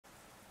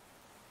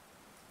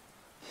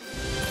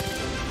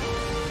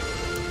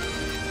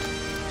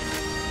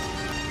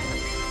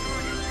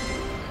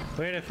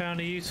Wait, I found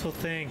a useful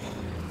thing.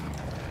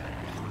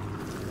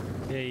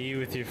 Yeah, you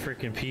with your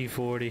freaking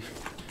P40.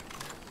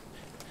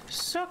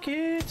 Suck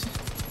it!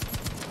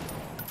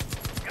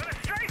 Gonna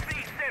strafe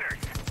these sinners!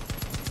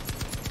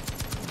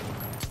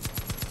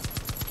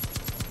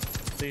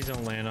 Please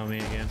don't land on me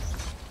again.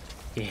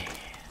 Yeah.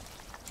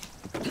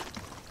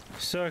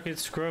 Suck it,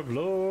 scrub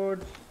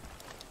lord.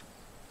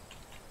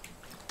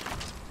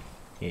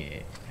 Yeah.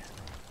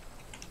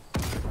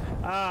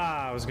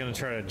 Ah, I was gonna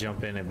try to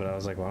jump in it, but I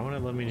was like, why won't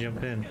it let me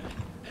jump in?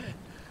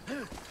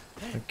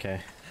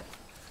 Okay.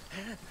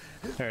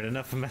 Alright,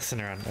 enough of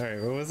messing around.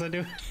 Alright, what was I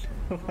doing?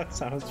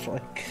 What I was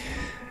playing?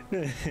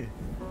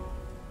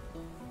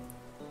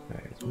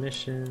 Alright,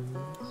 missions.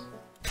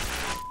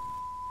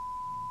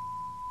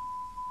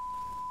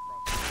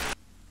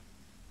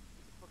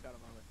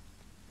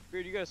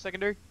 Beard, you got a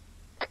secondary?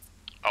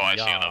 Oh, I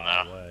see them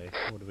now.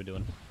 What are we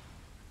doing?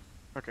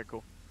 Okay,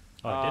 cool.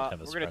 Oh, I did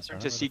have a we're gonna suppressor. turn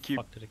Where to the CQ.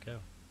 fuck did it go?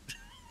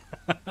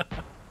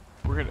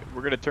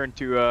 We're gonna turn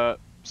to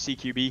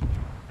CQB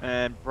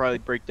and probably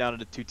break down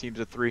into 2 teams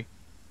of 3.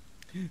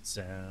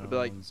 Sounds It'll be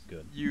like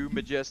good. you,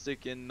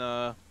 Majestic, and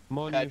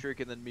Patrick,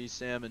 and then me,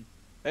 Sam, and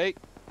hey.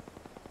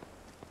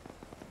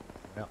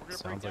 Well, We're gonna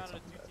sounds break like down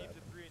something into 2 bad teams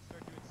of 3 and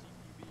start doing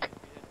CQB. As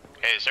we head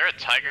north. Hey, is there a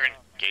tiger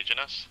engaging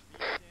us? Me,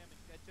 Sam,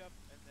 and Ketchup,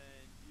 and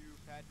then you,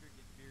 Patrick,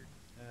 and Beard.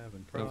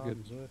 Having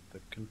problems with the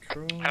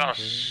control. I don't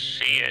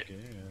see it.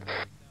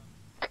 Again.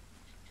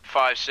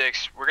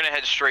 5-6. We're gonna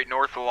head straight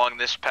north along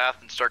this path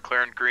and start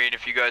clearing green.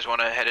 If you guys want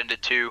to head into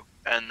 2,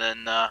 and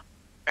then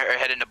or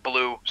head into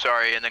blue,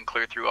 sorry, and then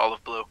clear through all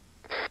of blue.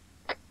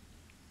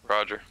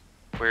 Roger.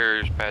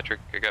 Where's Patrick?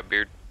 I got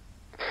Beard.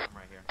 I'm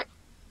right here.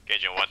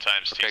 Engaging 1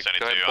 times Okay, T72.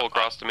 go ahead and pull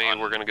across to me and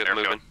we're gonna get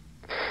airfield. moving.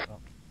 Oh,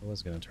 I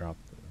was gonna turn off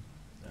the.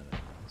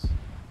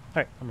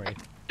 Alright, I'm ready.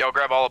 Y'all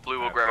grab all of blue.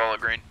 We'll grab all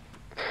of green.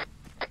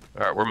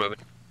 Alright, we're moving.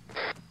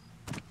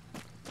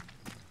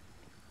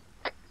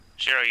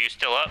 Zero, you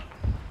still up?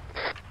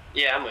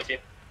 Yeah, I'm with you.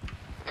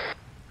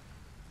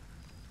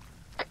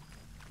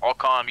 All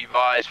calm. You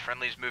advise.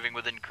 Friendlies moving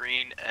within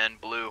green and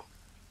blue.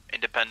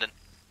 Independent.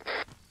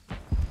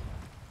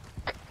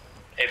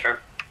 Hey, firm.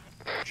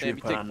 Sam, you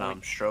take point.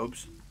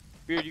 strobes.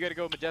 Beard, you gotta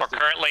go We're Majestic.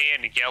 currently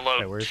in yellow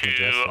Hey, where's 2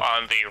 Majestic?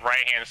 on the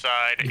right hand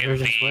side You're in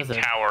just the with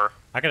it. tower.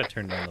 I gotta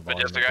turn down the volume.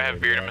 Majestic, of the I have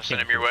radio. Beard. I'm gonna send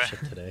can't him your hear way.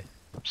 shit today.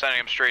 I'm sending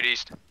him straight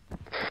east.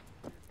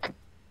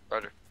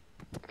 Roger.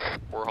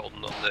 We're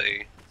holding on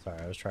the... Sorry,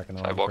 I was tracking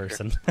the wrong Sidewalk here.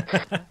 person.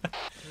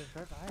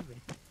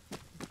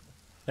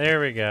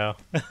 There we go.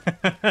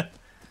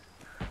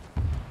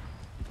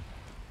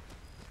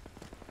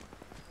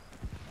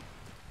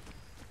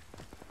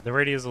 The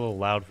radio's a little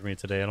loud for me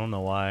today. I don't know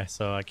why,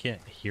 so I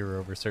can't hear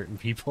over certain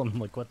people. And I'm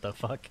like, what the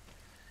fuck?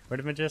 Where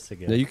did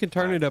Majestic go? Now you can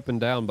turn it up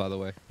and down, by the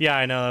way. Yeah,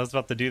 I know. I was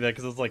about to do that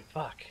because I was like,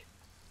 fuck.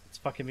 It's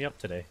fucking me up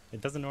today. It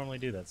doesn't normally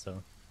do that,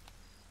 so.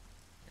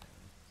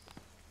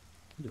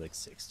 I'll do like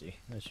 60.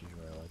 That's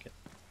usually where I like it.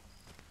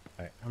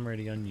 Alright, I'm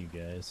ready on you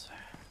guys.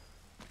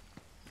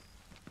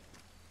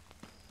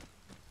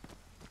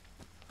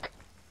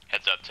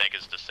 Heads up, tank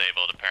is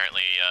disabled.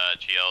 Apparently,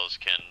 GLs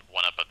can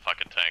one-up a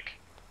fucking tank.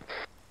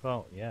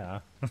 Well, yeah.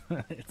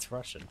 It's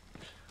Russian.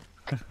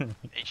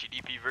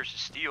 HEDP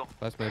versus steel.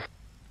 Last man.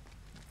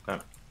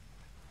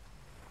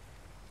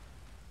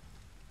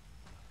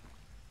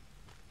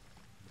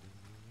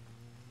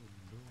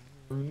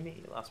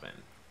 Me, last man.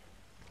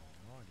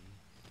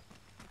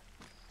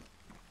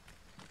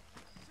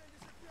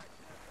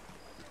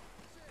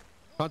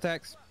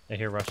 Contacts. I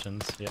hear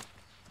Russians. Yep.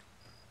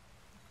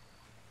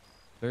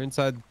 They're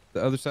inside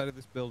the other side of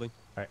this building.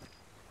 Alright.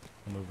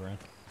 I'll move around.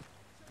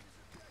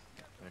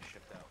 I'm gonna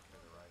shift out to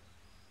the right.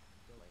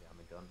 Lay down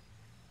the gun.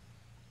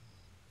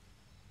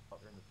 Oh,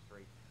 they're in the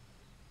street.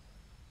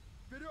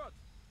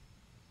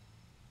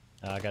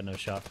 I got no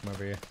shot from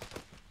over here.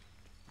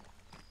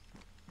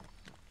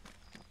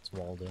 It's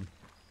walled in.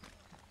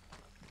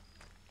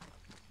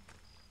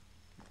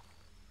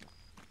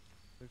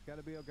 There's got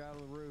to be a guy on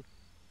the roof.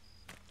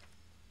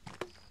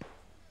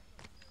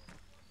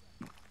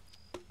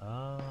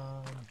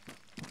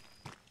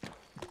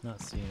 Not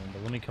seeing him,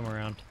 but let me come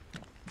around.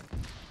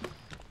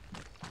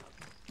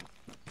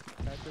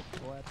 Patrick,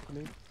 collapse to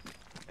me.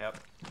 Yep.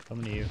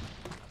 Coming to you.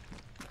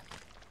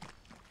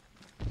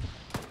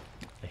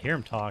 I hear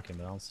him talking,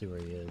 but I don't see where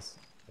he is.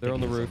 They're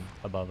on the roof.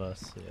 Above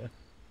us, yeah.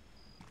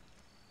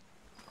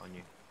 On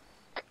you.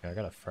 Yeah, I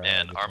got a frag.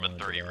 And if Arma you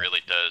wanna 3 do that.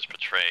 really does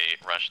portray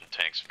Russian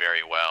tanks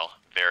very well.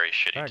 Very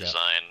shitty Frag out.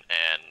 design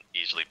and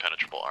easily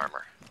penetrable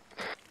armor.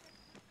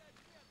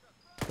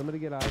 Somebody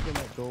get eyes on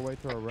that doorway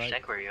to our right.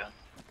 Check where you at.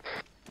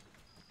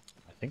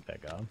 I think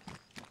that got him.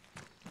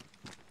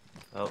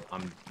 Oh,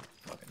 I'm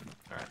fucking.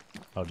 Alright.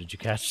 Oh, did you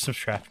catch some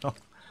shrapnel?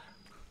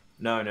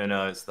 No,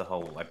 it's the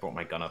whole. I brought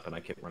my gun up and I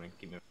kept running.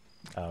 Keep moving.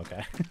 Oh,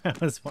 okay. I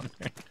was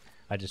wondering.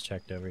 I just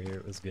checked over here.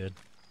 It was good.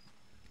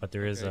 But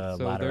there is a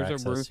so ladder there's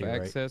access a roof here,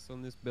 right? access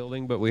on this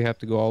building, but we have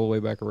to go all the way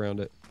back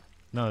around it.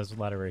 No, there's a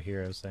ladder right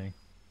here. I was saying.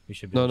 We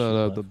should be. No, able to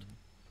no, shoot no. left.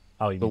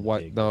 Oh, you The mean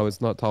white. big. No, it's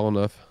not tall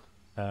enough.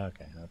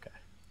 Okay.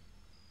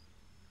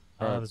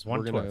 Alright, there's one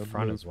we're to gonna our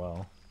front move. as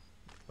well.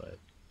 but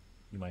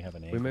you might have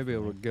an We angle. may be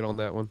able to get on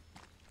that one.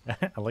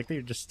 I like that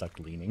you're just stuck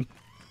leaning.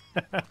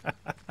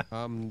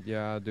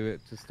 Yeah, do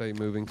it to stay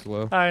moving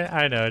slow.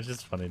 I know, it's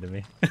just funny to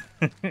me.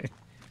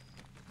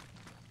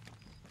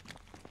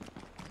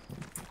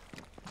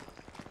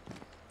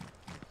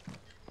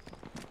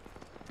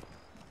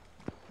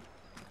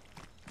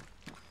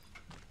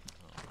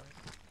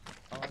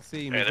 Oh, I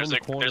see him. Hey, He's there's on a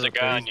the corner there's a up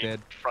guy there. on He's you,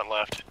 dead. front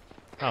left.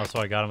 Oh, so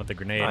I got him with the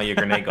grenade. Oh, your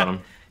grenade got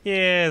him.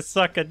 Yeah,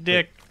 suck a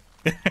dick.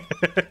 The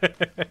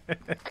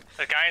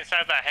guy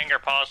inside that hangar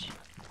paused.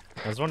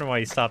 I was wondering why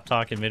he stopped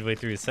talking midway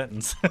through his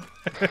sentence.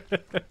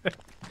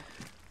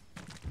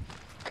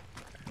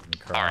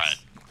 All right.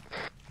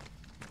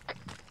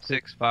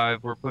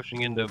 6-5, we're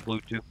pushing into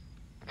blue 2.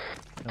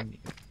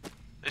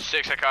 It's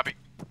 6, I copy.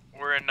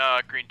 We're in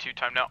green 2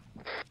 time now.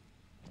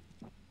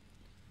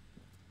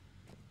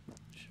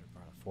 Should have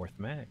brought a 4th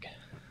mag.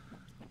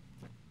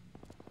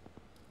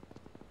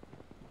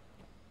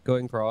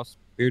 Going cross.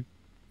 Beard.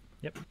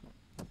 Yep.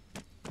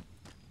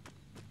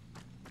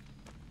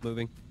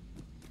 Moving.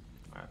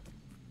 Alright.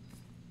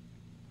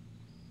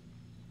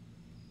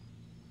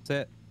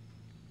 Set.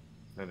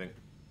 Moving.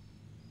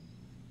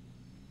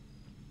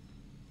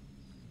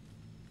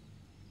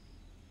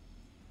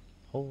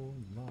 Whole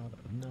lot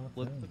of nothing.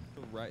 Let's look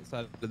to the right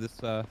side of this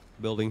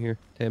building here.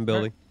 10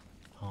 building.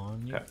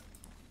 On you. Okay.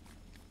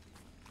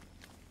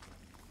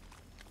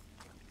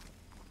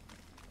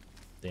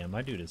 Damn,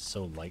 my dude is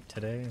so light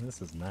today.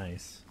 This is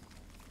nice.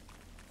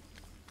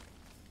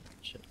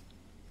 Shit.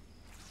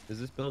 Is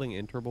this building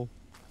enterable?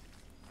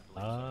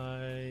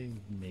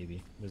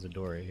 Maybe. There's a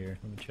door right here.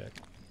 Let me check.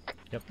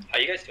 Yep. How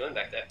you guys doing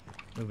back there?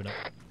 Moving up.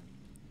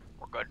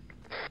 We're good.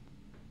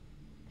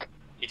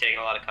 You taking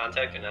a lot of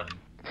contact or no?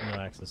 No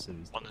access to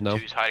these. 1 doors. to No.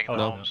 2's hiding in Oh,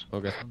 the no. homes.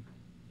 Okay.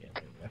 Yeah,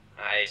 there we go.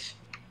 Nice.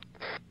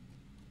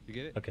 You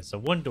get it? Okay, so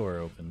one door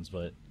opens,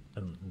 but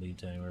doesn't lead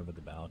to anywhere but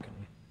the balcony.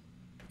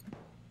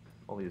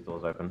 All these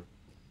doors open.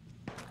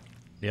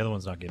 The other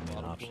one's not giving me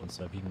an option,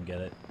 so if you can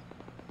get it.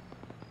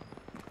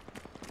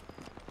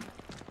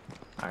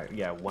 Alright,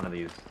 yeah, one of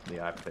these.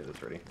 Yeah, I've played this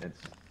already.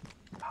 It's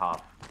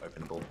half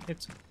openable.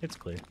 It's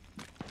clear.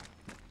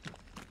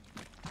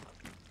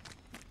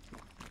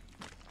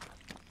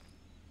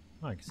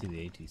 Oh, I can see the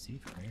ATC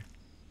from here.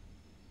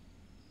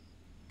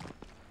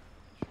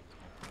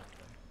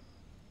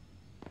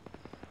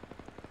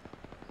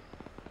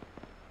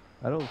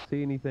 I don't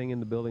see anything in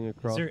the building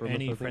across Is there from us. I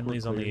any think we're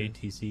friendlies on the clear.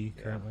 ATC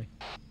currently?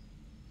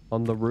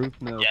 On the roof?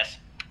 No. Yes.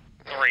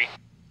 3.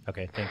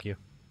 Okay, thank you.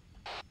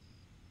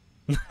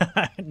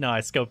 No, I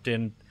scoped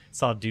in,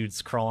 saw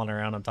dudes crawling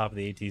around on top of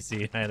the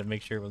ATC, and I had to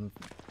make sure it wasn't.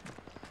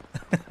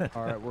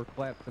 Alright, we're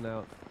collapsing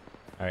out.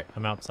 Alright,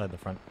 I'm outside the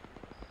front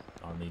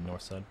on the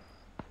north side.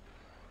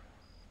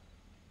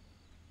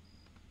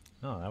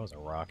 Oh, that was a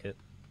rocket.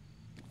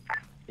 Are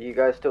you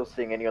guys still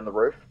seeing any on the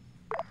roof?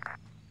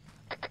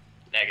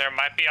 Negative. There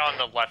might be on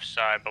the left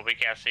side, but we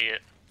can't see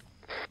it.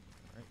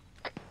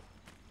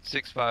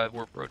 6-5,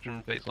 we're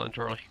approaching baseline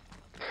Charlie.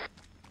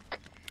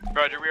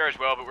 Roger, we are as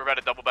well, but we're about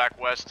to double back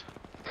west.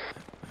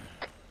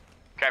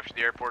 Capture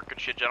the airport. Good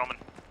shit, gentlemen.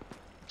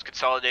 Let's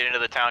consolidate into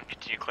the town,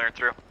 continue clearing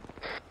through.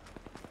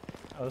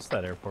 Oh, that's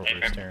that airport Hey,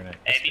 we're staring at.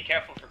 Hey, be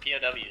careful for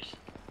POWs.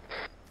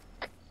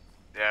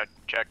 Yeah,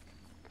 check.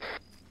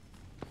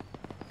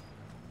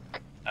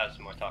 I was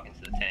more talking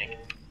to the tank.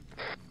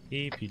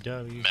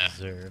 EPWs Meh.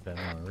 deserve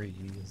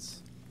MREs.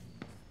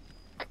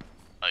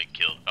 I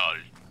killed. Oh,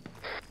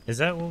 Is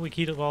that what we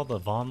keyed all the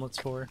vonlets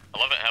for? I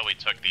love it how we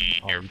took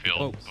the Oh, airfield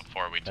oh,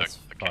 before we took That's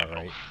the far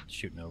capital. right.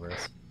 Shooting over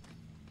us.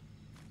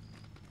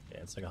 Yeah,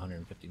 it's like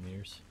 150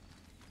 meters.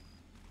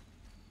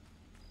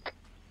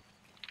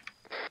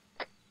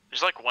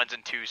 There's like 1s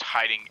and 2s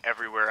hiding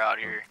everywhere out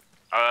here.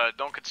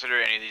 Don't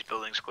consider any of these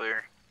buildings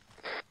clear.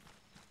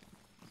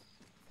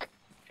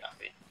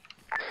 Copy.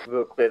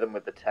 We'll clear them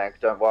with the tank,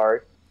 don't worry.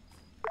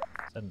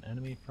 Is that an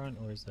enemy front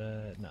or is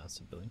that... No, it's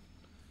civilian.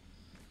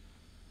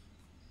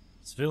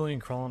 Civilian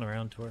crawling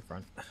around to our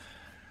front.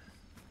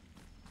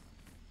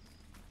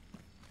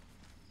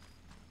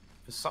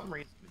 For some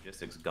reason,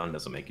 Logistics gun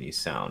doesn't make any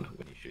sound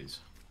when he shoots.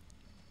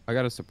 I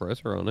got a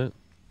suppressor on it.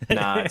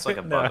 Nah, it's like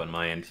a bug No. on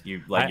my end.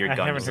 You like your I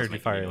gun haven't doesn't heard you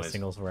make fire any a noise.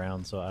 single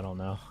round, so I don't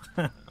know.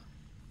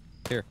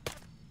 Here.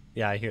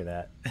 Yeah, I hear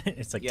that.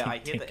 It's like Yeah, I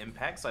tink, hear tink. the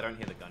impacts. I don't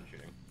hear the gun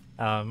shooting.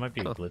 It might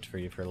be a glitch for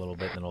you for a little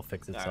bit, and then it'll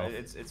fix No, itself.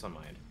 it's on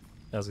my end.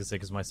 I was gonna say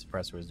because my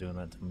suppressor was doing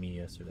that to me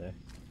yesterday.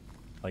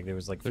 Like there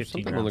was like There's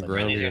 15 something on rounds. the I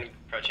ground made. here. Friendly's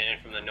approaching in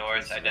from the north.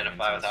 It's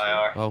Identify with fine,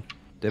 IR. Oh,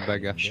 dead bad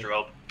guy.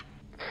 Strobe.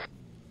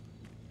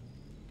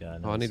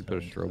 Got Oh, I need to another put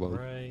a seven strobe to the on.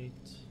 Right.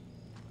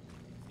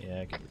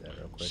 Yeah, I can do that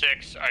real quick.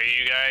 6, are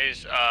you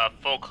guys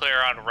full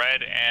clear on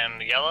red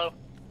and yellow?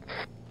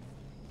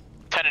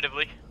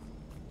 Tentatively.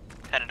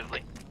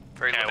 Tentatively.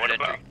 Very Okay,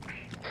 limited entry.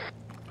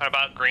 What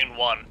about green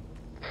 1?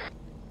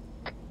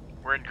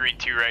 We're in green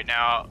 2 right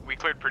now. We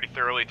cleared pretty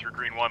thoroughly through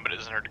green 1, but it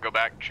doesn't hurt to go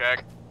back and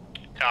check.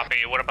 Copy.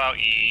 What about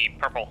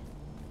purple?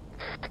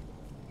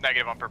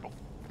 Negative on purple.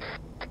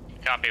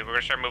 Copy. We're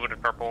gonna start moving to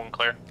purple and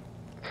clear.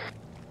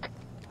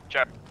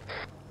 Check.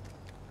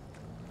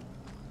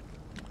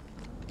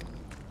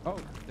 Oh,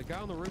 the guy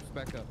on the roof's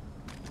back up.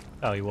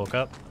 Oh, he woke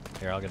up?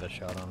 Here, I'll get a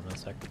shot on him in a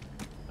second.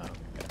 Oh,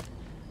 okay.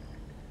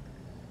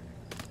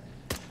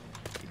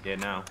 He did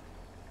now.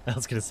 I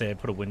was gonna say, I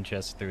put a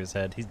Winchester through his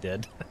head. He's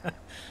dead.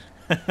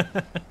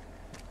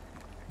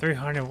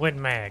 300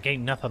 Win Mag.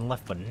 Ain't nothing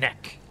left but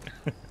neck.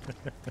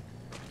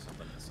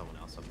 Someone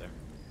else up there.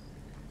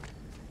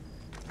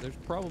 There's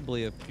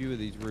probably a few of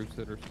these roofs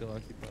that are still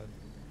occupied.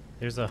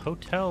 There's a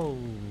hotel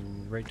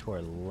right to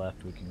our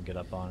left we can get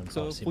up on and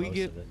So probably if see we most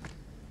get of it.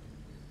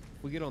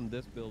 If we get on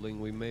this building,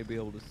 we may be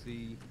able to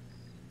see.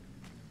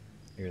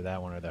 Either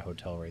that one or the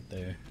hotel right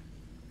there.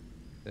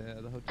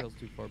 Yeah, the hotel's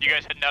too far. You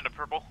guys heading down to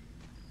purple?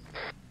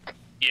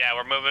 Yeah,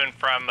 we're moving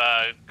from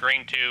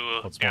green to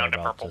Well, it's more down to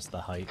about purple. just the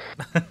height.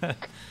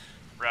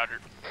 Roger.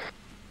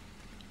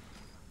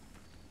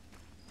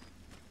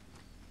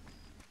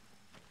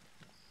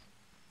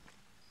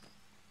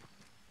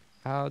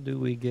 How do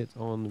we get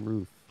on the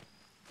roof?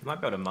 We might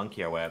be able to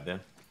monkey our way up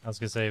there. I was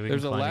gonna say we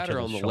There's can a climb each ladder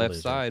other's on the left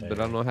shoulders side, right but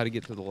I don't there. know how to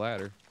get to the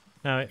ladder.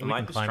 No, We we might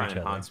can just climb try each and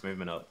other. enhance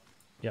movement up.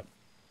 Yep.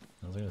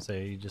 I was gonna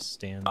say you just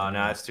stand. Oh, and-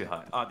 no, that's too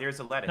high. Oh, there's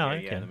a ladder No, here,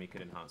 you yeah, can. then we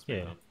could enhance Yeah.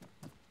 movement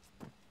up.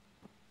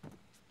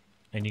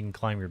 And you can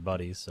climb your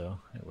buddies, so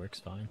it works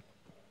fine.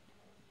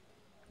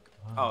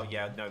 Oh,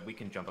 yeah, no, we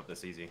can jump up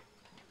this easy.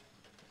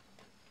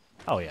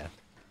 Oh yeah.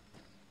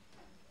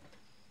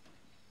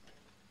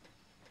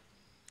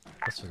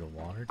 This is a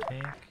water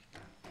tank.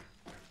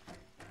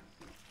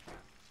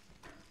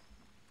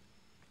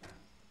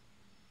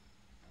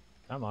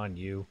 Come on,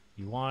 you.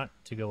 You want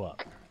to go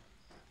up.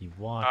 You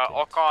want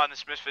I'll it. call on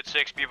this Misfit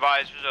 6. Be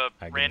advised, there's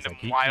a Alright, random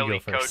give me a sec. You wily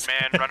go code first.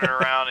 man running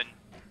around in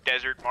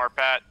Desert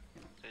Marpat.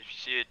 So if you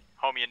see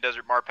a homie in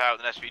Desert Marpat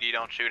with an SVD,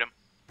 don't shoot him.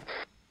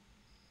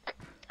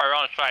 Are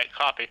on site,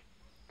 copy.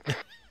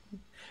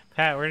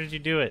 Pat, where did you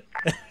do it?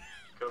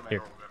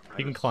 Here,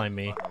 you can climb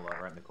me.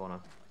 Right in the corner.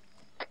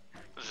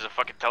 This is a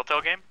fucking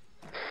Telltale game?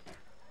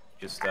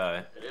 Just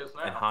It is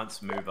now.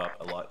 enhance move up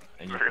a lot,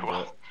 and you Very can do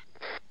well.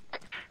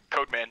 it.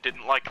 Code man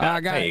didn't like that. Ah,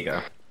 I got There it. you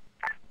go.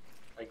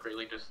 I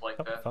greatly dislike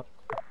Oh, that. fuck.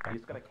 You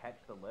just gotta catch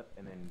the lip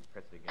and then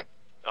press it again.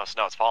 Oh, so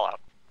now it's Fallout.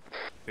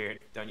 Beard,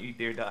 don't you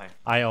dare die.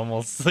 I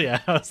almost,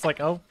 yeah, I was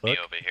like, oh, Me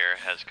fuck. over here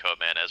has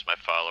Codeman as my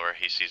follower.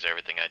 He sees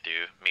everything I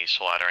do. Me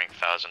slaughtering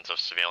thousands of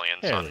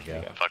civilians There on we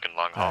go. fucking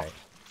long haul. Alright.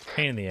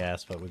 Pain in the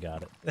ass, but we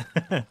got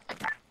it.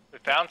 We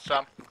found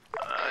some.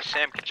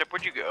 Sam, catch up,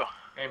 where'd you go?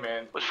 Hey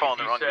man, What's if following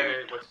the you wrong said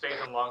dude? it, what stays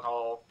in long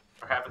haul,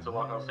 or happens in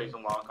long haul stays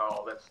in long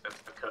haul, that's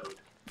the code.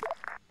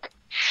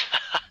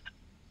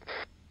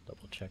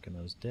 Double checking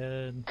those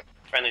dead.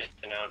 Friendly's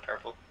now in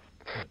purple.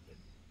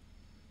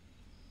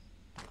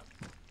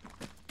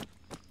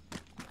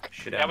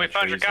 Shit Yeah, out we in the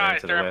found your trees there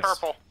guys. to the They're in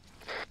west. purple.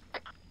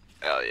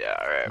 Hell yeah,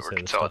 alright, Let's we're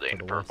say the stuff consolidating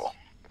to to the west. purple.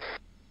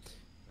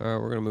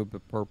 We're gonna move to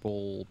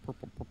purple,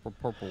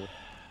 purple.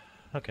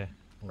 Okay.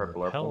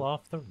 Purple, We'll hell purple.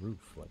 off the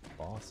roof like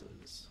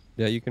bosses.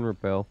 Yeah, you can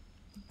repel.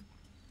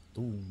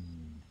 Ooh.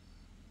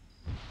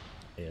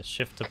 Yeah,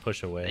 shift to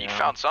push away. You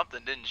found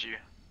something, didn't you?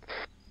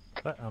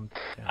 But yeah,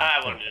 I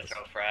there wanted it to is.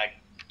 throw frag.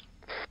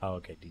 Oh,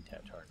 okay,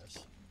 detach harness.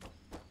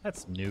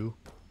 That's new.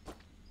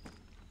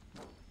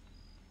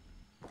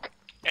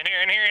 In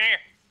here, in here, in here.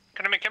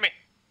 Come to me, come me.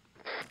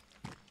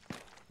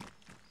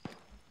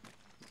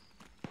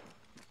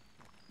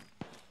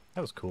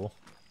 That was cool.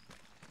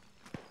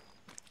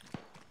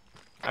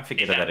 I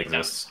forget that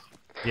exists.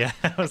 Yeah,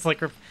 I was like,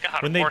 God,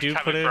 when they worst do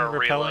timing put in for a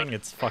repelling, reload.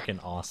 it's fucking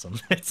awesome.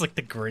 It's like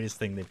the greatest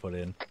thing they put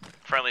in.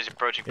 Friendly's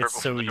approaching purple It's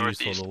so from the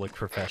useful northeast. to look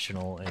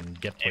professional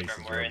and get places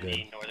Abram, we're real in good.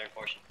 the northern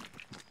portion.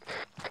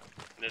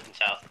 Moving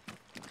south.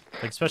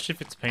 Like, especially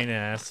if it's a pain in the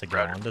ass to get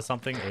Roger. onto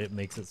something, it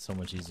makes it so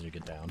much easier to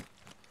get down.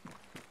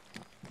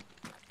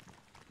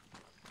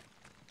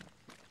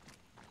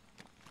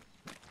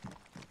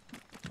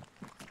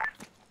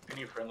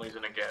 Any friendlies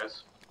in a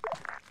gas?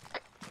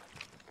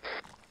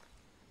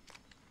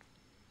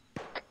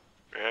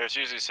 Yeah, it's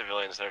usually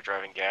civilians that are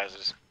driving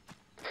gases.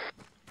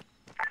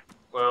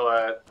 Well,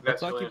 Let's that's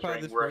civilians occupy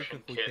wearing this roof Russian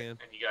if we kit, can. and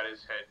he got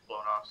his head blown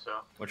off, so.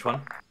 Which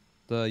one?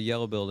 The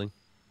yellow building.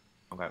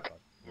 Okay.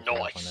 Be careful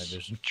on that Nice.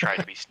 vision. Try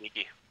to be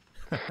sneaky.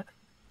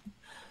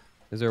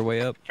 Is there a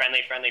way up? Friendly.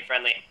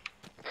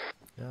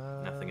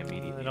 Nothing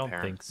immediately I don't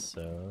apparent. think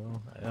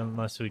so.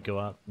 Unless we go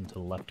out and to the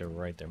left or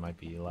right, there might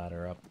be a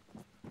ladder up.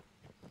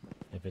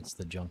 If it's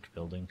the junk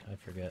building, I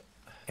forget.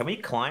 Can we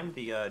climb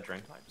the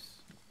drain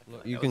pipes? I feel Look,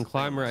 like you that can was the thing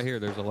climb on right this. here.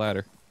 There's a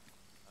ladder.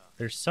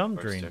 There's some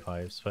First drain two.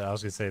 pipes, but I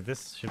was gonna say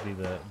this should be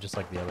the just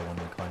like the other one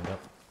we climbed up.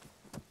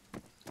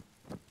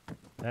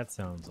 That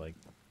sounds like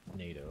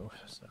NATO,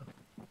 so.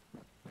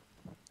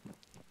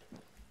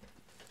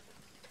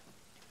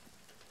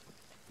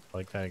 I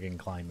like that I can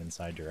climb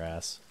inside your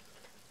ass.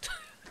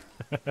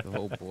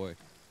 Oh boy.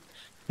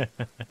 Wait,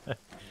 things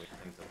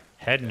are-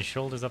 Head and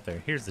shoulders up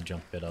there. Here's the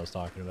junk bit I was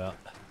talking about.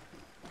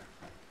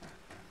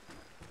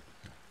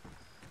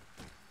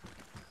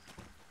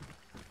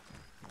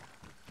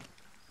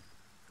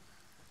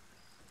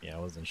 Yeah, I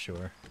wasn't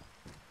sure.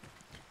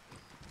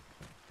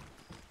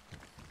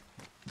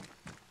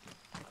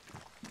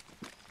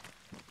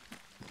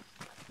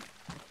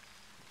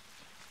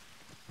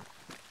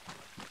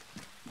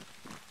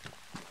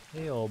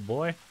 old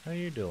boy. How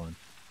you doing?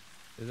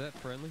 Is that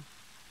friendly?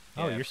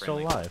 Oh, Yeah, you're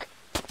friendly. still alive.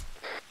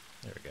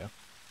 There we go. Not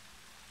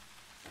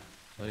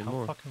How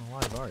anymore. fucking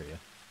alive are you?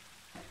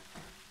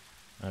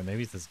 Alright,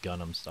 maybe it's this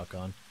gun I'm stuck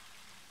on.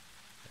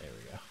 There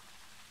we go.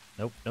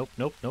 Nope, nope,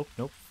 nope, nope,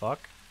 nope. Fuck.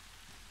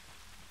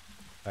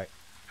 Alright,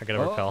 I gotta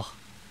repel.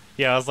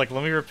 Yeah, I was like,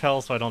 let me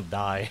repel so I don't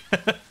die.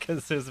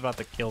 Because it was about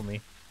to kill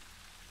me.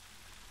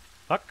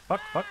 Fuck,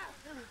 fuck, fuck.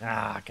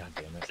 Ah, god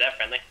damn it. Is that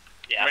friendly?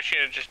 Yeah. I'm actually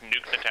gonna just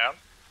nuke the town.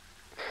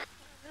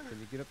 Can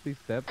you get up these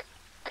steps?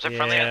 Is that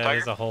friendly on Yeah, Tiger?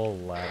 there's a whole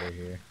ladder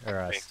here. Or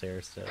Okay.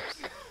 stair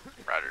steps.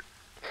 Roger.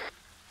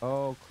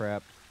 Oh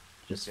crap.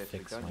 Just Get the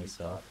fix gun you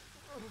myself.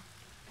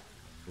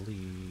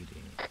 Bleeding.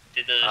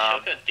 Did the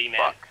shotgun deman?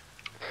 Fuck.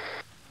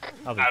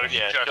 I'll be I fine. was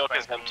Yeah, just Shulk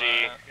is thinking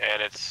empty, that.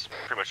 and it's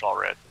pretty much all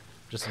red.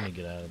 Just let me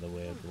get out of the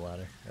way of the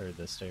ladder. Or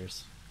the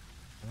stairs.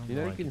 I don't You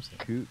know why you I can keep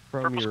saying- shoot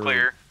from Purple's your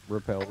clear.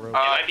 rappel rope.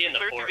 might be in the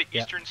clear fort. through the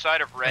Yeah. eastern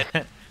side of red.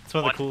 It's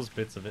one of One. the coolest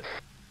bits of it.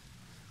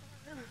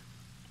 How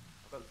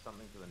about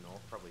something to the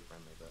north? Probably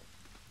friendly,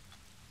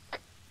 but.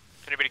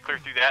 If anybody clear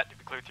through that, did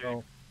we clear through?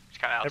 Well, It's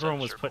kind of outside everyone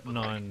the was circle, putting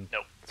but- on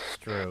Nope.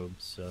 strobe,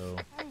 so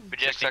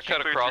Six, I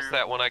cut across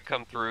that when I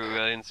come through.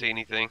 I didn't see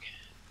anything.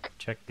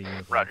 check the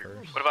uniform Roger.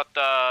 first. What about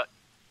the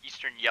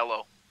eastern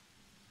yellow?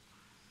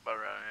 About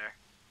around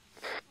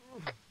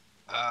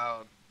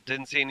there.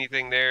 Didn't see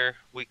anything there.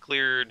 We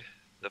cleared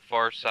the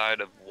far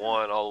side of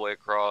one all the way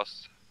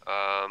across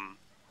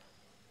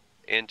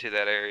into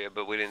that area,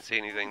 but we didn't see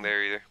anything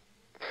there either.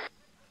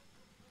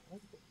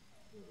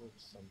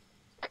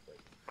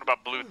 What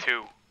about blue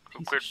 2? Who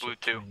Piece cleared of blue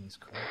shit 2? Chinese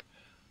crap.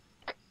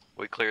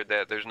 We cleared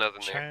that. There's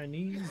nothing there.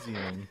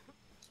 Chinesium.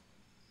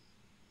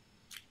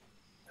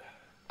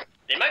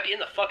 They might be in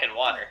the fucking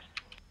water.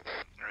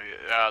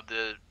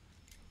 The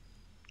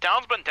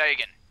town's been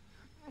taken.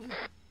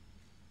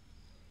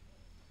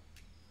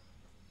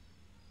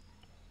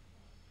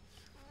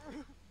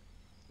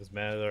 Is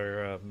Matt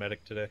our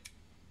medic today?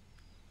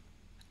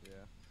 Yeah.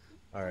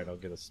 Alright, I'll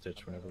get a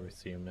stitch whenever we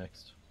see him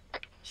next.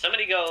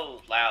 Somebody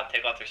go loud,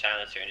 take off their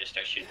silencer, and just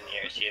start shooting in the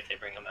air. See if they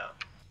bring them out.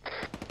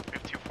 We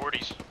have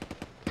 240s.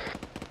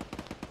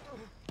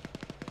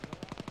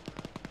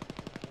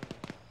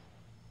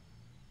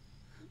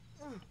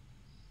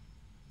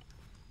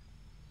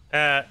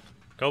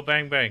 Go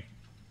bang bang.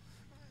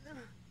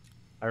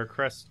 I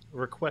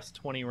request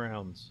 20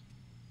 rounds.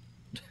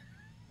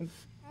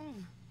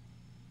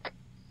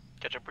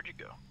 Ketchup, where'd you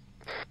go?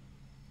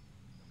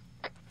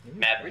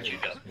 Matt, where'd you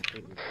go?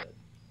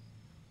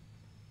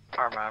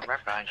 Arma, I'm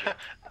right behind you.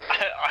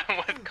 I'm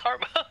with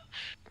Karma.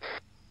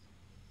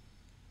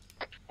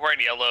 We're in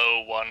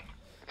yellow 1.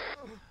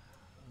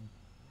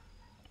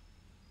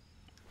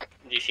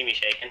 Do you see me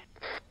shaking?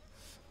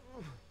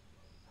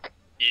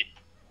 Yeah.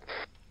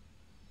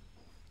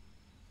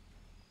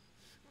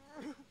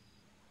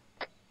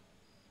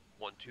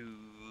 One, two,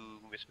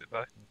 miss me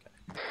by.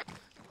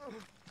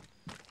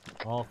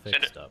 All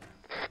fixed up.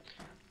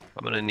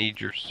 I'm gonna need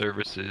your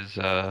services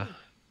in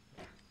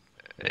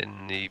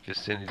the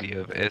vicinity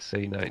of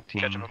SA-19.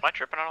 Ketchup, am I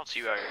tripping? I don't see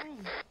you out here.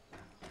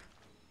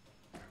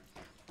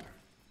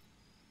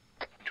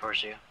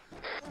 Towards you.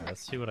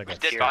 Let's see what I There's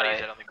got. dead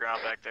bodies out on the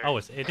ground back there. Oh,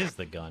 it is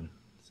the gun.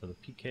 So the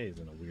PK is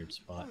in a weird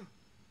spot.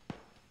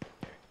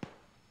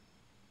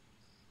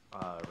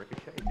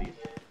 Ricochet, these.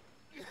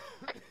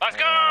 Let's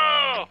go!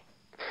 Oh,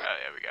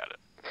 yeah, we got it.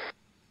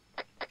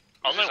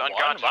 Only This is one?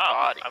 unconscious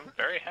Wow, body. I'm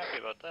very happy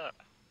about that.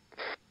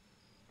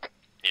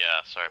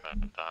 Yeah, sorry about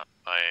that.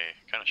 I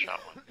kind of shot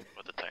one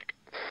with the tank.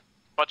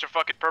 Bunch of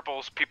fucking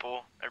purples,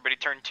 people. Everybody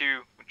turn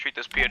 2. We treat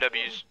those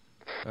POWs.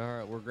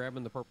 Alright, we're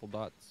grabbing the purple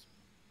dots.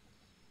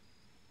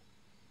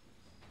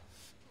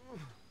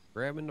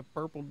 Grabbing the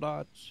purple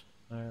dots.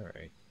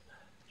 Alright.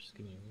 Just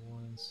give me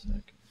 1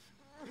 second.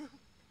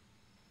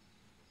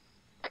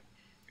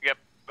 We got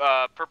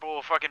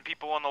purple fucking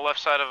people on the left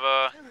side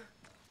of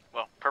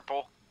well,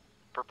 purple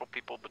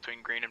people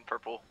between green and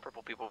purple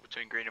people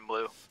between green and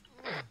blue.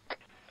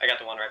 I got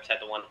the one right beside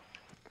the one.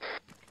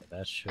 Okay,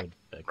 that should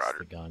fix Roger.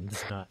 the gun.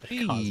 It's not cause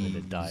me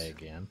to die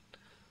again.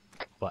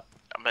 But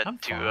I'm heading I'm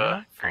to fine,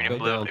 I'm green fine. and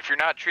blue. Go down. If you're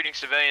not treating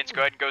civilians,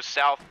 go ahead and go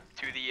south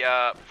to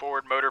the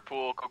forward motor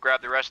pool. Go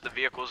grab the rest of the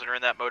vehicles that are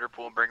in that motor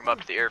pool and bring them up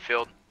to the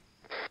airfield.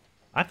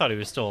 I thought he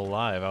was still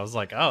alive. I was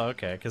like, oh,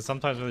 okay. Because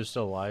sometimes when they're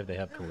still alive, they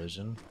have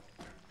collision.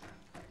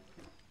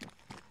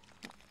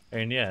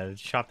 And yeah, it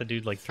shot the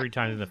dude like 3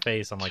 times in the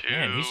face. I'm like,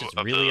 man, he's just Two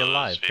of really those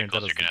alive. Turns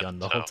out vehicles it was the you're gun gonna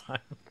the whole have to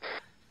time.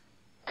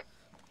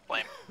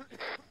 Blame.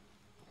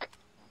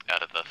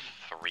 Out of the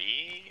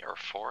 3 or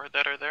 4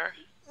 that are there,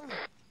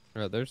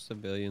 Alright, there's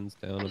civilians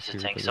down up Is the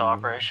here. tank but still then-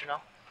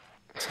 operational?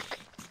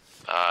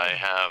 I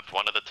have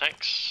one of the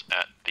tanks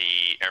at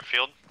the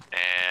airfield,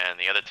 and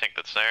the other tank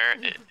that's there,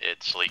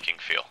 it's leaking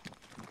fuel.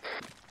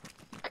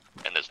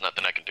 And there's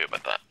nothing I can do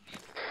about that.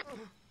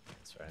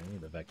 That's right. I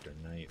need the Vector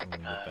Knight when we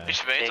get Any back.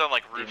 civilians on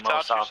like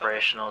rooftops or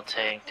something?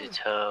 tank to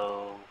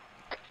tow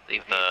the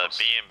The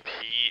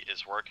BMP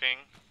is working,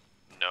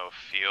 no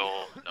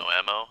fuel, no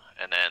ammo,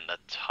 and then the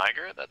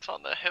Tiger that's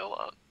on the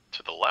hill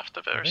to the left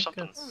of it I or think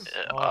something. that's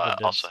It all the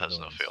dead also has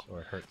no civilians, fuel.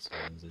 or hurt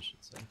civilians, I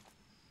should say.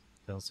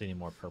 I don't see any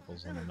more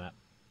purples on the map.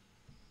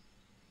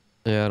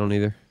 Yeah, I don't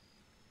either.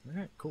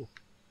 Alright, cool.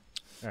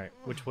 Alright,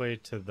 which way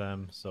to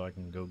them so I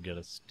can go get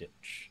a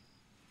stitch?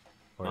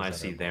 Or is I that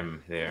see our boy?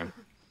 them there.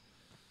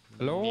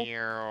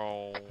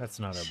 Hello? That's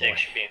not our boy. Six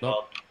should be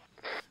Nope.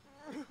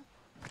 involved.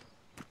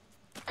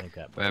 I think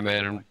that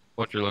Batman,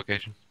 what's your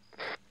location?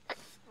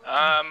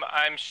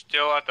 I'm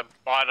still at the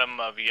bottom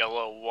of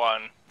yellow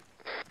 1.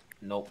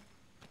 Nope.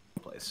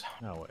 Place.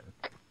 Oh, wait.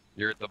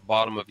 You're at the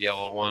bottom of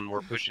yellow 1.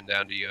 We're pushing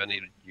down to you. I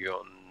need you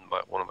on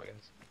one of my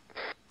guys.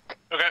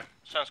 Okay,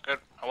 sounds good.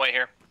 I'll wait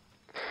here.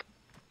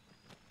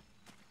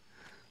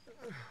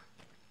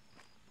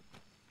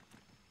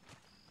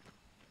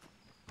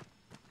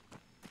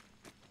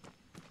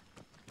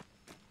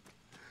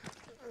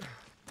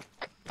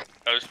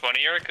 That was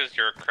funnier because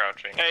you're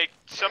crouching. Hey,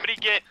 somebody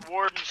get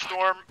Ward and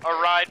Storm a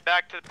ride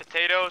back to the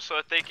potato so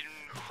that they can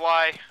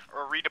fly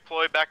or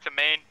redeploy back to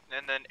Maine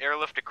and then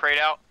airlift a crate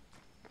out.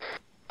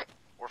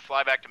 Or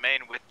fly back to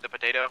Maine with the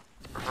potato,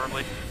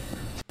 preferably.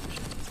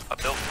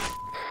 Uphill.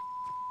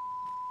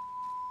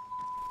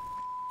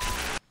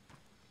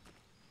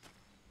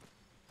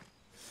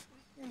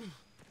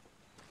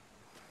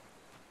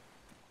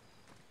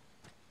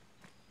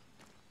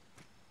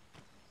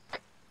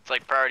 It's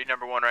like priority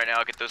number 1 right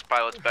now. Get those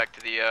pilots back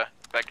to the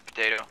back to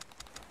potato.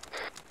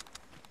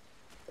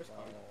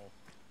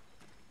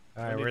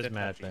 Alright, need where's that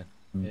Madman?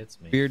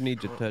 It's me. Beard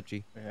needs a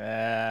touchy.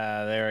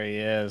 Yeah, there he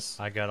is.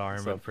 I got Arma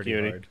So pretty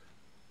cutie. hard.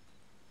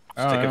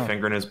 Stick Oh, a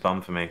finger in his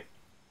bum for me.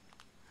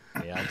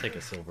 Yeah, I'll take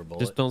a silver bullet.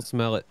 Just don't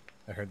smell it.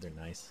 I heard they're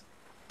nice.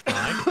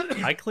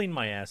 I clean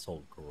my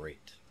asshole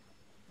great.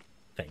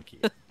 Thank you.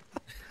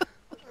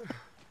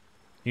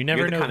 You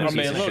never You're the know kind of who's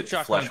piece man, of little shit to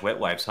chocolate- flush wet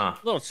wipes, huh?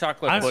 little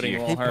chocolate I'm- pudding He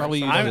will hurt. probably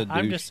uses a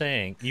I'm douche. just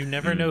saying, you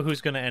never know who's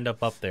going to end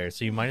up there,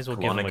 so you might as well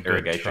give them a Colonic good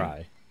irrigation.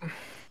 try.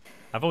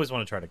 I've always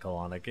wanted to try to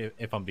colonic,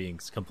 if I'm being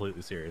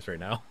completely serious right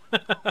now.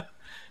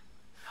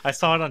 I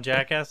saw it on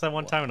Jackass that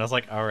one time, and I was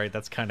like, alright,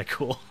 that's kind of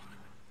cool.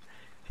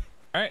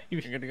 Alright,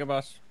 you're good to go,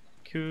 boss.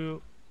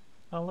 Cool.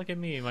 Oh, look at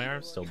me, my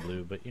arm's still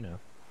blue, but you know,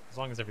 as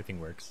long as everything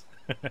works.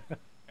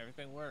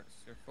 Everything works.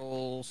 You're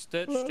full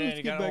stitched and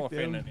you got all the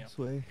fin in you. this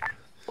way.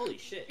 Holy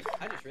shit,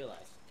 I just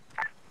realized.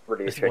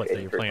 Ready to What, check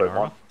that you're playing 83.1.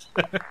 Arma?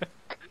 We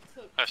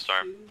took Hi,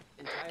 Storm. 2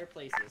 entire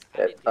places. I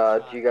Yeah, didn't get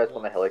shot do you guys want the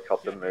once.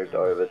 helicopter moved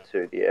over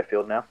to the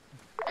airfield now?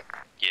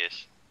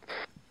 Yes.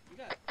 You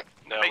got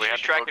No, Make we sure have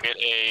you to go track get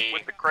it a.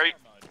 with the crate.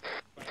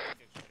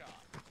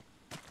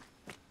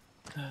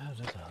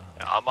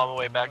 I'm on my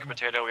way back to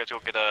potato. We have to go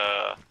get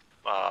a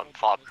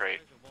fob crate.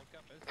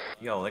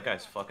 Yo, that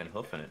guy's fucking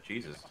hoofing it.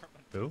 Jesus.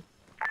 Who?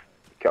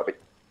 Copy.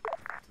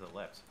 To the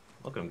left.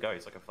 Look at him go.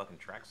 He's like a fucking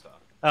track star.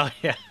 Oh,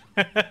 yeah.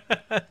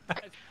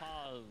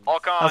 All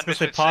con, I was gonna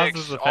say, Misfit Paz 6,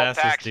 is the all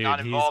fastest packs dude. not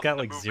He's involved got in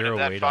the like movement 0 of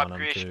that weight fob on him,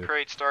 creation too.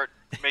 crate. Start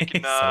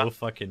making He's so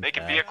fucking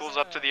making fast. vehicles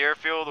up to the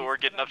airfield or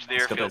getting up to the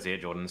He's got airfield. those Air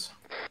Jordans.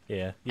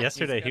 Yeah,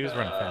 yesterday he was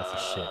running fast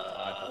as shit.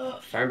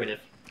 affirmative.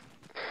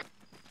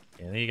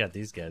 Yeah, and then you got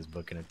these guys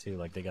booking it too,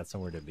 like they got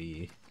somewhere to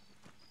be.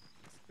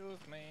 Excuse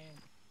me.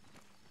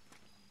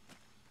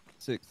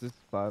 6, this is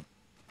 5.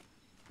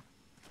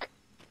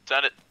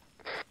 Send it.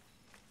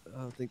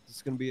 I think this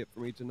is gonna be it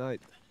for me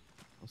tonight.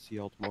 I'll see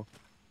y'all tomorrow.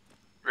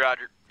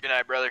 Roger. Good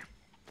night, brother.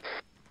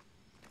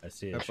 I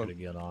see I Have should fun.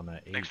 have got on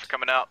at 8. Thanks for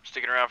coming out,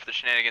 sticking around for the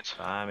shenanigans.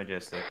 Bye,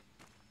 Majestic.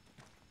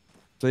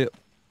 See ya.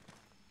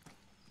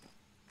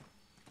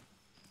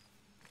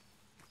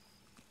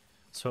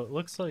 So it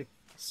looks like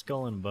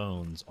Skull and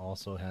Bones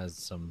also has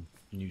some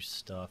new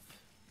stuff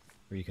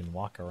where you can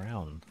walk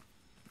around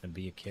and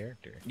be a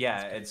character.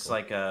 Yeah, That's it's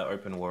pretty like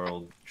open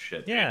world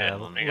shit. Yeah,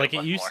 let me like get it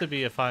one used more. to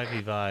be a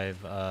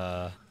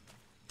 5v5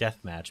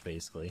 deathmatch,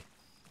 basically.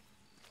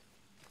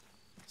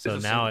 So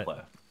It's a now single it...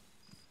 player.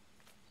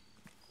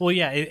 Well,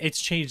 yeah,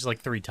 it's changed like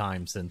 3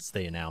 times since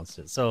they announced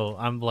it. So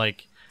I'm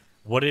like,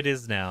 what it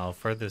is now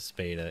for this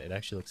beta, it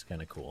actually looks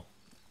kind of cool.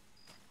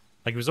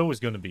 Like, it was always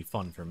going to be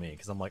fun for me,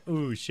 because I'm like,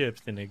 ooh,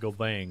 ships, then they go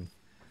bang.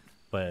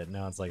 But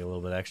now it's like a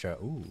little bit extra,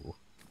 ooh.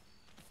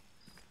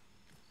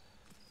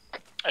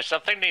 If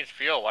something needs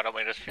fuel, why don't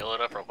we just fuel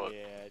it up real quick?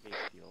 Yeah, it needs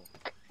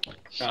fuel.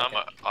 Some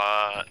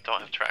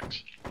don't have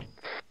tracks.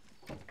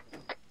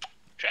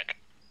 Check.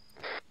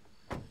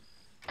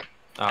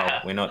 Oh,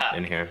 we're not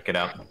in here. Get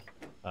out.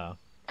 Oh,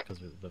 because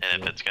the And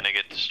fuel. if it's gonna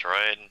get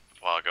destroyed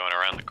while going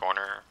around the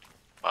corner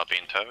while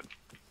being towed,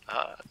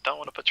 don't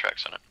want to put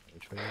tracks in it.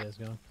 Which way are you guys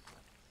going?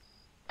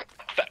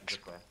 Thanks.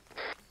 This way.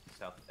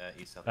 South,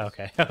 east, south.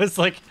 Okay, I was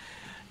like,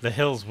 the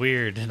hill's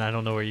weird, and I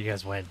don't know where you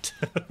guys went.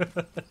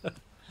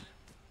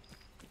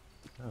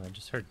 Oh, I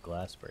just heard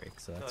glass break,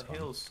 so that's The fun.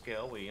 hill's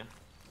scary.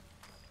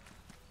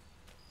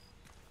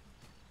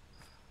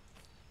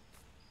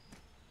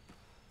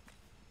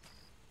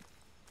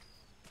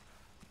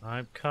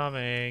 I'm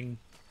coming.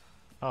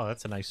 Oh,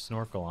 that's a nice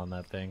snorkel on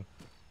that thing.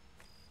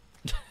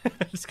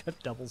 It's got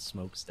double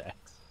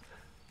smokestacks.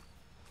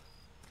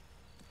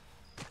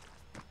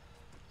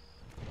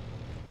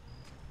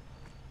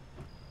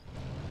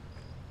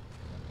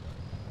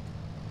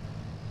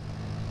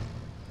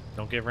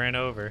 get ran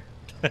over.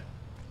 Let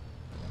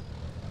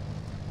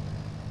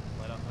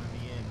up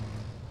me in.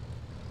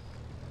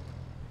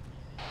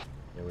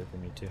 Yeah, wait for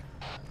me too.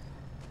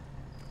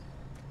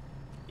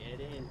 Get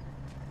in.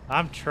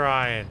 I'm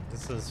trying.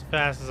 This is as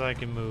fast as I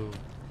can move.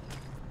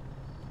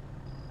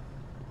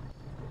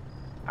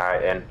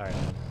 Alright, in. Alright.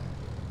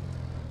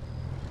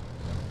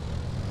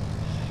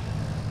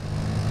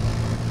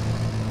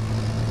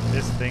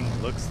 This thing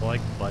looks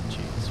like butt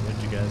cheeks.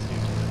 What'd you guys do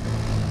to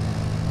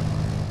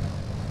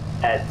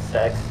Had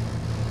sex.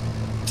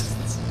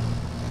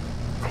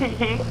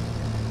 it?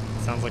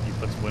 Sounds like he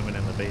puts women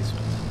in the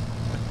basement.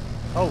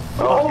 Oh,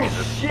 fuck.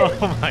 Oh, shit.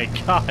 Oh my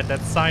god,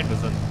 that sign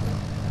was a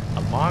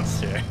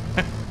monster.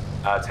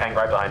 Tank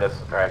right behind us.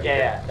 Alright.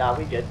 Yeah, nah,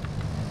 we good.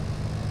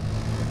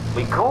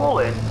 We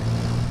coolin'.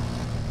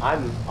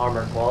 I'm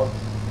armor qualled.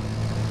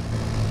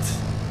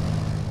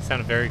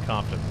 Sounded very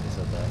confident when you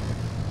said that.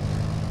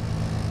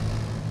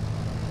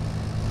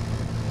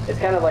 It's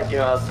kind of like, you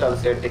know, how some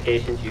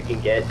certifications you can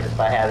get just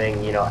by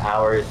having, you know,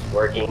 hours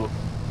working.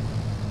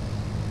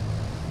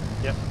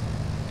 Yep.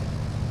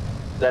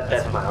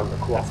 That's my armor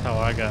qual. That's how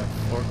I got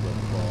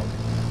forklift qualled.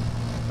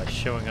 By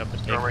showing up and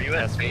taking Are you a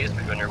at test. base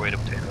or on your way to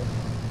potato?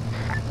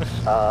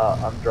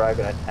 I'm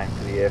driving a tank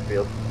to the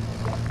airfield.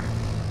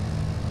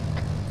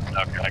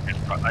 Okay, I can.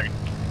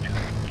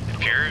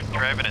 If you're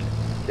driving a,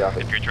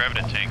 Copy. if you're driving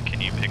a tank,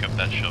 can you pick up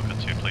that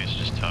shilka too, please?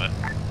 Just tow it.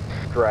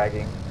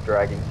 Dragging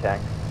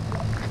tank.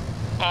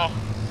 Oh.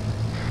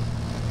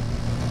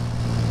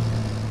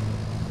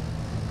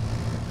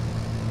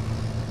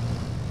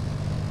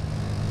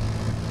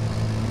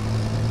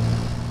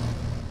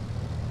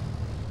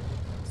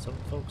 Some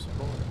folks are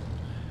born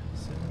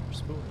silver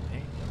spoon in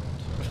hand.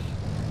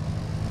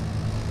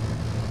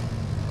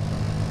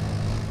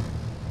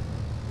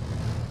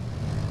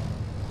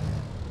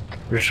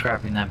 We're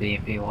scrapping that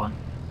BMP-1.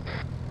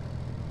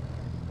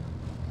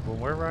 Well,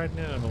 we're riding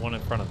in on the one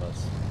in front of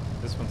us.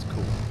 This one's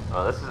cool.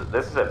 Oh, this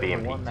is a The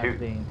one that's BMP2.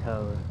 being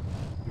towed.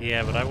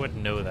 Yeah, but I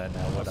wouldn't know that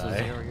now, would Also,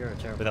 I? you're a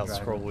terrible Without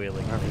driver. scroll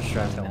wheeling. Whoever's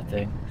driving that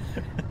thing.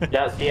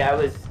 Yeah, see,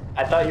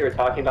 I thought you were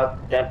talking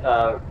about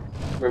that,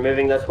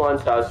 removing this one,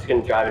 so I was just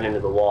gonna drive it into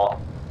the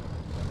wall.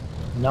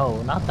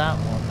 No, not that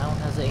one. That one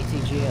has an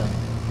ATGM.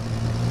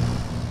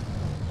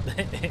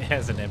 It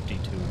has an empty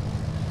tube.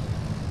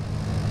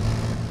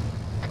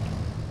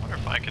 I wonder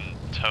if I can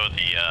tow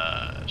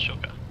the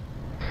shilka.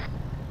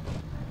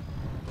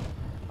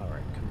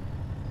 Alright, cool.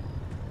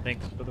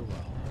 Thanks for the ride.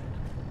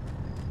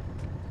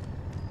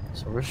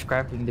 So we're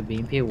scrapping the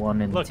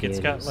BMP-1 and Look, the it's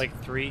got T80s.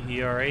 like 3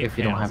 ERA If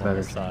you don't panels have on the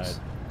other side. things.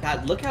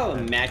 God, look how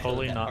And immaculate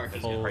totally that not part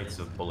is. full. Crates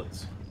of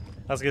bullets.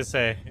 I was gonna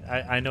say,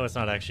 I know it's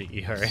not actually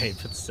ERA,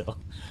 but still.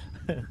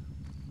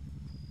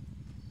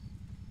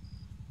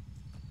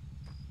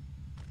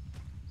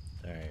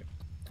 Alright.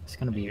 It's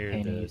gonna be a Hear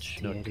pain to the use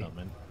Chinook T80.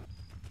 coming.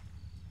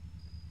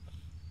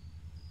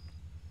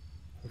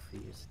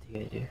 Hopefully use the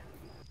T80.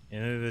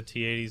 Any of the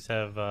T80s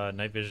have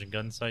night vision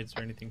gun sights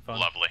or anything fun?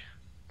 Lovely.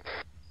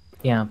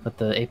 Yeah, but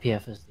the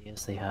APF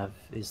SDS they have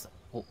is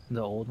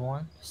the old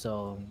one,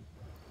 so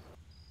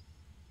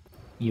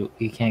you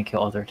can't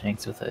kill other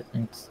tanks with it.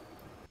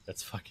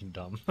 That's fucking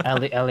dumb.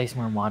 at least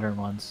more modern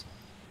ones.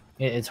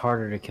 It's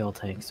harder to kill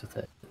tanks with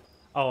it.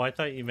 Oh, I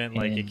thought you meant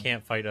like it And-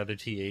 can't fight other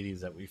T80s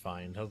that we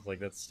find. I was like,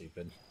 that's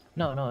stupid.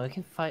 No, it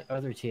can fight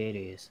other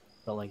T80s.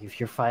 But like if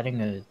you're fighting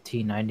a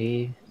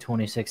T90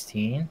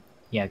 2016,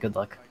 yeah, good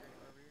luck.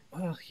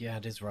 Well, yeah,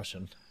 it is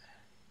Russian.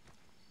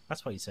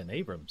 That's why you sent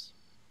Abrams.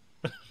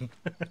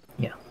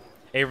 Yeah.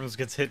 Abrams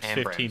gets hit 15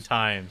 Abrams.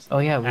 times. Oh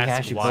yeah, we can That's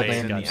actually why pull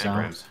it's the got Abrams down.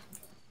 Abrams.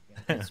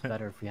 It's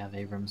better if we have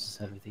Abrams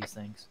instead of these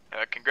things.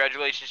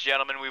 Congratulations,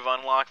 gentlemen. We've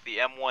unlocked the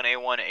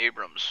M1A1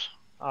 Abrams.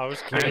 Oh, I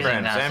was Abrams, curious.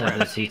 Instead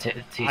of the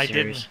Abrams. T I series.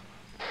 didn't.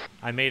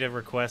 I made a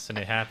request and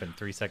it happened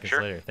 3 seconds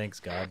Sure. later. Thanks,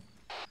 God.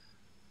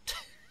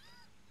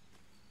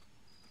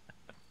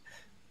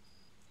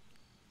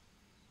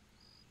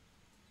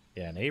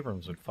 Yeah, and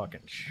Abrams would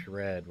fucking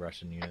shred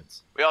Russian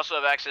units. We also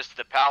have access to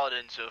the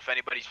Paladin, so if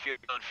anybody's feeling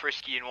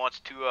frisky and wants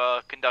to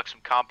conduct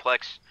some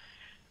complex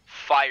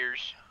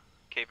fires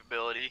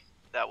capability,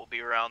 that will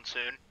be around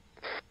soon.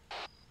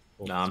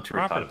 Well, No, I'm it's too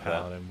proper retarded for that.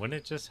 Paladin. Wouldn't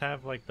it just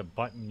have like the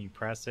button you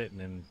press it and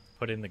then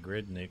put in the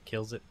grid and it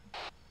kills it?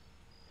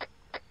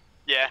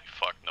 Yeah.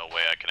 Fuck, no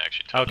way I can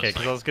actually tow Okay, this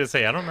because thing. I was gonna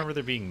say I don't remember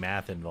there being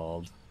math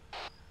involved.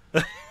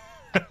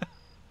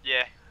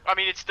 Yeah. I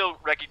mean, it still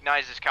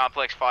recognizes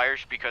complex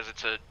fires because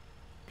it's a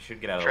Should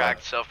get out of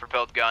tracked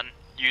self-propelled gun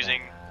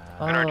using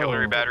an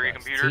artillery battery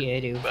computer.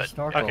 T80 with but- a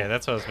snorkel. Okay,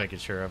 that's what I was making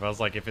sure of. I was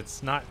like, if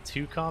it's not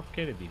too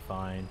complicated, it'd be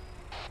fine.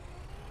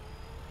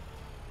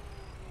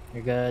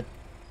 You're good.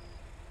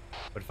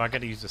 But if I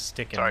gotta use a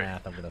stick in Sorry.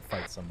 math, I'm gonna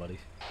fight somebody.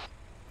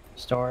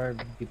 Star,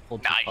 you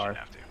pulled too Nah, you far. shouldn't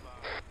have to.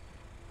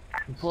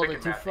 You pulled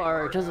it too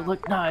far. It doesn't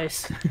look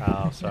nice.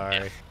 Oh,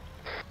 sorry.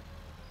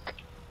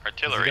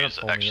 Artillery gonna is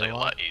pull me actually a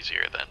along? lot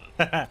easier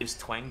than It's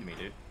twanged me,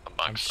 dude.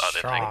 amongst I'm other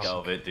strong. things. Let go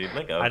of it, dude.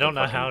 Let go. I don't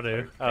know Fucking how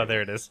to. Oh,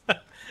 there it is.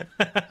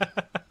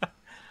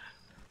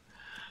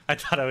 I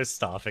thought I was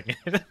stopping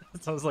it.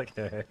 So I was like,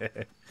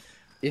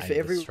 If I'm the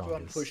everyone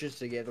strongest. pushes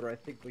together, I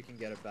think we can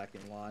get it back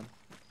in line.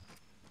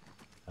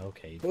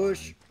 Okay.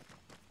 Push.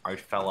 I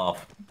fell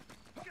off.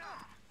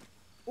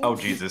 Oh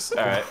Jesus!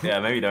 All right, yeah,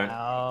 maybe don't.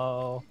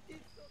 Oh.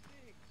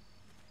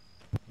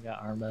 I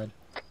got Arma.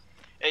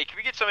 Hey, can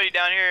we get somebody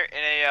down here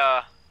in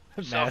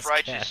a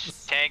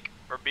self-righteous tank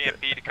or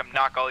BMP to come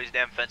knock all these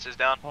damn fences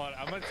down? Hold on,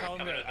 I'm gonna tell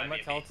him. I'm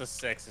gonna tell it to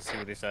 6 to see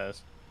what he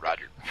says.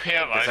 Roger.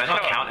 Yeah, Does that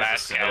not count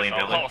as a civilian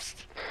building?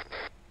 Almost.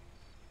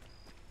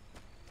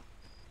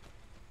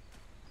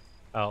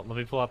 Oh, let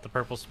me pull out the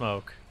purple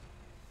smoke.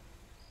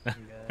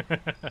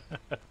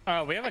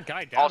 We have a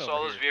guy down. Also,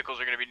 all those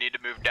vehicles are going to need to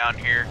move down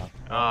here,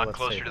 let's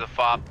closer save to the them.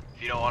 fob,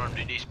 if you don't want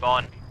them to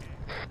despawn.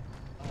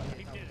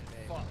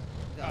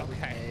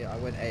 Okay. I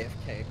went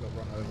AFK, got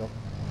run over.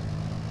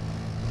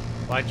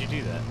 Why'd you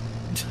do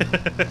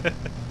that?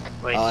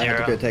 Wait, I had to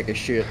Zero. go take a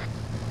shit.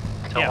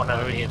 Tell one why of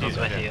the would you do vehicles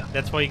with that? you.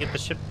 That's why you get the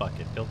ship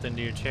bucket built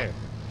into your chair.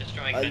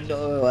 I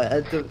know.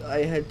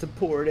 I had to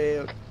pour it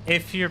out.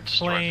 If you're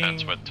Destroy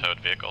fence playing with towed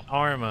vehicle.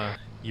 Arma,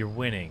 you're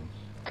winning.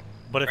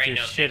 But if Brain you're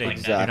knows shitting, things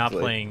like you're not Exactly.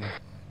 playing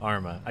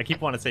Arma. I keep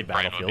wanting to say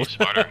Brain would be Battlefield.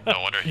 smarter.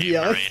 No wonder he's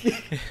Yeah.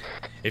 Marine.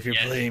 If you're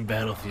Yes. playing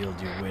Battlefield,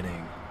 you're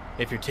winning.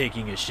 If you're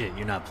taking a shit,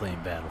 you're not playing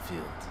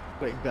Battlefield.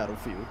 Playing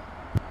Battlefield.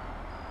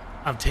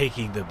 I'm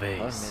taking the I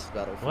base. miss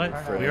Battlefield. What?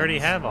 friends. We already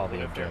have all the If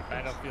your objectives.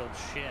 Battlefield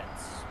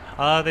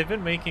shits. They've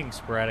been making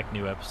sporadic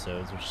new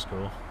episodes, which is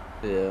cool.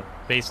 Yeah.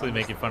 Basically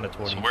making fun of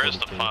 20. So where's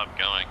the fob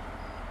going?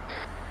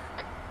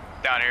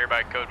 Down here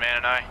by Codeman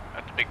and I,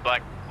 at the big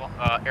black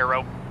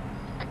arrow.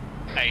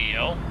 Hey,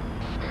 yo.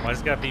 Why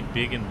does it gotta be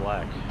big and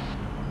black?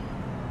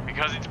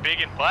 Because it's big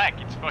and black.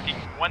 It's fucking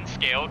one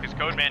scale, because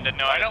Codeman doesn't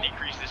know how to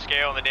decrease the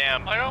scale in the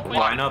damn...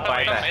 Why not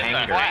buy the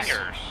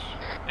hangers?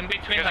 In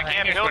between Because the I can't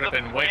hangers build would have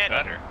them. been way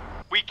better.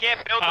 We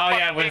can't build the Oh fucking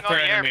yeah, with thing on the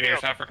 300 meters.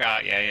 airfield. I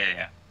forgot.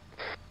 Yeah.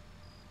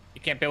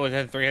 You can't build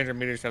within 300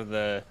 meters of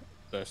the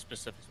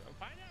specifics.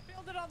 Why not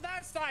build it on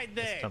that side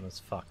It's then? dumb as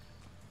fuck.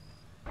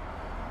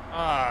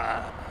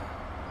 Ah.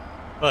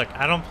 Look,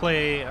 I don't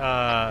play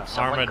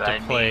Someone Arma to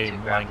guide me play to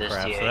grab this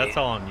Minecraft, so TA. that's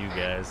all on you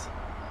guys.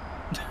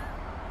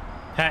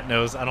 Pat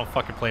knows I don't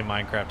fucking play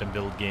Minecraft and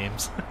build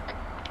games.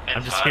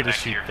 I'm just here to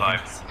shoot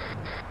things.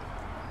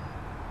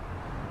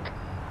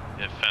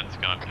 If fence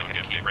gone, don't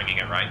get me bringing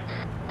it right.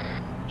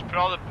 Just put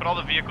all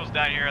the vehicles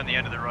down here on the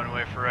end of the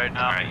runway for right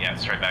now. Alright, yeah,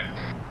 straight back.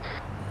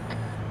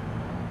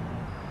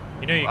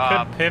 You know, you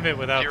could pivot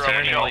without Zero,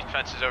 turning all these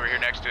fences over here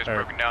next to us or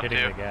broken down hitting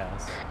too. the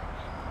gas.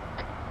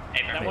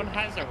 That one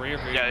has a rear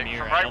view Yeah,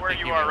 mirror. from I right don't where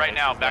think you are right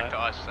now, realizes back that. to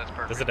us. That's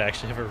perfect. Does it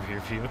actually have a rear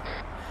view?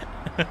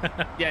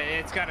 Yeah,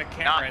 it's got a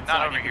camera inside.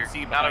 Not over you here. can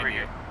see Not behind over you.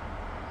 here.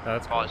 Oh,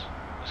 that's cool. Pause.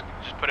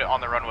 Just put it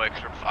on the runway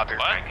because we're up here.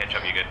 What? Catch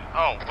up, you good?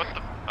 Oh, what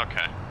the?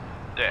 Okay.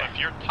 Yeah. Well, if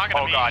you're talking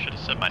to me, God. you should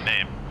have said my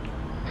name.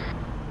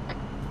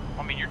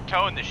 I mean, you're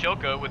towing the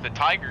Shilka with the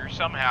Tiger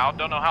somehow.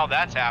 Don't know how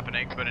that's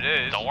happening, but it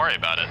is. Don't worry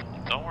about it.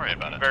 Don't worry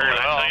about it. Very Did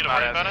I well, tell you to not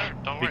worry as- about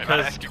it? Don't worry about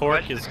Because it.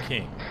 torque is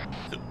king.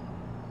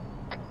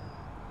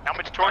 How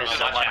much torque does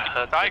Someone that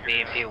hook Tiger? the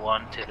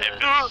BMP-1 to the... If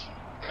it's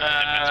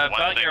one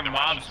about thing, your the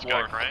mom's Russians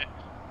got, wharf. right?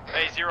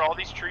 Hey, Zero, all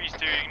these trees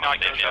too, you can knock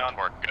They those did down.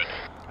 torque good.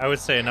 I would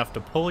say enough to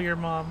pull your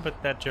mom,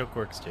 but that joke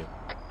works too.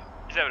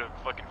 He's having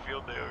a fucking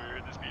field day over here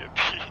in this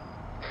BMP.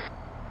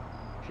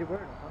 She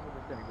wearing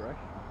 100% aggression.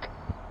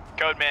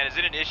 Code man, is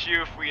it an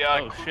issue if we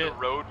Oh, include shit. the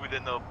road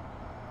within the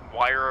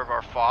wire of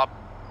our fob?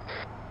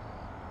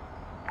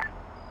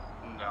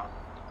 No.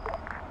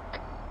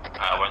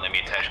 Won't let me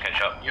attach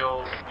catch up.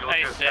 You'll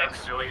Hey, just have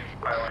Six. civilians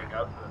piling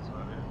up. That's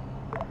about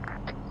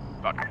it.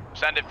 Fuck.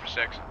 Send it for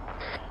 6.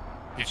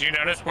 Did you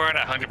notice we're at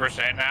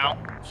 100% now?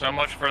 So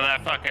much for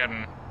that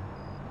fucking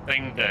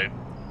thing to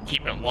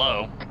keep it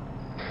low.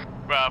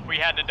 Well, if we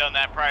hadn't have done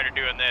that prior to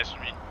doing this,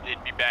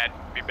 it'd be bad.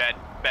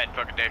 Bad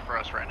fucking day for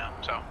us right now.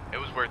 So it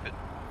was worth it.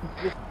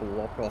 Just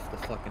block off the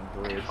fucking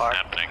bridge.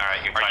 Happening.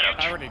 Alright, you're fine.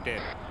 I already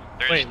did.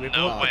 There's Wait, we blew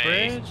no up the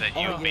way bridge? that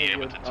you would be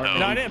able to tow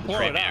No, I didn't blow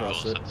three it up.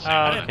 vehicles at the same Oh,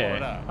 I time. didn't pull okay.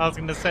 it up. I was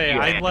gonna say, Yeah,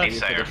 I left.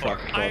 Sayer. the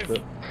fucking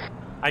profit.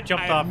 I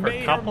jumped I off for may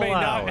a or couple may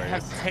not hours.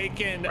 have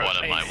taken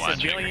What am I a watching?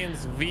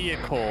 civilian's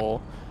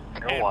vehicle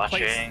You're and watching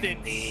placed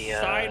it the,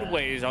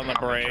 sideways on the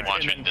bridge, and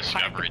watching then packed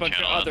Discovery a bunch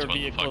Channel, of other that's what the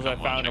vehicles fuck I I'm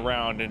found watching.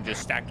 around and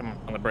just stacked them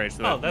on the bridge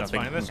so Oh, that that's nothing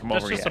fine. can That's come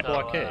over just yet. a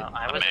blockade.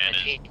 I was Man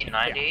in a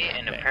T90,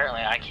 and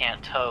apparently I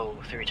can't tow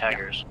 3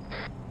 Tigers.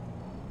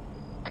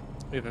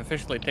 We've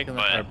officially taken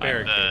them But for a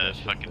barricade, I the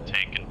should fucking say.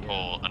 tank can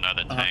pull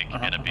another tank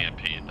and a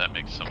BMP. That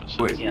makes so much sense.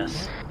 Wait.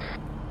 Yes.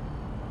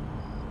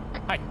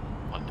 Hi.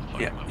 What the fuck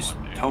Yeah, am I just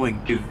watching?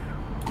 towing too.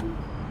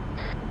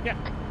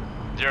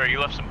 Zero, you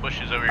left some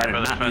bushes over I here did by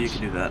the not know you fence.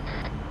 could do that.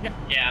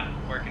 Yeah,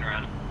 I'm working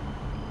around.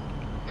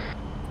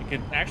 You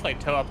can actually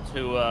tow up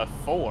to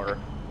 4.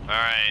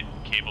 Alright,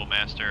 cable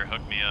master,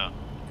 hook me up.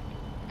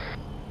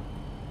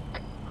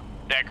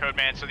 Yeah, code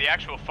man. So the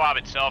actual fob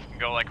itself can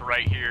go like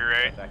right here,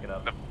 right? Back it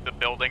up. The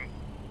building.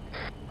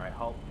 Alright,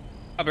 halt.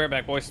 I'll be right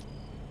back, boys.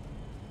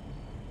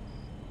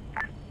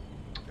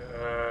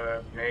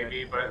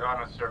 Maybe, but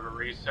on a server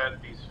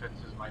reset, these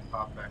fences might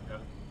pop back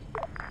up.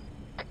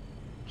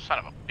 Son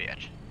of a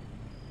bitch.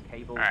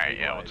 Cable. Alright,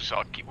 yeah,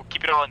 we'll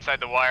keep it all inside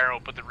the wire and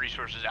we'll put the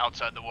resources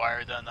outside the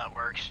wire, then that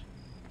works.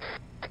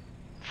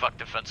 Fuck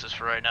defenses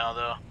for right now,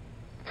 though.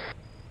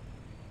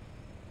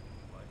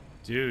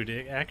 Dude,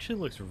 it actually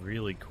looks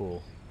really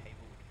cool.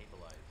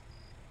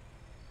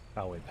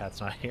 Oh wait, Pat's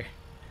not here.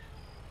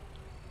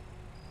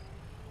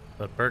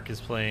 But Burke is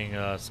playing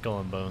Skull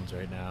and Bones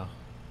right now.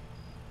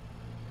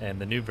 And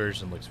the new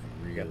version looks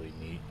really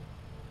neat.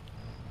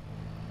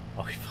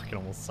 Oh, he fucking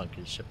almost sunk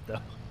his ship though.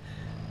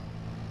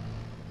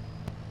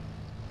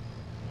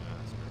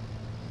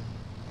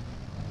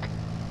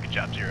 Good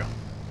job, Zero.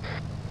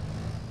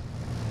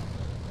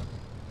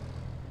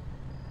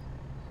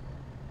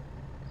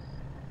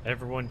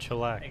 Everyone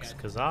chillax,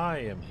 cause I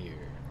am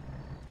here.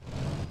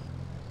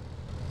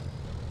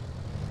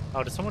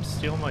 Oh, did someone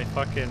steal my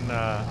fucking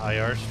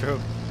IR stroke?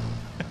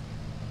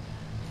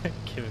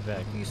 Give it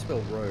back. How do you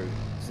spell road?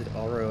 Is it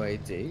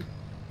R-O-A-D?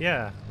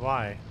 Yeah,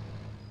 why?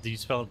 Do you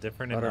spell it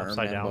different in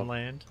Upside Down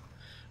Land?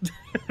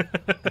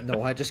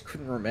 No, I just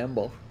couldn't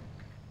remember.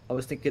 I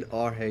was thinking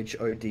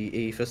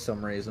R-H-O-D-E for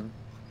some reason.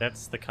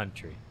 That's the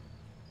country.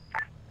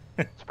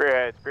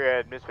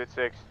 Spearhead, Misfit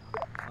 6.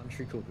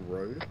 Country called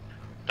road?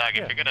 Doug,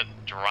 if you're gonna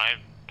drive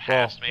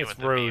past me it's with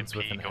the roads VMP,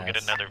 with an go get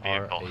S, another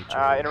vehicle.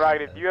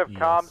 Interrogative, do you have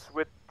comms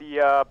with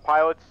the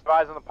pilots?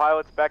 Advise on the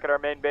pilots back at our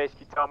main base. Can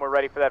you tell them we're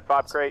ready for that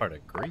fob crate? Part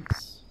of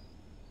Greece.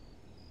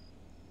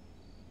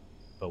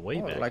 But way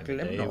back like in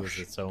the day, it Lemnos. was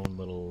its own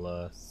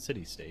little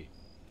city-state.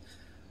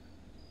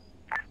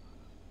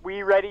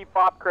 We ready,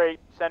 fob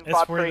crate. Send It's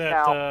fob where crate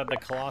that now. the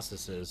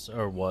Colossus is,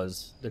 or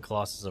was, the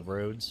Colossus of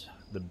Rhodes,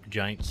 the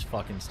giant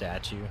fucking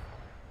statue.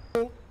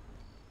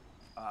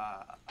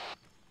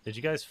 Did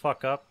you guys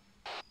fuck up?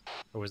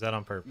 Or was that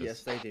on purpose?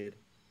 Yes, they did.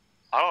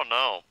 I don't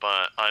know,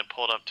 but I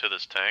pulled up to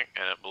this tank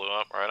and it blew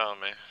up right on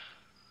me.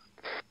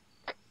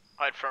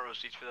 I had front row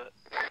seats for that.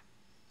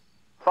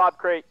 Fob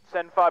crate,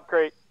 send fob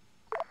crate.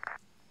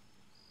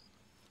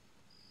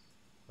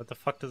 What the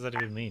fuck does that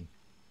even mean?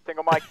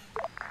 Single mic.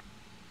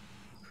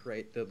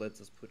 Crate that lets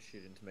us put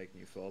shit in to make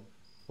new fob.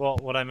 Well,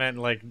 what I meant,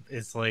 like,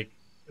 is like,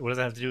 what does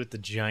that have to do with the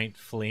giant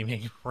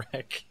flaming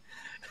wreck?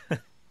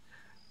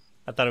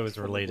 I thought it was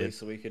Probably related.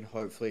 so we can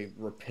hopefully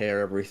repair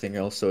everything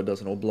else so it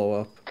doesn't all blow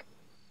up.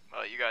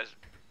 Well, you guys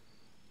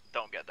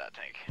don't get that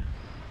tank.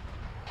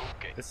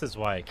 Okay. This is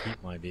why I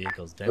keep my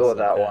vehicles Go densely with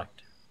that one.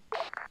 packed.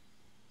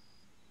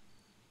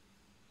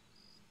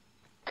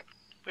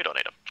 We don't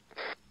need them.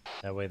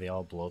 That way they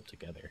all blow up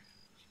together.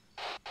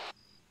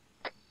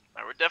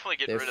 We're definitely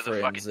getting They're rid of the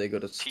friends, fucking they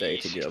gotta stay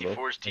together.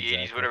 T64s,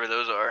 T80s, Exactly. whatever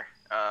those are.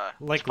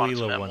 Like spawn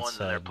some Lila M1s once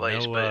in their said,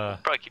 place, no, but we'll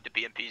probably keep the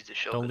BMPs to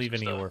show. Don't leave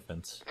any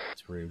orphans.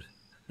 It's rude.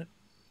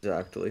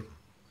 Exactly.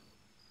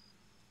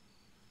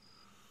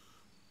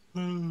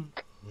 Oh,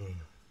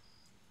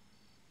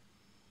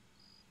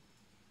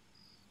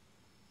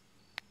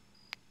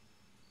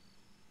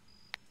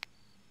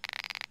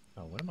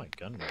 when did my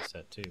gun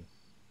reset too?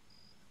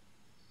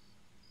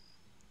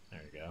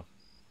 There we go.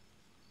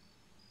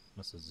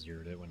 Must have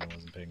zeroed it when I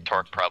wasn't paying attention.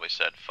 Torque probably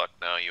said, fuck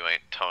no, you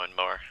ain't towing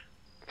more.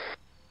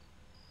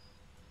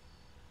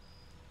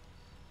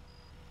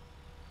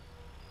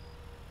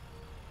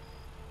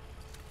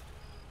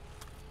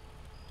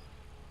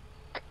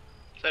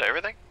 Is that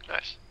everything?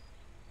 Nice.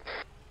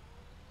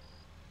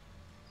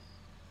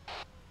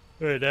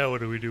 Alright, now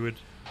what are we doing?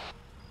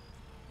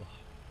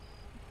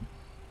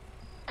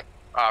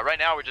 Right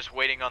now we're just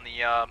waiting on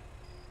the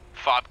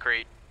fob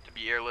crate to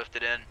be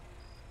airlifted in.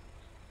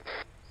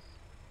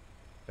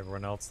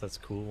 Everyone else that's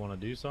cool want to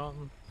do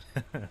something?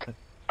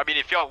 I mean,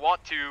 if y'all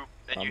want to,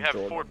 and you I'm have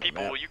Jordan 4 on the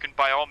people, map. you can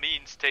by all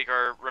means take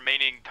our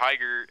remaining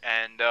Tiger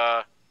and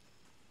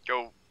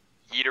go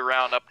yeet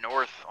around up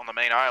north on the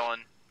main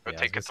island. Go Yeah,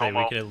 take I was gonna say,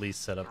 we Katomo could at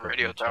least set up a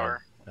radio beachhead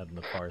tower. on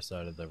the far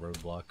side of the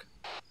roadblock.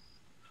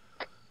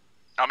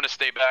 I'm gonna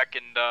stay back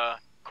and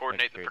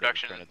coordinate the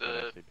production of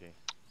the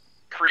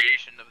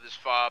creation of this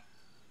fob.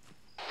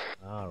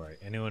 Alright,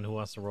 anyone who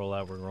wants to roll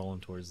out, we're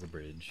rolling towards the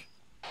bridge.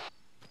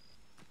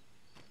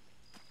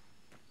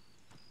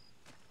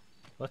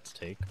 Let's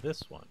take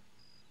this one.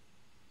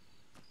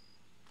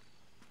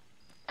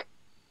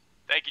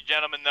 Thank you,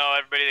 gentlemen, though,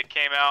 everybody that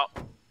came out,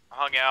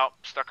 hung out,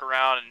 stuck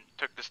around, and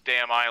took this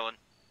damn island.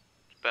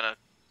 It's been a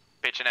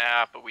bitch and a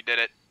half, but we did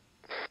it.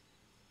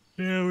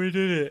 Yeah, we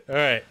did it.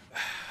 Alright.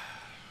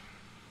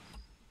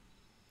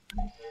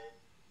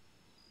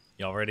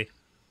 Y'all ready?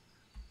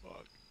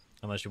 Fuck.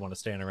 Unless you want to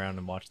stand around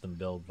and watch them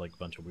build like a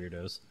bunch of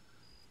weirdos.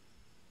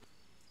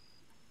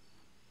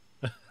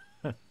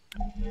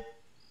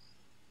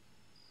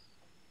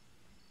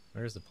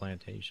 Where's the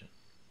plantation?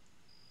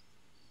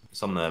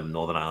 It's on the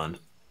northern island.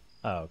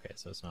 Oh, okay,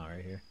 so it's not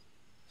right here.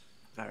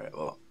 Alright,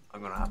 well,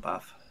 I'm gonna hop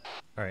off.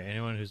 Alright,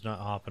 anyone who's not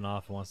hopping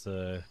off and wants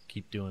to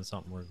keep doing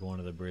something, we're going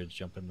to the bridge,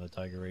 jump in the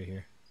Tiger right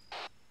here.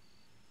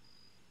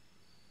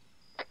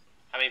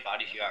 How many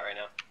bodies you got right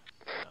now?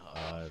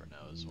 For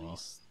now as well.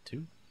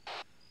 2.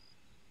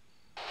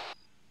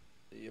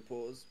 You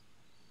pause.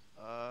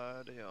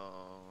 Oh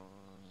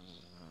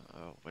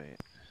wait,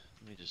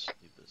 let me just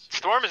leave this.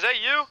 Storm, is that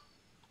you?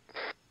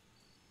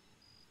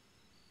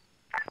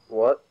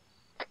 What?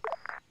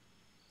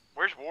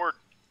 Where's Ward?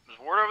 Is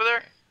Ward over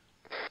there?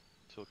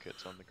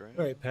 Toolkit's on the ground.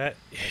 All right, Pat.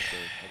 I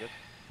guess.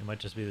 It might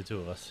just be the two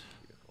of us.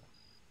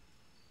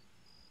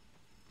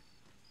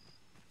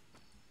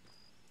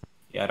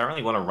 Yeah, I don't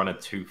really want to run a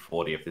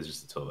 240 if there's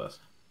just the two of us.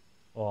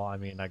 Well, I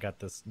mean, I got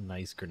this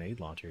nice grenade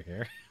launcher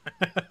here.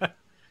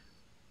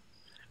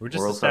 We're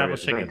just also,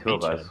 establishing a there's only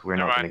two of beachhead. us. We're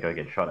not going to go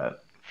get shot at.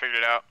 Figured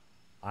it out.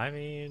 I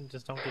mean,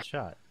 just don't get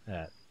shot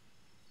at.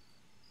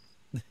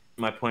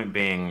 My point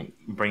being,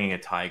 bringing a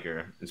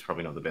tiger is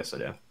probably not the best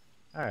idea.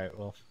 All right,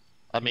 well,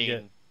 I we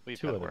get mean, we've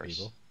two had other worse.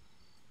 people.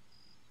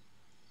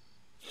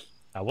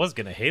 I was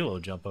gonna Halo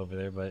jump over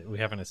there, but we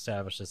haven't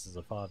established this as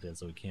a FOB yet,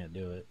 so we can't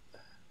do it.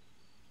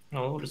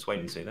 Oh, we'll just wait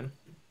and see then.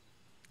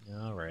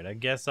 All right, I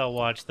guess I'll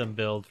watch them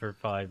build for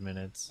 5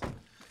 minutes.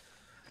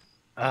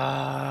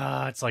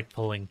 It's like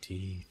pulling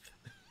teeth.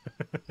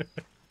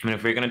 I mean,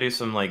 if we're gonna do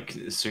some like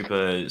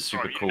super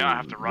cool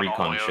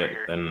recon shit,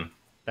 then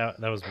that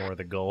was more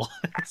the goal.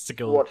 Is to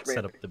go Watch me.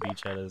 set up the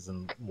beachheaders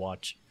and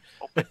watch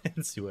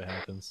and see what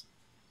happens.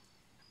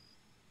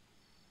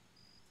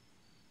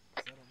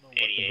 I don't know what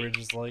the bridge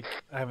is like.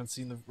 I haven't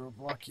seen the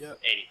roadblock yet.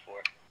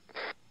 84.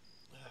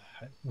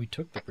 We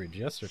took the bridge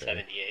yesterday.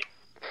 78.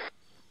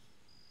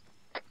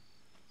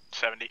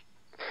 70.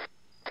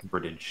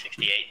 Bridge.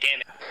 68.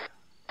 Damn it.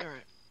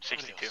 Alright.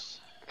 62.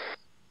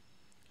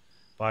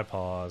 Bye,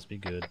 pause. Be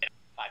good.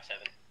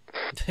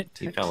 57.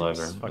 He fell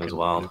over. It was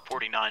wild.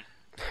 49.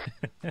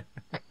 47.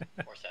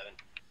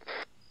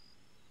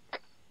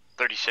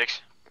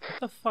 36. What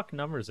the fuck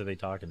numbers are they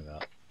talking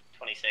about?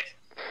 26.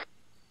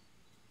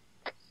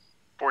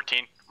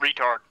 14.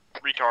 Retard.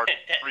 Retard.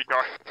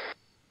 Retard.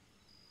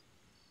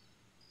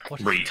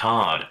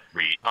 Retard.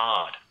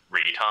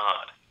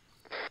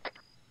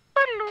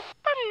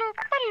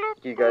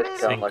 You guys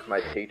sound like my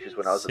teachers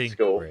when I was at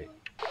school.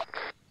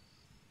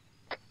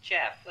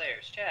 Chaff,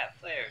 flares, chaff,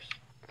 flares.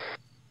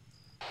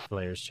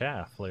 Flares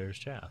chaff, flares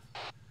chaff.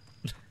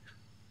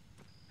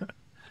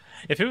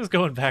 If it was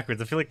going backwards,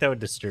 I feel like that would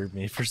disturb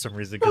me for some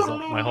reason, because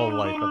my whole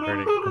life I've heard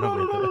it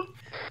go with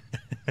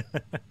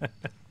it.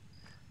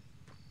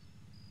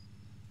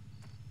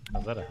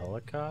 Is that a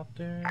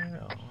helicopter?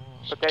 Oh.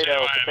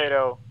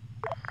 Potato.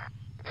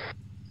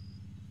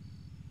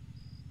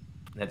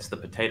 That's the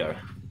potato.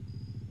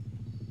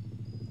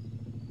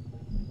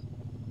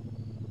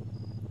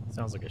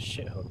 Sounds like a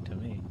shit hook to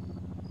me.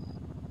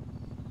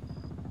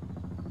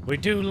 We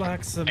do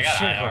like some I got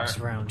shit IR. hooks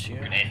around here.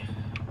 Grenade.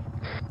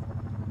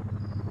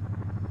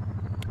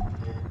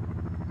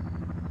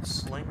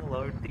 Sling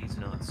load these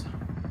nuts.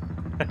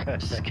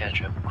 This is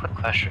Ketchup. Quick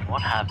question.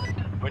 What happened?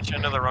 Which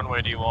end of the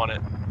runway do you want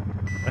it?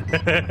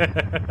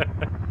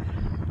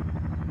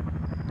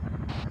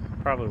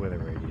 Probably where the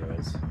radio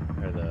is.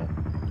 Or the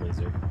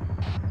laser.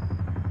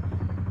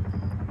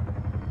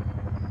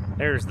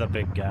 There's the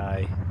big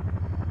guy.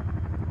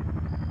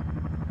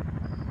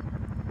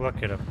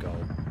 Look at him go.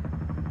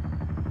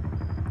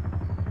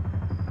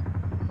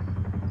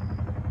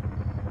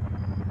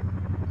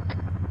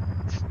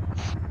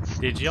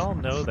 Did y'all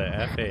know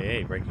that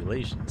FAA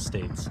regulation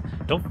states,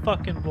 don't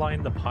fucking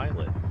blind the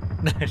pilot?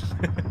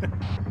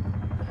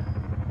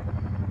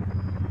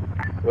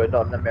 We're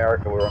not in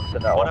America, we're on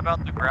Sonoma. What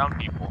about the ground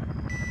people?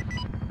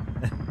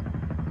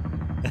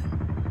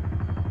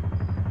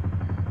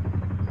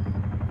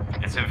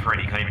 It's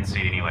infrared, you can't even see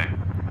it anyway.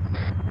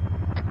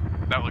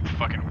 That looked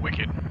fucking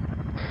wicked.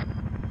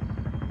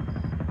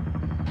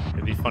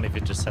 It'd be funny if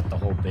it just set the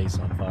whole base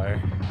on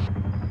fire.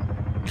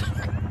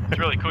 It's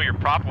really cool. Your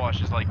prop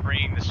wash is like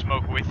bringing the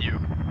smoke with you.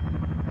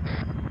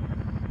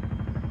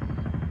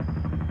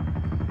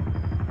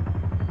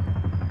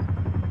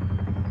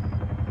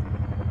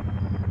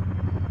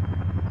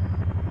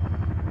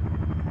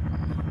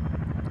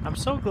 I'm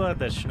so glad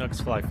that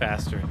Chinooks fly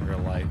faster in real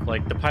life.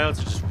 Like, the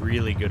pilots are just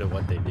really good at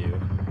what they do.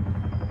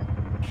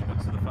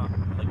 Chinooks are the fun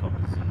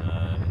helicopters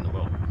in the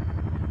world.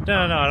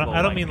 No, Well,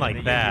 I don't mean like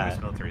in the that. US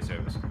military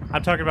service.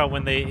 I'm talking about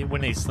when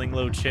they sling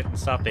load shit and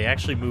stuff, they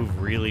actually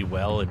move really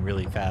well and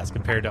really fast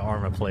compared to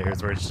Arma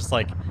players where it's just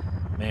like,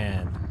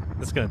 man,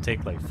 this is gonna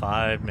take like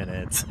 5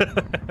 minutes. To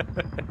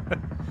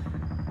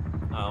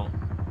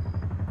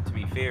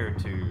be fair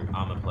to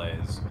Arma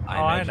players, I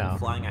I imagine know.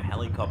 flying a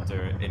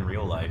helicopter in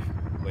real life,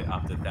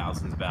 after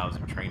thousands of hours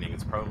of training,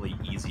 it's probably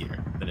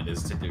easier than it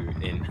is to do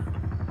in.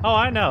 Oh,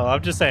 I know.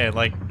 I'm just saying,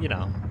 like, you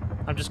know,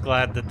 I'm just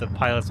glad that the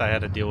pilots I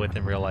had to deal with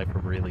in real life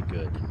were really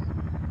good.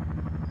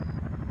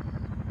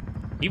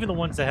 Even the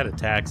ones that had a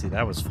taxi,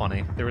 that was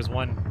funny. There was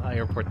one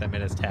airport that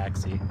made us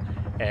taxi,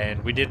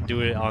 and we didn't do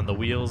it on the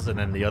wheels, and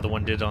then the other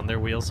one did it on their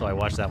wheels, so I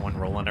watched that one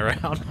rolling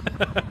around.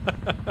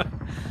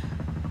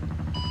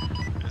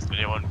 Is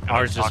anyone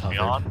Ours just talk me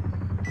hovered.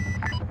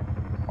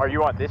 on? Are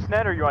you on this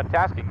net or are you on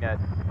tasking net?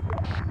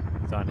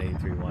 It's on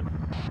 83-1.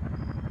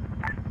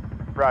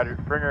 Roger.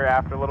 Bring her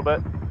aft a little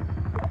bit.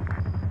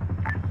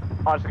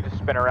 Honestly, just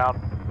spin around.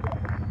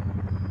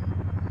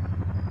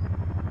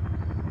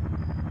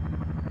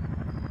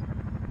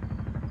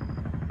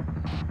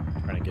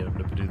 Trying to get him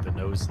to do the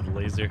nose to the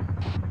laser.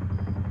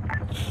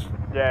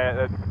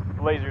 Yeah,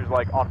 laser's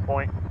like on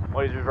point.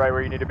 Laser's right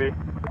where you need to be.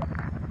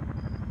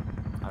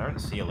 I don't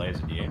see a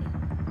laser, do you?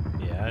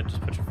 Yeah,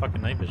 just put your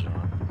fucking night vision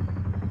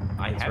on.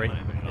 I It's have right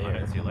night vision on, I there.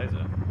 don't see a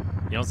laser.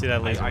 You don't see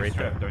that laser I right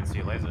there? don't see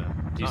a laser.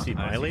 Do you see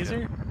my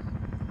laser?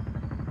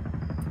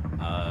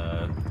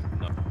 No.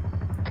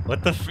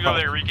 What the We fuck? go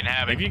there wreaking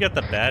havoc. Maybe you got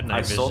the bad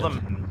night vision.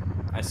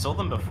 I saw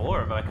them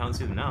before, but I can't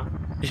see them now.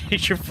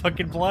 You're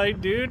fucking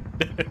blind, dude.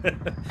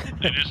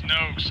 There's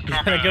no You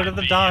gotta go to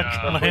the dock.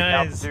 My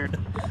eyes.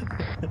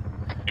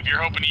 If you're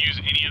hoping to use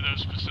any of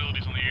those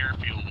facilities on the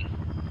airfield,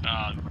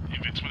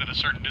 if it's within a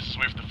certain distance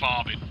away from the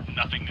fob,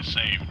 nothing is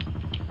saved.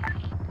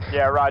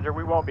 Yeah, Roger.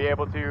 We won't be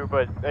able to,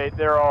 but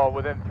they're all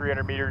within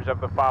 300 meters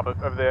of the fob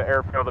of the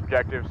airfield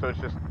objective, so it's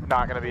just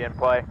not going to be in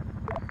play.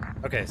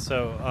 Okay,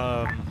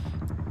 so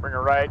bring it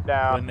right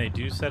down. when they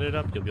do set it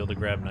up, you'll be able to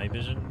grab night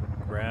vision.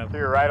 To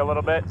your right a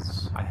little bit.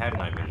 I had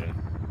night vision.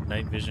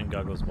 Night vision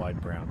goggles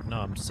wide brown. No,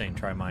 I'm just saying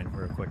try mine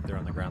real quick. They're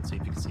on the ground, see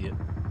if you can see it.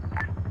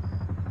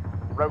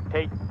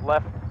 Rotate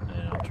left.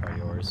 And I'll try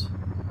yours.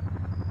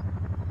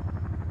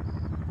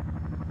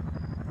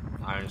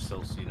 I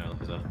still see no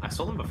laser. I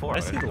saw them before. I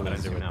see the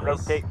laser with now.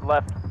 Rotate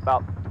left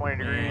about 20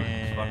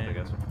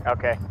 degrees.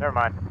 Okay, never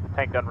mind.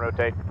 Tank doesn't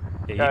rotate.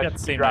 Yeah, you got the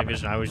same night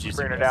vision I was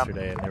using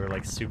yesterday, and they were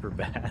like super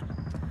bad.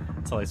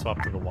 Until I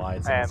swapped to the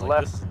wides, and I was And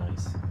like, left. this is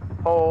nice.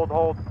 Hold,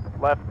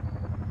 left.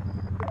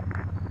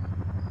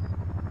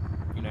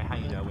 You know how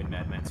you know when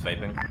Madman's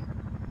vaping?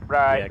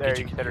 Right, Yeah, there, 'cause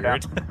you you can can sit her hear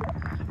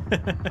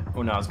down.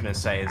 Well, no, I was gonna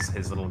say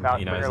his little, No,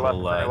 you know, bring his her left,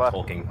 little bring her left.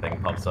 talking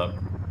thing pops up.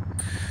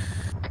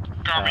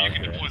 Garmin, you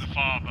can deploy the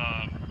fob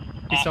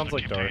He off sounds the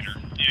like Darth.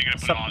 container. Yeah, you gotta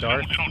put Sup, it on.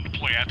 Darth? They don't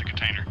deploy at the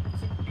container.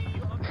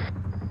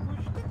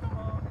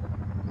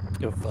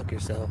 Go fuck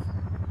yourself.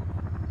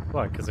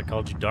 What, because I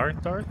called you Darth?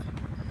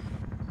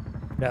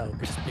 No,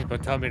 because people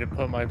tell me to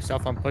put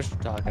myself on push to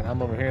talk, and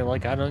I'm over here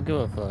like I don't give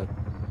a fuck.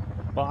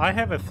 Well, I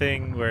have a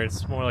thing where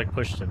it's more like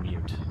push to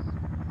mute.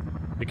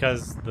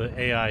 Because the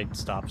AI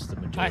stops the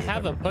majority I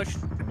have a of push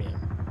to mute.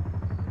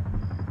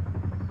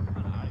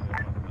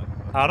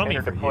 I don't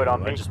mean for you, deployed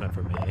on I me. just meant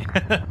for me.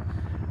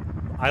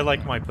 I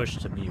like my push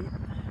to mute.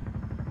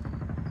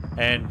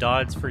 And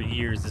Dodds for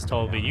years has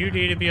told me, you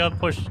need to be on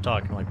push to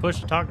talk. I'm like,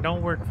 push to talk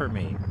don't work for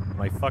me.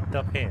 My fucked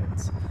up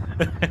hands.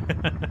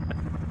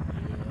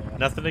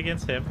 Nothing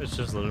against him, it's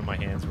just literally my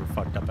hands were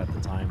fucked up at the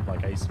time.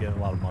 Like, I used to get a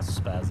lot of muscle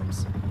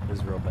spasms. It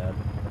was real bad.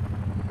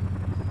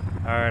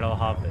 Alright, I'll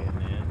hop in,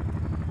 man.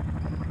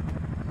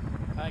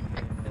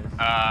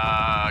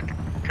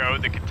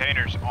 Code, the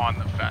container's on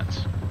the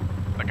fence.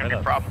 Not gonna be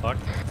a problem. Fuck?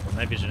 Well,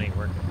 my vision ain't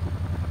working.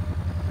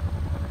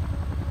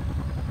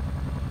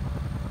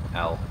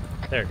 L.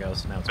 There it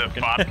goes, now it's The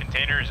working. fob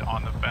container is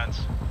on the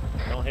fence.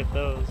 Don't hit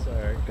those.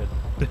 Alright, good.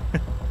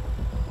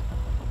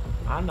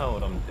 I know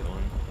what I'm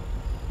doing.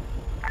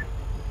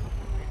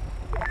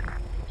 What are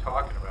you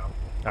talking about?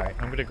 Alright,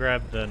 I'm gonna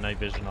grab the night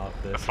vision off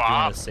this. If you fob.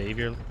 want to save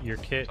your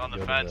kit, It's on the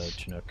go fence. to the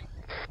Chinook.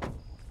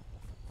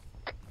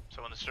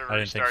 So when the I server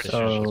didn't think restarts, so.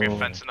 there's gonna be a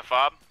fence in the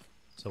fob.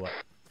 So what?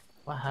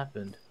 What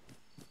happened?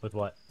 With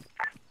what?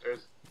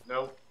 There's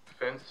no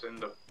fence in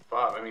the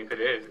fob. I mean, if it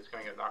is, it's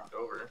gonna get knocked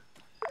over.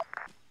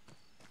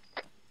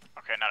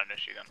 Okay, not an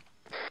issue then.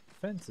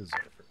 Fences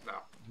over. No.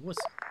 What's...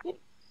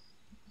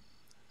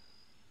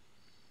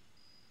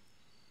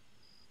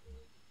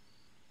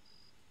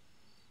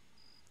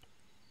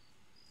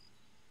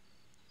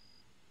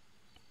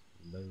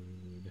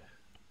 Load.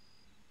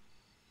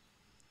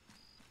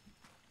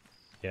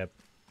 Yep.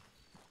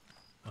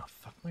 Oh,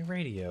 fuck my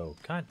radio.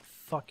 God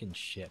fucking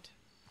shit.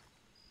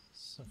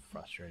 So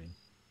frustrating.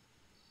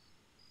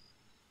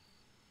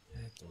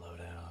 Hit the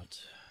loadout.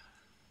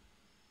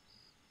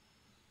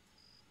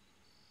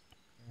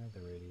 Grab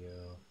the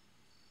radio.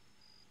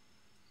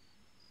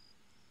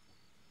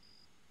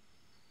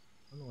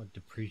 I don't know what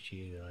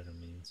depreciated item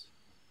means.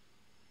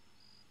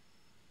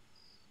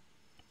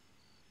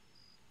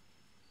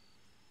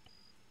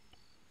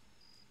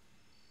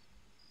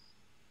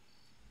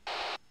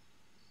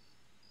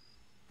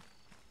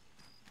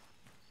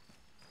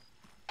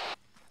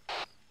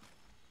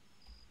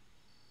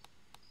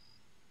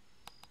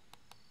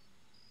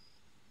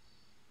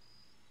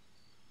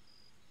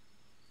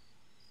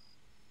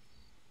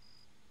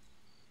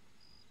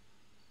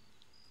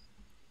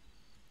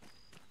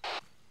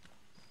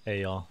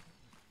 Hey y'all.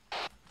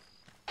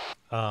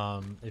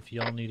 If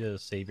y'all need to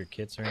save your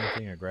kits or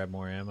anything or grab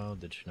more ammo,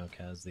 the Chinook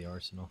has the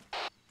arsenal.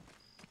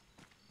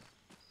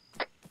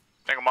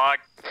 Take a mod.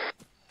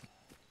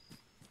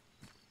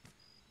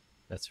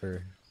 That's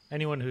for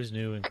anyone who's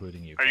new,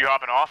 including you. Are you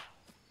hopping off?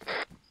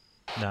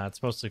 Nah,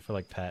 it's mostly for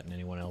like Pat and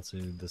anyone else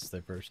who this is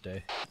their first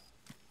day.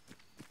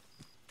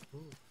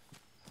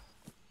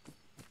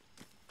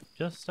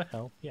 Just to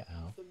help you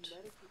out.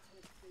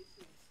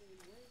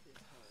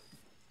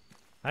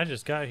 I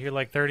just got here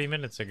like 30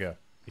 minutes ago.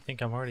 You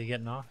think I'm already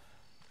getting off?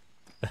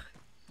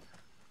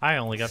 I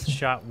only got to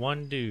shot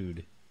one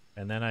dude.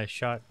 And then I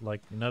shot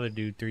like another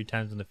dude 3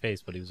 times in the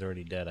face, but he was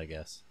already dead, I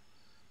guess.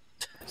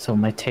 So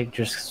my tank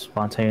just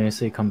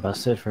spontaneously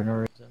combusted for no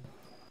reason.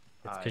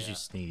 It's because you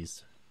sneezed.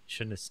 You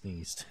shouldn't have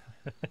sneezed.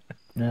 What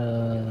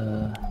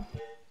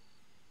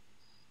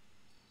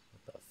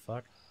the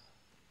fuck?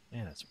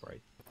 Man, that's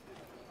bright.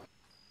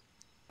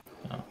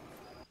 Oh.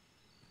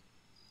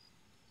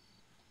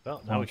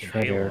 Well, now we can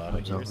Shredder halo out of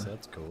comes here, over. so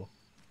that's cool.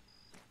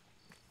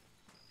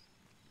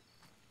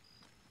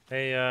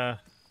 Hey,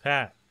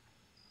 Pat.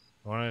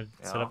 Want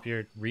to set Yeah? up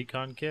your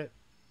recon kit?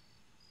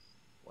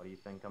 What do you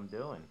think I'm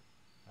doing?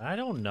 I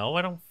don't know.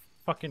 I don't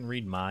fucking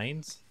read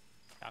minds.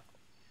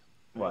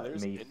 What,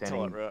 there's me intel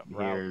standing at here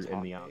Raoul's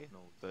in the Hockey,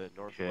 Arsenal the shit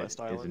Northwest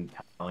Island. isn't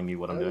telling me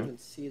what I'm I don't doing? even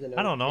see the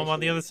I don't know. I'm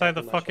on the other side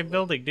of the fucking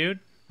building, dude.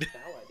 Now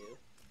I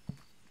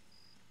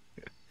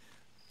do.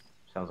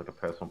 Sounds like a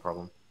personal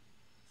problem.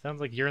 Sounds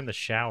like you're in the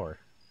shower.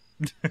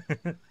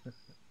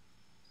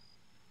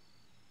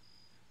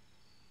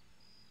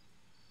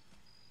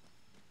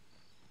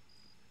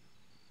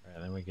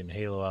 Alright, then we can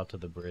halo out to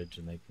the bridge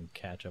and they can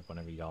catch up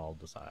whenever y'all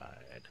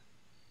decide.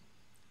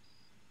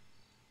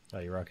 Oh,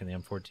 you rocking the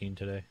M14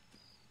 today?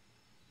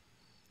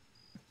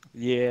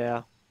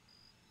 Yeah.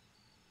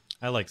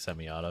 I like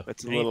semi-auto.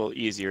 It's a little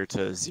easier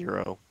to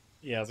zero.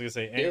 Yeah, I was gonna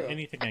say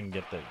anything I can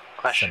get the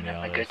Question: Am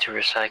I semi-autos. good to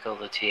recycle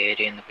the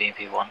T80 and the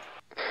BMP1?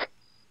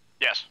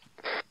 Yes.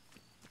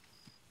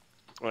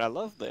 Well, I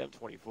love the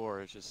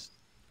M24. It's just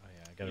Oh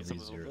yeah, I gotta needs a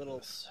re-zero little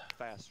this.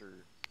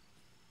 faster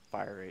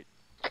fire rate.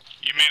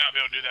 You may not be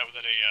able to do that with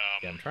a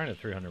Yeah, I'm trying a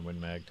 300 Win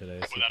Mag today.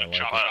 See without if I a like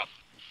chop it. up.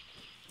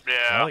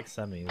 Yeah. I like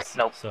semis.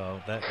 Nope.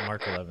 So that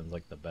Mark 11's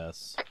like the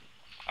best.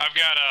 I've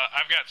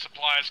got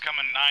supplies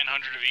coming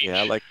 900 of each.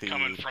 Yeah, I like the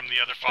coming from the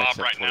other fob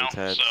right now.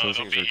 XM2010. So Those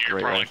they'll things be are here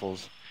great for like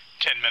rifles.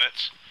 10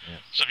 minutes. Yeah.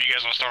 So if you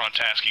guys want to start on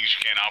tasking, you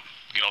can. I'll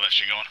get all that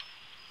shit going.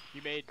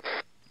 You made.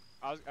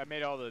 I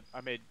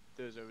made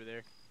those over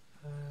there.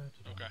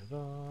 Okay.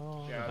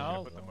 Yeah, I was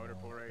gonna put the motor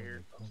pool right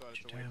here, so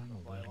it's away from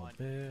the fly line.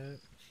 Bit.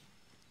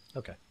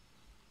 Okay.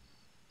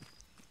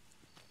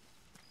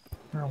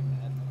 I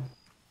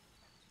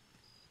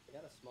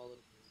got a small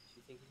little breach.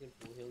 You think you can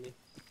full heal me?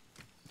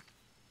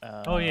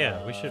 Oh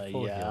yeah, we should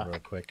full yeah. heal real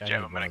quick. I Yeah,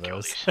 need I'm one gonna of kill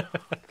those.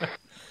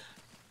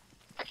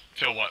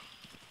 Feel what?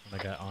 I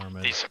got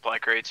Arma. These supply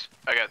crates.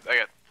 I got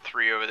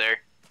 3 over there.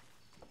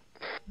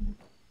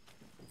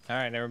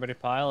 Alright, everybody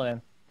pile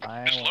in.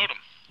 Just load them.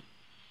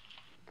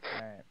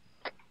 Alright.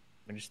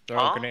 We just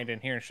throw a grenade in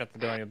here and shut the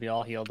door and you'll be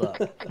all healed up.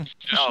 No,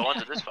 the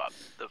ones at this fob.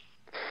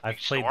 I've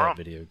played store that 'em?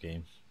 video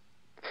game.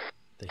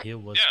 The heal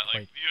was Yeah,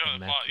 quite like you know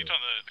immaculate.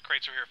 the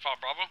crates are here at Fob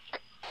Bravo.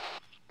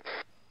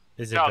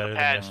 Is it No, better the than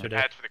pads, yesterday?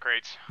 pads for the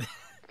crates.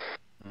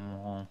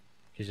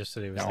 Because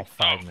yesterday was No. like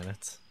 5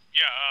 minutes.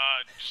 Yeah,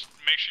 just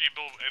make sure you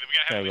build. We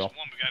gotta have There at we least go.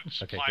 one. We got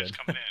Okay, supplies good.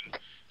 coming in.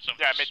 So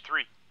Yeah, I made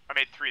 3.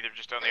 They're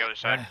just on the other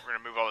side. We're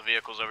gonna move all the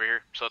vehicles over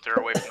here so that they're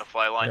away from the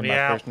fly line. Let me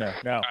out. No.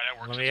 Alright, that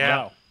works. Let me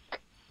out.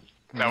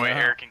 That way,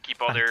 Eric can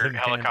keep all their Let me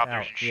helicopters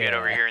out. and shit Yeah.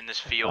 over here in this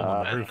field,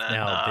 and roof then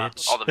now,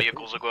 bitch. all the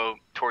vehicles will go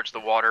towards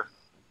the water.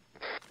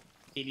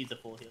 He needs a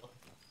full heal.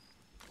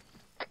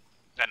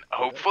 And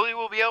hopefully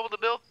we'll be able to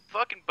build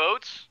fucking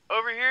boats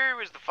over here.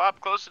 Is the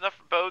fob close enough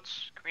for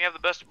boats? Can we have the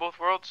best of both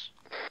worlds?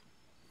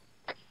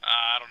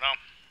 I don't know.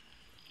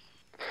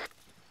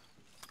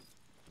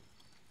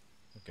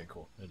 Okay,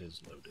 cool. It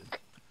is loaded.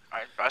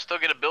 I still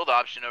get a build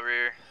option over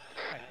here.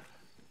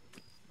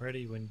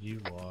 Ready when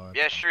you are.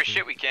 Yeah, sure as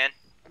shit we can.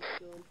 I'm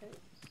still in pain.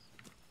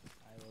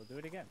 I will do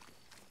it again.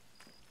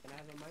 Can I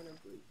have a minor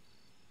breach?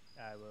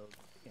 I will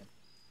again.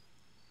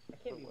 I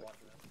can't be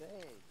walking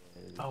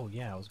around. Oh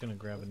yeah, I was gonna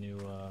grab a new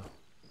loadout.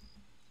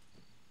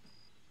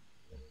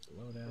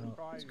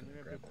 I was You're gonna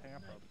gonna grab do a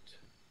Tampa. knight.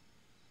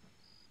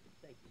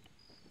 Thank you.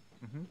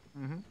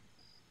 I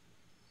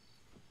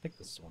think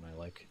this is the one I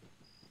like.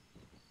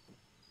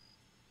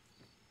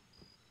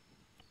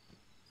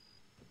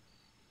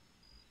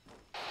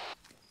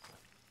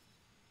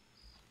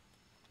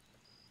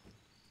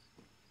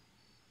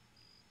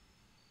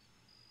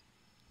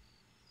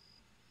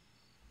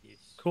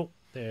 Cool.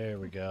 There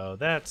we go.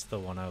 That's the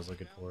one I was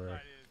looking for.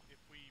 Downside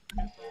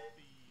is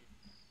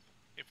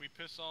if we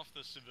piss off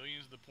the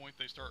civilians to the point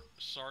they start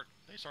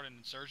an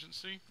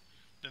insurgency,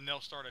 then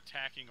they'll start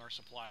attacking our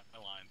supply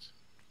lines.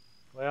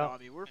 Well, No, I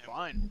mean, we're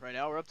fine. Right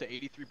now, we're up to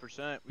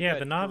 83%. yeah,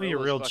 the Navi are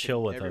real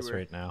chill with us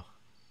right now,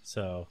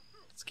 so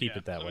let's keep Yeah,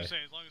 it that so way. I'm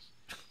saying, as long as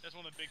that's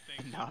one of the big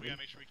things. is Navi. we gotta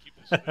make sure we keep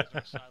the civilians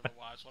on silo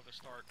wise. We'll have to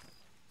start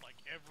like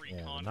every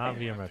Yeah, convoy Navi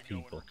will are my have to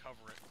go people. and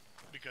recover it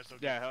because they'll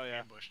Yeah, get hell yeah.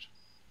 ambushed.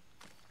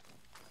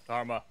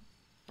 Arma.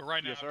 But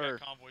right now, Yes, I've sir.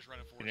 got convoys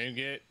running for Can us. you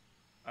get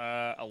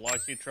a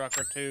Lockheed truck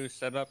or two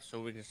set up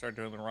so we can start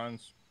doing the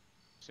runs?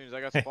 As soon as I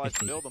got supplies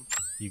to build them.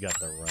 You got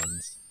the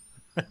runs.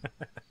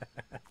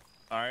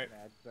 Alright.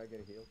 Did I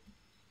get a heal?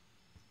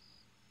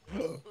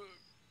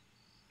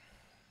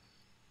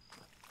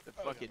 The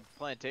fucking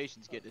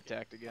plantation's getting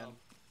attacked again.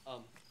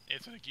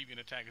 It's gonna keep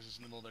getting attacked because it's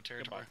in the middle of their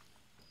territory.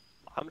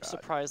 I'm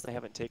surprised they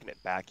haven't taken it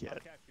back yet. I'll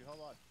catch you. Hold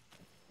on.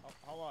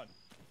 Hold on.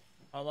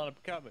 Hold on, I'm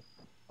coming.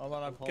 Hold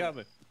on, I'm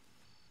coming.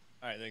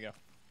 Alright, there you go.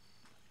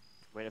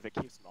 I mean, if it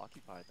keeps them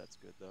occupied, that's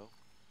good though.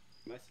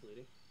 Am I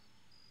saluting?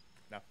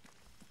 No.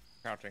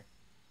 Crouching.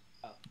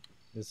 Oh.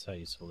 This is how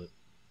you salute.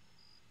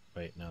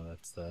 Wait, no,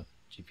 that's the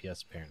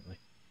GPS apparently.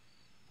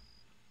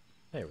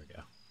 There we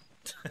go.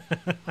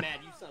 Mad,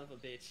 you son of a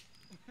bitch.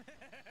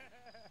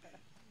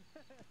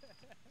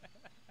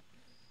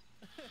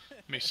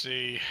 Let me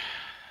see.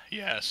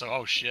 Yeah, so,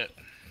 oh shit.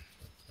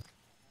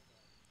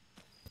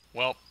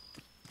 Well,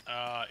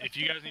 if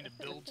you guys need to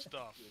build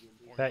stuff,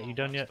 or Pat, you you wanna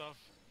done run yet? Stuff,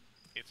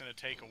 it's gonna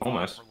take a while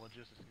Almost. for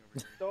logistics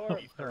over here. Where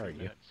Need are 30 you?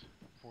 minutes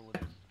before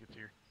logistics gets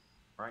here.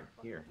 Right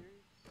here.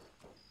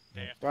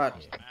 They have to Right.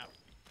 cross the map.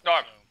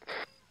 Dog.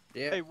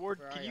 Yeah. Hey Ward,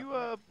 Where can are you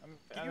ya?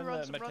 can I'm you in run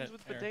the some mid runs tent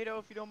with here. potato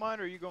if you don't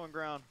mind, or are you going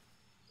ground?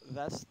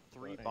 That's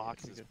 3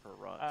 boxes per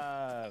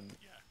run.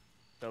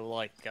 So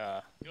like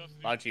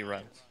Baji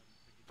runs.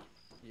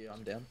 Yeah,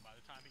 I'm down.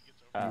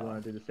 You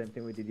want to do the same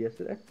thing we did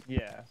yesterday?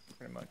 Yeah,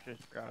 pretty much.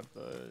 Just grab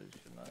the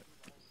nut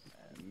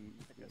and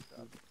pick us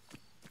up.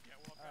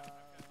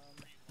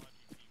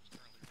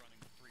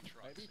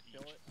 Maybe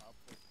fill it up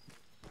with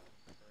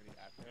already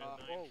active.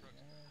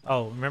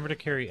 Oh, remember to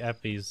carry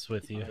Eppies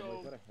with you.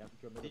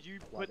 Did you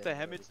put the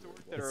Hemet stores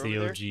that It's are the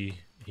over there? OG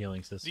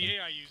healing system. The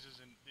AI uses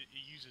it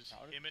uses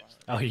emits.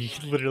 Oh, you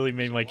literally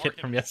made my kit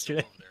from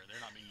yesterday.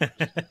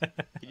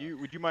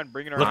 Would you mind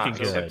bringing our Looking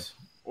Hemet good.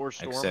 or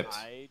Storm? Except-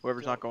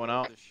 Whoever's not going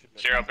out.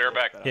 Zero, bear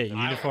back. Yeah,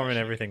 uniform and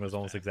everything was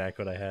almost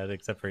exactly what I had,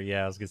 except for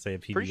I was gonna say a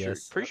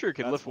PBS. Pretty sure it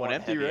could lift one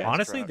empty, right?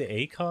 Honestly, the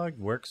ACOG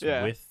works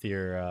Yeah. with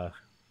your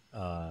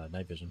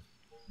night vision.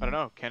 I don't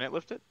know. Can it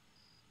lift it?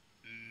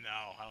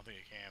 No, I don't think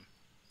it can.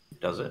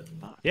 Does it?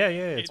 Yeah,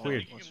 it's It-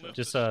 weird. you can lift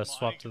Just the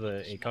swap to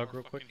smaller- the ACOG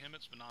real quick, fucking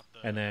Hemets, but not the-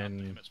 and not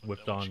the then Hemets, but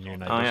whipped the- what on you your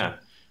call night Oh, vision.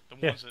 yeah.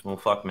 The ones that Well,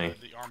 fuck me.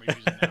 the Arma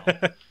uses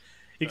now.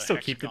 You can still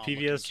keep the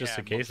PBS just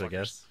in case, I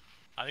guess.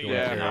 I think You want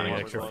yeah, to carry yeah,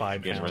 an extra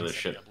 5 getting rid of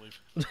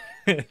pounds.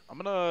 this shit. I'm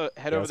gonna head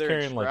Yeah, I over was there and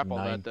carrying, like, scrap all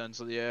 9. that then,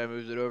 so the AI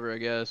moves it over, I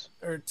guess.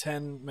 Or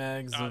 10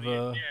 mags of Yeah,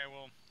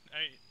 well,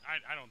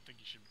 I don't think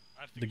you should.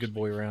 I think the you good should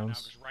boy leave it for now,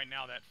 rounds. 'cause right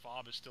now that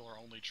fob is still our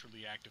only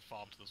truly active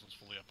fob until this one's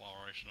fully up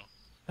operational.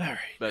 Alright.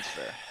 That's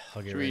fair.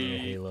 I'll get Should rid of we the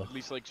Halo. at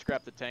least like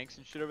scrap the tanks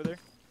and shit over there?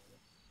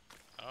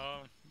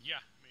 Yeah,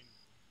 I mean,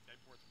 that'd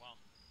be worthwhile.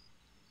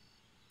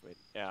 Wait,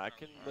 yeah, I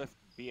can lift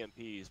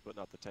BMPs, but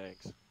not the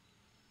tanks.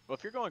 Well,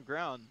 if you're going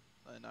ground,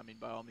 then I mean,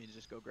 by all means,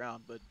 just go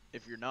ground. But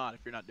if you're not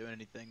doing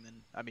anything,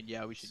 then I mean,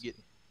 yeah, we should get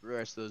the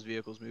rest of those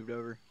vehicles moved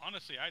over.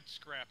 Honestly, I'd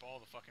scrap all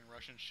the fucking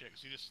Russian shit,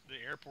 'cause the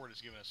airport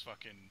is giving us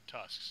fucking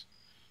tusks.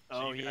 So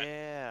Oh, you got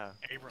yeah.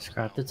 Abrams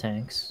Scrap the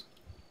tanks.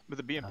 But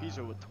the BMPs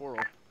are with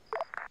Toro.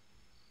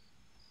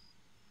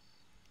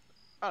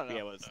 I don't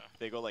know. Yeah,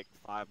 they go like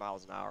 5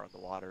 miles an hour on the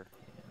water.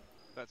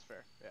 That's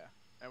fair. Yeah,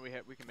 and we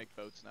can make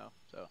boats now.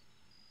 So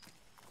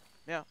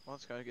yeah, well,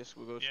 I guess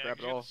we'll go Yeah, scrap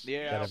it 'cause all. it's-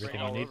 Yeah, Got I'll bring everything it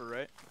you all need? over,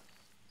 right?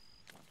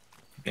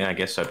 Yeah, I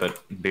guess so,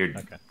 but Beard.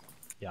 Okay.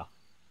 Yeah.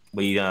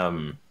 We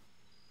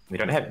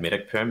don't have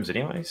medic perms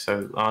anyway,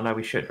 so no,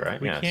 we should, right?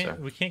 We yeah, can't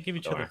so. we can't give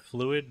each Don't other worry.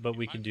 fluid, but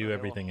we can do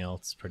everything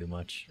else pretty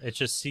much. It's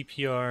just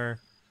CPR,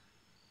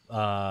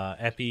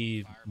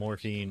 epi,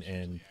 morphine,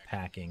 and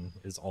packing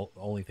is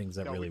only things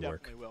that No, really we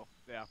work. definitely will.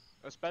 Yeah,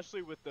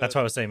 especially with the. That's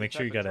what I was saying, the make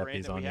sure you type of got terrain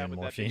epis that on we you have and with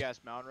morphine. That big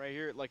ass mountain right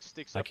here, it like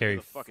sticks I up carry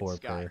into the fucking 4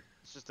 sky. per.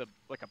 It's just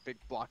like a big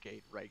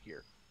blockade right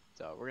here.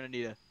 So we're gonna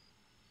need a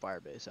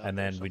fire base out And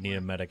there then we need a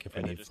somewhere. medic if we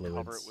And then need just cover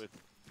fluids. it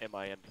with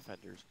MIN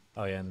defenders.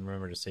 Oh yeah, and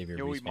remember to save your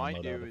You know what we respawn might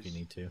loadout do if you is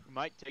need to. we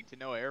might take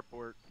Tanoa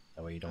Airport.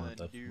 That way you don't and have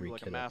then to do re-kit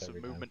like a up massive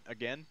every time. movement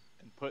again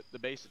and put the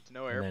base at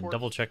Tanoa And Airport. then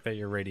double check that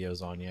your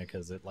radio's on you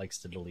because it likes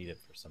to delete it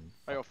for some.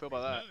 How y'all feel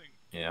about that?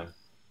 Yeah. Another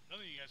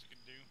thing you guys can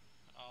do,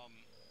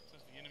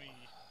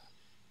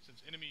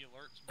 since enemy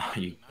alerts. Are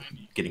you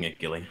getting a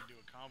ghillie?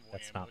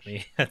 That's not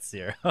me. That's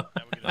Zero.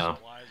 Oh,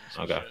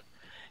 okay.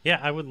 Yeah,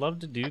 I would love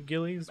to do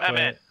ghillies, but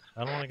Batman.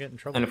 I don't want to get in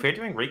trouble. And if we're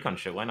doing recon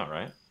shit, why not,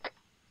 right?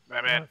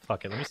 Batman.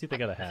 Fuck it. Let me see if they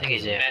got a hat. think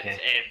he's AFK.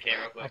 AFK real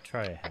I'll quick.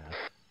 try a hat.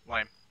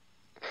 Lame.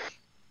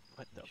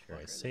 What the Make sure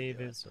I save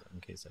it so in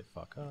case I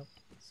fuck up.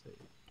 Save.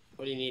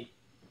 What do you need?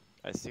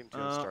 I seem to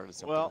have started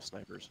something well- with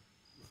snipers.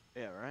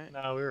 Yeah, right.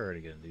 No, we were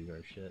already gonna do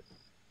our shit.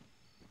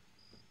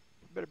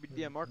 Better be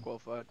DMR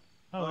qualified.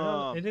 Oh,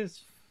 no, it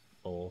is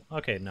full.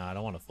 Okay, no, I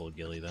don't want a full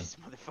ghillie then. This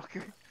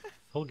motherfucker.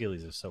 Full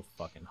ghillies are so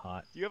fucking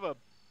hot. Do you have a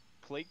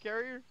plate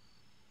carrier?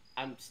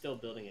 I'm still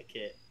building a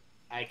kit.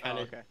 I kind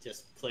of okay.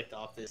 just clicked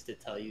off this to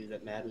tell you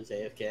that Mad was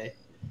AFK.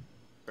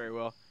 Very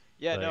well.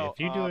 Yeah, But no. if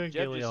you do a Jeff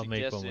ghillie, just I'll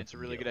make one suggested with it's a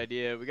the really good ghillie.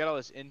 idea. We got all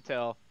this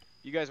intel.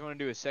 You guys want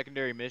to do a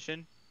secondary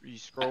mission? Where you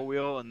scroll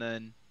wheel and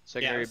then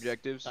secondary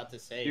objectives. About to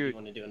say, Do- you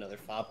want to do another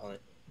fob hunt?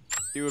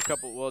 Do a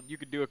couple. Well, you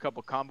could do a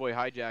couple convoy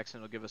hijacks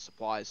and it'll give us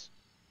supplies.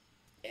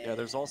 Yeah,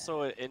 there's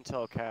also an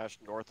intel cache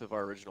north of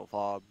our original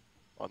fob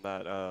on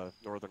that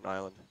northern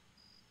island.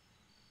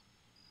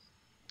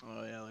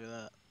 Oh yeah, look at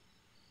that.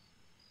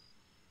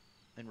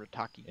 And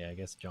Rataki. Yeah, I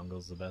guess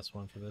jungle's the best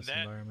one for this That-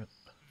 environment.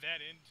 That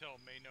intel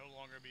may no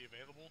longer be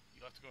available.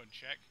 You'll have to go and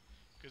check,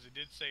 because it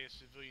did say a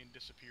civilian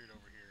disappeared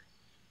over here.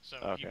 So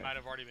he Okay. might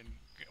have already been.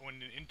 When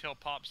the intel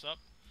pops up,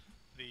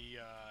 the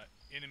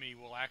enemy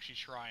will actually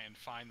try and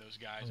find those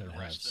guys I'm and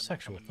gonna arrest have them.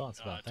 sexual or come thoughts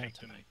and, about that take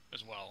them tonight.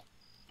 as well.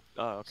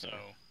 Oh, okay. So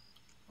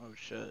Oh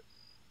shit.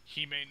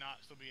 he may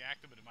not still be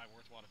active, but it might be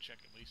worthwhile to check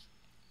at least.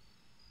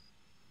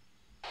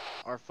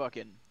 our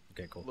fucking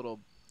Okay, cool. little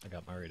I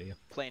got my radio.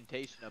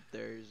 plantation up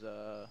there is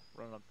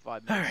running up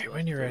 5 minutes. Alright, left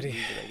when you're before we ready.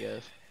 lose it, I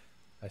guess.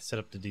 I set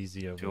up the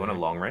DZ over Do you want a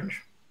long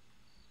range?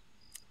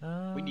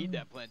 We need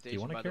that do you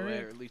plantation, wanna by the carry way,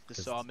 it? or at least the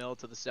 'Cause- sawmill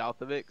to the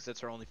south of it, because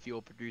that's our only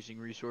fuel-producing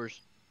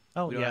resource.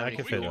 Oh, We don't yeah, have I any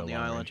can fit fuel it on on the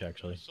long island. range,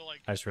 actually.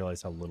 I just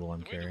realized how little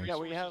I'm carrying. Yeah,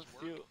 we have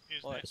Work few.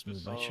 is What? that Just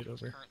move my the shit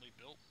is over. currently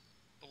built.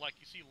 But like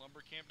you see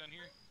lumber camp down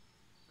here,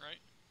 right?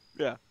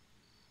 Yeah.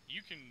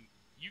 You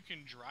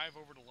can drive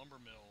over to lumber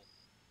mill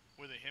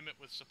with a Hemmet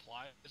with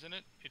supplies in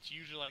it. It's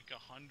usually like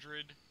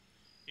 100.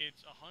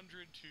 It's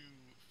 100 to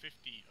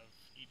 50 of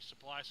each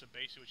supply. So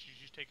basically, what you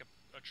just take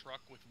a truck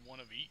with one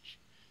of each,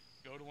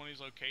 go to one of these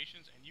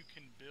locations, and you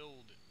can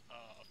build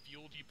a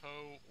fuel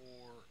depot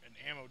or an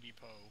ammo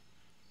depot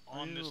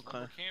on this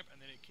lumber camp,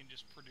 and then it can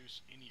just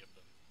produce any of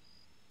them.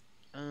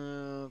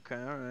 Okay,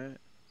 alright.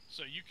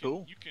 So you can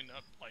Cool. you can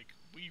up like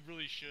we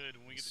really should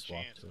when we get the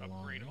Swap chance to the long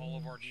upgrade all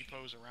of our range.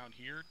 depots around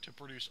here to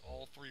produce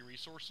all 3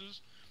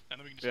 resources, and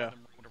then we can just Yeah. have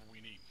them run whatever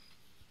we need.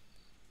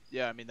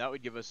 Yeah, I mean, that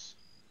would give us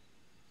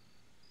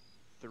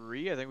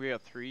 3. I think we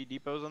have 3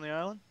 depots on the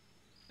island.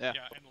 Yeah.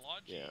 Yeah, and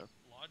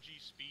Logi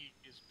speed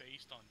is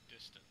based on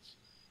distance.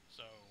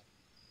 So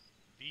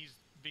these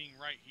being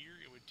right here,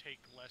 it would take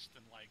less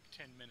than like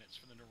 10 minutes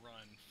for them to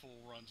run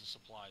full runs of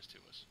supplies to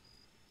us.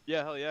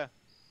 Yeah, hell yeah.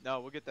 No,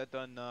 we'll get that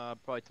done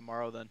probably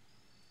tomorrow then.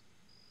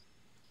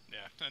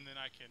 Yeah, and then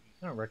I can.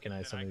 I don't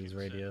recognize some of these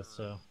radios,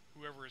 so.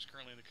 Whoever is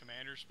currently in the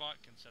commander spot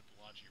can set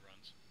the Logi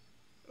runs.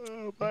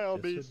 Oh, by all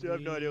means, dude, I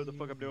have no idea what the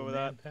fuck I'm doing with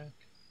that. Pack?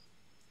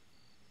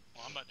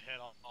 Well, I'm about to head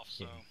off,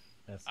 so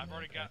That's the I've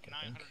already man got pack,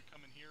 I 900 think.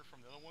 coming here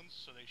from the other ones,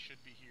 so they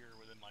should be here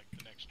within like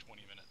the next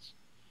 20 minutes.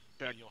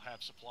 Okay. And you'll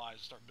have supplies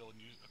to start building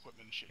new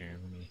equipment and shit Here, here.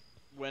 let me.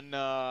 When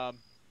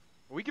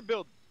we could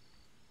build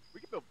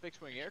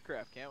fixed-wing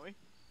aircraft, can't we?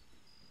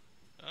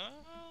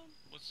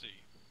 Let's see.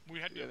 We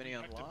had Do you to, have any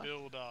we have to unlocked?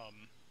 build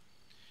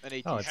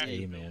An Oh, it's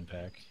ATC. a man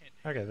pack.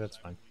 Okay, that's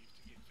fine.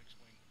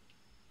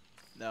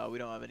 No, we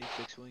don't have any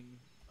fixed-wing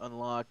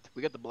unlocked.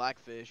 We got the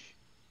Blackfish.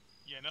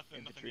 Yeah, nothing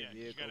Infantry yet. 'Cause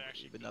you vehicle, gotta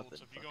actually but build. nothing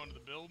So if you go into the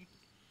build,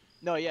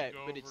 No, yeah, you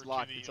go but it's over to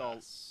locked.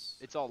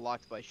 the, It's all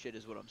locked by shit,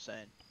 is what I'm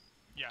saying.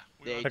 yeah,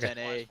 we The don't have A10A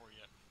supplies for it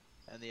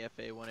yet. and the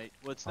FA-18.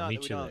 Well, it's I'll not meet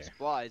that we you don't have there.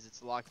 supplies.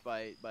 It's locked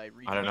by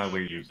region. I don't know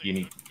where you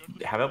need.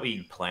 How about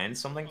we plan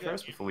something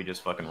first before we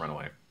just fucking run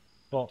away?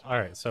 Well,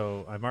 alright,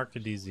 so I marked the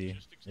DZ.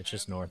 It's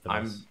just north of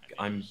us.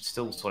 I'm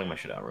still sorting my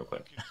shit out real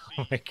quick.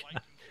 Oh my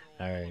god.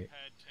 Alright.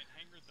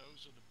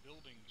 Those are the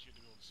buildings you have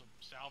to build. So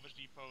salvage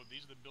depot.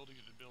 These are the buildings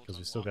you have to build. Because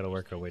we still gotta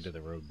work our way to the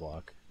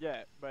roadblock.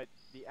 Yeah, but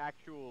the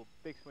actual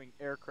fixed-wing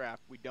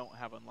aircraft we don't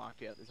have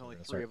unlocked yet. There's only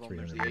We're 3 of gonna them.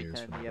 There's the start 300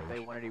 meters A-10, from the the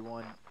village.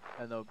 FA-181,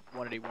 and the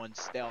 181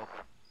 Stealth.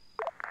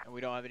 And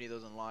we don't have any of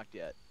those unlocked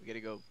yet. We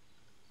gotta go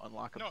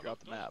unlock them throughout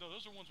the map. No,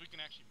 those are ones we can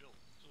actually build.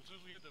 So as soon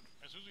as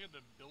we get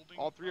the building.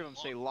 All 3 of them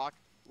say locked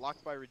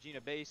by Regina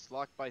Base,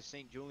 locked by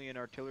St. Julian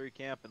Artillery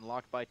Camp, and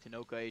locked by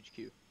Tanoka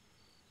HQ.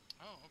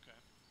 Oh, okay.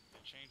 They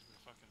changed the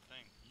fucking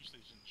thing. Usually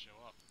these didn't show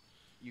up.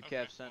 UCAV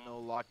Okay,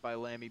 Sentinel locked by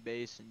Lamy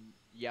Base, and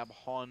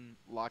Yabhon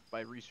locked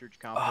by Research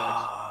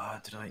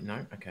Complex. Did I?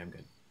 No? Okay, I'm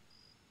good.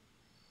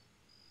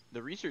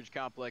 The Research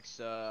Complex,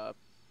 I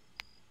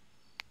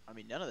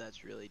mean, none of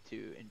that's really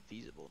too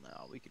infeasible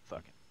now. We could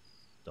fucking...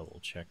 Double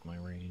check my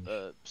range.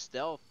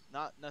 Stealth,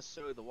 not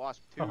necessarily the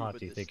Wasp 2, How hot but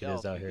do you the think it Stealth,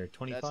 is out we here? could-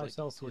 25 that's, like,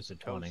 Celsius towards or the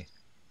 20? coast.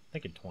 I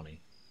think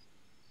 20.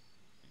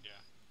 Yeah.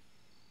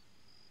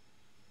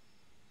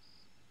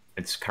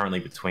 It's currently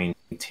between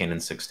 10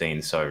 and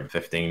 16, so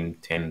 15,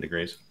 10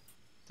 degrees.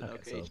 Tanoka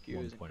Okay, so HQ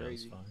isn't 1.0 is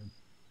crazy. fine.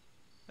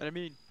 And I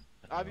mean,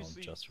 I'll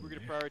obviously, adjust from we're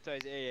going to there.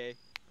 prioritize AA, and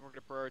we're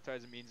going to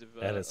prioritize a means of...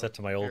 I had it set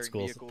to my old carrying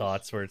school vehicles.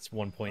 thoughts where it's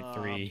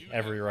 1.3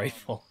 every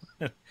rifle.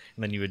 And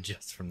then you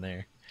adjust from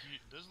there.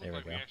 Does look There we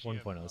like go. we actually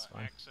 1.0 have is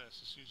fine. access.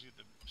 As soon as you get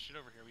the shit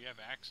over here, we have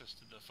access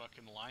to the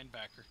fucking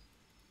linebacker.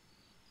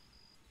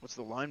 What's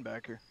the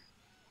linebacker?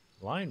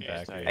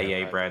 Linebacker.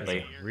 AA Bradley.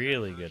 Is a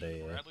really good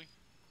AA. Bradley?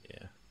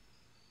 Yeah.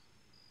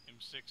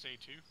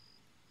 M6A2.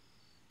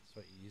 That's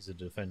what you use to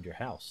defend your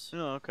house.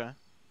 Oh, okay.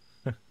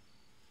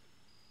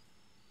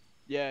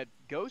 Yeah,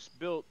 Ghost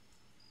built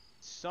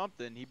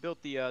something. He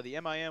built the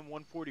MIM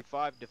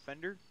 145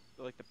 Defender,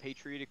 like the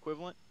Patriot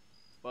equivalent,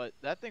 but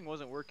that thing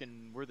wasn't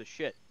working worth a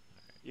shit.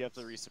 You have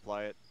to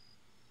resupply it.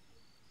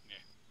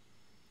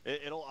 Yeah.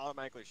 It'll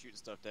automatically shoot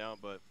stuff down,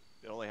 but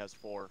it only has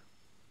 4.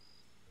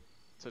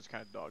 So it's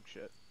kind of dog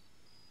shit.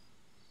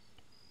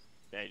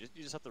 Yeah, you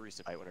just have to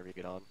resupply it whenever you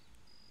get on.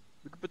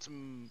 We could put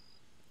some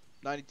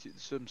 92,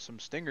 some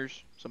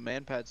stingers, some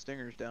man-pad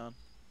stingers down.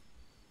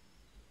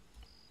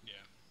 Yeah,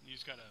 you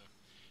just gotta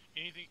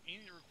anything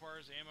that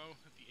requires ammo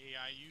that the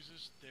AI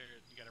uses,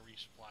 you gotta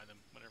resupply them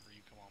whenever you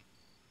come on.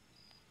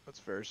 That's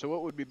fair. So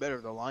what would be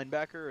better, the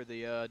linebacker or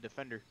the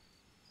defender?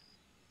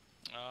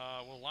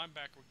 Well,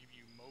 linebacker will give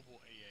you mobile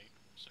AA,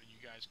 so you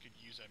guys could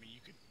use. I mean, you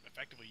could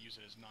effectively use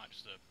it as not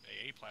just a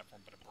AA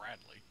platform, but a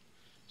Bradley.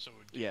 So it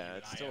would give Yeah, you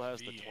it an still has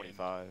the IFV and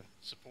 25.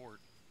 support.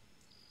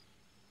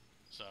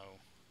 So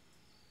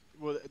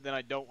Well, then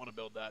I don't want to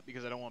build that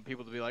because I don't want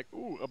people to be like,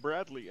 "Ooh, a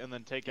Bradley," and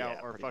then take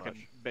out our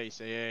fucking base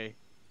AA.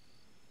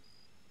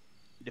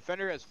 The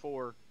Defender has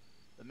 4.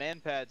 The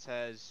Manpads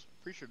has,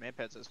 pretty sure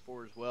Manpads has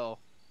 4 as well.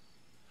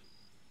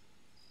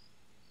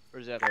 Or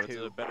is that 2?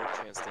 There's a better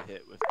chance to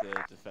hit with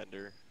the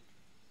Defender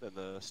than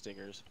the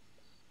Stingers.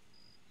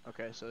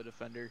 Okay, so the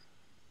Defender.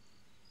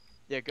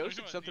 Yeah, Ghost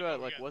said something about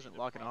it like wasn't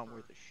locking on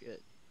worth a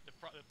shit. The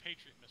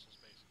Patriot missiles,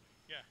 basically.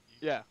 Yeah.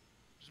 Yeah.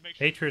 Just make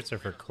sure Patriots are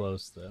for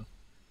close, though.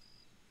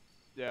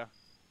 Yeah.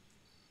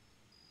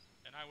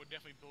 And I would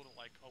definitely build it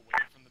like away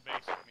from the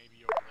base, like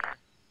maybe over there.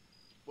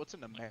 What's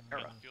in the Like,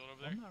 Mara? field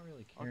over there. I'm not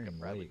really carrying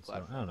weight, so I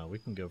don't know. We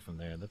can go from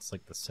there. That's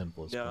like the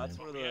simplest No, plan. that's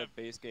one of the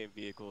base game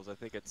vehicles. I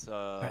think it's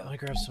Alright, let me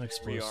grab some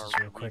explosives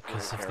real quick,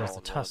 because if there's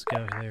a Tusk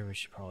out there, we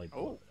should probably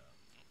blow it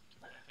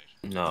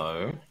up.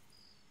 No.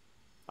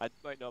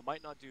 Wait, no, it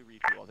might not do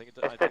refuel. I think it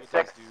does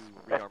do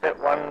rearmament. Misfit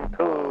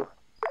 1-2.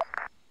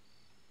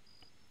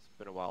 It's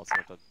been a while since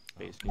I've done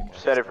base game.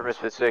 Set it for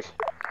Misfit 6.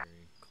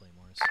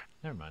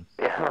 Never mind.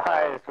 Yeah,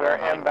 guys, we're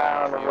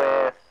inbound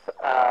with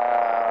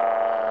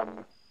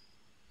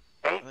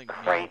 8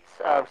 crates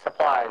of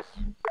supplies.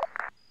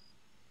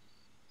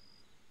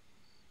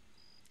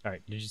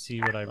 Alright, did you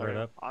see what I wrote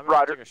up? I'm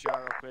gonna take a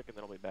shower real quick and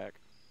then I'll be back.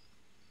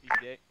 Easy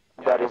day.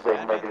 That is a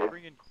Batman's negative.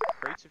 bringing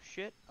crates of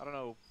shit. I don't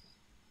know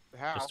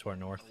how. Just to our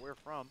north. Or where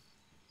from?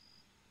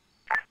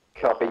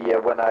 Copy, yeah,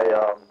 when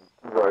I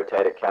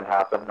rotate it can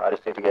happen. I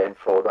just need to get in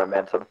forward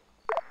momentum.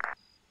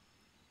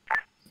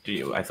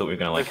 I thought we were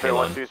gonna like Misfit kill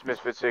 1, him. 2,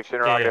 Misfit 6, Yeah,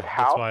 interrogative. that's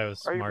How why I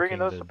was are you bringing marking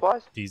those the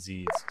supplies?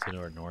 DZ to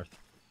our north.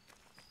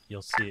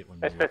 You'll see it when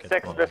we look Misfit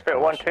at 6, the Misfit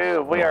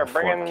 1-2, we are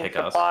bringing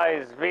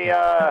supplies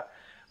via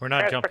We're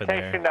not jumping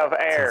there. transportation of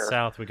air. So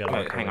south, we got.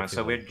 Wait, hang on.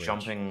 So we're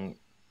jumping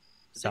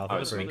south Oh,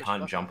 of the so we bridge.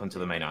 can't jump onto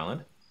the main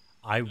island?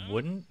 I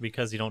wouldn't,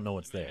 because you don't know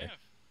what's there.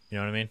 You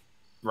know what I mean?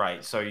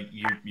 Right. So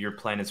your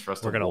plan is for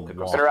us We're to gonna walk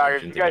across walk. the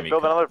bridge You into guys enemy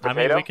build another I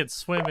potato? mean, we could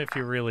swim if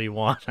you really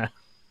wanna.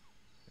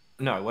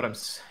 No, what I'm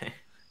saying.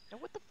 Now,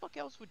 what the fuck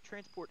else would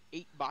transport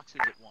 8 boxes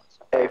at once?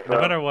 No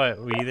matter what,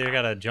 we either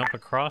gotta jump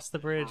across the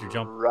bridge or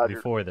jump Roger.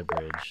 before the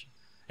bridge,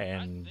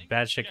 and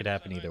bad shit could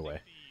happen either way.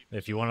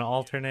 If you want to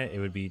alternate, it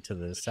would be to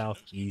the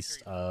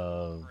southeast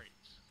of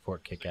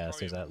Fort Kickass.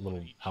 There's that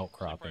little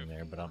outcropping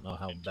there, but I don't know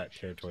how that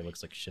territory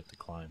looks like shit to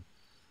climb.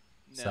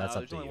 So that's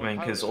up to you. I mean,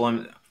 because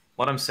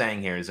what I'm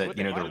saying here is that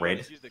you know the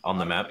red on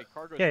the map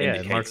Yeah, it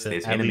indicates marks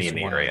there's at enemy least in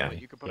the one area.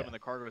 enemy. You could put them in the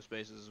cargo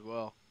spaces as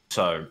well.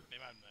 So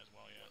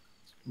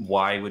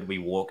why would we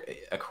walk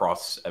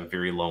across a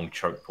very long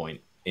choke point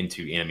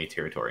into enemy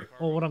territory?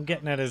 Well, what I'm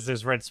getting at is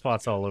there's red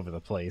spots all over the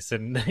place,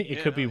 and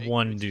it could be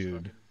one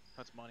dude.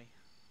 That's money.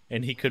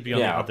 And he could be on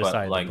the Yeah, other but,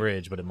 side of like- the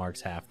bridge, but it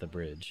marks half the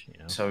bridge. You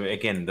know. So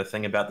again, the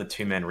thing about the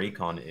 2-man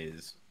recon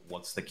is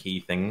what's the key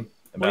thing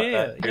about Well,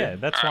 yeah, that? yeah,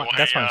 that's All what right,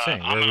 that's well, what I'm hey,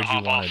 saying. I'm Where would gonna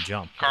you hop want to off.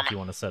 jump? Karma. If you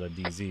want to set a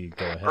DZ,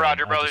 go ahead.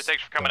 Roger, I brother. just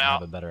Thanks for coming don't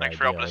have out. a better Thanks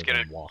for helping idea us get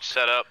other it than walk.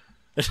 set up.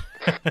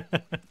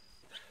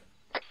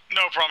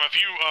 No problem.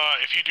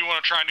 If you do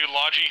want to try and do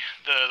Logi,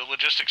 the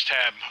logistics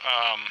tab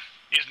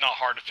is not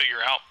hard to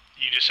figure out.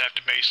 You just have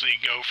to basically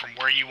go from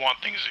where you want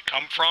things to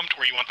come from to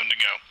where you want them to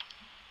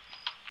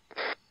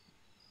go.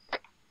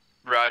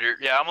 Roger.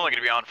 Yeah, I'm only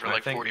gonna be on for I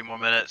like think- 40 more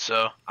minutes,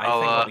 so I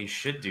think what we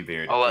should do,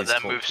 Beard, I'll let is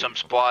them talk move to- some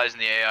supplies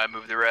and the AI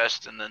move the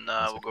rest, and then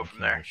we'll go from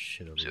there.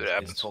 See what is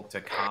happens. talk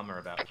to Karma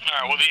about Alright,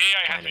 well the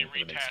AI has to planning be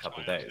for the next retasked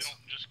couple of by us. They days.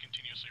 don't just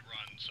continuously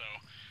run, so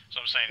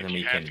I'm saying And if then you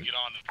we have can, to get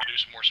on to do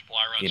some more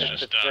supply runs, you know,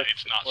 just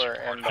it's not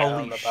super hard.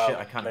 Holy shit!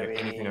 I can't hear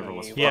anything over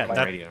what's Yeah,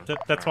 fucking radio.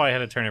 that's why I had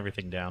to turn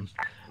everything down.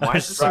 Why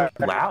is it so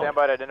loud? Stand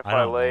by to identify I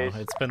don't lays. know.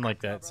 It's been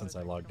like that since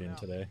I logged in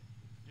today.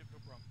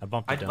 I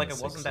bumped I it down like to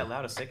it wasn't 60. that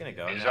loud a second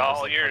ago. It's now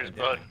all like yours, fucking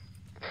bud.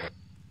 different.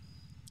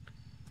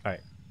 All right.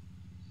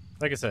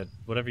 Like I said,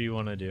 whatever you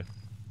want to do.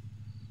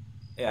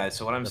 Yeah,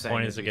 so what I'm The saying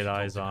point is is to we get should talk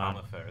eyes to on.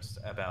 Karma first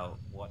about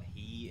what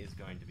he is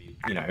going to be.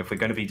 You know, if we're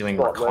going to be doing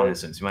Spotlight.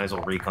 reconnaissance, we might as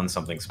well recon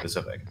something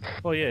specific.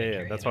 Well,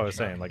 yeah. That's what I was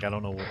saying. Like, I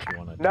don't know what you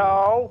want to do.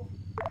 No.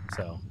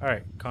 So, all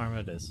right, Karma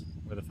it is.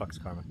 Where the fuck's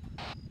Karma?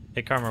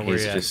 Hey, Karma, where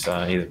He's you at? just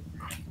I'm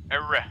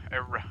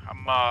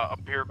up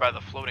here by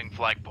the floating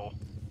flagpole.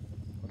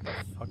 What the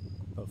fuck?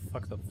 The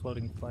fuck the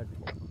floating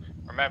flagpole?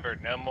 Remember,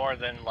 no more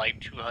than like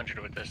 200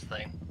 with this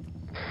thing.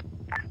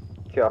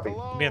 Copy.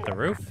 You mean at the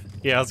roof?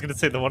 Yeah, I was gonna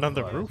say the one on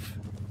the roof.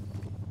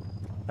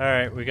 All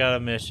right, we got a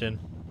mission.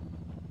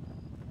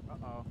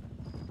 Uh-oh.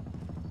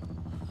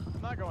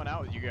 I'm not going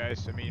out with you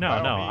guys. I mean, No, by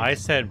all no, means. I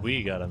said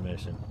we got a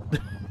mission.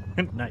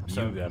 Not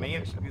so you got a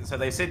mission. so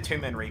they said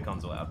 2-man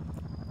recons allowed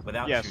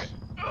without Yes. shooting.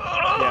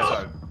 Yes.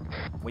 So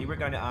we were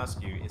going to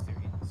ask you,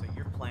 so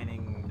you're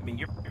planning? I mean,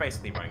 you're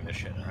basically running this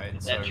shit, right?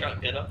 Is that truck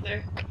good up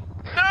there?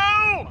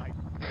 No!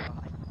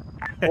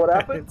 What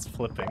happened? It's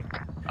flipping.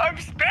 I'm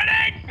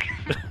spinning!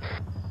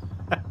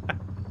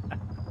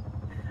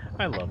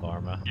 I love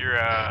Arma. You're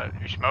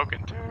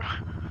smoking too.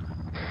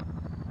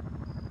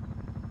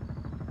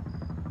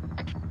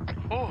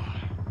 Whew.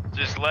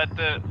 Just let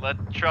the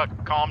truck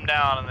calm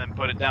down and then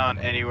put it down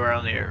anywhere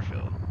on the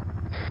airfield.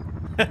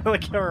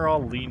 Like how we're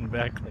all leaned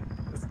back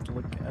like this to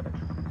look at it.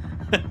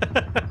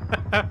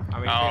 I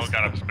mean, Oh god,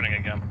 I'm spinning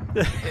again.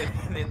 there's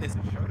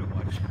a show to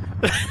watch.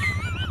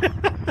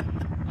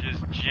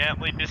 Just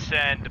gently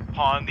descend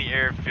upon the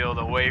airfield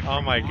away from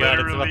Oh my god,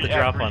 it's about to literally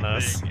drop on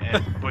us.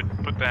 everything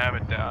and put the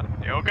helmet down.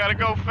 You don't gotta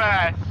go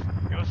fast.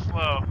 Go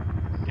slow.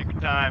 Take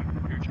your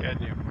time. Do what you gotta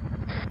do.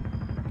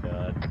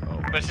 God.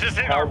 This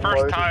isn't How our low first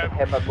does the time.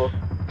 helmet look?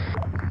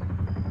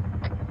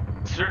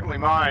 Certainly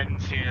mine.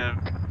 Seeing a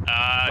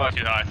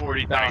Too high.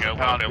 40,000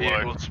 pound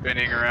vehicle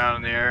spinning around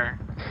in the air.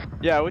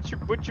 Yeah, what's your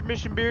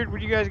mission, Beard? What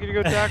are you guys gonna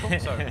go tackle?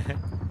 So,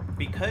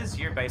 because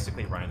you're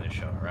basically running the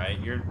show, right?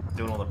 You're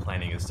doing all the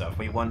planning and stuff.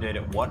 We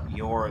wondered what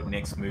your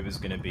next move is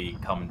going to be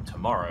come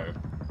tomorrow.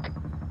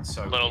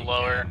 So A little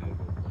lower.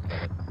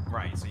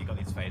 Right. So you got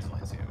these phase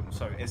lines here.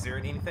 So is there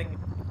anything?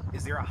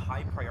 Is there a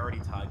high priority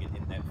target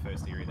in that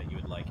first area that you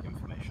would like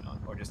information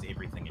on, or just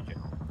everything in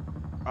general?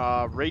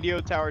 Radio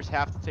towers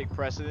have to take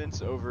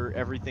precedence over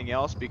everything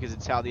else because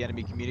it's how the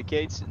enemy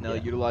communicates, and they'll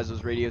utilize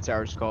those radio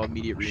towers to call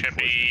immediate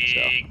reinforcements.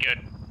 Should be good.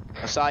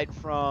 Aside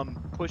from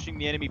pushing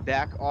the enemy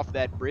back off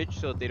that bridge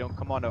so that they don't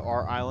come onto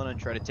our island and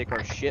try to take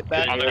our shit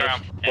back. On the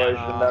ground.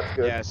 That's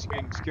good. Yeah,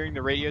 securing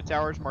the radio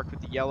towers marked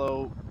with the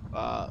yellow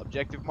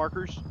objective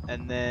markers,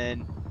 and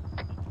then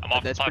I'm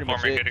off the that's pretty platform.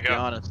 much You're it, good to to go. be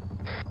honest.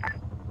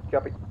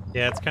 Copy.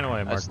 Yeah, that's kind of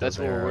why I marked That's those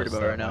what we're worried arrows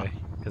about right that now. way,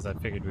 because I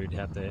figured we'd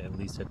have to at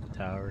least hit the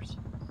towers.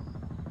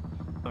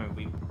 I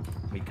mean,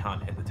 we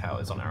can't hit the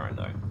towers on our own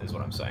though. Is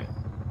what I'm saying.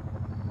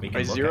 We can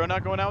Is look Zero at-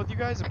 not going out with you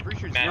guys? I'm pretty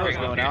sure Matt, Zero's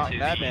we're going going out. to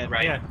Madman. the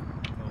right. Yeah.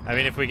 I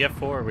mean, if we get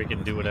 4, we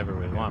can do whatever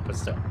we want, but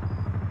still.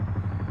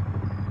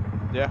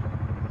 Yeah.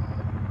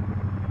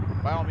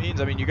 By all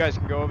means, I mean, you guys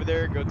can go over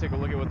there, go take a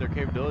look at what their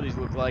capabilities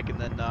look like, and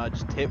then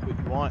just hit what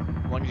you want.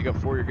 As long as you got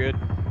 4, you're good.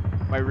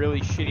 My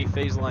really shitty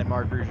phase line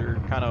markers are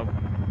kind of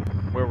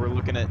where we're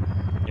looking at.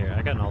 Here,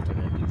 I got an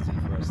alternate DC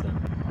for us then.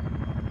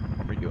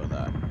 What are we doing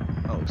that?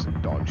 That looks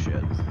like dog shit.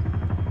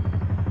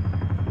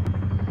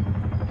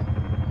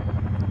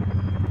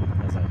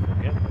 As I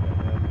forget that I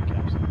have the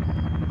capsule.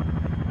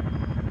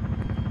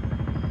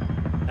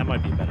 That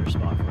might be a better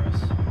spot for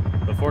us.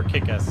 Before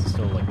Kick-Ass is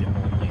still like the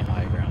only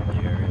high ground in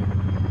the area.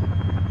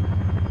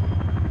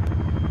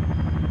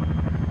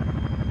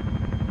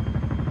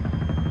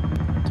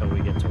 Until we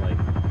get to like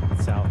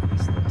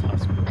southeast of the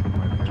Tusk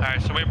marker.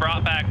 Alright, so we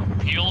brought back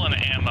fuel and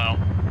ammo.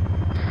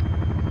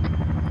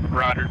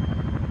 Roger.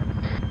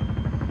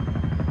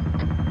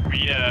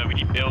 We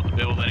need Bill to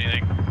build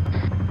anything.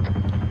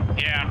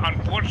 Yeah,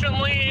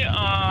 unfortunately,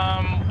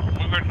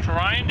 we were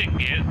trying to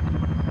get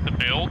the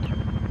build,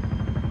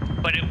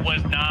 but it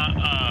was not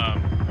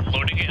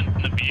loading it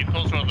in the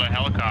vehicles or the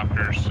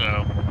helicopters,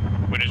 so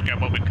we just got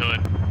what we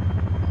could.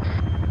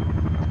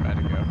 That's bad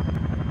to go.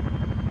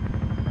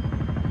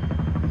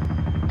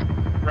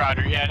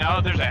 Roger. Yeah. Now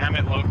that there's a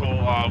Hemet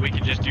local, we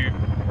can just do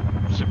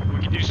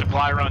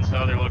supply runs to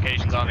other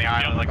locations on the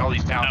island, like all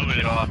these towns and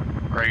shit off.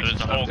 Great. That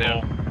was the whole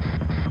goal.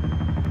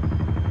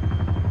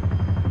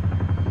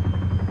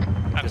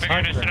 I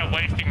figured instead of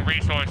wasting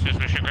resources,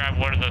 we should grab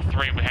one of the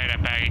 3 we had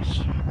at base.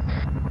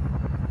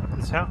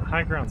 There's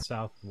high ground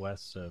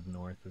southwest of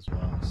north as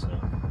well, so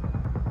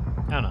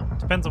I don't know.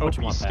 Depends on what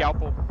you want.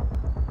 Scalpel.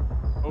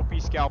 OP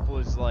Scalpel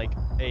is like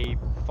a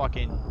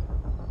fucking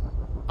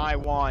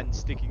I-1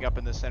 sticking up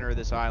in the center of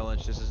this island.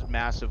 It's just this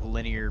massive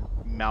linear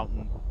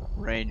mountain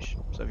range.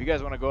 So if you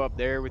guys want to go up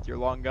there with your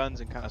long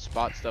guns and kind of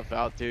spot stuff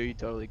out too, you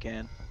totally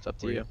can. It's up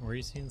to you. Were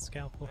you seeing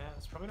Scalpel? Yeah,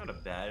 it's probably not a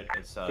bad.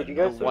 It's Did you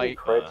guys see white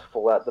crates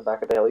fall out the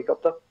back of the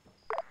helicopter?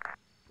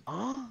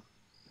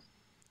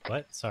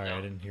 What? Sorry,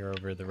 I didn't hear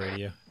over the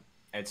radio.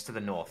 It's to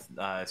the north.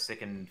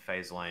 Second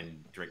phase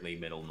line, directly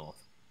middle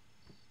north.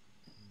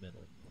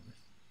 Middle north.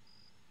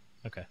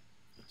 Okay.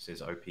 It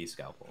says OP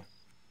Scalpel.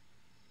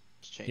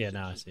 Yeah,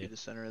 now I see it. The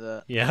center of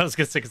that. Yeah, I was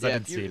gonna say because I Yeah,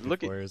 didn't if see you it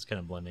look before. It was kind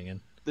of blending in.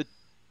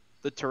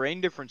 The terrain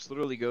difference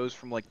literally goes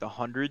from like the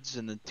hundreds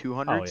and the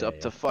 200s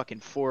up to fucking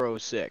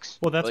 406.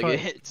 Well, that's like, why.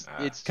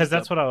 it's Because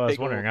that's what I was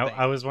big old wondering. thing.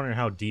 I was wondering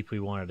how deep we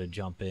wanted to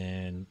jump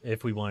in,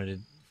 if we wanted to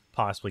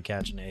possibly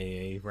catch an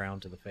AA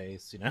round to the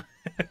face, you know.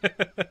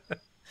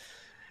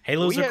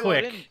 Halos We are haloed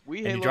quick, in. We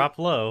and you haloed- drop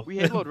low. We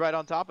haloed right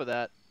on top of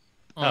that.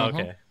 Oh,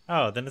 okay.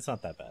 Oh, then it's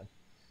not that bad.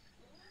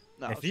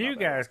 No, if it's you not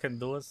bad. guys can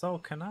do it, so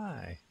can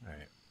I. All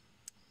right.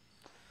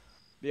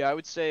 Yeah, I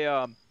would say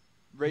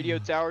radio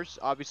towers,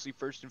 obviously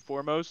first and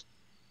foremost.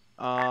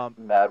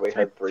 Mad, we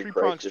had 3 Three-pronged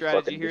crates just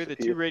strategy fucking here. The 2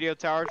 disappeared. radio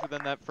towers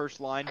within that first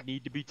line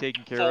need to be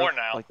taken care 4 of.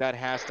 now. Like that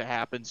has to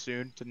happen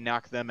soon to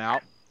knock them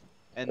out.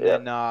 And Yeah.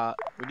 then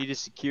we need to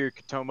secure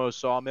Katomo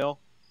Sawmill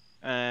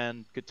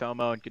and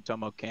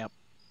Katomo Camp,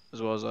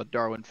 as well as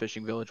Darwin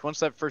Fishing Village. Once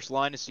that first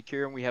line is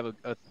secure and we have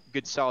a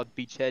good solid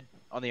beachhead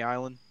on the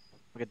island,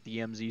 like a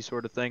DMZ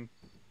sort of thing,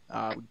 we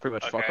can pretty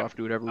much fuck Okay. off,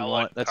 do whatever we I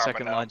want. like That Arma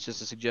second now. line's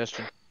just a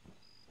suggestion.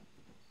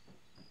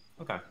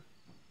 Okay.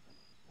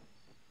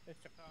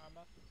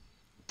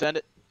 Send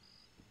it.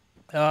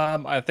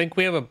 I think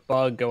we have a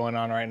bug going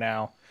on right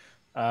now.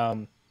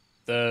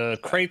 The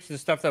crates and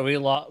stuff that we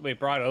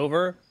brought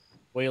over,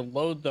 we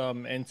load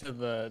them into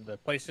the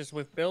places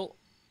we've built,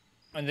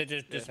 And they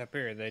just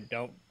disappear. They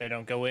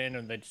don't go in,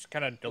 and they just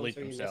kind of delete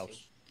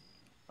themselves.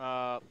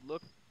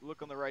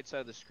 Look on the right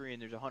side of the screen.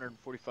 There's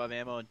 145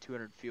 ammo and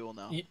 200 fuel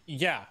now.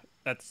 Yeah,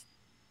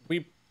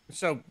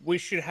 so we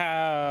should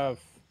have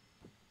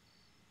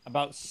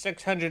about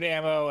 600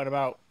 ammo and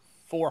about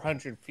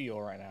 400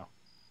 fuel right now.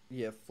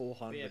 Yeah,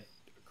 400. Yeah.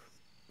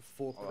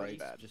 4 Oh, crates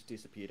bad. just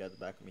disappeared out the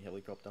back of my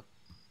helicopter.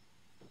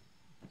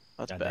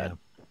 That's Goddamn.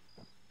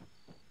 bad.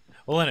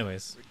 Well,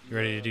 anyways, you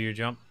ready to do your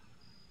jump?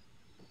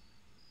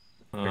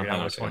 Figure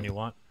out which one you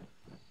want.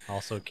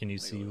 Also, can you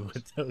see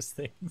with those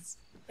things?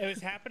 It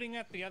was happening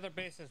at the other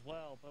base as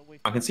well, but we.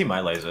 I can see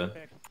my laser.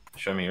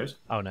 Show me yours.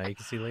 Oh, now you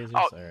can see lasers?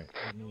 Oh. Alright,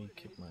 let me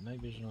kick my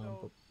night vision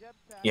on.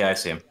 Yeah, I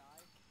see him.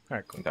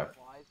 Alright, cool. Okay.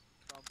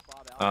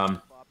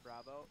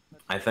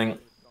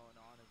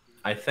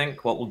 I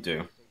think what we'll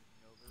do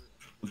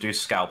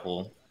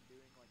scalpel.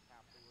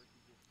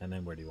 And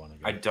then where do you want to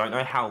go? I don't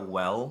know how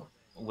well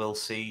we'll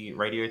see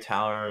radio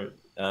tower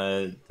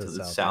to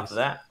the south of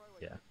that.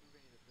 Yeah.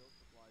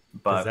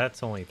 But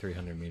that's only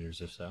 300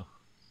 meters or so.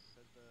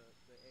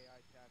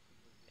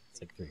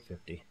 It's like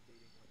 350.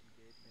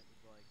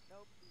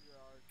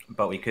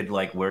 But we could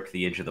like work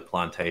the edge of the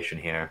plantation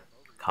here,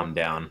 come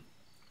down.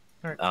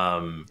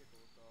 Alright.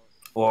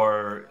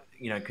 Or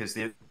because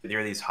there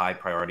are these high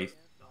priority,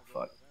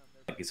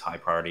 like these high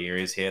priority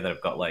areas here that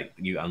have got like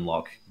you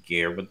unlock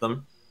gear with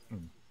them.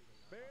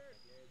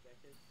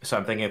 So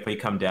I'm thinking if we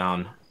come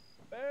down,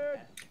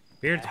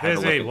 Beard's have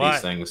a busy. look at What?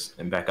 these things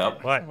and back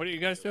up. What? What are you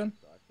guys doing?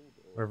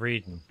 We're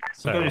reading.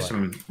 We're gonna do what?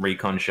 some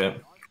recon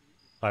shit.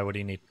 Why? What do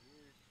you need?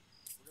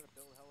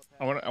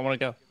 I want to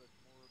go.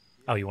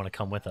 Oh, you want to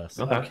come with us?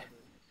 Okay.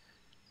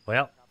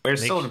 Well, We're make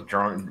still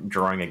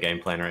drawing a game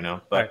plan right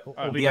now, but Alright,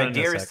 we'll be the done in a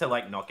idea is sec. to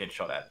like not get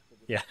shot at.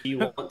 Yeah. Do you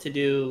want to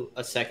do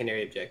a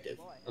secondary objective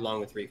along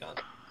with recon?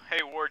 Hey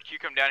Ward, can you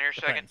come down here a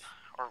second?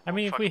 Or I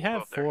mean, if fucking we go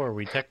have up there. 4,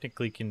 we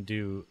technically can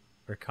do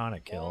Arcana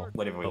kill.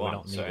 Whatever we but want, we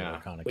don't need so, an yeah.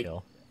 Arcana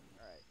kill.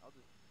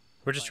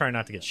 We're just trying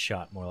not to get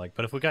shot more like.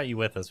 But if we got you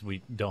with us,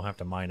 we don't have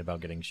to mind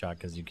about getting shot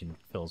because you can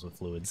fill us with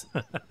fluids.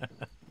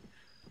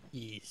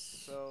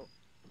 Yes. So,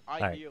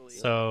 Alright,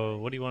 so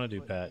what do you want to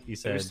do, Pat? You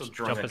said still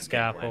drawing jump a at game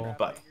scalpel. plan,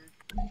 but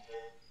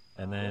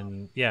And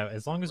then, yeah,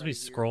 as long as we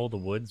scroll the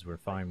woods, we're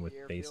fine with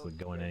basically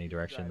going any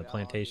direction. The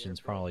plantation's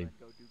probably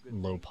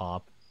low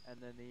pop.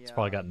 It's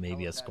probably got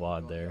maybe a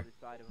squad there.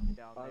 I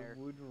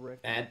would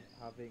recommend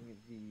having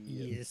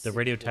the The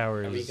radio Are we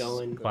towers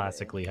going-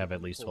 classically have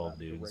at least 12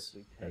 dudes,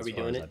 as we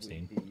far doing as it? I've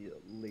seen.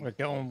 We're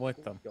going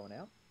with them. Going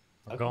out.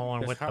 We're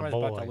going with the Karma's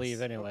about to boys.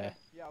 leave anyway.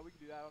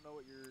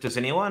 does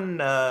anyone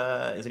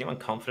is anyone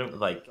confident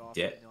with like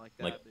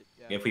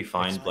if we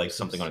find like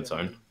something on its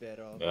own?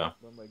 Yeah.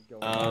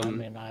 I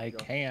mean, I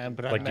can,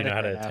 but Like, I'm do you know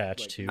how to medic right now.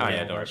 attach to? Oh yeah,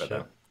 and don't all worry about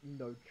that.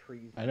 No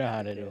trees. I know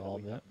how to do all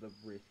of that. The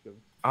risk of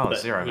Oh, But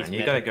Zero, he's man. You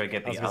mad. gotta go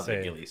get I was the gonna other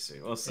say- ghillie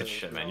suit. What's this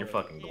shit, man? You're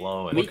fucking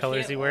glowing. What color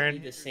is he can't all be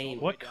wearing? the same-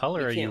 What color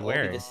we are you can't all be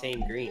wearing? the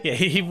same green. Yeah,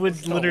 he would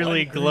It's all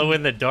literally one glow green.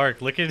 in the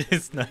dark. Look at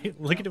his night.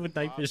 Look at it with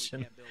night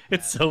vision.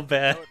 It's so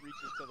bad.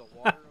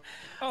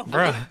 Oh,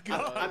 Bro,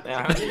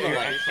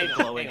 You're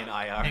glowing in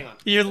IR.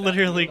 you're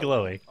literally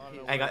glowing.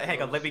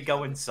 Hang on. Let me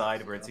go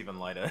inside where it's even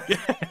lighter.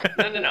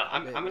 No.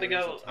 I'm gonna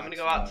go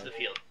out to the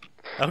field.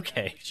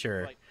 Okay,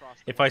 sure.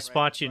 If I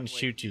spot you and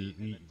shoot you,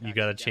 you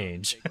gotta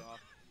change.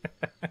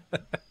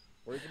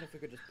 Or even if we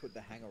could just put the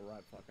hanger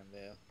right fucking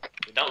there.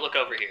 Don't look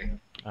over here.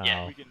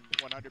 Oh. We can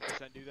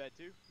 100% do that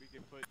too. We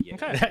can put. You're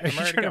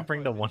trying to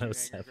bring the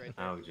 107.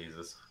 Oh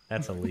Jesus.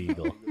 That's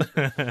illegal.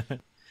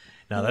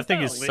 No, that It's thing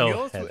not is so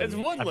illegal, heavy. it's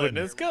woodland, I wouldn't-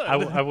 it's good.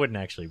 I wouldn't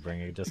actually bring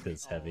it just because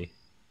it's heavy.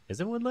 Is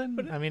it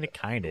woodland? I mean, it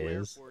kind of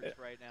is.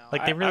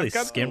 Like, they really I've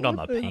got skimmed on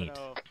the woodland. paint.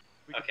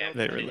 Okay.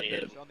 They really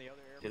did.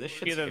 Dude, this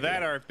shit's Either heavy.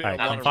 that or if Alright,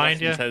 a lot come of find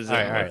you. Russians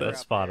Alright, has alright, with let's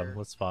it. spot him.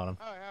 Let's spot him.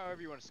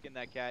 However you want to skin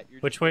that cat. You're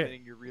Which just way?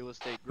 limiting your real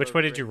estate Which growth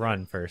way did you right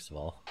run, first of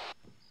all?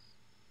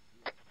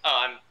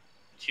 Oh, I'm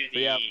to But the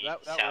yeah,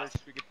 that south. works.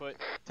 We could put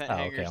tent Oh,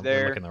 okay, hangers I'm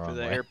there looking the for wrong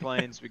the way.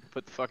 airplanes. We could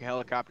put the fucking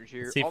helicopters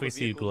here. Let's see if all we the see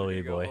vehicles are Glowy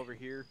gonna go Boy. over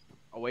here,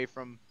 away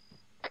from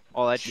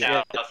all that shit.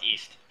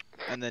 Southeast.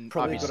 And then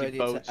Probably a good obviously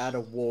idea boats. to add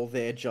a wall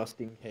there just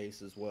in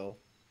case as well.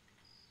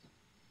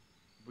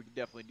 We could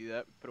definitely do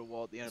that. Put a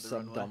wall at the end of the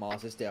Some runway.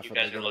 dumbass is guys are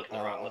definitely gonna. looking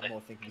the wrong way. I'm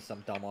more thinking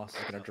some dumbass is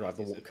gonna drive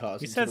the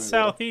cars. You into said the water.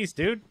 southeast,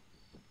 dude.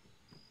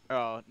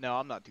 Oh no,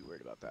 I'm not too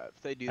worried about that.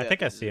 If they do I that,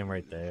 think I then see him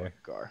right there.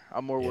 car.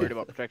 I'm more worried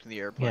about protecting the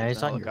airplanes Yeah, and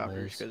he's on your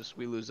helicopters list. because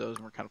we lose those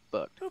and we're kind of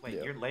fucked.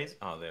 Wait, you're lazy?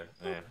 Oh, there.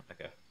 Yeah,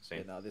 okay. See.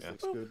 Yeah, no, this Yeah.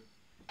 looks good.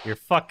 You're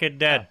fucking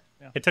dead.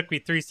 It took me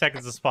 3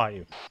 seconds to spot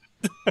you.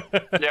 Yeah,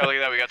 look at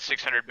that. We got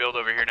 600 build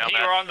over here now, You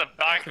Matt. were on the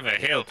back of the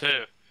hill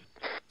too,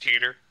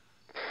 cheater.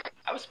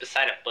 I was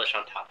beside a bush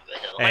on top of a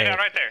hill. Hey. Lay down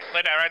right there.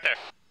 Lay down right there.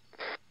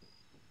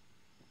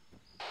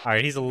 All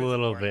right, he's a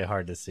little bit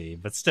hard to see,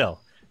 but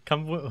still,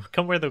 come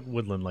wear the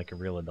woodland like a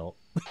real adult.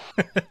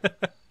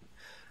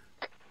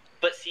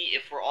 But see,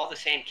 if we're all the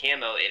same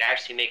camo, it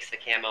actually makes the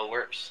camo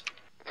worse.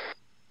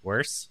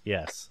 Worse?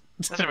 Yes.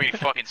 Doesn't make any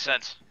fucking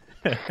sense.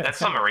 That's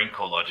some Marine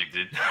Corps logic,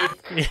 dude.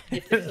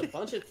 If there's a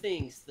bunch of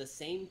things the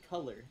same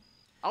color,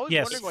 I was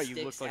Yes, wondering why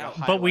you looked like a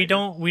but we highlighter.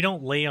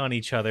 don't lay on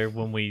each other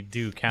when we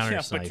do counter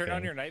Yeah, sniping. but turn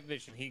on your night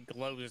vision. He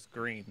glows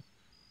green.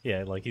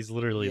 Yeah, like he's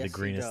literally Yes, the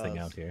he greenest thing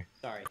does. out here.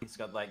 Sorry. He's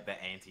got like the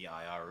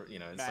anti-IR, you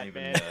know, it's not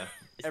even. Madman.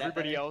 Is that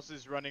Everybody better? else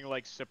is running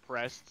like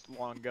suppressed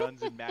long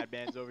guns and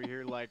madmans over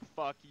here, like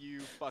fuck you,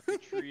 fuck the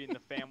tree and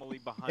the family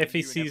behind If he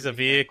you. and sees a everything that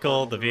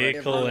vehicle, the curls around.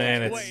 vehicle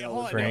and its Wait, hold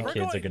on. We're grandkids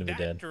going are gonna be that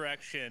dead.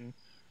 direction.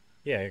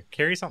 Yeah,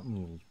 carry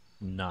something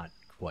not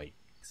quite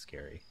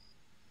scary.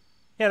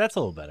 Yeah, that's a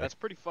little better. That's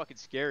pretty fucking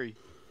scary.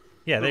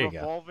 Yeah, the there you go.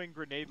 revolving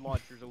grenade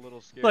launcher's a little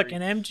scary. Look,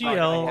 an I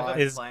MGL have a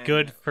is plan.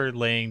 good for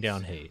laying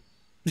down hate.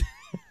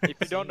 If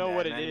you don't know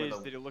what it Madman with is,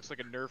 a- then it looks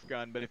like a Nerf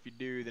gun. But if you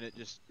do, then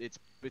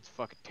it's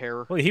fucking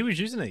terror. Well, he was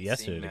using it Seeing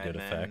yesterday to good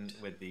Madman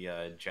effect. with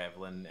the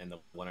javelin and the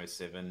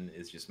 107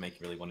 is just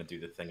making me really want to do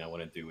the thing I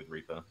want to do with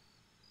Reaper.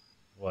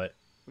 What?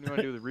 What do you want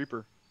to do with the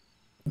Reaper?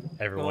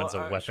 Everyone's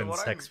Well, a so weapons what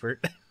I'm-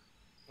 expert.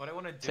 What I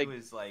want to Say- do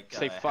is like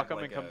Say have, fuck him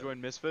like, and come a- join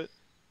Misfit.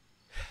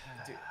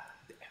 Dude,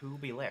 who will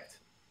be left?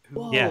 Who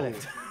will Yeah. be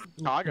left?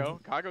 Kago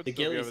would The still be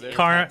Gillies over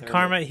there.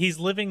 Karma, he's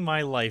living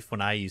my life when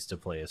I used to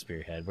play a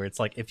Spearhead, where it's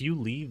like if you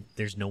leave,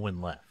 there's no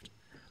one left.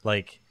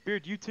 Like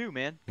Beard, you too,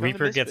 man. Come to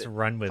Reaper gets Misfit.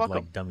 run with Fuck like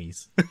 'em.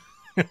 dummies.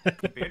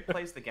 Beard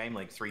plays the game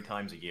like 3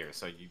 times a year,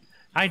 so you.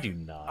 I do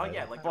not. Oh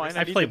yeah, like Fine, the I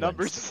rest need play the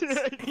numbers.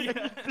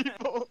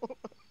 People.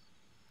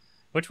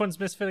 Which one's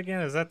Misfit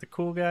again? Is that the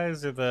cool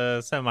guys or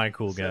the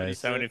semi-cool guys?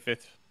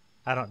 75th.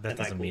 I don't. That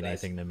doesn't Semi-cool mean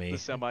guys. anything to me. The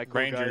semi-cool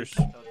Rangers.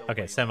 guys.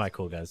 Okay,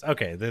 semi-cool guys.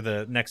 Okay, they're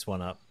the next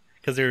one up.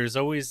 Because there's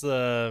always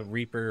the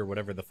Reaper or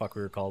whatever the fuck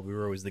we were called. We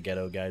were always the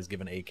ghetto guys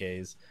given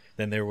AKs.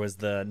 Then there was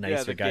the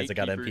nicer the guys that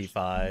got gatekeepers.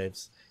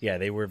 MP5s. Yeah,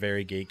 they were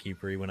very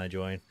gatekeepery when I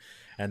joined.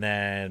 And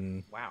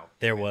then Wow.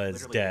 there we're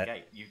was literally the Det.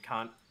 gate. You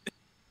can't.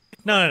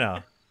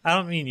 No. I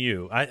don't mean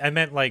you. I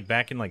meant like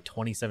back in like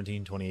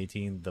 2017,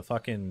 2018, the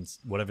fucking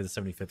whatever the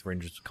 75th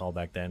Rangers was called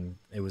back then.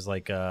 It was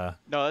like No,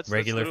 that's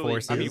regular literally-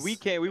 I mean,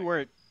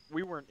 forces.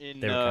 we weren't in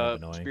They were kind of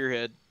annoying.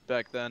 Spearhead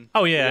back then.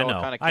 Oh yeah, we I all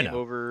know. Kind of I came know.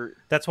 over.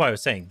 That's why I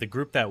was saying the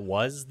group that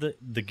was the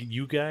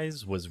you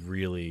guys was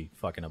really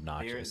fucking They're,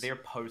 obnoxious. they're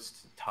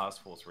post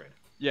Task Force Red.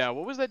 Yeah,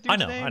 what was that dude's I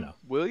know, name? I know.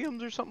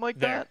 Williams or something like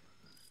There. that.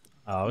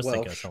 Oh, I was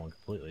thinking of Welsh. someone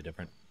completely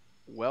different.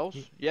 Welsh?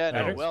 Yeah, no,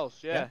 Matters.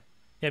 Welsh. Yeah.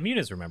 Yeah,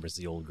 Muniz remembers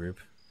the old group.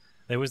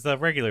 There was the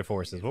regular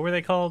forces. What were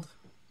they called?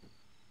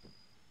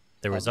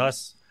 There was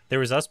us. There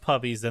was us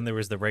puppies. Then there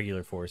was the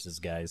regular forces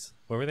guys.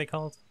 What were they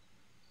called?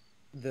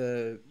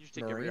 The You just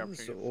take every Marines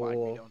opportunity to flag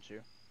me, or don't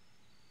you?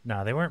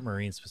 No, they weren't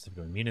Marines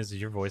specifically. Muniz, is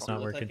your voice You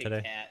not look working like a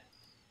today? cat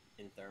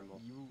in thermal.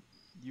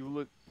 You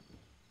look.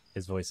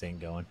 His voice ain't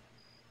going.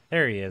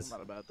 There he is.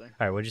 Not a bad thing.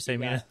 All right, what'd you say, You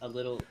Mina? got a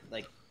little,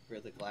 like,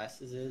 where the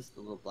glasses is, the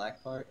little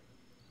black part.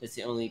 It's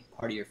the only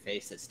part of your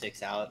face that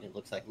sticks out, and it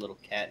looks like a little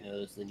cat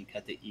nose. Then you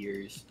cut the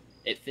ears.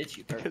 It fits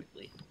you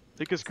perfectly.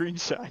 Take a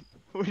screenshot.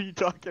 What are you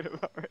talking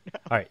about right now?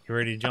 All right, you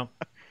ready to jump?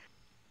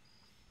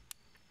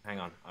 Hang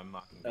on, I'm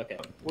marking. Okay.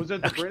 Was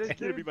that the It's British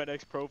gonna be dude? my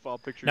next profile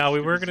picture. No, Just we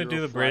give were me gonna do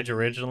zero the bridge flag.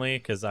 originally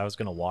because I was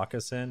gonna walk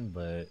us in,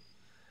 but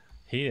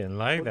he didn't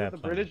like Was that. that the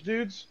plan. British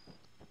dudes?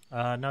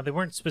 No, they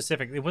weren't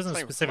specific. It wasn't a It's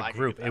not even specific flagging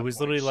group. at It that was point,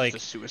 literally it's like,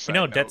 just a you suicide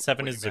know, note Det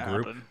 7 waiting is the to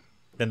group. happen.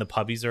 Then the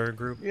puppies are a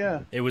group.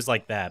 Yeah. It was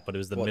like that, but it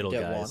was the What, middle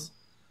Det guys.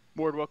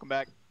 Ward, welcome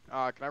back.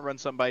 Can I run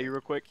something by you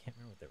real quick? Can't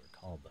remember what they were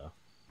called though.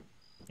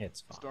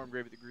 It's fine.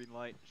 Stormgrave at the green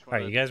light. Just All right,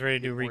 wanna you guys ready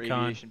to get do more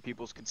recon? aviation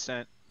people's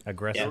consent.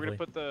 Aggressively. So we're gonna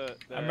put the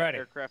I'm ready.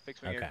 aircraft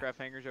fixed wing Okay. aircraft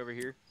hangars over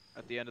here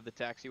at the end of the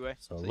taxiway.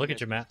 So that look you at guys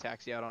your can map. just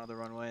taxi out onto the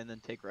runway and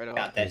then take right off.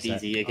 Got that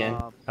There's that. DZ again.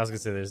 I was gonna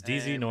say there's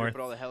DZ and we're north.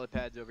 gonna put all the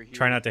helipads over here.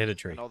 Try not to hit a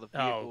tree. And all the Oh,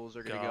 vehicles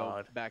are gonna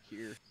God. go back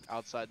here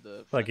outside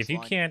the. Look, fence if you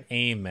line. can't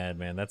aim,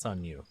 Madman, that's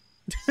on you.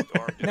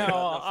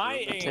 No,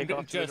 I to take aimed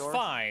off to the just north?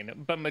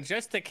 fine, but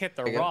Majestic hit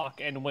the There you go. rock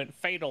and went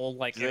fatal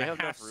like Do in they a have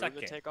half enough room to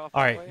second. take off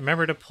All that right, way?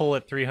 remember to pull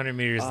at 300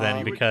 meters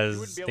then, You because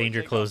wouldn't be able to danger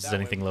take off closes that way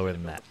anything because lower of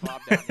than the that.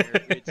 fob down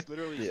here. It's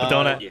literally. Yeah.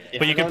 Don't Uh, I- if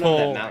but you you can go down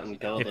pull that mountain,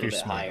 go a if little you're bit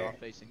smart. higher.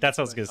 That's what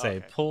I was gonna say.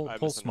 Okay. Pull I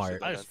smart.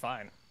 misunderstood. I was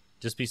fine.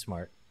 Just be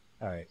smart.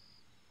 All right,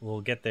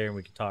 we'll get there and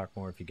we can talk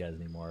more if you guys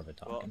need more of it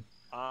Well, talking.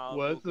 What's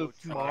we'll the go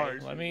try smart?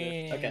 to Let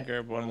me Okay.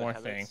 grab one One of the more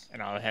heavens. thing,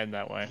 and I'll head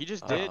that way. He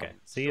just Oh, did. okay.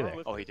 See you there.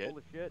 Starlift Oh, he is did? full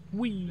of shit.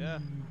 Wee. Yeah.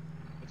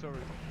 It's over.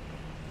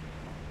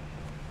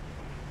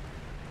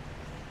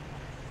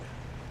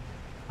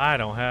 I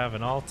don't have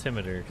an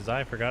altimeter because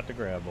I forgot to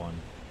grab one.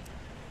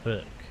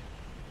 Look.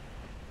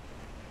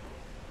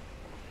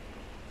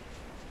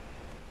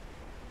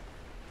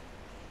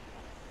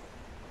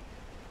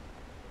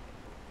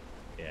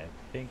 Yeah,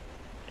 I think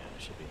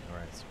it should be in the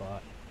right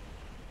spot.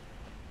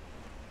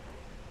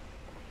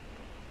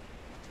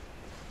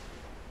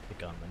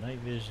 Click on the night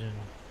vision.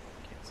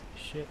 Can't see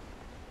shit.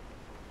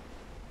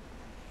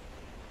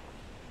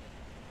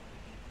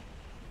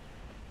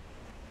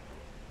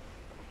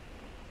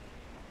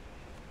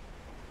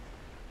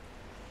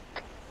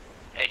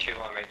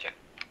 H1 Ranger.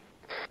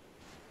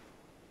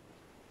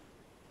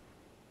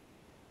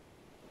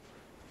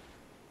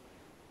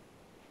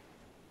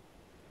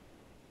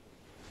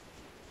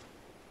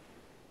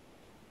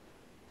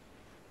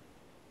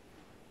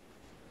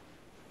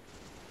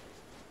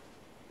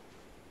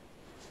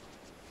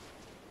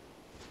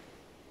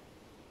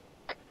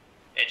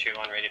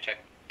 83-1, radio check.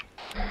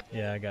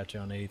 Yeah, I got you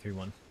on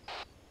 83-1.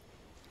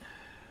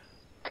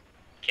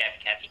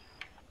 Copy.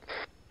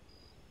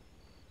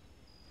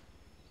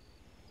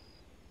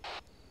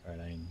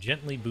 Alright, I am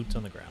gently boots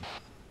on the ground.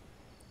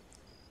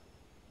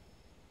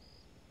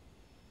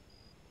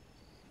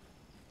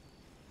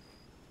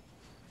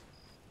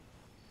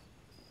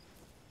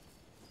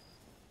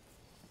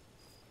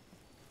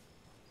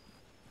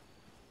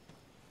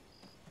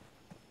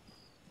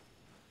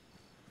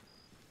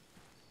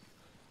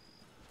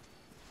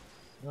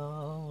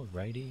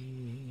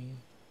 Alrighty.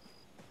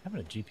 Having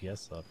a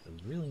GPS up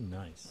is really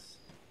nice.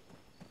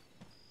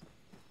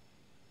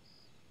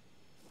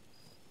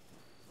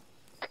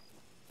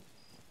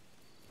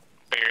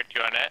 Beard,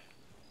 you on it?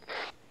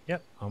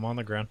 Yep, I'm on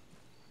the ground.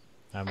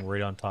 I'm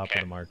right on top of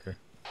the marker.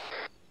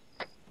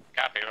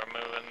 Copy, we're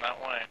moving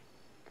that way.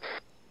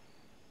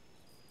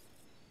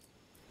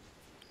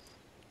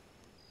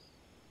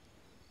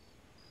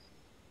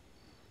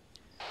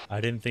 I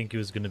didn't think it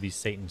was going to be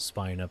Satan's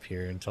spine up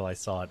here until I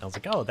saw it. And I was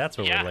like, oh, that's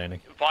where we're landing.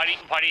 Why do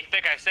you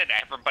think I said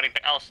everybody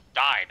else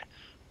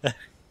died?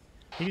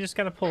 You just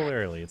got to pull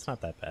early. It's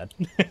not that bad.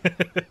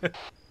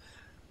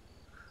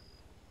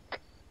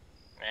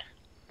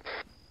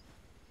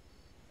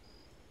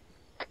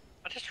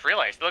 I just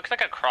realized it looks like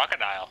a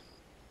crocodile.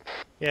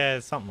 Yeah,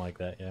 it's something like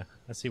that, yeah.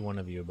 I see one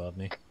of you above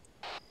me.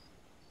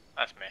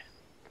 That's me.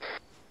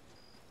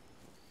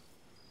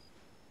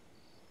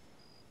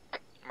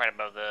 I'm right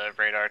above the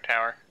radar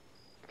tower.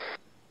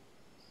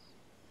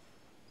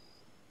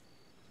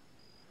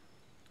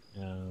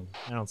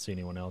 I don't see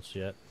anyone else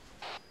yet.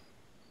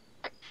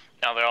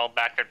 Now they're all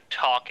back there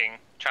talking,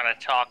 trying to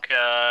talk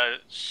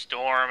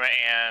Storm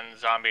and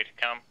Zombie to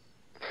come.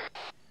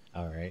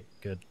 Alright,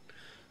 good.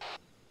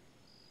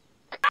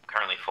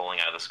 Currently falling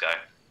out of the sky.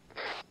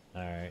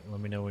 Alright, let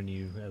me know when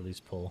you at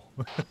least pull.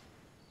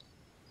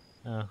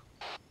 Oh,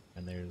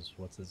 and there's,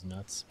 what's his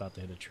nuts, about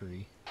to hit a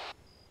tree.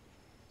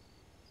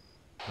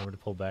 Remember to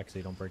pull back so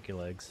you don't break your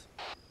legs.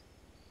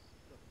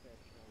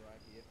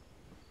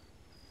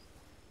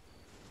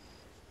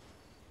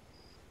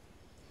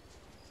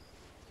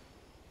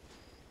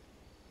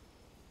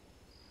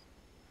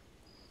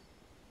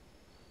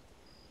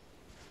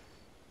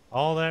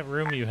 All that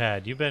room you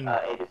had, you've been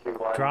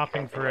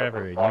dropping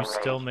forever, and you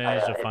still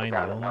managed to find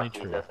the only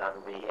tree.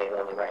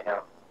 Right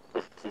now.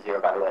 Just to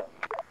 0, by the way.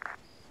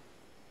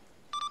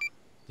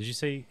 Did you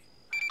say...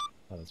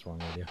 Oh, that's the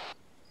wrong idea.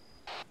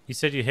 You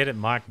said you hit it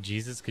mock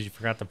Jesus because you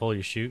forgot to pull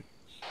your chute?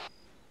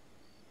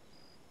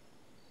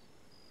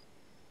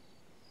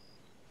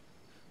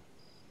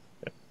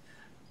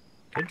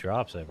 Good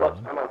drops,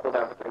 everyone. I'm gonna pull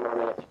down for 3 more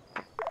minutes.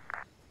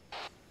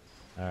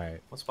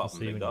 Alright. What's poppin',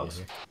 big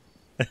dogs?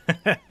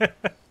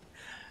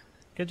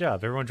 Good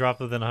job. Everyone dropped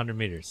within 100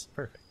 meters.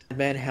 Perfect.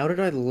 Man, how did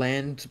I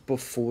land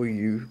before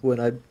you when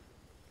I...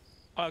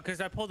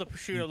 Because I pulled the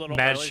chute a little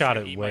Mad early. shot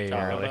so I it eat way my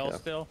Taco early. Bell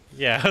still.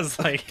 Yeah, I was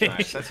like...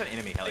 Nice, that's an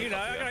enemy helicopter. You know,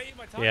 I gotta eat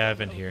my Taco Yeah, I've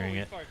been Bell hearing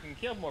it. before we fucking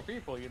kill more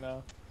people, you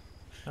know.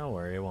 Don't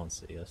worry, it won't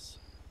see us.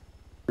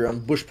 You're on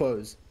bush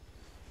pose.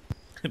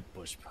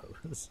 Bush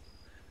pose.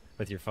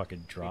 With your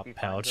fucking drop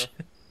pouch.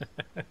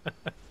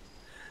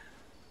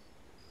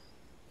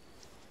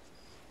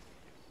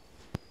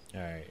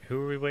 Alright,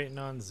 who are we waiting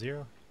on?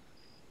 0?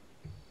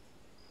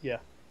 Yeah.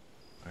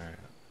 Alright.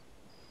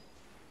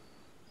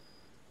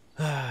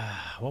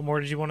 What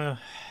more did you want to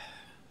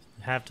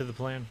have to the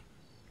plan?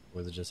 Or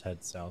was it just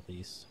head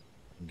southeast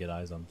and get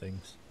eyes on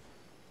things?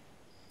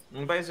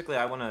 Well, basically,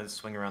 I want to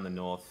swing around the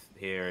north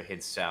here,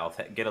 head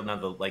south, get a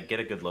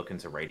good look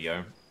into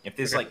radio. If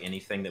there's like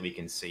anything that we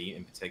can see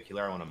in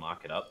particular, I want to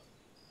mark it up.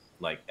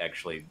 Like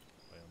actually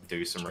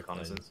do some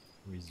reconnaissance.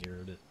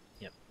 Re-zeroed it.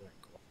 Yep, very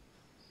cool.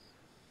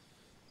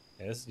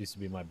 Yeah, this used to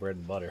be my bread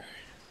and butter.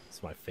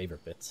 It's my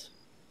favorite bits.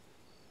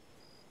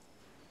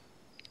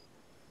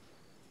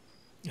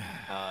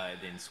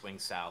 Then swing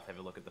south, have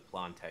a look at the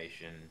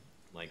plantation,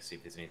 like see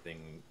if there's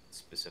anything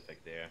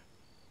specific there.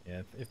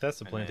 Yeah, if that's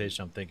the And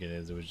plantation I'm thinking it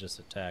is, it was just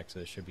attacked, so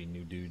there should be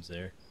new dudes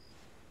there.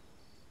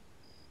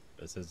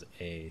 But it says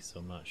A, so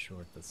I'm not sure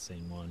if that's the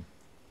same one.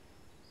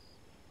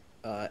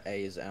 A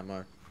is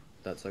ammo.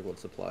 That's like what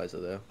supplies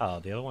are there. Oh,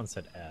 the other one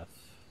said F,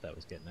 that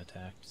was getting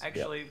attacked.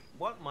 Actually,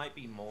 what might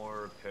be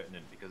more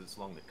pertinent, because it's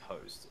along the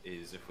coast,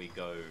 is if we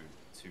go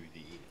to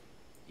the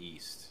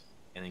east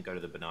and then go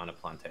to the banana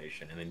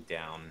plantation and then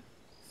down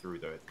through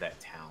that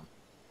town.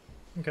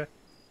 Okay.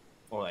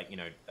 Or like, you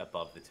know,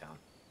 above the town.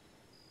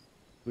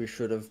 We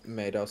should have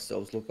made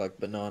ourselves look like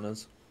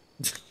bananas.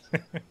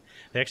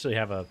 They actually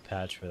have a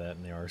patch for that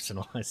in the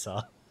arsenal, I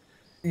saw.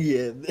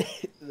 Yeah,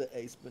 the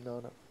ace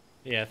banana.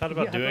 Yeah, I thought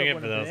about doing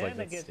it, but I was like, Banana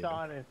that's gets stupid.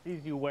 on and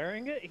sees you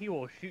wearing it, he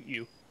will shoot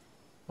you.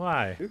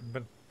 Why?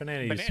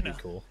 Banana used to be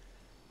Banana. cool.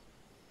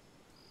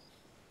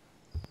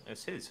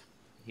 It's his.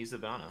 He's the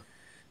banana.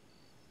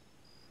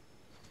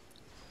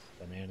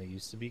 Banana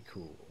used to be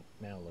cool.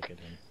 Now look at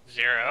him.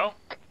 0.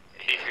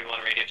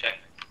 83-1, radio check.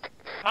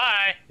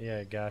 Hi.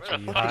 Yeah, gotcha. Where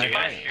the You fuck did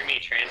high? you guys hear me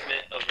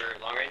transmit over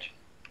long range?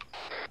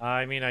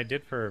 I mean, I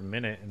did for a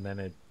minute, and then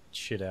it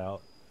shit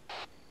out.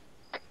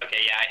 Okay,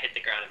 yeah, I hit the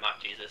ground at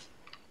Mock Jesus.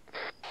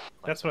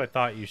 That's what I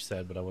thought you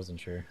said, but I wasn't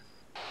sure.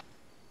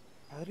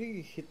 How do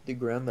you hit the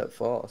ground that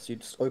fast? You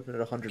just open it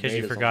 100 meters. Because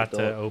you forgot on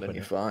the to dot, open then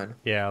you're it. fine.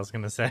 Yeah, I was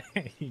gonna say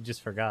you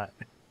just forgot.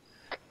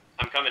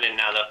 I'm coming in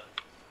now,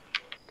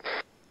 though.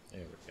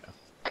 There we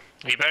go.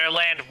 You better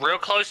land real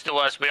close to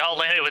us. We all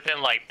landed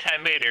within like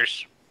 10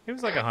 meters. It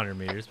was like 100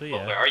 meters, but yeah.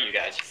 Well, where are you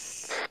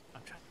guys?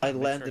 I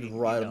landed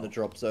right on the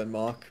drop zone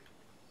mark.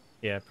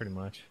 Yeah, pretty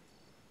much.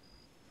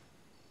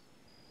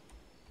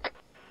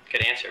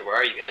 Good answer. Where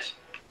are you guys?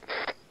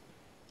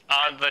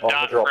 On the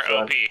dot for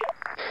OP.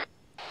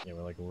 Yeah,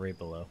 we're like right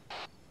below.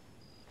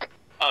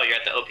 Oh, you're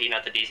at the OP,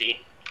 not the DZ.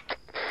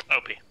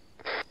 OP.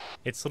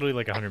 It's literally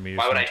like 100 meters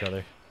Why would from I- each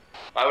other.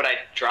 Why would I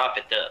drop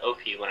at the OP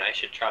when I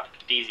should drop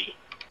at the DZ?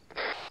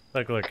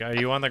 Look, are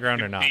you on the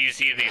ground or not?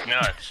 DZ these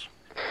nuts.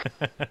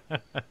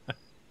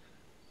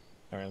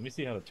 Alright, let me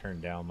see how to turn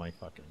down my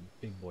fucking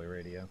big boy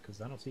radio, because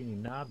I don't see any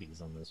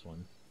knobbies on this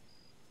one.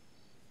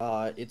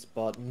 It's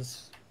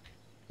buttons.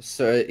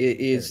 So it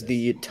is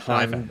the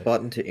time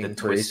button to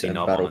increase and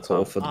battle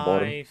call for the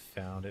bottom. I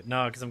found it.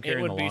 No, because I'm It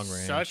carrying would the be long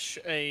range. such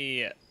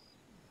a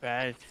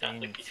bad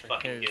thing for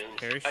his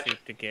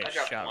parachute to get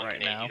shot right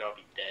now. You'd all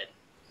be dead.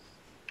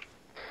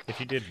 If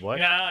you did what?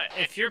 Yeah,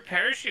 if your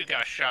parachute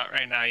got shot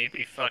right now, you'd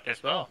be fucked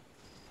as well.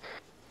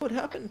 What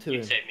happened to You'd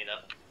him? save me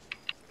though.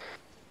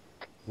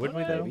 Would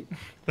we though?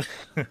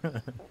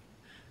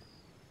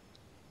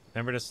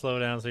 Remember to slow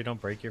down so you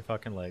don't break your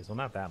fucking legs. Well,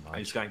 not that much. I'm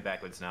just going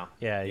backwards now.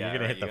 Yeah, you're gonna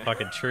right, hit the you-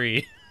 fucking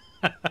tree.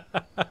 I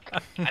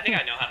think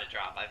I know how to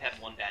drop. I've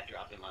had one bad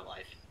drop in my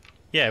life.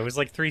 Yeah, it was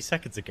like 3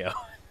 seconds ago.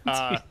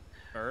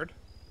 Bird?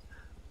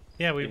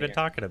 Yeah, we've been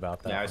talking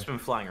about that. Yeah, it's been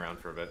flying around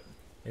for a bit.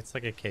 It's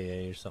like a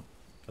KA or something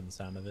from the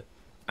sound of it.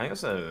 I think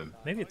it's a...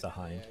 Maybe it's a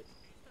hind.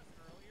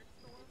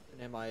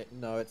 An MI...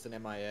 No, it's an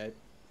MIA.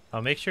 Oh,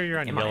 make sure you're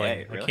on MIA, yelling.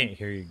 I really? can't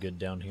hear you good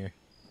down here.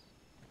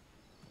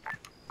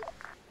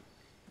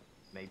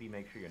 Maybe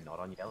make sure you're not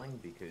on yelling,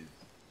 because...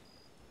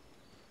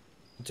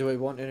 Do we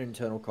want an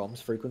internal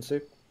comms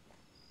frequency?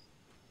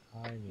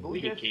 I mean, We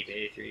can keep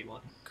 83-1.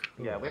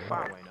 Yeah, we're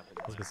far away enough.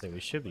 I was gonna say we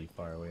should be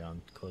far away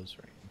on close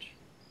range.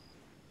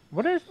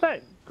 What is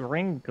that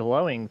green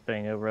glowing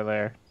thing over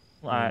there?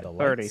 The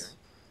 30. lights.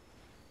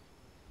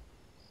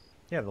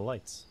 Yeah, the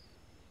lights.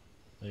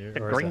 Or The is it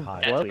green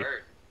high? glowy.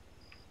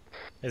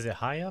 Is it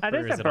high up That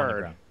or is is a it on the bird.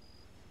 ground?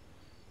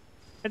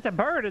 It's a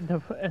bird in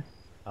the, Oh,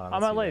 I don't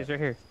on my see legs that. right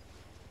here.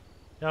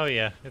 Oh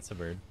yeah, it's a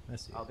bird. I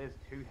see. Oh, there's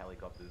 2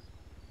 helicopters.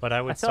 But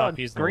I would I saw stop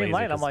a using green the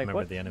laser light, I'm because like, remember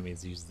what? the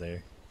enemies use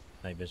their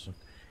night vision.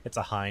 It's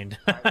a hind.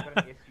 Alright, we've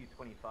got an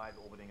SU-25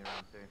 orbiting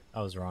around too.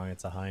 I was wrong.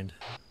 It's a hind.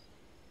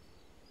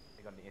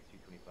 They got an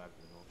SU-25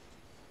 to the north.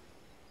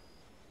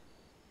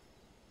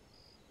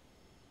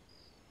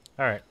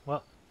 All right.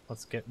 Well,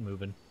 let's get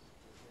moving.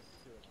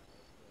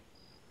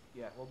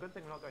 Yeah, well, good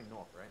thing we're not going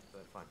north, right? So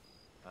it's fine.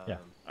 Yeah.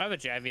 I have a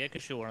Javi. I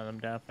could shoot one of them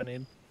down if I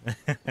need.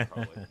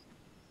 Probably.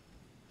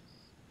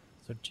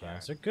 So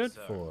jabs are good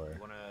so for.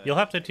 you wanna You'll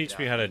have to head teach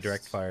me out how to east?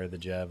 direct fire the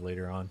jab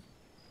later on.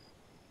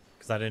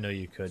 Because I didn't know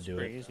you could do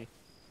Pretty it. easy.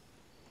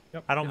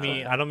 I don't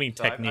mean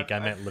So I've- technique. I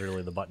I've- meant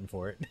literally the button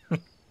for it.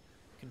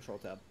 Control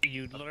tab.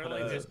 You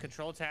literally just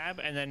control tab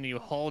and then you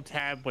hold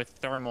tab with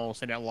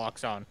thermals and it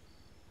locks on.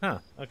 Huh.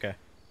 Okay.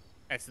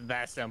 It's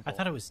that simple. I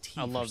thought it was T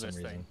I for love some this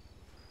reason. thing.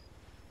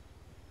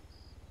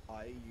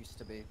 I used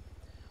to be.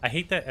 I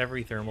hate that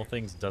every thermal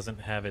things doesn't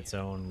have its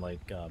own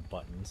like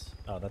buttons.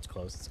 Oh, that's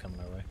close. It's coming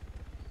our way.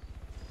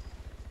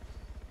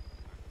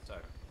 So,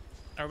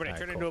 Everybody Alright,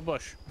 turn cool. into a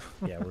bush.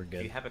 Yeah, we're if you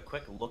good. have a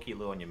quick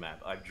looky-loo on your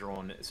map, I've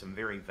drawn some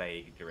very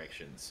vague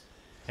directions.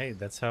 Hey,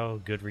 that's how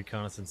good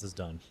reconnaissance is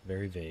done.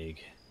 Very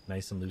vague,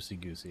 nice and loosey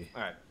goosey.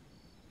 Alright,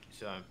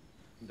 so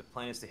the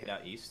plan is to head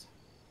out east.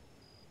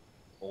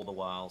 All the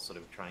while, sort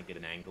of try and get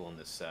an angle on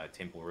this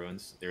temple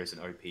ruins. There is an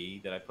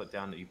OP that I put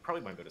down that you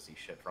probably won't be able to see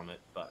shit from it,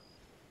 but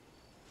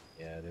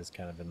Yeah, it is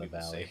kind of in the we will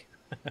valley.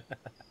 see.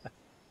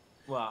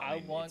 Well, I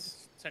mean, want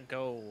it's- to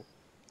go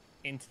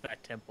into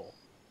that temple.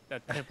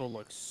 That temple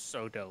looks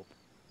so dope.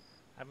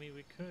 I mean,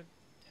 we could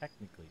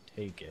technically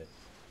take it.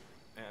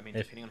 I mean,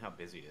 If- depending on how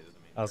busy it is. I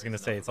mean, I was there's gonna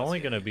say enough it's of us only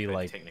here gonna who be could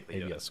like technically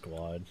maybe do a it.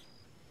 squad,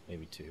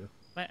 maybe 2.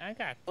 Man, I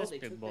got Oh, this they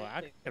big took boy. back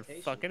I could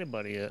plantation. fuck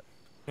anybody up.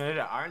 No,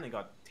 I only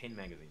got 10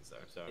 magazines though,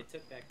 so It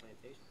took back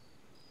plantation.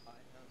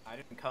 I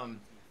didn't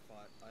come.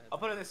 I'll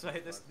put it this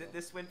way: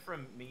 this went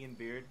from me and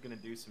Beard gonna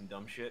do some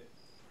dumb shit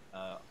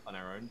on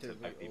our own to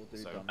Dude, we fight all people. do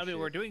So dumb I mean,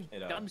 we're doing It,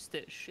 dumb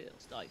shit.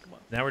 Like, come on.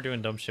 Now we're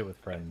doing dumb shit with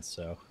friends.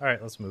 So, all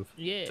right, let's move.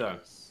 Yes. So-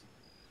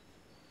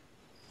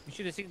 You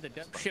should have seen the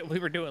dumb shit we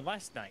were doing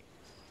last night.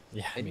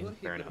 Yeah, I mean,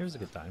 fair enough. it was a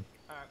good time.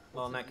 Alright,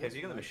 well in that case,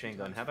 you got the machine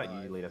gun. How about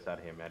you lead us out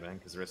of here, Madman?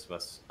 Because the rest of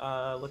us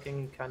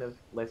looking kind of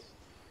less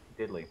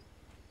deadly.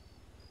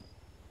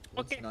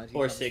 Okay.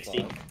 Or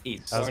 60.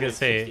 East. I was gonna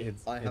say 60.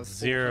 it's, I have it's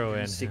 0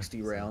 and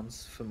 60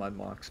 rounds for my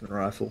marksman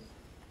rifle.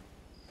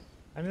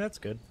 I mean, that's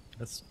good.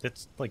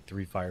 That's like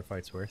 3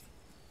 firefights worth.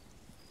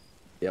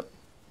 Yep.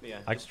 Yeah,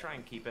 I- just try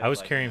and keep it. I was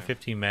like, carrying you know,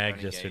 15 mags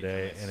don't engage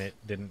yesterday, unless- and it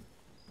didn't.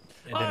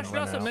 It Oh, I didn't should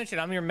run also out. mention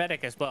I'm your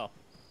medic as well.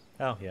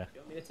 Oh yeah.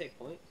 You want me to take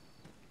point?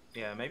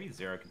 Yeah, maybe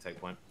 0 can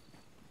take point.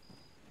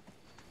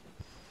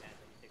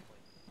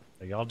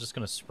 Are y'all just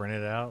gonna sprint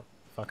it out,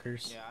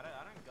 fuckers? Yeah, I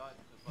don't got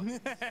the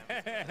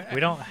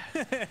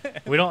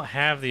fucking We don't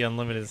have the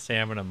unlimited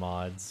stamina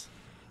mods.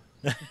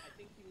 I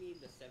think you mean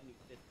the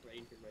 75th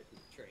Ranger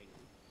Regiment training.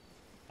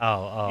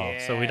 Oh,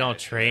 so we don't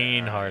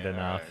train hard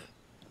enough.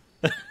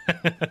 The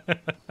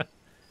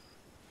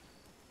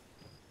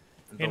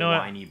know what?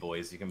 whiny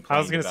boys, you can I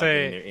was gonna about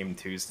say- getting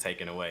their M2s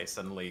taken away,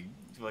 suddenly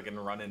fucking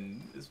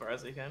running as far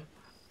as they can.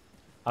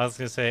 I was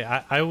gonna say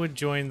I would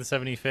join the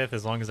 75th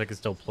as long as I could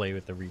still play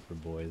with the Reaper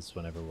boys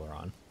whenever we're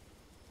on.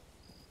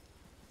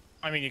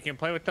 I mean, you can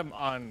play with them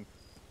on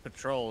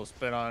patrols,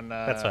 but on.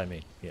 That's what I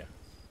mean. Yeah.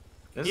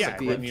 Yeah,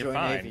 when you're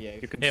fine.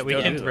 You can Yeah, we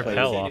still can do it.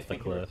 rappel off the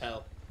cliff.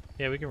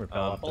 Yeah, we can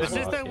rappel off the This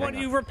cliff. is the one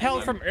you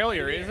repelled from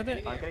earlier, isn't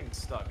it? I'm getting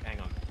stuck. Hang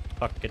on.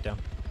 Fuck, get down.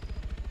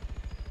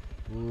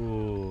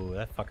 Ooh,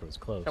 that fucker was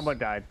close. Someone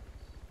died.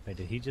 Wait,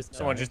 did he just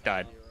Someone die? just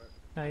died.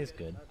 No, he's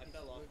good.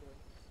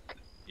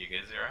 You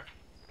good, Zero?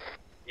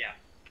 Yeah.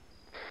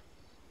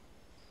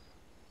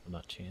 I'm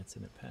not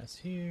chancing it past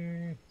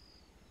here.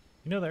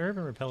 You know, the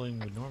urban repelling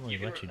would normally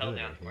let you do it.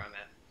 down Right where here. I'm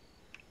at.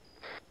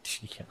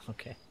 Yeah,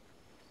 okay.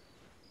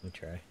 Let me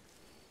try.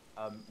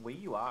 Where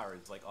you are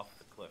is like off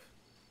the cliff.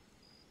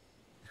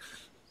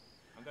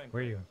 I'm going.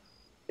 Where are you?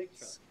 Big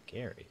truck.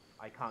 Scary.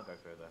 I can't go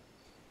further.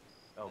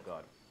 Oh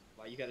god.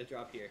 Why you gotta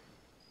drop here?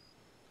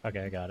 Okay,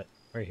 I got it.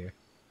 Right here.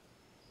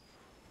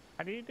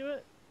 How do you do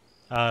it?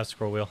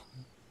 Scroll wheel.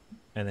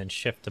 And then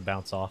shift to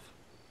bounce off.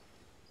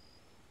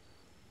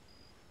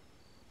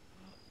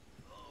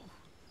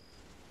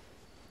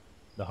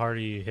 The harder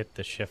you hit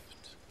the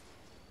shift,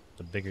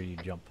 the bigger you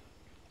jump.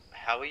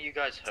 How are you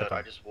guys hurt? Step I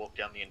up. just walked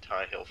down the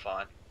entire hill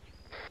fine.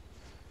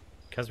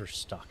 Because we're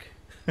stuck.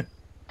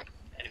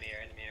 Enemy air,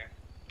 enemy air.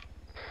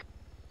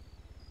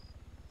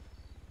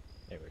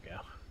 There we go.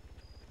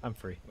 I'm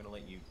free. I'm gonna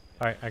let you.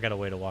 Alright, I got a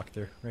way to walk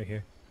through. Right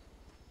here.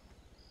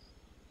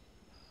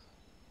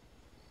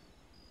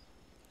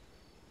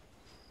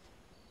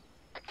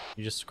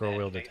 You just scroll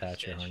wheel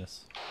detach your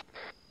harness.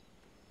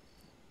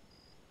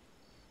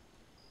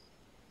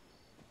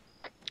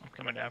 I'm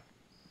coming down.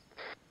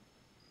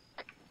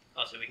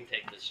 Oh, so we can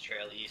take this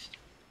trail east.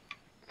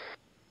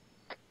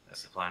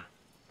 That's the plan.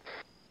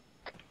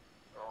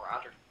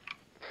 Roger.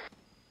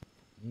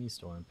 East,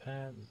 Storm,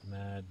 Pat,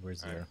 Mad, where's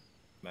Zero? Alright.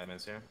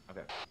 Madman's here?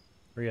 Okay.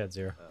 Where you at,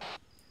 Zero?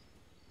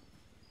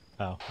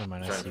 Oh, never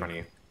mind. I Right in see front of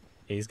you.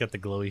 Yeah, he's got the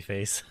glowy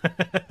face.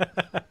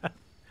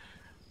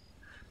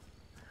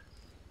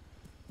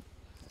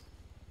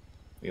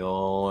 We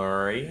all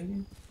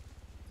ready?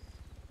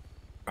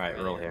 Alright,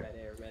 we're all here. Red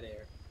air, red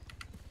air.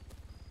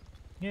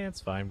 Yeah,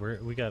 it's fine.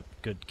 We got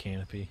good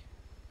canopy.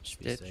 Should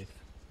be safe.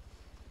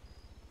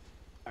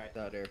 Alright,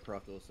 that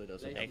aircraft also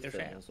doesn't have Make their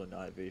thermals or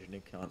night vision.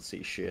 It can't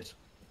see shit.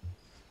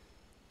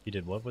 You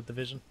did what with the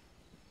vision?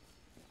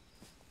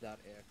 That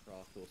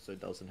aircraft also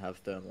doesn't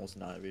have thermals,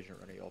 night vision,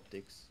 or any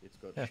optics. It's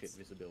got That's- shit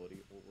visibility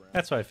all around.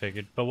 That's what I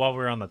figured. But while we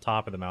were on the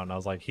top of the mountain, I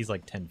was like, he's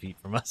like 10 feet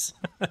from us.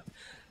 Oh,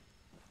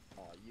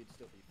 you'd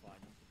still be fine.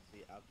 You can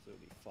see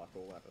absolutely fuck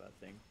all out of that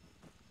thing.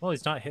 Well,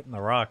 he's not hitting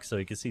the rock, so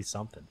he can see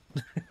something.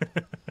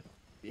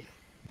 Yeah.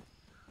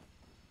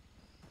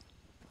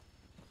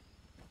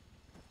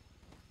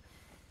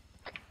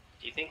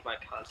 Do you think my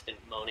constant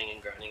moaning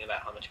and groaning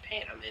about how much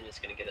pain I'm in is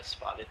gonna get us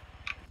spotted?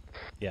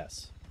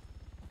 Yes.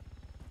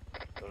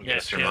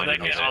 Yes, Just because remind they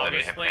you can that we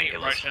have obviously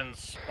painkillers. Russians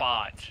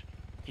spot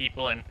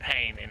people in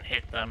pain and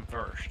hit them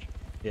first.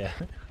 Yeah.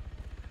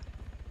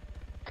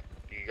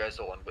 You guys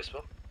all on Whisper?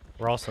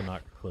 We're also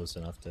not close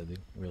enough to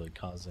really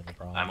cause any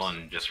problems. I'm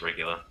on just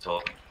regular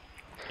talk.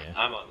 Yeah.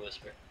 I'm on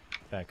Whisper.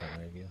 Back on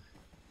radio.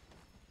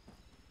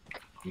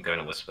 I'm going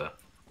to whisper.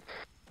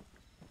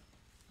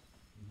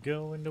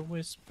 Going to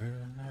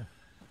whisper.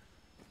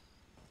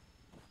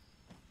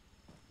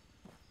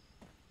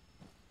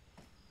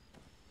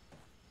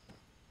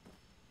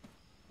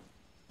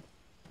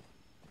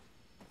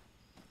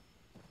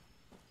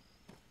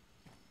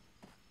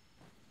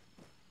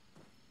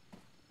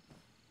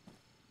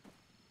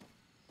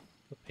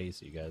 What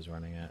pace are you guys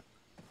running at?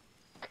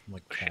 I'm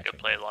like We should go catching.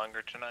 play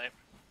longer tonight.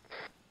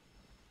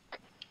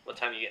 What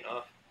time are you getting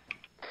off?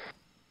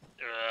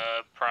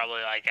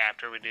 Probably like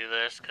after we do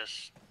this,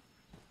 because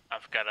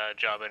I've got a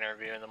job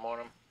interview in the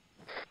morning.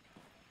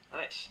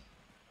 Nice.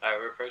 Alright,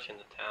 we're approaching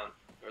the town.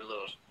 We're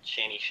little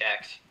shanty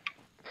shacks.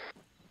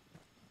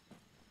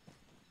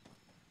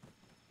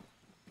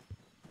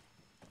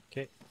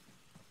 Okay.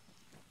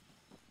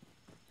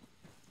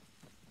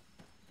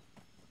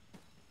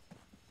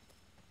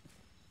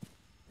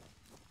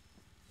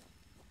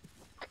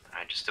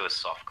 Alright, just do a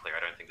soft clear. I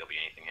don't think there'll be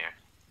anything here.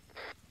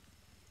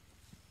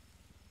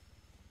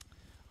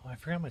 Oh, I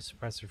forgot my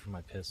suppressor for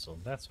my pistol.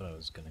 That's what I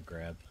was gonna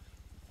grab.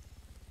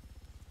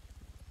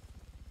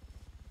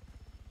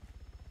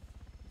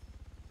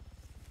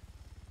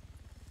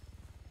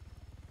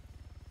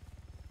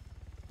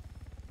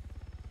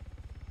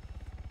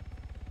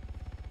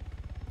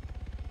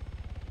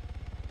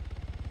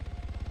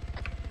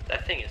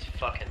 That thing is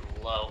fucking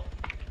low.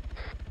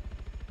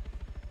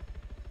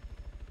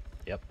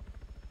 Yep.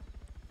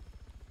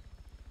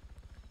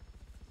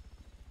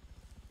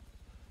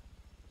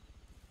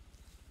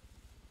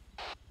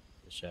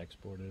 shack's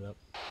boarded up.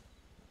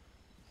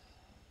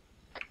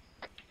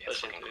 Yeah,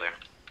 it's looking clear.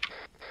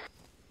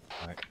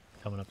 Alright,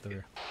 coming up the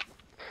rear.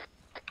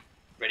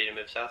 Ready to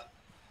move south?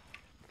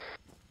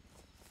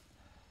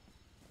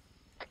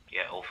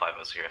 Yeah, all 5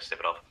 of us here, step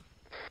it up.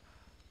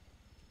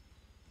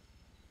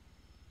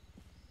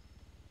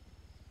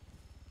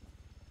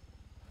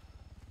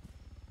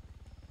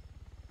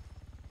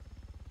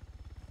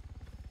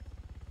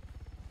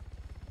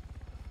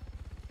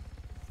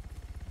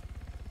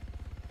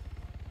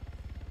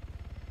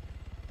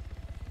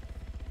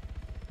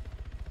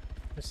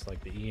 It's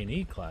like the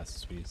E&E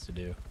classes we used to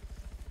do.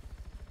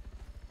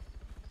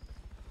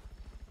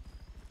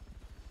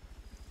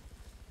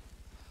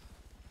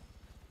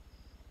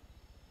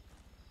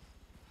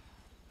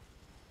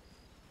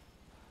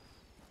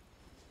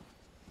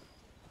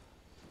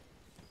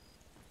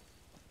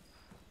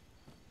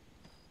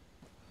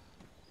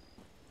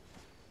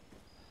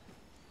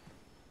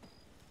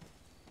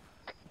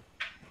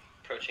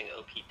 Approaching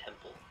OP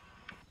Temple.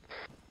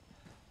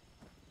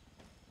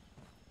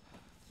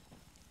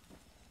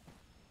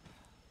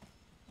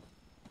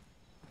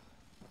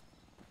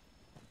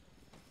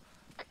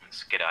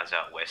 Let's get eyes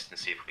out west and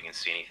see if we can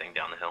see anything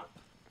down the hill.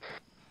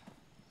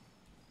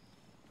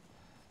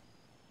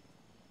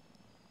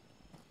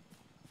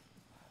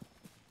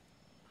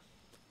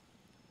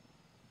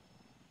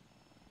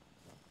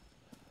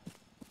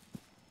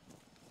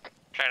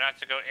 Try not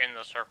to go in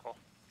the circle.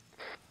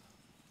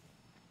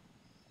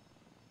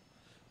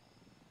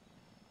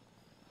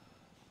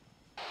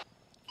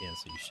 Can't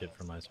see shit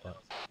from my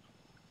spot.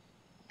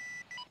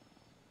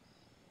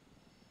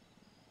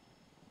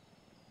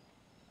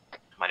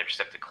 Might have just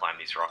have to climb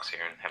these rocks here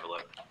and have a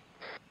look.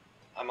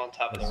 I'm on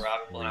top of the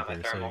rock, pulling out my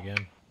Reaper, say thermal.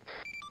 again.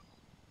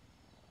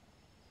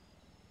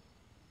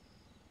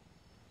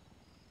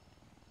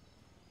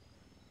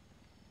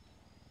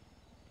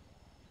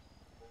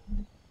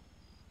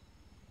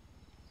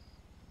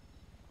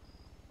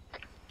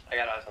 I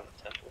got eyes on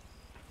the temple.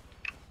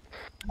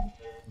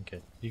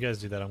 Okay, you guys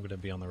do that. I'm gonna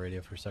be on the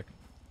radio for a sec.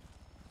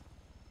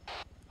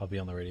 I'll be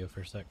on the radio for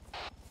a sec.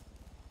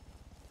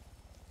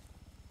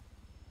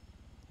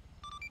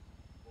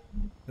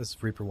 This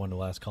is Reaper 1 to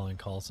last calling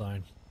call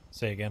sign.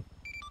 Say again.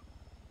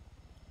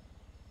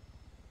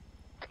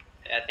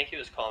 Yeah, I think he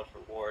was calling for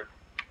Ward.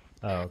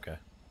 Oh, okay.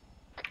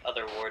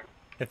 Other Ward.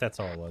 If that's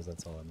all it was,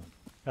 that's all I meant.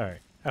 Alright.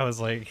 I was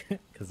like,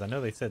 because I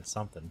know they said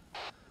something.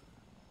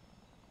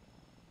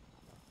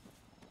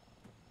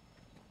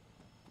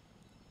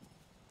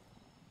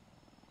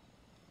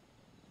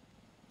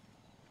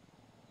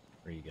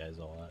 Where you guys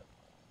all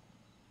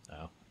at?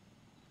 Oh.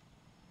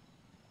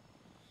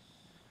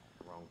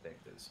 Wrong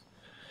vectors.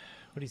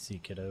 What do you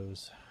see,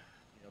 kiddos?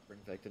 You know, bring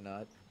Vector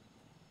Knight.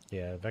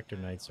 Yeah, Vector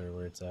Knights are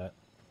where it's at.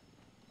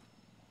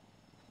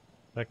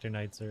 Vector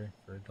Knights are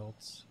for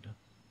adults.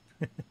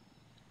 Yeah.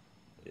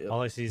 Yep.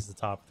 All I see is the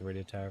top of the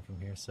radio tower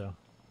from here, so.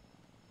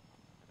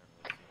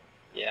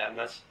 Yeah, I'm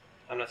not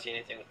seeing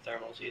anything with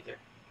thermals either.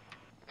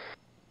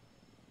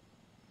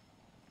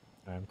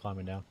 Alright, I'm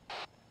climbing down.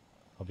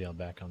 I'll be on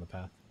back on the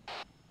path.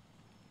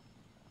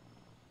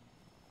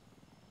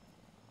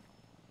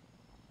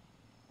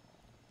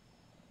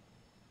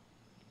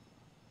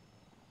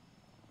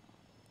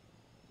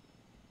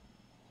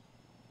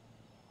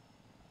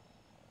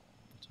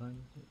 What time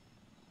is it?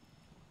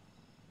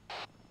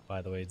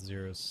 By the way, it's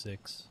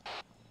 06.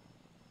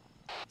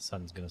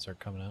 Sun's gonna start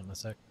coming out in a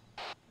sec.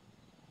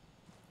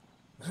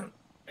 Alright,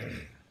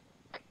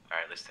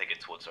 let's take it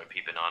towards OP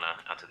Banana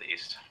out to the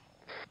east.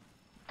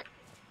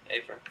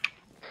 Apron.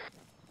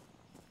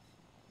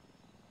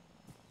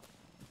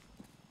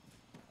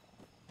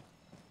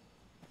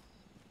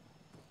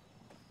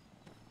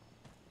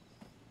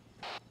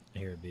 I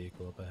hear a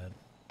vehicle up ahead.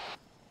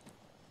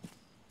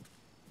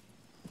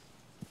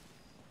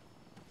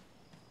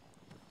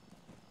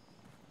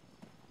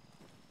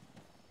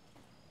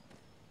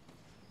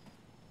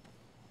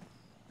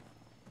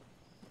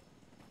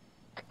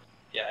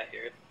 Yeah, I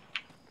hear it.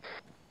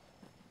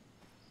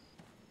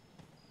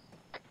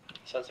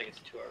 Sounds like it's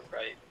to our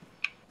right.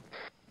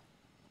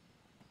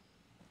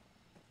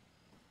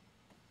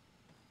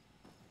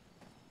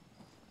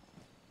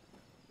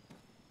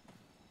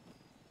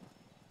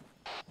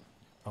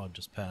 I'll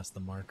just pass the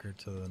marker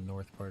to the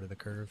north part of the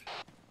curve.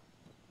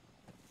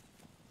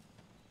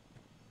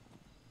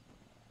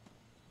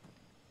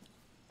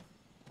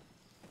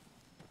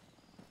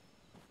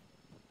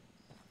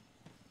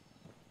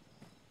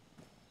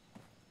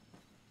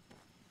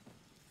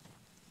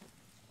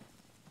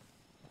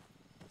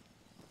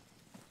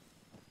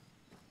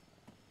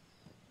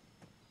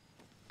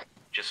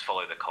 Just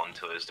follow the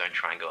contours, don't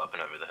try and go up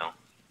and over the hill.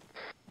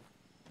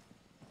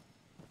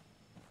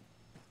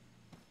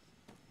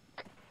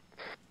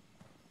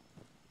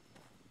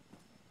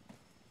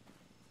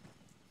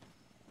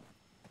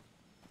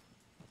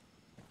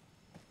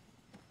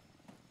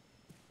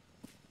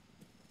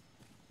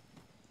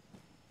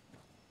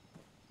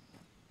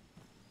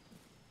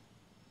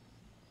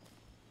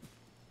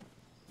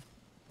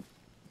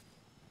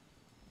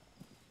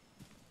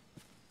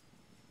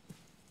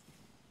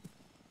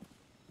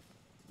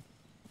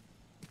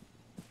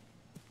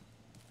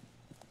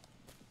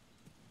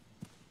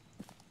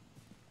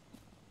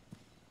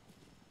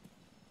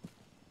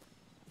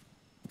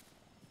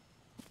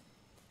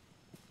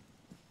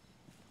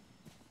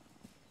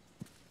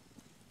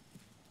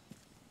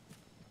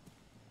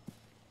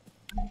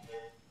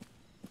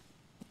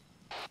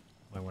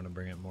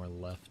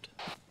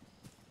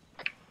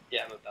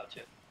 Yeah, I'm about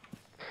to.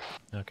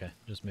 Okay,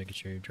 just making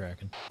sure you're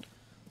tracking.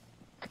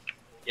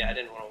 Yeah, I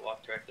didn't want to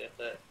walk directly up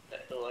that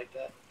hill like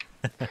that.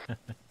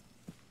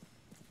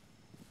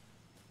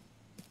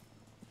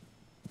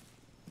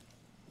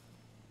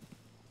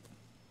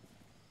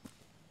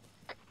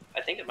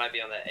 I think it might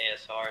be on that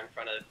ASR in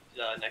front of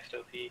next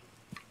OP.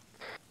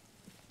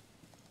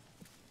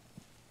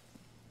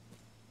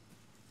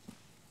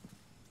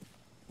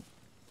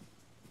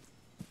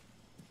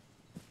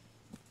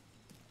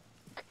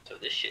 So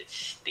this shit's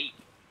steep.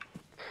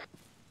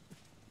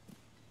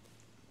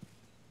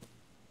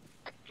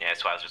 Yeah,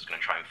 that's why I was just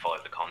gonna try and follow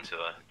the contour,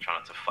 try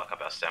not to fuck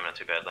up our stamina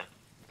too badly.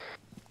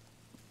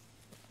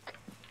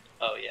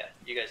 Oh yeah,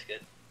 you guys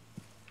good?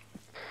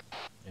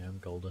 Yeah, I'm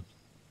golden.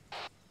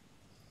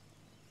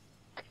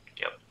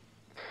 Yep.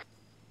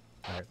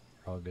 Alright,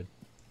 we're all good.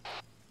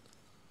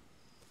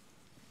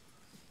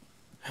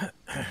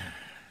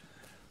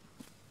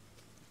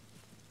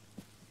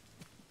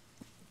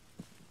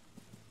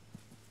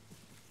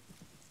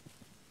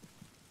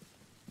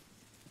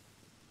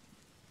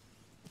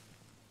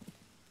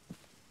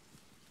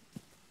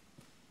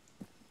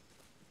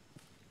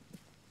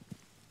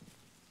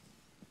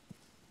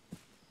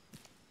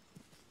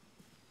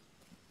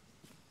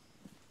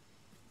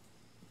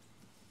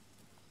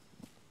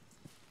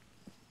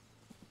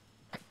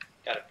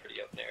 Got a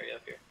pretty open area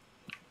up here.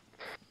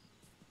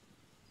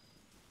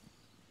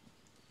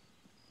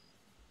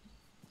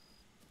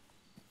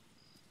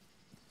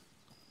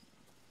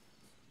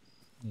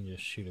 You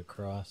just shoot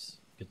across,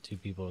 get 2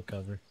 people to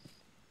cover.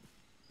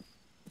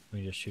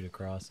 We just shoot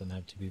across and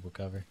have 2 people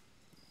cover.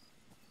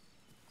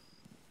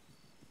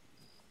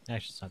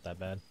 Actually, it's not that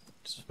bad.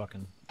 Just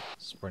fucking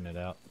sprint it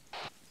out.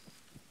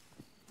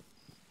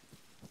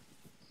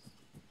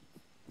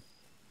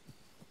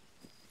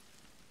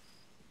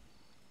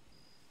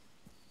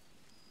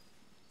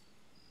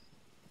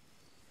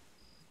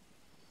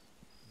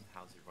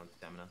 How's everyone's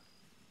stamina?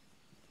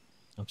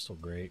 I'm still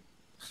great.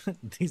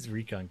 These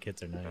recon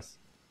kits are nice.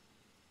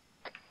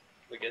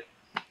 We good?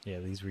 Yeah,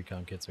 these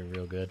recon kits are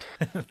real good.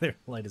 They're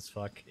light as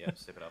fuck. Yeah,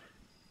 sip it up.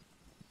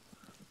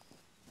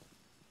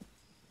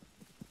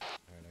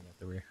 Alright, I got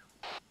the rear.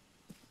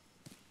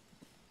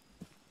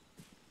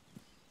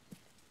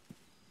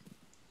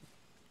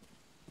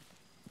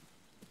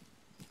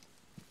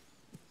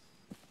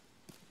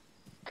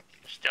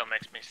 Still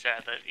makes me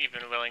sad that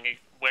even wearing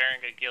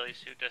a ghillie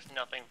suit does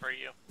nothing for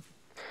you.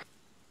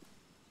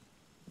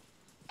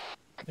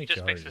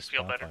 Just makes us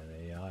feel better.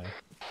 AI.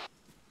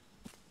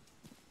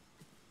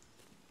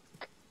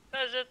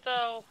 Does it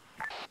though?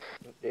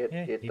 Yeah,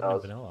 It even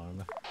does. vanilla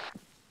armor.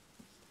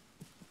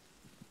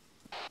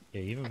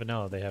 Yeah, even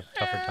vanilla, they have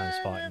tougher time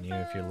spotting you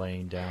if you're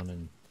laying down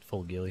in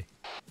full ghillie.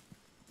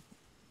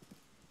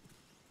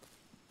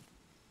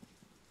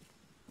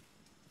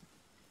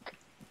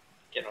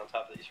 Get on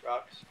top of these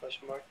rocks?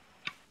 Question mark.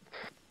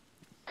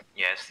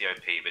 Yeah, it's the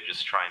OP, but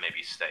just try and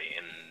maybe stay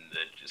in the...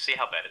 Just see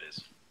how bad it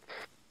is.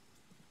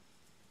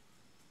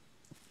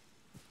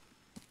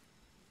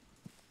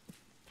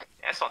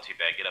 Yeah, it's not too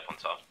bad. Get up on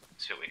top.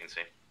 See what we can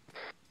see.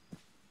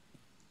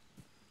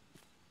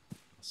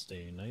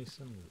 Stay nice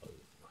and low.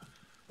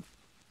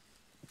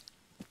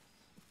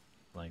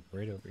 Like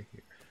right over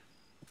here.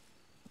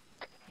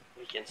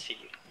 We can see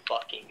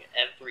fucking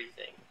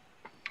everything.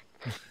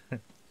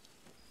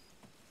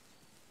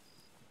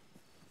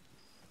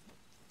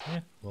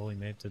 Yeah, well, we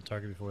made it to the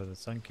target before the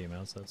sun came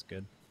out, so that's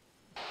good.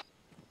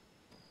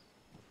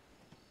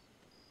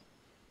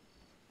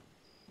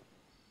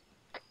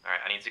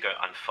 Alright, I need to go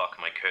unfuck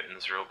my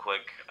curtains real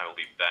quick. I will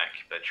be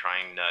back, but try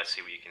and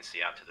see what you can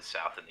see out to the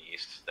south and the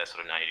east. That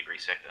sort of 90-degree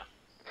sector.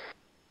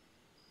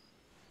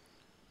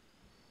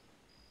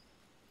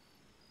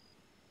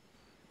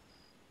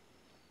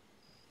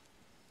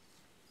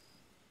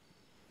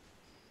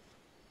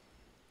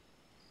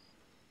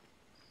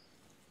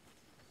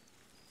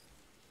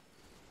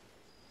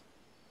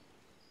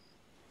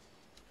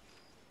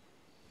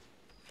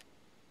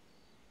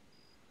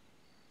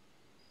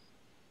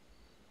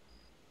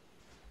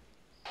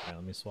 Alright,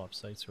 let me swap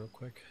sites real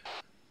quick.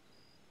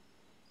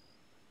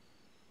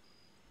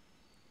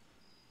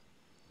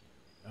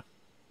 There we go.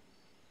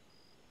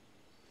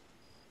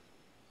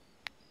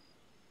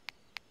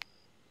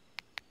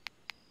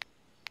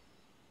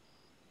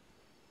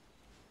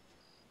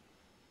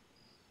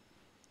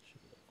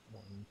 Should have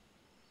one.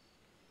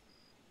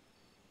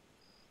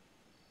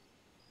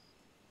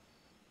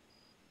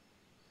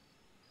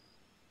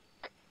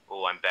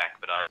 Oh, I'm back,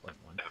 but I have a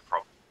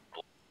problem.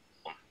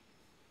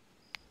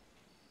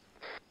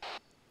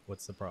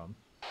 What's the problem?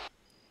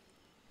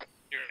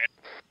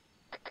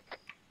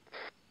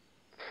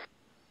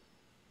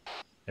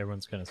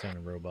 Everyone's kind of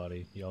sounding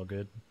robot-y. Y'all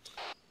good?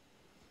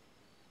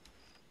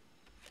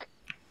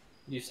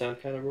 You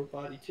sound kind of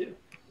robot-y too.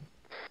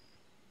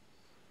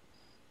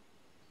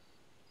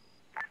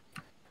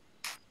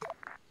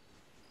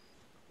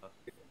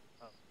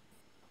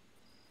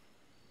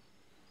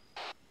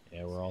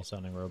 Yeah, we're all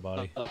sounding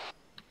robot-y.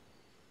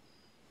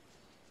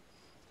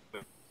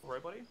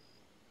 Robot-y?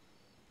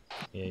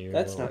 Yeah, you're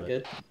That's a little not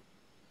bit. good.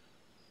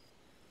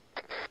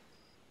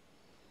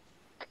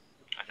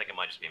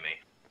 be me.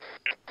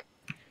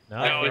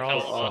 No, we're it's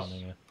all all us.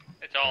 summoning it.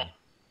 It's all.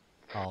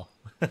 All.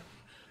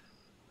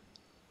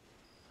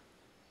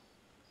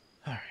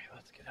 Alright,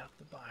 let's get out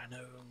the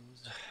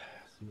binos.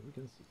 See what we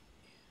can see.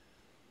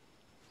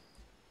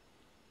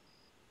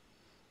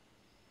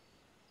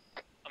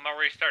 I'm gonna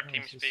restart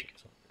TeamSpeak.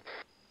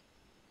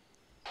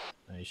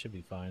 You should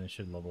be fine. It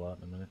should level out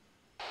in a minute.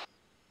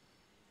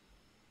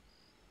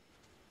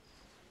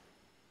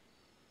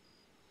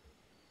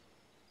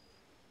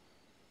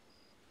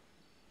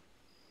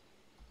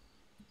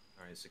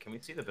 Alright, so can we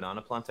see the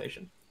banana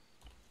plantation?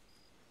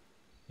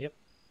 Yep.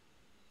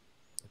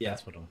 Yeah.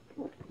 That's what I'm...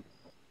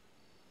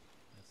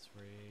 That's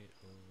right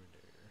over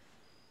there.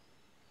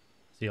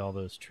 See all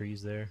those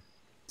trees there?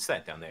 It's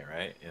that down there,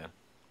 right? Yeah.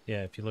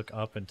 Yeah, if you look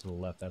up and to the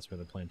left, that's where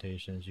the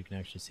plantation is. You can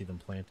actually see them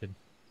planted.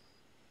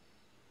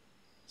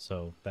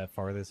 So, that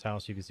farthest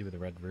house, you can see with the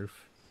red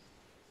roof.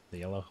 The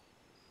yellow.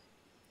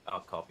 Oh,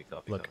 copy.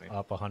 Look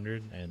up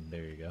 100, and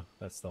there you go.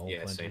 That's the whole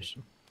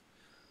plantation. Same.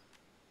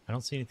 I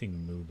don't see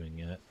anything moving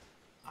yet.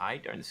 I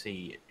don't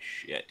see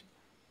shit.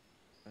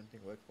 I don't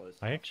think we're close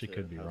I enough actually to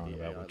could be have wrong the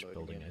about AI which loading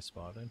building in. I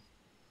spotted.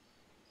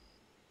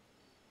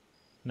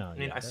 No, I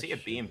mean, yeah, I see a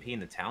BMP in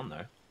the town,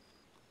 though.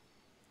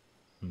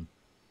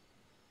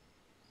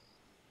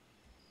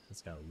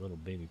 It's got a little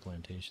baby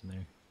plantation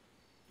there.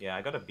 Yeah,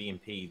 I got a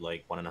BMP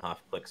like 1.5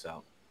 clicks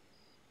out.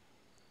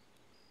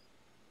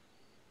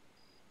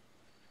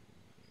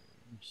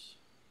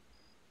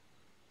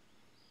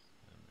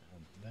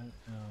 And that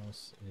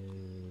house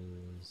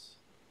is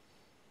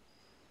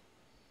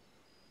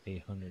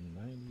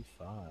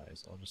 895,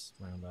 so I'll just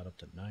round that up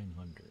to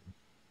 900.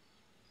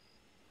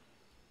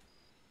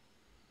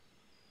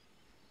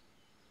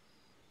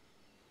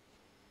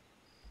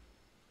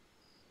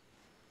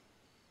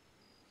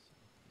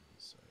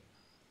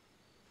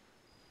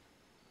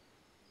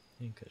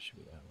 I think that should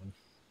be that one.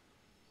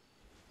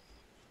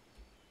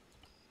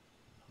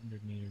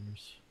 100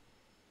 meters.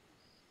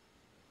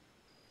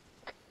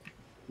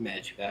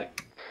 Match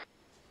back.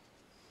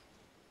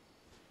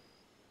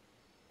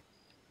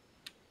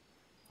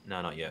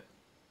 No, not yet.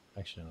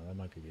 Actually, no, that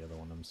might be the other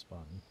one I'm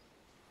spotting.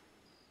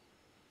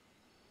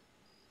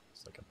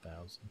 It's like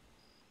 1,000.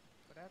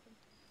 What happened?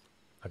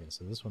 Okay,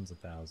 so this one's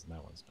 1,000,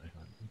 that one's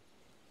 900.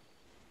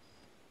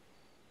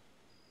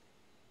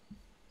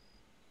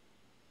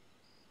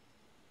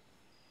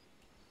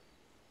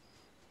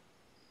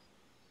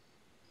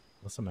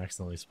 Unless I'm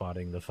accidentally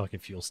spotting the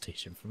fucking fuel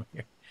station from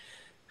here.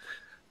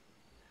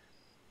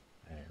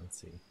 Alright, let's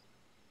see.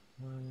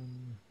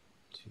 1,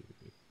 2,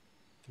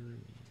 3,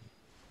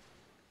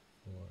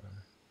 4.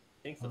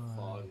 I think the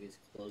fog is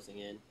closing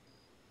in.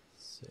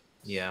 6.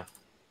 Yeah.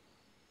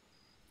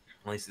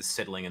 At least it's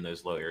settling in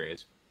those low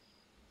areas.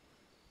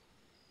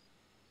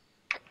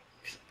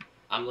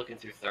 I'm looking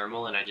through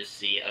thermal and I just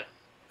see a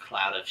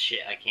cloud of shit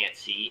I can't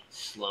see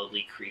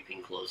slowly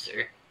creeping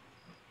closer.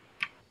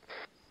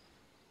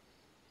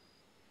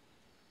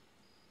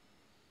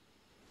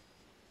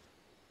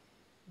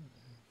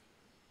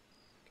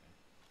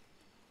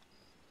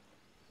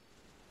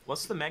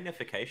 What's the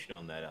magnification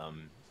on that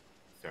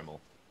thermal?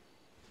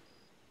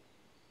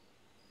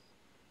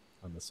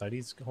 On the site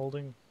he's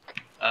holding?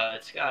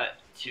 It's got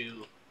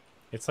 2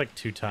 It's like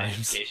 2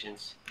 times.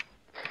 magnifications.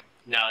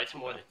 No, it's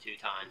more than 2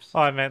 times.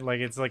 Oh, I meant like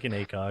it's like an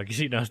ACOG.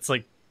 You know, it's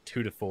like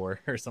 2 to 4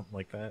 or something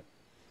like that.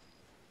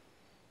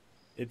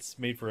 It's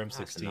made for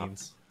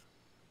M16s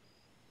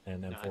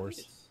and No, M4s.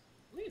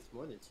 I think it's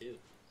more than 2.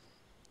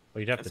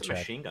 Well, you'd have That's to a check.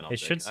 machine gun It optic.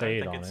 should say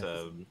it on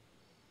it.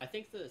 I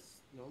think the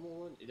normal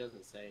one, it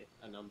doesn't say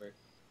a number.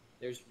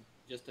 There's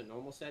just a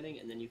normal setting,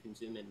 and then you can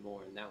zoom in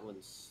more, and that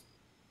one's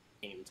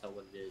can't even tell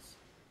what it is.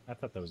 I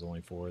thought there was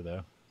only 4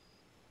 though.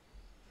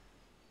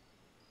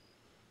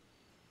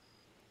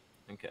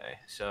 Okay,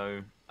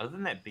 so other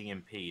than that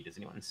BMP, does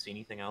anyone see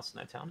anything else in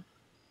that town?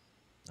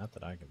 Not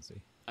that I can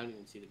see. I don't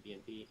even see the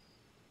BMP.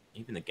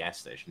 Even the gas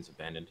station's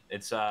abandoned.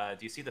 It's do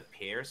you see the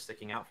pier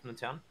sticking out from the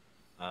town?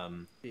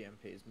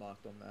 BMP is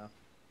marked on map.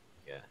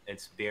 Yeah,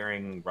 it's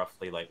bearing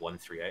roughly like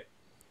 138.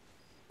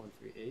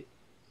 138.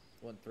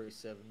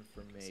 137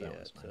 from me So that at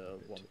was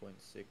my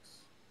 1.6.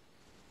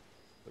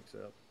 Looks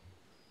up.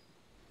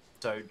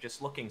 So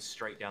just looking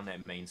straight down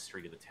that main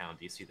street of the town,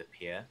 do you see the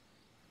pier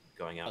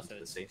going out Also, into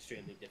the it's sea?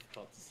 extremely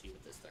difficult to see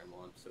with this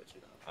thermal. I'm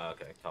switching up. Oh,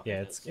 okay, copy.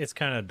 Yeah, it's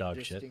kind of dog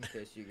Just shit. in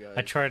case you guys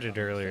I tried it can't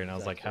earlier and I understand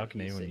was like, how that, can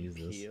he anyone said use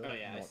this? pier, Oh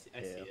yeah, not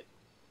I see pier. it.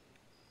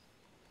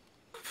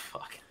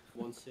 Fuck.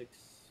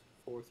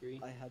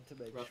 1643. I had to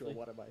make roughly. sure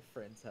one of my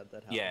friends had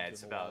that happen Yeah, to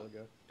it's him a while about.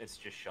 ago. It's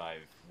just shy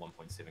of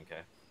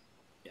 1.7k.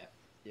 Yeah.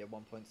 Yeah,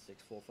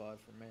 1.645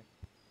 from me.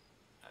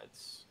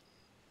 That's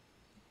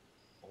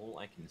all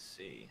I can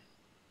see.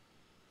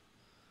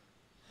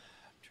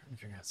 I'm trying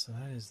to figure out. So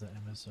that is the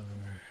MSR.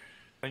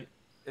 I mean,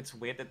 it's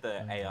weird that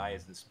the AI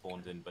isn't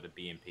spawned in, but a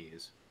BMP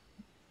is.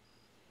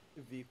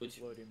 The vehicle's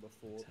loading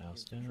before. It's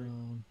house infantry.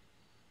 down.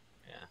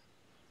 Yeah.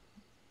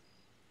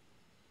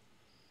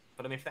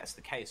 But I mean, if that's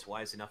the case,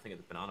 why is there nothing at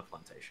the banana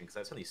plantation? Because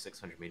that's only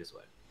 600 meters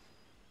away.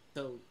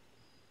 So,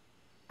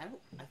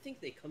 I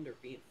think they come to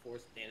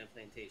reinforce Banana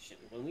Plantation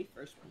when we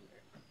first went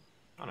there.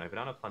 Oh no,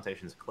 Banana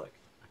Plantation's a click.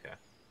 Okay.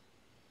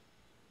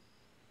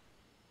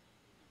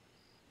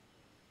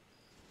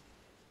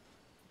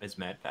 Is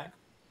Mad back?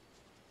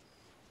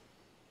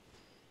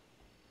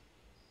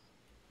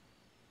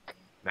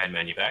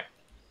 Madman, you back?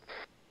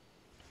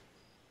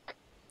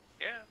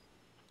 Yeah.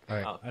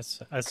 Alright, Oh.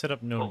 I set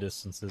up known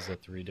distances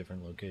at 3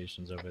 different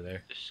locations over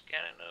there. Just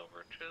scanning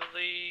over to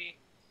the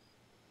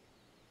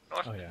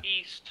Oh, yeah.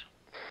 northeast.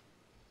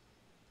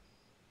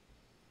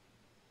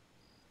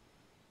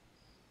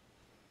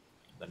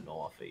 The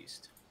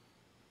northeast.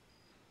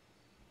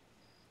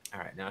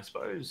 Alright, now I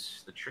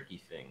suppose the tricky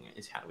thing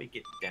is how do we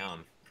get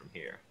down from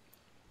here?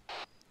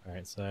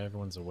 Alright, so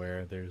everyone's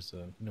aware there's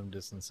a known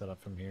distance set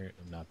up from here,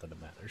 not that it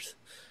matters.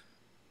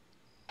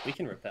 We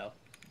can rappel.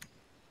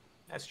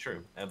 That's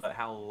true, but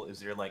how is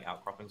there like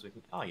outcroppings we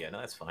can? Oh yeah, no,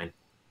 that's fine.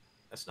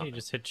 That's You nothing.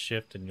 just hit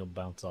shift and you'll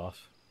bounce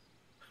off.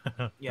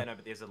 Yeah, no,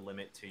 but there's a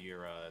limit to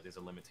your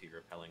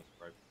rappelling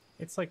rope.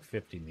 It's like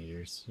 50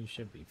 meters. You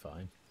should be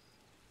fine.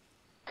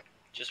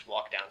 Just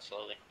walk down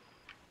slowly.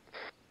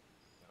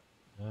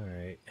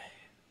 Alright.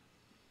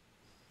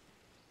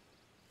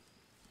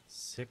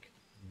 Sick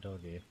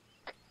doggy.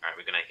 Alright,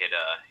 we're gonna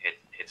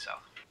hit south.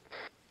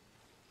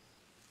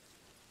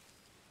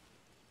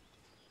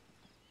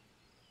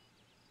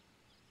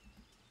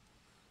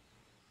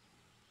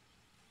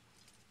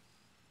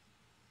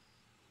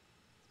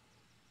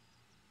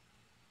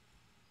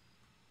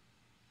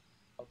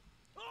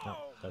 No,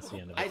 that's the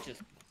end of I it.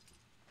 just.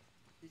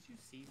 Did you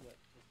see what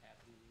just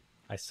happened?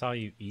 I saw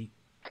you eat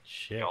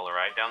shit. Y'all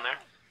alright down there?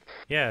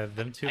 Yeah,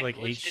 them two I like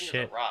ate glitched into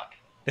shit. the rock.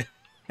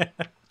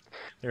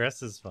 The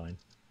rest is fine.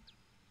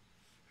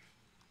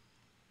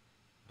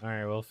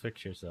 Alright, well,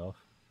 fix yourself.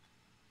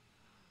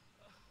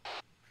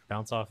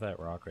 Bounce off that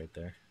rock right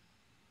there.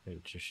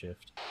 It's your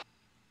shift.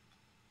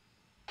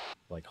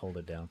 Like, hold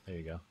it down. There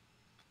you go.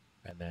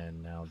 And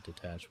then now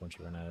detach once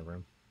you run out of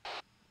room.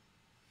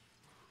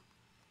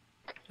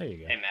 There you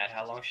go. Hey Matt,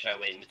 how long should I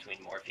wait in between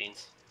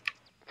morphines?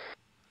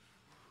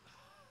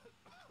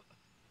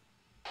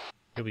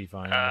 You'll be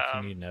fine. If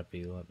you need an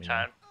epi, let me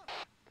know.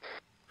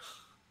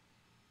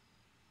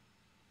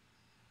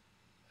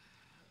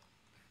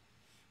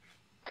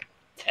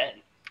 10.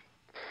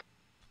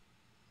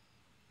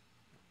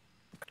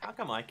 How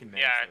come I can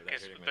manage Yeah, without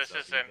because hurting this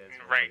myself? isn't You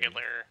guys are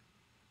regular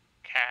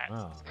cat. I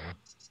don't know.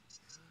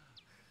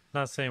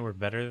 Not saying we're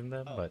better than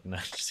them, but no,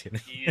 just kidding.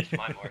 You used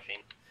my morphine.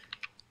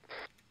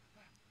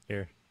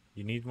 Here,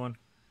 you need one?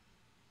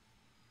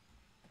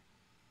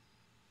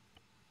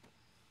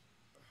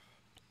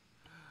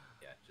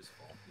 Yeah, just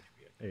fall. You should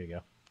be okay. There you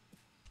go.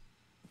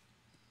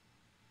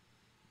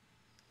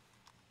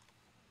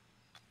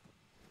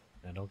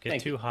 Now don't get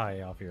Thank too you.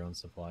 high off your own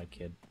supply,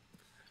 kid.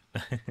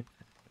 I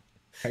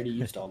already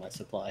used all my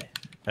supply.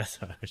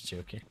 That's what I was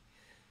joking.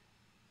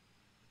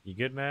 You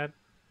good, Mad?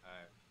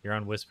 You're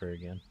on Whisper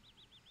again.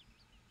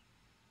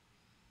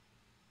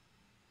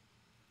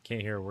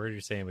 Can't hear a word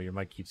you're saying, but your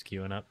mic keeps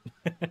queuing up.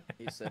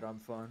 He said I'm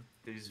fine.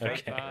 He's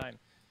Okay. fine.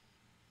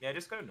 Yeah,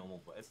 just go to normal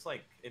voice. It's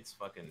like it's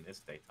daytime.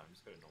 Just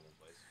go to normal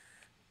voice.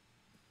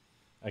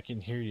 I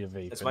can hear you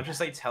vaping. As much as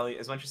they tell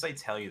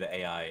you the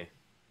AI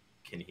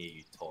can hear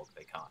you talk,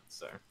 they can't.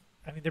 So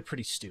I mean, they're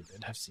pretty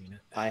stupid. I've seen it.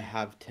 I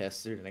have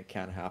tested and it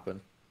can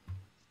happen.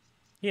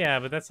 Yeah,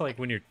 but that's like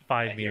when you're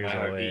 5 hear meters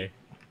my away. heartbeat.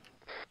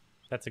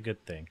 That's a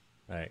good thing.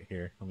 All right,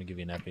 here, let me give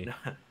you an epi.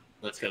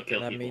 Let's go kill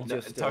That people. means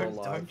you're still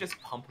alive. don't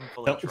just pump them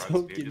full of drugs.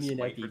 Don't dude. give me Just an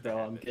wait epi, for it to bro.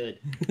 I'm happen.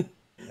 good.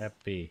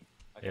 Epi.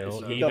 Okay, It'll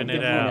so- even Don't it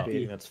give me an out.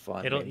 epi. That's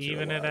fine. It'll means you're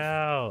even it alive.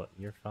 out.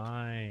 You're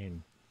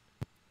fine.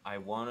 I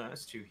want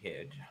us to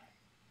hit.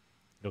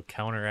 It'll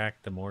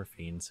counteract the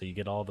morphine, so you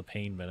get all the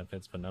pain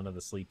benefits, but none of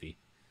the sleepy.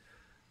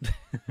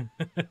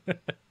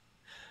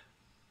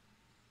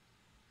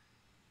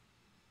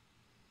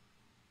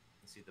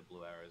 See the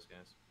blue arrows,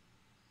 guys.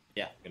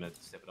 Yeah. I'm gonna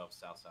step it off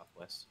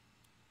southwest.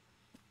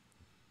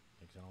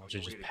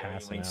 You're just Are you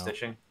passing out.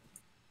 stitching?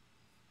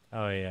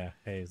 Oh yeah.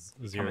 Hey,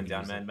 Zero. Coming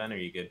down, use it. Madman? Are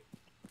you good?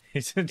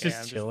 He's Yeah, just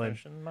I'm chilling.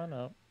 Just finishing mine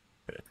up.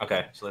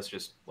 Okay, so let's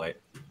just wait.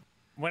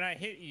 When I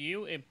hit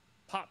you, it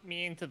popped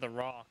me into the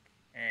rock,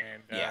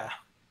 and Yeah.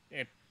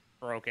 it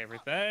broke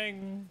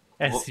everything.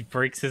 As Well, he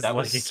breaks his that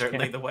leg was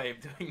certainly again. the way of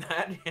doing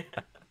that.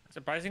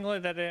 Surprisingly,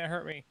 that didn't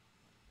hurt me.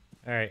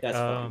 All right. That's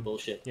fucking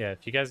bullshit. Yeah,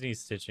 if you guys need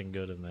stitching,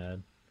 go to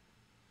Mad.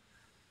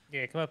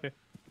 Yeah, come up here.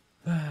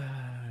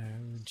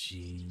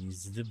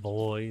 Jeez, the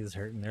boys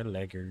hurting their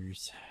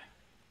leggers.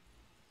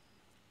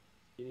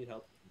 You need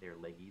help? They're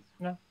leggies.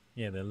 No.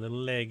 Yeah, their little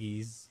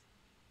leggies.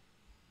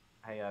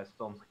 Hey,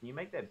 Storms, can you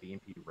make that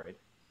BMP red?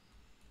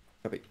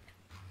 Copy.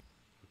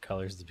 What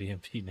color's the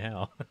BMP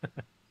now?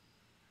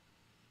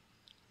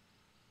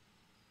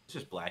 It's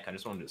just black. I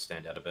just wanted it to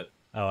stand out a bit.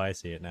 Oh, I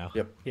see it now.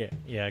 Yep.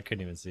 Yeah, I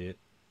couldn't even see it.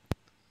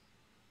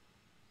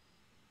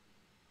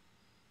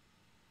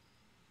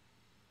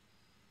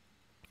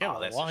 Yeah, Oh,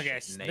 that's long a shit.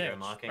 ass NATO snitch,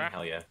 marking? bruh.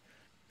 Hell yeah.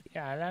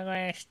 Yeah, long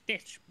ass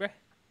stitch, bruh.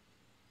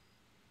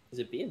 Is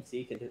it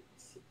BMC?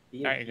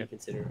 Alright, BMP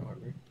considered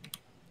armor?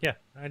 Yeah,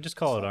 I just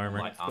call it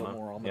armor. It's got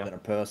more armor than a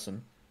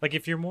person. Like,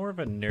 if you're more of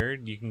a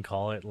nerd, you can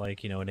call it,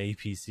 like, you know, an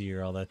APC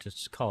or all that.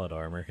 Just call it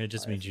armor. It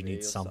just means you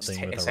need something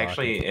with It's a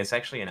rocket. it's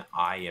actually an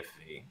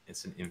IFV.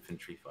 It's an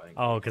infantry fighting.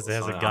 Oh, because it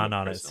has a gun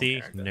on it.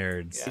 See,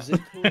 nerds. Is it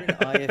called an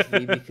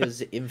IFV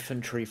because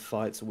infantry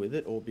fights with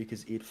it, or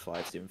because it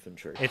fights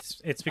infantry?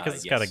 It's because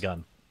it's got a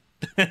gun.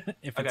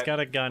 If it's got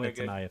a gun, it's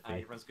an IFV.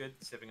 Everyone's good.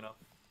 Stepping it off.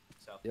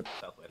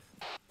 Southwest.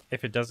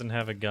 If it doesn't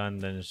have a gun,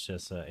 then it's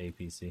just a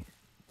APC.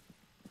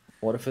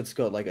 What if it's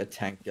got like a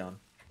tank gun?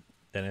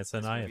 Then it's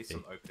an There's gonna IFV. be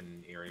some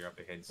open area up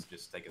ahead, so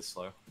just take it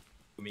slow.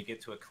 When we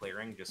get to a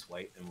clearing, just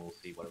wait and we'll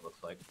see what it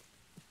looks like.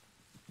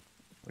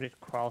 We just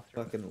crawl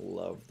through. Fucking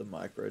love the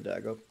micro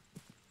dagger.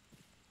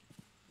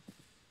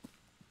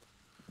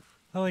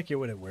 I like it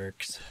when it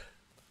works.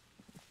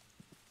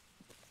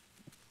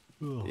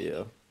 Ooh.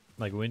 Yeah.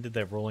 Like when we did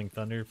that Rolling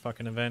Thunder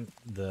fucking event,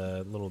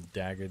 the little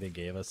dagger they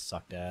gave us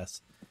sucked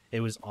ass.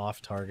 It was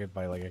off target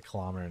by like 1.5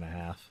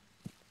 kilometers.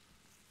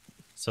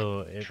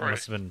 So it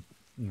must have been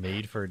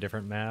made for a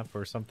different map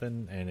or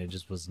something, and it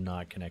just was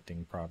not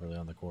connecting properly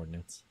on the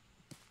coordinates.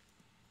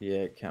 Yeah,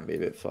 it can be a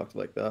bit fucked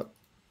like that.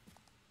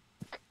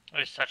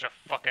 It's such a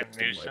fucking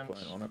Still nuisance.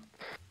 waypoint on it.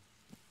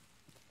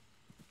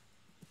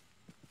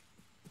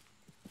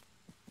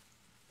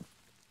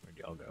 Where'd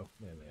y'all go?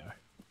 There they are.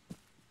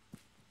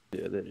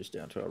 Yeah, they're just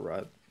down to our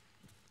right.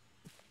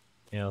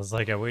 Yeah, I was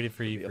like, I waited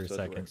for you Be for a up to the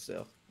second, direct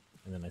south.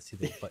 and then I see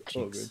the butt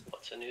All cheeks. good.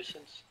 What's a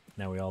nuisance?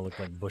 Now we all look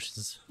like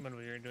bushes. When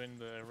we were doing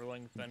the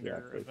Rolling Thunder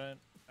Exactly. event,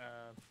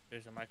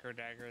 there's a micro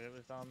dagger that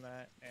was on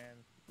that, and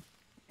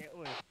it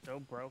was so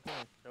broken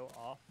and so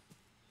off.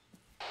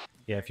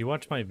 Yeah, if you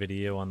watch my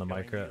video on the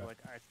Going micro, to, like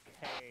a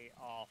K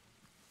off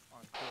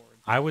on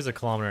chords. I was 1.5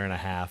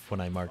 kilometers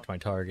when I marked my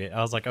target.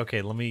 I was like,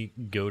 okay, let me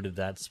go to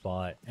that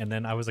spot. And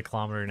then I was 1.5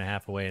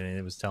 kilometers away, and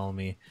it was telling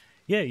me,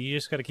 yeah, you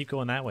just got to keep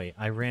going that way.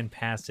 I ran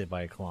past it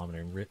by 1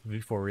 kilometer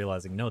before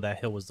realizing, no, that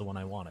hill was the one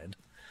I wanted.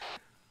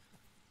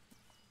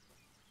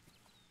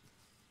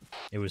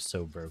 It was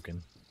so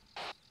broken.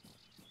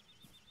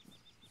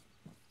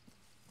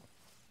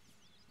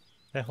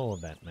 That whole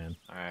event, man.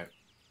 All right.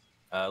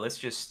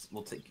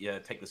 We'll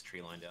take this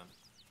tree line down.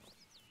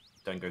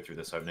 Don't go through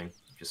this opening.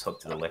 Just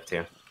hook to the left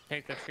here.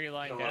 Take the tree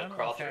line Don't wanna down?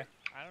 crawl Okay.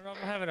 I don't know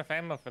if I have enough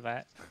ammo for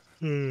that.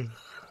 Alright.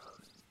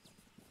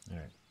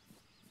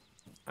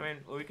 I mean,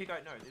 well, we could go.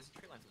 No, there's a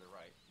tree line to the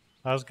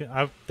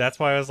right. That's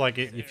why I was like,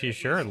 if you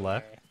sure and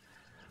left.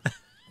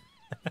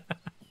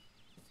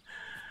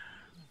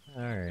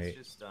 Alright.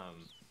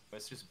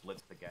 Let's just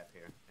blitz the gap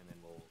here, and then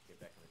we'll get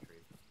back in the tree.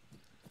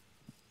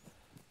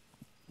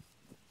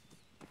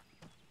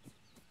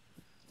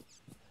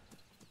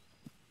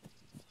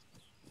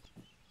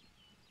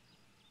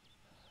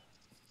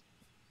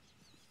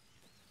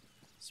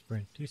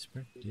 Sprint, do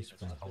sprint, do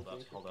sprint. Hold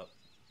up.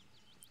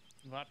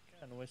 Vodka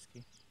and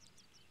whiskey.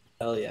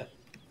 Hell yeah.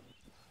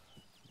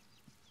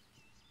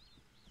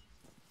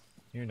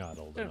 You're not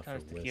old enough for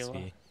Sometimes tequila.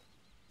 whiskey.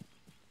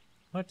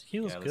 What?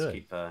 Tequila's Let's good.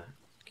 keep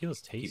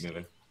Tequila's tasty. Keep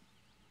moving.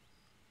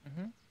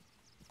 Mm-hmm.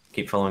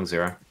 Keep following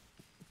Zero.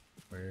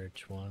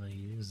 Which one are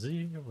you,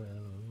 Zero?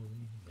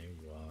 There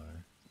you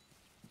are.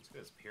 Let's go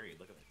this period.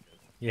 Look at that shit.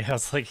 Yeah, I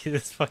was like,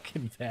 this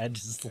fucking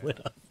badge just lit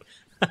up.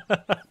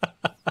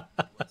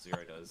 What Zero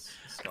does.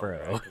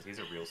 Bro. Because he's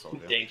a real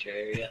soldier. Danger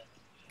area.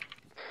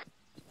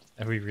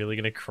 Are we really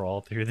gonna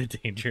crawl through the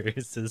danger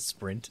areas to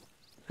sprint?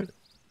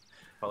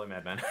 Probably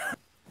Madman.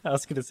 I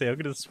was gonna say, I'm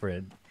gonna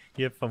sprint.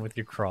 You have fun with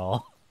your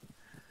crawl.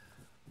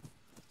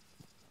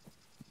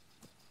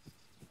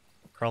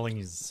 Crawling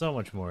uses so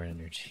much more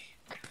energy.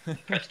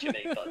 Press too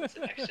many buttons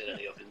and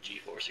accidentally open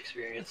G-Force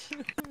experience.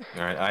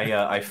 Alright,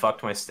 I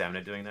fucked my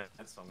stamina doing that,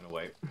 so I'm gonna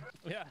wait.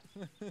 Yeah.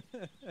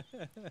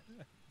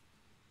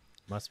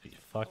 Must be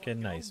fucking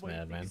nice,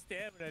 Madman.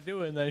 Stamina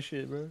doing that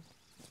shit, bro.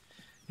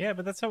 Yeah,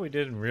 but that's how we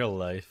did in real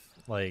life.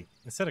 Like,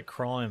 instead of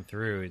crawling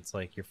through, it's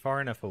like you're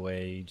far enough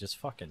away, you just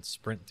fucking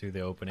sprint through the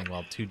opening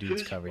while two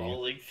dudes cover you.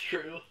 Rolling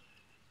through.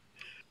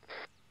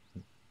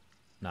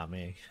 Not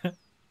me.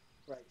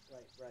 Right.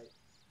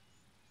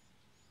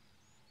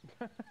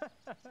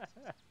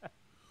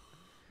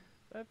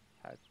 That's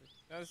Patrick.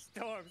 No,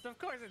 storms. Of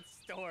course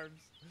it's storms.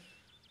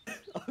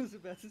 I was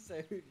about to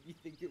say, who did you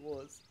think it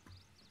was?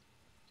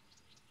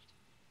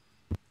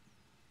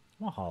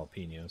 More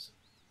jalapenos.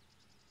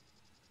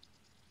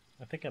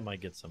 I think I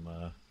might get some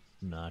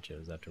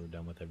nachos after we're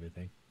done with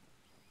everything.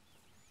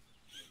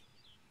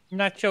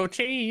 Nacho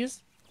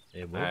cheese.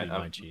 It will be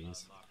my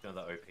cheese.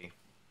 Another OP.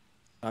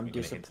 I'm We're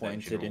gonna hit that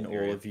disappointed in general all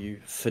area. of you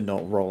for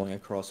not rolling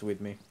across with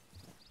me.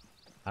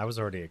 I was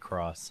already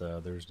across, so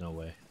there's no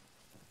way.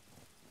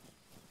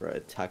 For a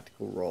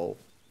tactical roll.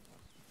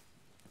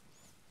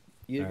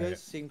 You Alright.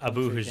 guys seen Kung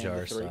Abu Fu Hajar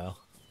Panda 3? style.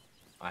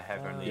 I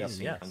have only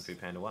seen yes. Kung Fu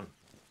Panda 1.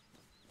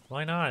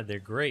 Why not? They're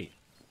great.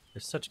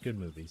 They're such good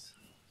movies.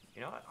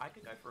 You know what? I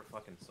could go for a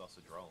fucking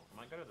sausage roll. I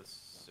might go to the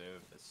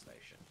service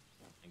station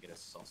and get a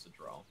sausage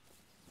roll.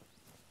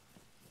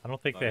 I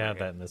don't think they have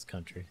that in this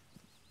country.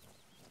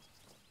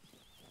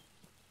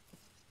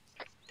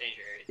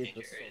 Danger area. Get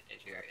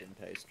the fucking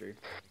pastry.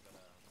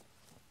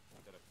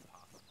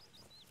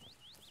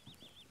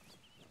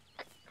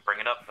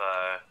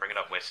 bring it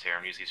up west here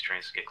and use these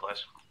trains to get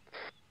close.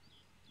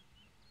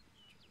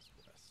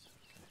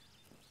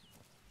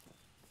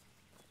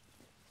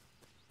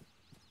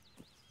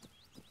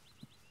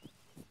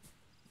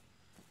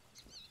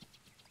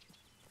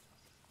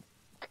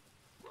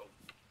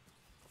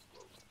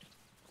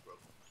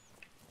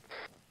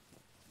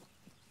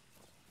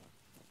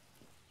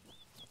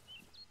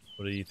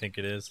 What do you think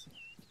it is?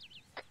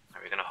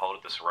 We're gonna hold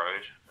at this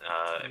road.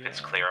 If it's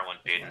clear, I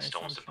want Beard and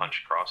Storms to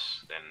punch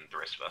across, then the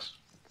rest of us.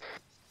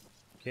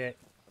 Okay.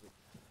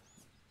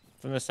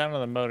 From the sound of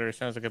the motor, it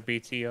sounds like a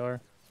BTR.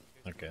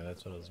 Okay,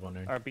 that's what I was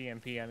wondering. Or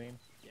BMP, I mean.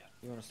 Yeah.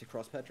 You want us to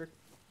cross, Patrick?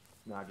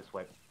 No, just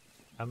wait.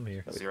 I'm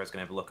here. Zero's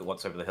gonna have a look at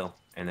what's over the hill,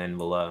 and then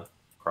we'll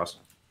cross.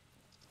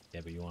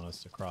 Yeah, but you want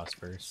us to cross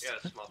first. Yeah,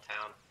 a small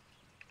town.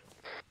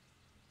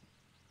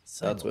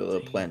 That's where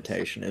the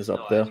plantation is up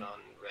No there. eyes on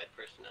red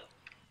personnel.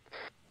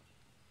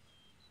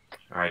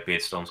 Alright,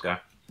 Beard, Storms, go.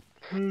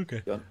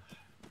 Okay. Done.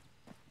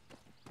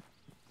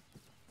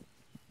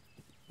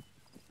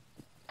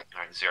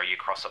 Alright, Zero, you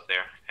cross up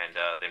there, and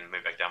then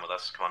move back down with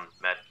us. Come on,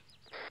 Matt.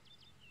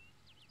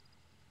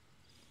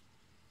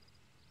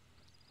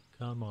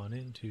 Come on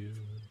into.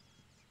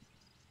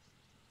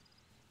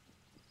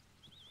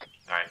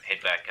 Alright,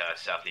 head back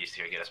southeast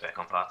here, get us back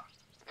on path.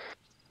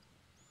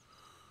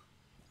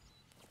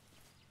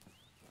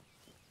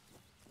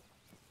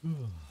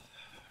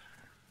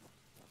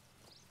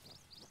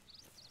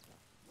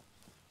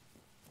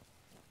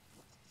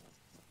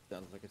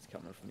 Sounds like it's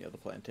coming from the other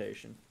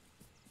plantation.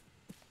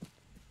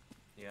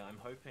 Yeah, I'm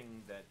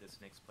hoping that this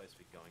next place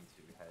we're going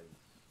to has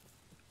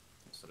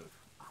sort of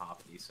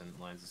half decent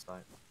lines of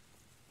sight.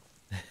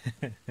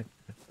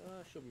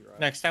 She'll be right.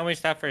 Next time we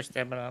stop for a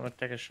stamina, I'm gonna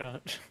take a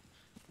shot.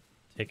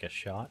 Take a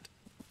shot?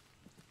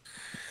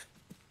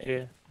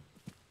 Yeah.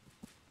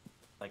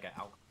 Like an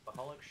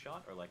alcoholic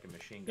shot or like a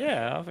machine gun?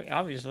 Yeah,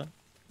 obviously.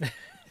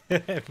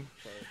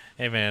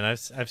 Hey man,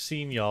 I've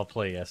seen y'all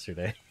play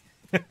yesterday.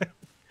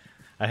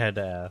 I had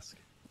to ask.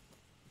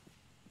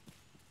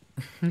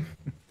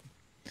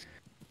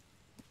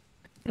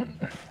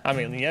 I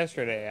mean,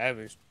 yesterday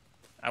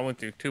I went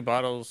through 2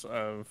 bottles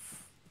of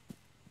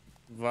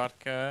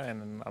vodka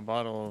and a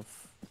bottle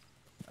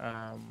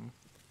of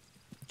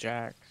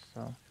Jack.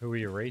 So. Who were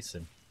you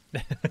racing?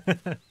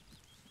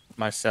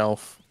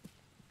 Myself.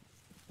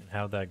 And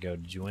how'd that go?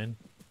 Did you win?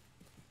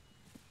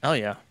 Oh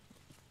yeah.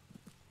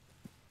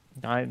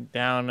 I'm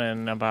down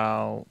in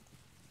about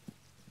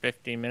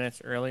 15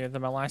 minutes earlier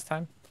than my last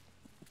time.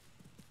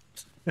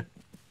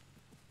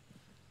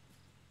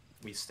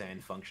 We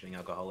stand functioning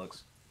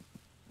alcoholics.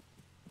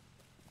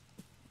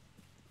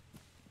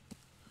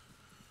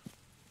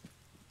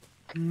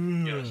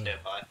 You stand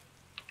by.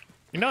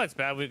 You know it's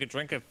bad. We could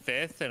drink a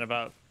 5th in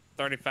about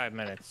 35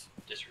 minutes.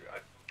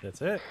 Disregard.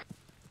 That's it.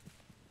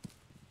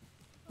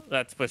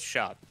 That's with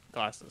shot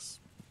glasses.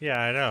 Yeah,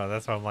 I know.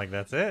 That's why I'm like,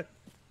 that's it.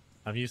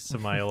 I'm used to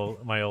my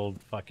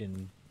old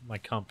fucking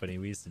company.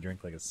 We used to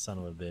drink like a son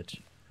of a bitch,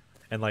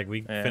 and like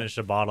we finish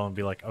a bottle and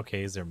be like,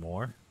 okay, is there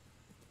more?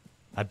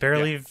 I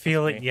barely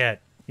feel it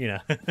yet, you know.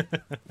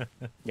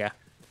 Yeah.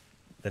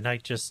 The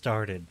night just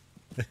started.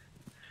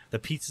 The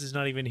pizza's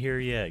not even here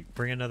yet.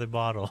 Bring another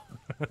bottle.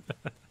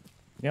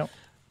 Yep.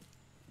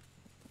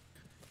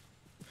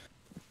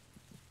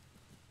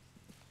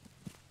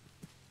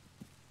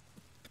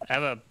 I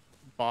have a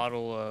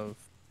bottle of,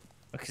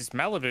 because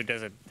Malibu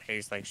doesn't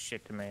taste like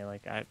shit to me.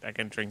 Like I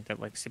can drink that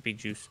like sippy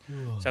juice.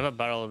 So I have a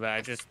bottle of that.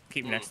 I just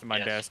keep next to my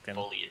desk and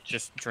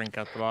just drink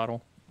out the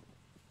bottle.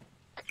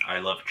 I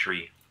love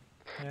tree.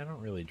 Yeah, I don't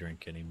really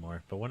drink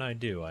anymore, but when I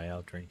do, I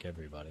outdrink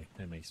everybody.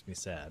 It makes me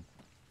sad.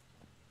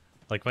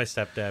 Like my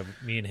stepdad,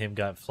 me and him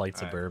got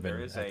flights of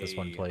bourbon at this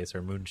one place,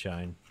 or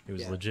moonshine. It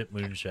was legit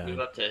moonshine. Move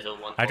up to hill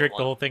 141. I drank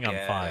the whole thing, I'm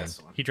Yeah, fine. that's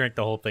the one. He drank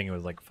the whole thing, it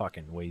was like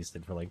fucking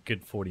wasted for like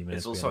good 40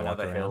 minutes. There's we also had to walk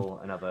another around. hill,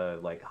 another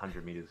like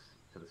 100 meters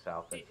to the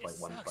south. That's like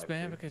Sucks, 153.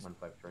 man, because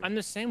 153. I'm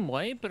the same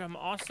way, but I'm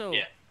also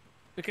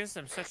because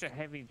I'm such a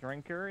heavy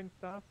drinker and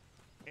stuff.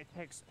 It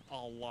takes a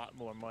lot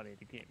more money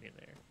to get me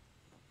there.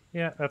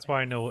 Yeah, that's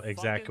why I know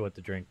exactly what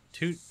to drink.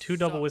 Two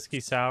double whiskey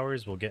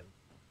sours will get.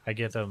 I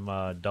get them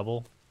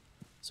double,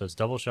 so it's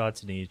double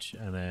shots in each,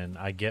 and then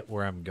I get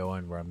where I'm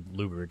going, where I'm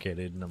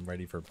lubricated and I'm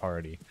ready for a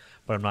party,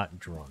 but I'm not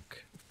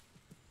drunk.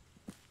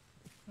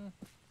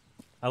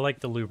 I like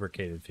the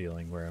lubricated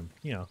feeling where I'm,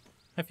 you know,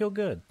 I feel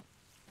good.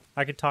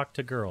 I could talk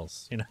to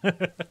girls, you know.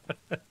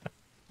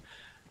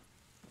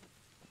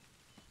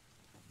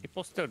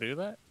 People still do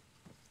that?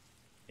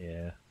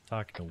 Yeah,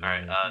 talking to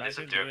Alright, women. there's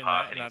a Imagine dirt doing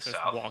path that, heading not just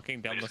south.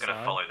 walking down We're just the gonna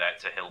side. follow that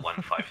to hill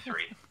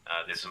 153.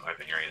 There's some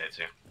open area there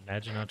too.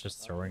 Imagine not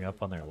just throwing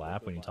up on their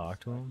lap when you talk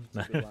to them.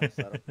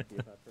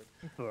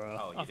 Bro,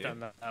 Oh, you I've do? done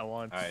that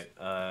once. Alright,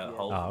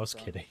 hold Oh, I was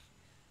kidding.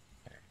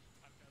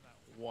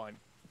 One.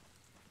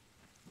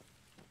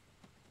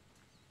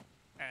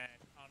 And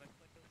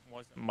honestly, it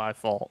wasn't my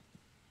fault.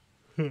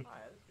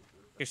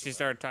 Because she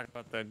started talking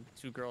about the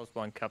 2 girls,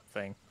 1 cup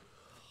thing.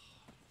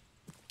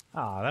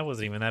 Ah, that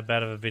wasn't even that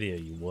bad of a video,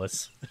 you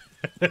wuss.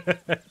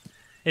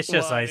 It's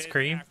just ice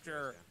cream.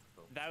 After,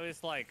 that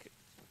was like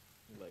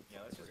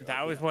Like,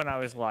 That was when I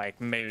was like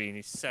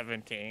maybe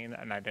 17,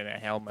 and I didn't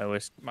handle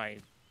my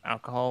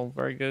alcohol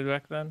very good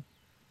back then.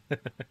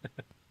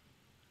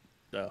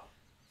 So.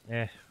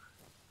 I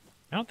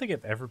don't think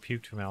I've ever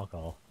puked from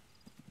alcohol.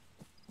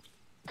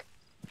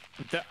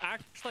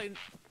 Actually,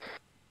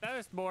 that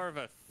was more of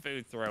a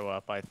food throw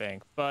up, I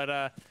think.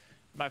 But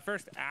my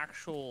first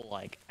actual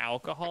like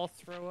alcohol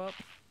throw up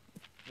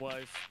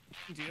was.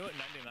 Do you know what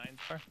 99s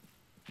are?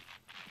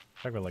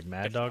 Talk about like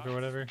Mad Dog or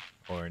whatever,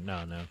 or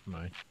no,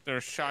 mine. They're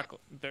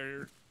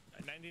 99%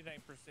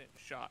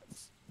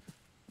 shots.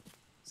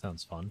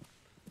 Sounds fun.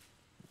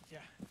 Yeah,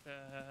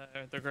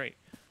 they're great.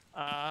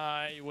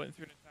 I went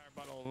through an entire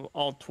bottle of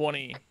all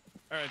 20,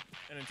 or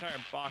an entire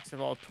box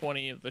of all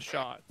 20 of the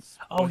shots.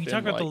 Oh, you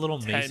talking about the like little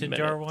 10 mason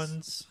jar minutes.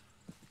 ones?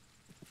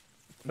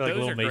 Like Those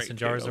little are mason great,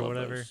 jars too. I or love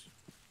whatever.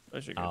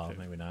 Those are good Oh, too.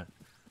 maybe not.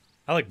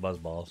 I like buzz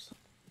balls.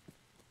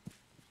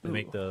 They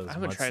make Ooh, those I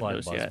haven't tried mudslide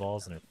those buzz yet.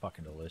 balls, and they're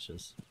fucking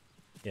delicious.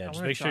 Yeah, I just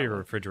wanna make sure try you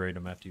one. refrigerate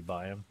them after you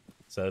buy them,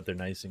 so that they're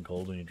nice and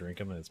cold when you drink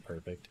them, and it's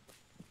perfect.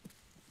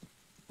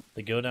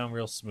 They go down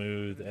real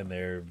smooth, and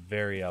they're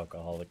very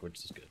alcoholic,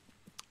 which is good.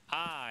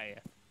 I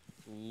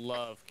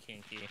love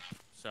kinky,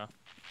 so.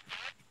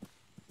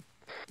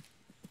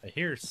 I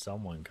hear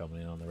someone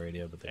coming in on the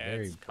radio, but they're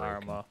very It's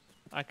broken. Arma.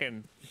 I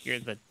can hear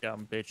the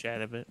dumb bitch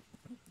out of it.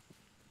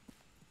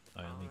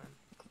 I need to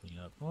clean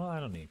up. Well, I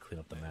don't need to clean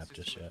up the map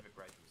just yet.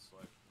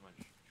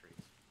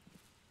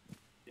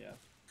 Yeah.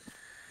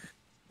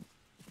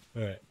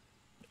 All right.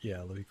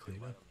 Yeah, let me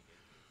clean up.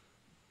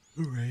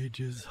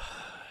 Rages.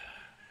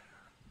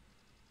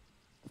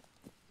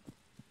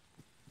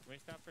 Can we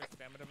stop for a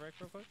stamina break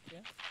real quick?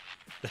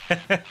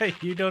 Yeah.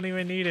 You don't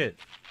even need it.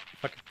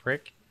 Fucking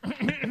prick.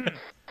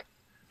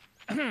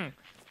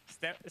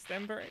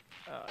 Stem break?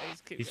 Oh,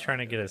 He's trying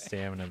to get a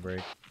stamina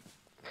break.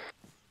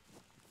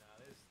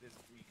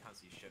 You can't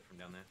see shit from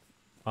down there.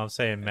 I'm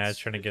saying Matt's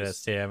trying to get a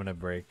stamina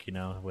break, you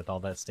know, with all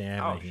that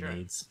stamina he sure.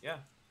 needs. Yeah.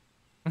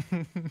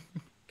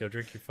 Go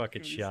drink your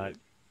fucking Give me shot,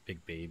 sick.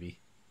 big baby.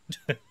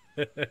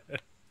 Alright,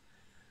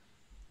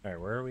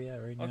 where are we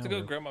at right now? I have to go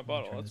We're- grab my I'm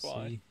bottle, trying that's to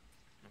why. see.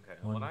 Okay,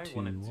 what I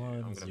want to do,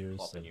 I'm going to 1, 2,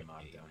 plop a new 1,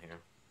 mark 0, down here.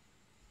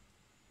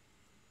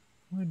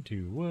 1,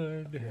 2,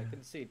 1. Yeah, I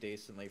can see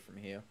decently from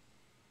here.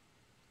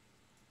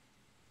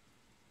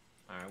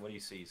 Alright, what do you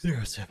see?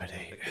 0, 7,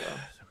 8.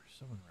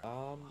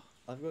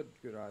 I've got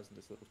good eyes in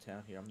this little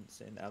town here. I'm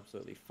seeing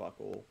absolutely fuck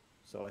all.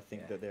 So I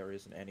think that there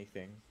isn't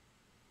anything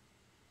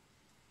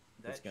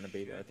that's going to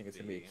be there. I think it's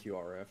going to be a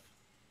QRF.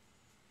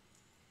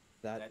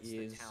 That's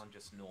is the town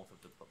just north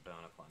of the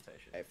banana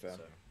plantation. Hey, fair.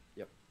 So.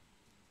 Yep.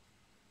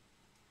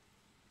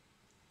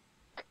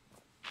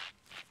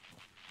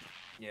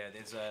 Yeah,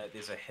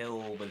 there's a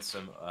hill with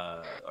some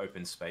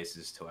open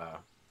spaces to our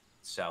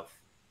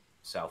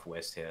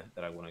southwest here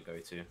that I want to go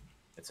to.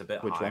 It's a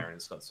bit Which higher one? and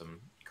it's got some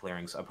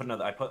clearings.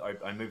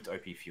 I moved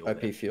OP fuel.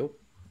 OP there. fuel?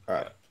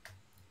 Alright.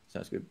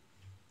 Sounds good.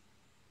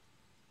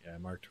 Yeah, I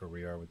marked where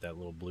we are with that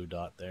little blue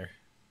dot there.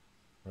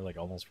 We're like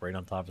almost right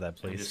on top of that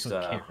place. Just, We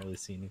can't really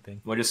see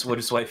anything. We'll just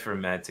wait for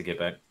Mad to get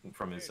back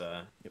from his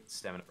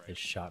stamina break. His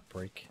shot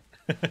break.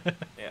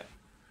 Yeah.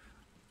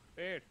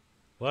 Weird.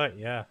 What?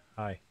 Yeah.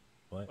 Hi.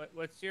 What?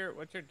 What's your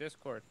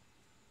Discord?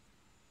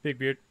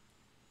 BigBeard.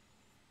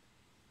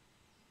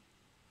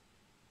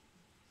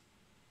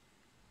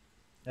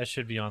 That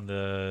should be on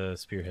the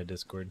Spearhead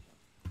Discord.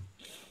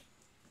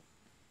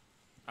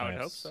 I would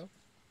hope Yes. so.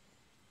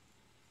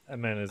 I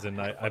meant as in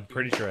I'm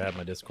pretty sure I have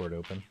my Discord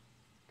open.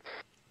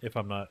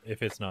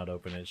 If it's not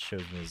open, it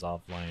shows me as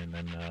offline, and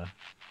then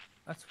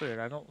That's weird.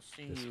 I don't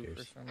see you for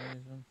disappears. some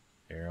reason.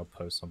 Here, I'll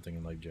post something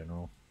in like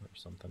general or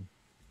something.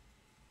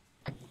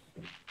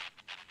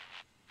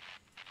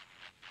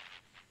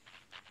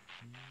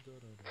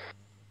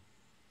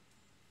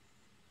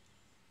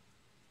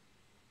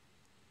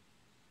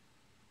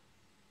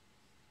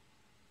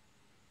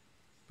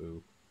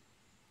 Boo.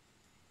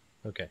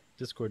 Okay,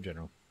 Discord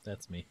general.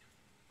 That's me.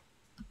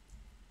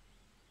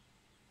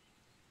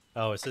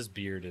 Oh, it says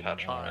beard and I'm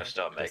trying to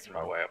start making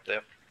my way up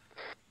there.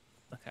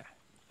 Okay.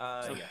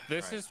 So So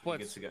this right, is you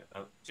what's good to go.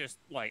 Oh. just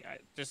like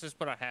this is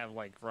what I have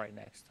like right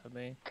next to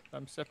me.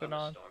 I'm sipping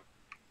on.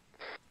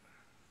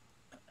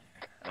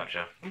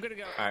 Gotcha. I'm gonna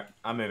go. Alright,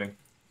 I'm moving.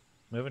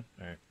 Moving?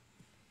 Alright.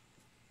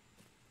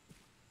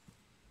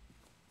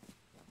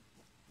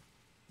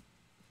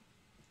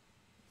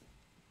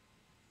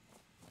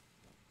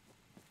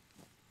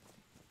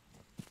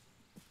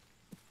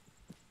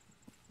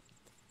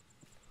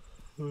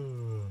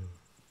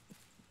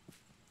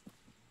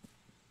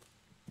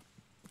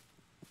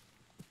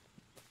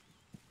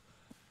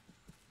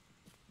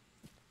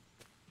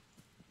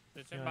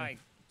 These are my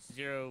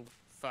 0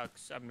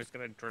 fucks. I'm just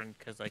gonna drink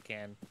because I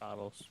can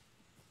bottles.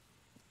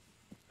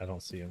 I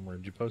don't see him.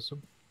 Where'd you post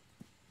them?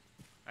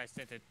 I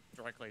sent it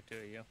directly to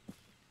you.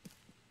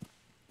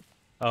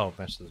 Oh,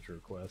 message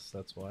request.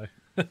 That's why.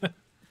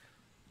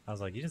 I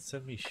was like, you didn't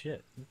send me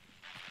shit.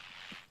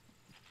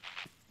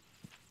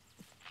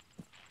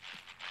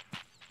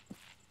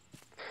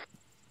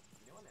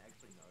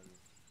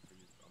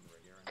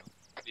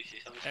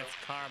 That's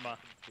karma.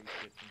 free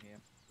shit from here.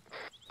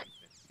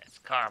 It's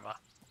karma.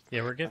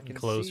 Yeah, we're I getting can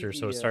closer, see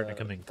so it's starting to the,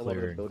 come in a lot of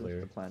clearer the and buildings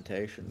clearer. in the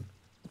plantation.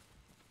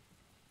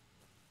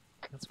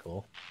 That's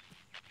cool.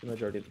 The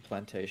majority of the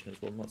plantation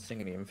as well. I'm not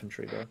seeing any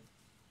infantry though.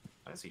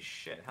 I don't see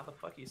shit. How the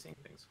fuck are you seeing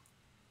things?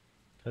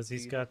 Because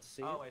he's Do you got not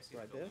see Oh, it I see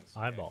right the there. buildings.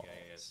 eyeballs.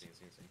 Yeah, see.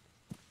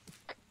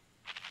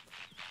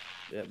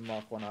 Yeah,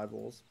 Mark 1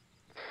 eyeballs.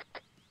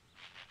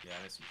 Yeah,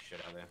 I don't see shit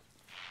out there.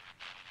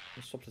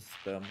 Let's swap to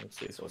thermal. Let's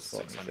see if This we'll was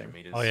spot 600 anything.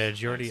 meters. Oh yeah,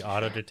 did you I don't already see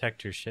auto shit.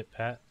 detect your shit,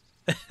 Pat?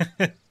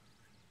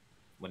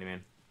 What do you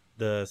mean?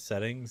 The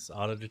settings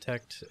auto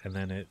detect, and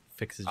then it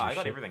fixes your I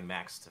got shit. everything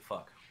maxed to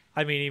fuck.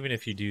 I mean, even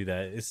if you do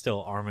that, it's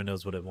still Arma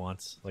knows what it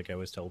wants. Like I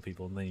always tell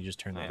people, and then you just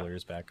turn the Yeah.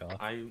 blurs back off.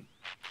 I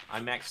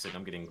maxed it.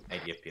 I'm getting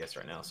 80 FPS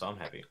right now, so I'm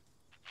happy.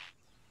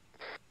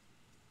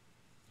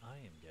 I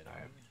am getting.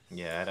 Alright.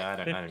 Yeah,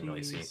 I don't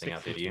really see anything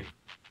out there, do you?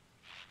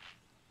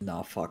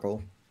 Nah, fuck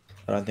all.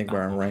 I don't think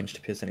we're in range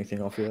to piss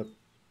anything off yet.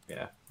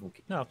 Yeah.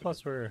 Okay. No,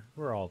 plus we're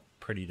all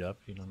prettied up,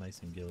 you know, nice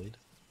and gillied.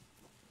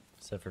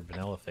 Except for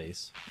Vanilla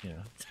Face, you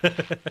know.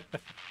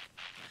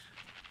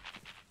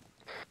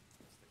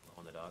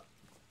 On the dog.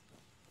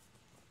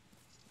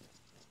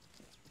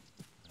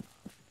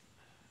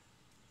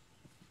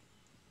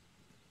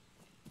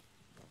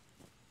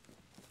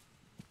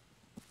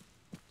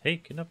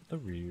 Taking up the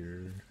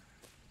rear.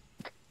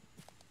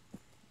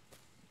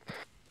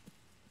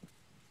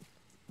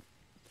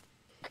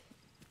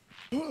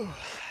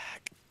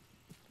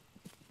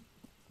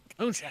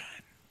 Moonshine.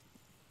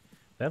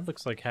 That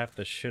looks like half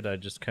the shit I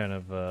just kind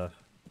of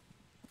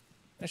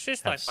It's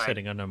just have like my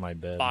sitting under my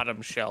bed.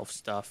 bottom shelf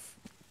stuff.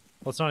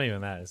 Well, it's not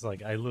even that. It's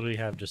like I literally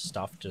have just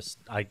stuff. Just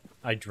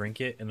I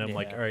drink it, and I'm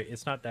like, Yeah. all right,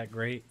 it's not that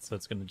great, so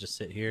it's gonna just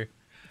sit here,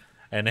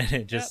 and then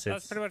it just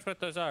That's sits. pretty much what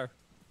those are.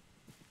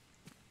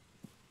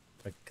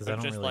 Because They're I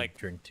don't just really like-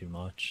 drink too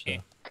much. So. Yeah.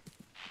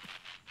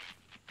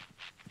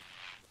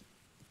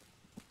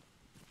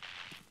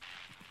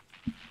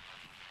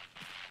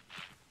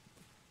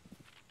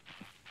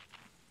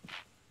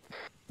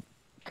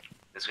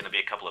 There's going to be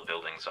a couple of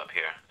buildings up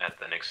here at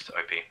the next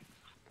OP.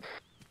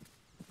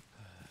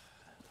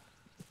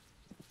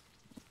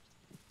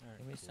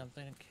 Give me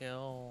something to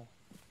kill.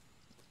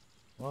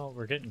 Well,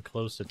 we're getting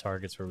close to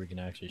targets where we can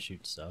actually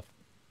shoot stuff.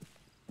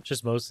 It's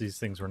just most of these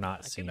things we're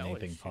not seeing always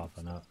anything shoot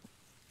popping up.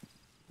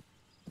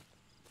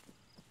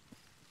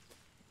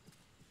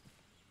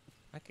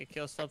 I could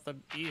kill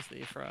something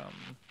easily from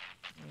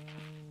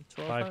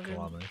 5 1200?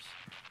 kilometers.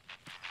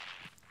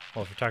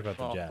 Well, if you're talking about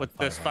the Well, jab, with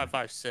this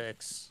 500.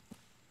 5.56.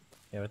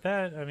 Yeah, with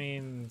that, I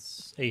mean,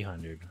 it's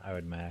 800, I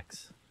would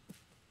max.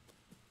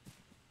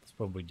 That's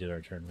what we did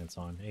our tournaments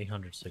on.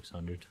 800,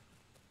 600.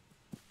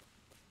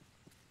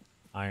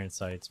 Iron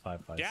sights,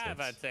 5.56. Yeah,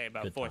 I'd say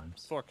about Good 4,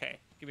 times. 4K.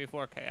 Give me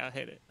 4K, I'll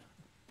hit it.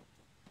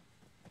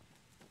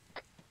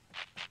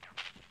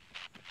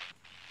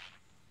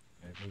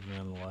 Alright, moving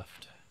on the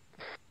left.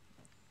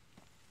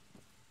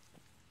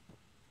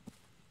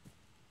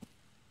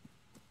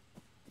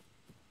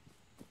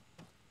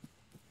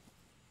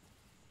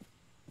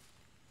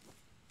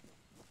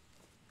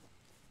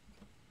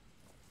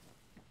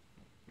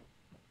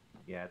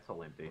 Yeah, it's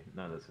all empty.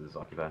 None of this is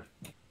occupied.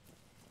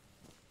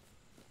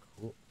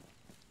 Cool.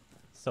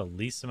 It's the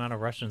least amount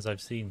of Russians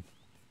I've seen.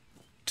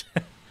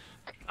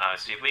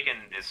 See if we can,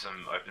 there's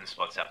some open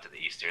spots out to the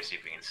east here, see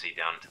if we can see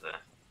down to the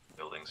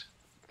buildings.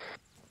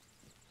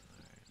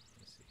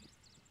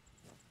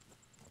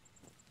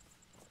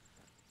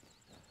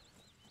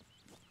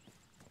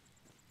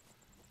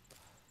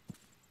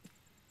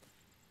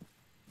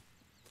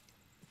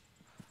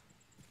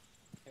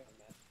 Hang on,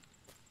 Matt.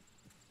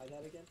 Try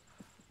that again.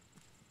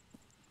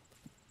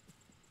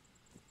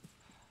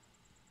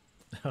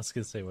 I was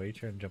gonna say, why are you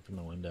trying to jump in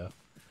the window?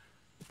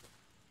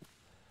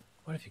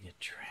 What if you get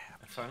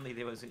trapped? If only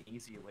there was an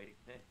easier way to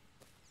get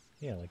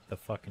Yeah, like the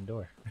fucking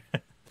door.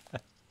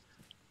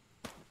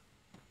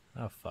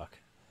 Oh, fuck.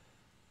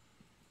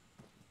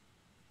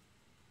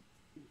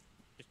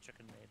 Just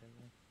chicken made in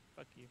there.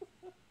 Fuck you.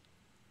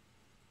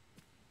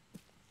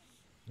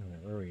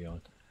 Alright, where are we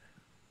going?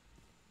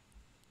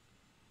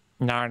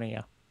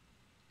 Narnia.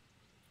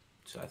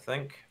 So I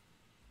think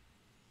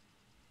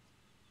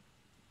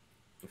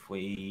if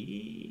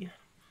we...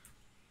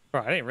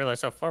 Bro, I didn't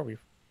realize how far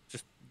we've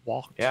just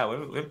walked. Yeah,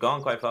 we've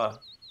gone quite far.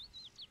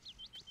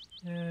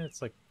 Yeah,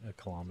 it's like 1.5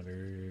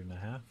 kilometers.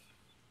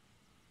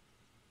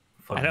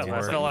 I know,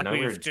 I feel like No,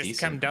 we've we're just decent.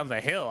 come down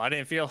the hill. I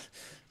didn't feel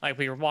like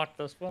we walked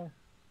this far.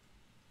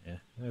 Yeah,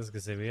 I was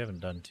gonna say, we haven't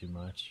done too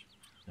much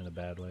in a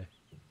bad way.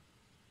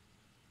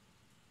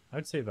 I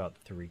would say about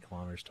 3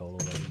 kilometers total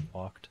that we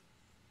walked.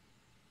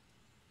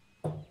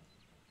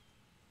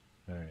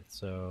 Alright,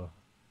 so...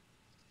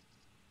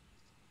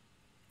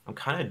 I'm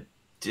kind of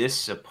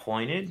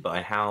disappointed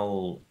by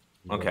how...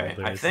 Okay,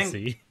 I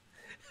think...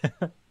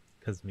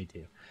 Because me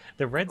too.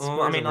 The red Well,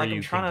 squares I mean, are where like, I'm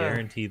you can trying to-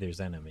 guarantee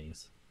there's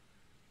enemies.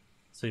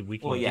 So we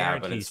can Well, yeah,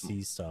 but guarantee it's-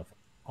 see stuff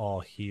all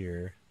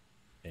here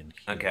and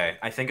here. Okay,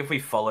 I think if we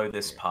follow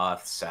this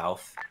path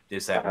south,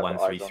 there's that I have eyes on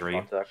 133.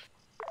 contact.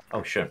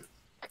 Oh shit.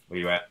 Where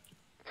you at?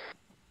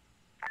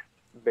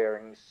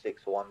 Bearing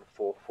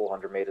 614,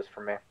 400 meters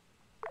from me.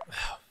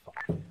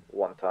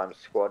 1 times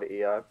squad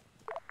EI.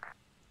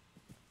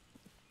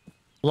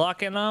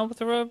 Locking on with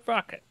the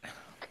rocket.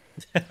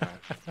 Let's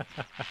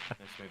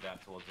move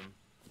out towards them.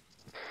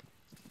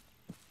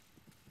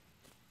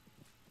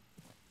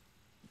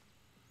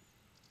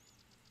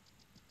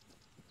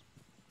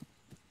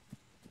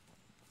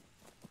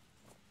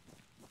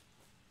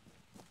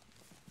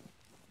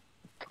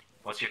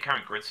 What's your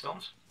current grid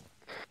storms?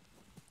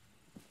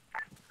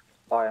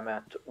 I am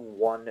at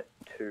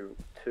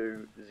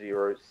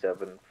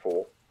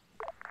 122074.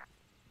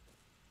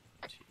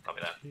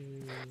 Copy that.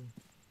 2-0-7-4.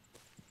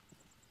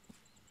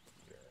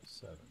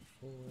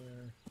 Go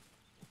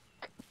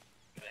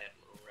ahead,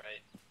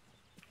 right.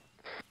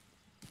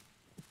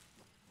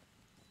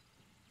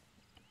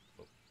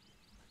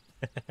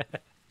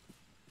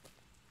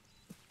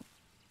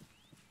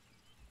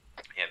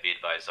 Yeah, be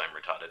advised, I'm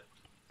retarded.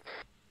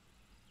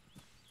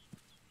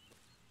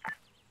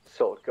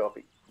 Solid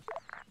copy.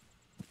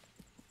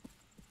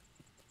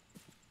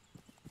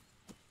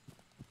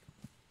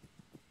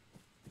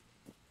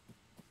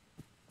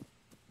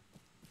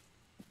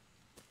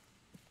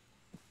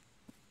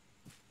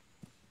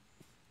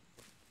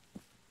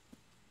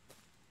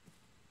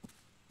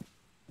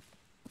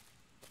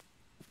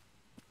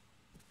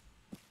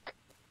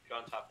 You're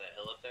on top of that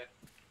hill up there.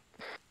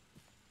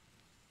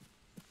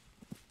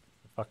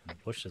 The fucking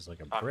bush is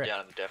like a I'm brick.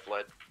 down in the def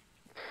lead.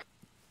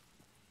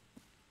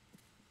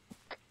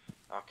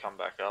 I'll come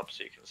back up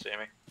so you can see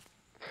me.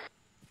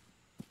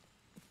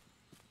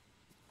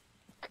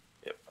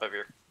 Yep, over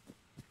here.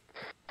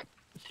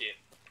 See you.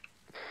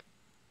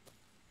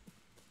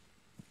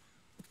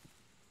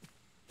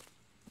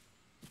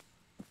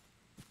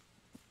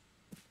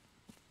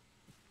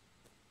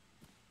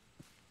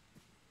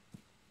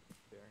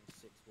 Bearing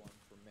 6-1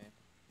 from me.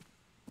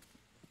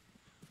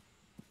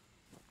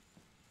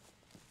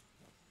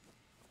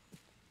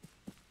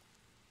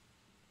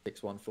 Six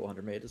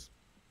 400 meters.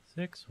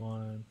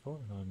 6-1,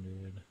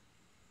 400.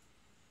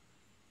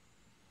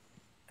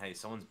 Hey,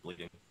 someone's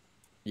bleeding.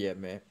 Yeah,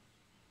 me.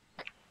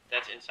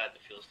 That's inside the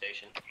fuel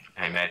station.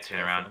 Hey, Matt, turn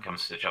around, come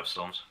stitch up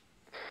storms.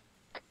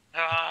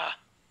 Ah!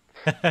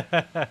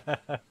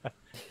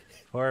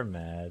 Poor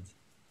Mads.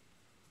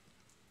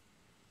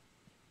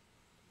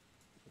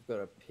 They've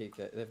got a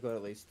PK. They've got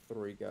at least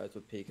 3 guys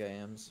with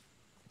PKMs.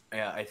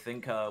 Yeah, I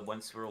think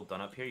once we're all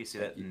done up here, you see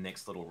that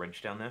next little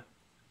ridge down there?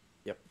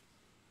 Yep.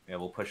 Yeah,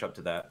 we'll push up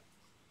to that.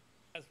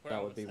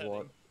 That would be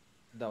what?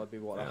 That would be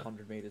what? Yeah.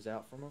 100 meters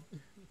out from them.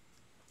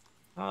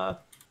 I'll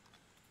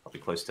be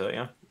close to it,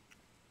 yeah.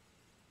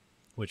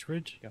 Which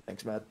ridge? Yeah.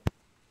 Thanks, Mad.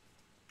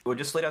 Well,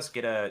 just let us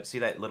get see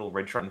that little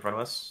ridge right in front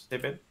of us,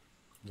 David?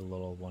 The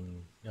little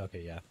one.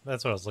 Okay, yeah.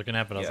 That's what I was looking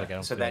at, but I was like, I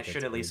don't so feel that like should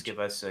it's at least ridge. give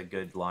us a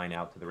good line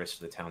out to the rest of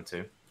the town,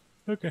 too.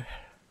 Okay.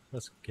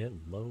 Let's get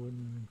low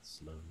and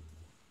slow.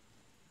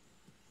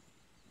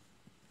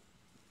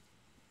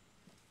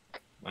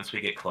 Once we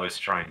get close,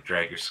 try and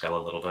drag your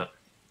skull a little bit.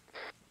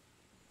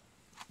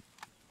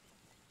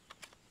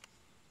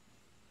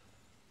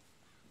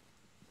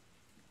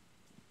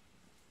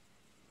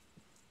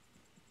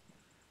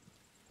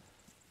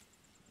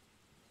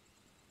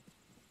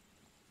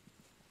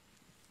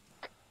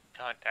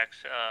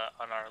 Contacts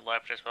on our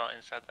left as well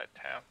inside that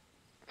town.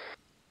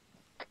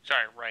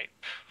 Sorry, right.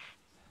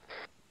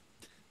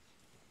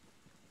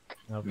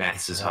 Nope,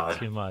 Maths he's is had hard.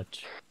 Too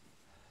much.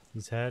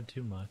 He's had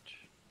too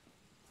much.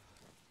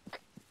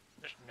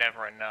 There's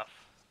never enough.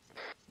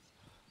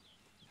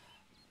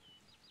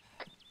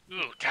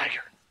 Ooh,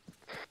 tiger.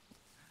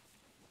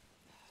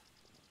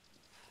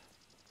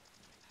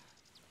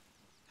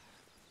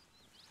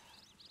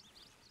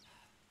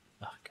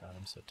 Oh god,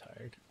 I'm so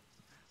tired.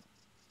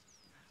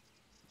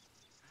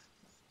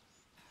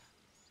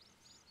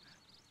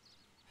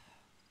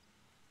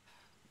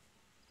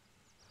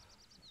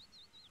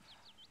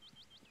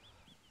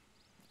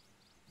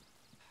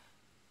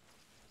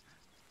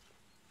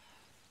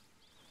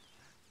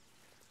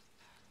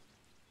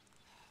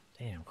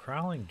 Damn,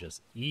 crawling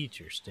just eats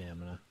your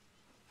stamina.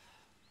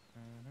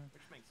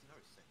 Which makes no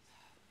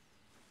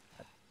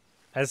sense.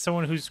 As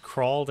someone who's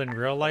crawled in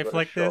real life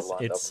like this,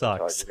 it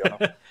sucks.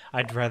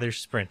 I'd rather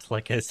sprint,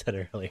 like I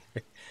said earlier.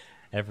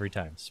 Every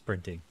time,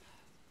 sprinting.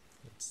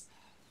 It's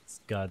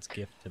God's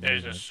gift to me.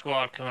 There's a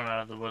squad coming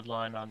out of the wood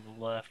line on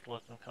the left.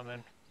 Let them come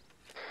in.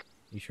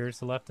 You sure it's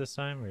the left this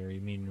time, or you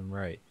mean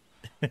right?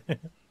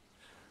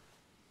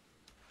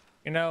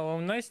 You know,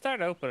 when they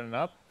start opening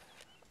up,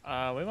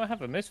 we might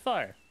have a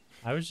misfire.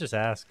 I was just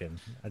asking.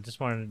 I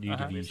just wanted you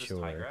to be Where's this sure.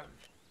 tiger at? In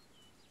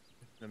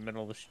the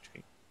middle of the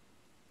street.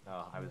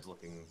 Oh, I was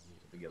looking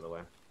the other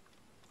way.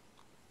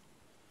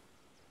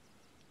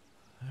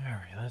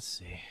 Alright, let's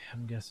see.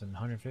 I'm guessing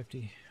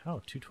 150.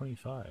 Oh,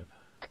 225.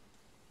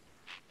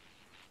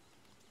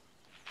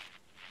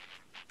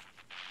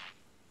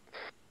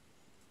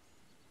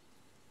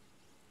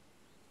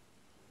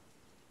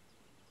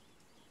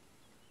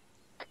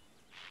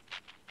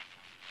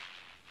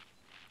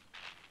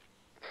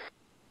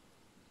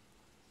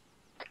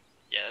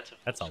 Yeah, that's a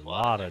That's a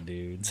lot of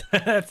dudes.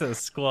 That's a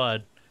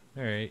squad.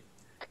 Alright.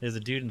 There's a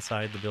dude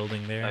inside the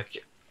building there.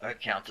 I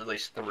count at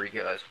least 3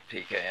 guys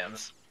with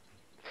PKMs.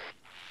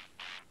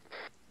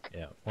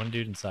 Yeah, one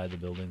dude inside the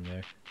building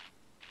there.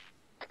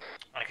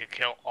 I could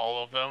kill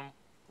all of them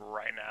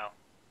right now.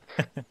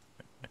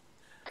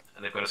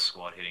 And they've got a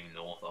squad heading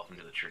north off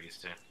into the trees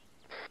too.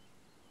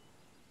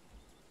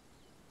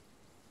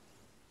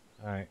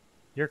 Alright,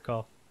 your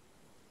call.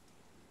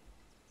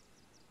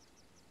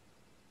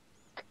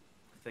 The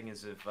thing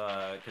is, if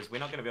because we're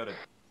not going to be able to.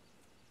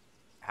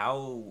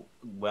 How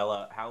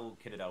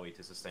kitted are we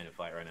to sustain a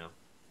fight right now?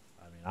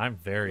 I mean, I'm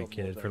very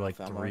kitted for like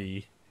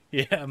 3.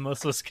 Yeah,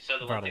 most of us So the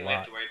one brought thing a we have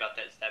lot. to worry about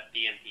is that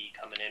BMP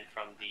coming in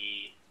from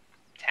the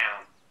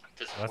town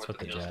to support That's what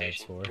the fuel jab's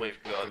station. for.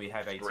 We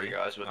have 18. 3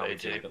 guys with Oh, we AT.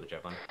 do, we got the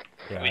javelin.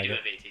 Yeah, We do have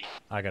AT.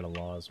 I got a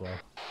law as well.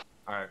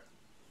 Alright.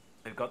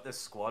 We've got this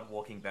squad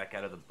walking back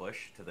out of the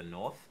bush to the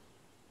north.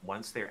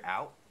 Once they're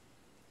out,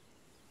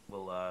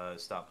 we'll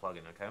start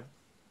plugging, okay?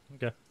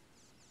 Okay.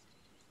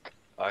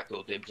 I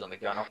call dibs on the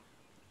gunner.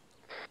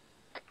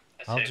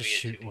 I'll just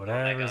shoot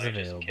whatever's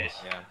available.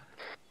 Yeah.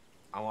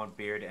 I want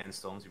Beard and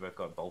Storms. You both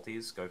got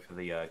bolties. Go for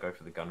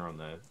the gunner on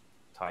the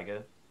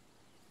Tiger.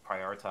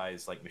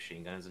 Prioritize like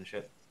machine gunners and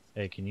shit.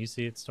 Hey, can you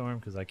see it, Storm?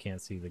 Because I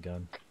can't see the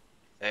gun.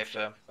 Hey,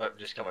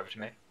 just come over to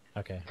me.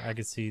 Okay, I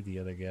can see the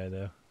other guy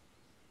though.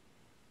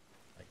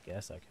 I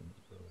guess I can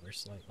move over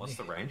slightly. What's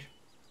the range?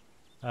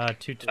 About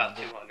 200.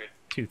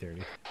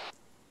 230.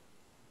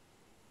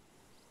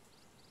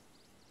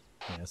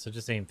 Yeah, so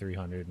just aim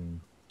 300 and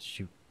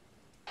shoot.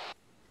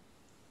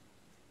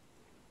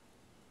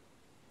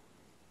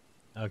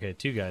 Okay,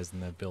 2 guys in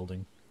that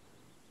building.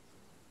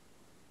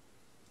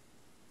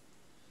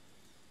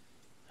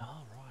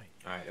 All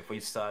right. If we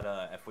start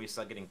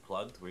getting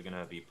plugged, we're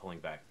gonna be pulling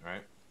back. All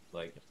right.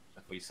 Like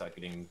if we start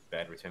getting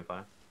bad return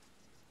fire.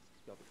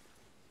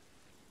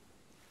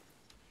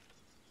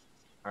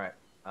 All right.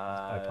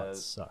 iPod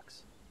sucks.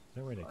 Is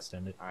there a way to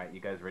extend it? All right,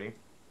 you guys ready?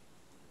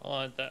 Hold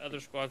on, the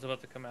other squad's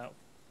about to come out.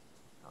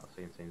 Oh,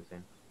 same.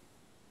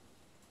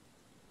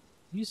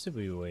 Used to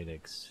be a way to I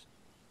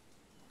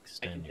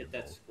extend can your hit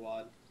that bolt.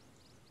 squad.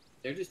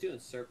 They're just doing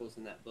circles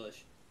in that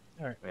bush.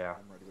 Alright. Yeah.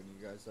 I'm ready when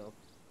you guys up.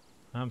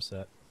 I'm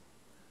set.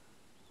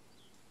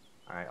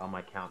 All right, on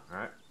my count. All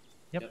right.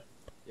 Yep.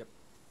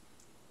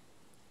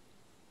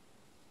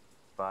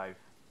 5,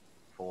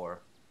 4,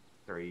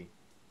 3,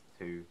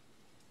 2,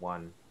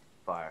 1,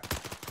 fire.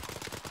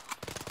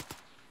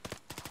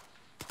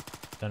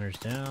 Gunner's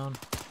down.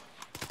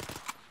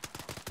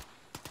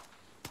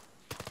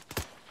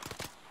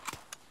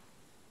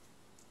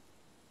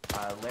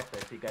 Left. I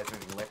see guys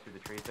moving left through the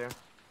trees there.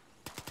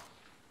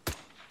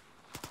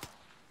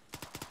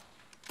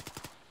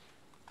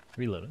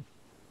 Reloading.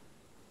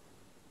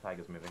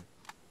 Tiger's moving.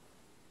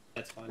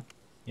 That's fine.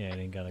 Yeah, it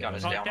ain't got a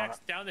Gunner's gun. down. Contacts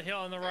down the hill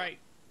on the right.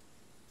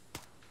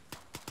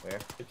 Where?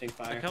 Shifting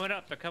They're fire. coming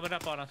up. They're coming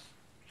up on us.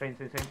 Same.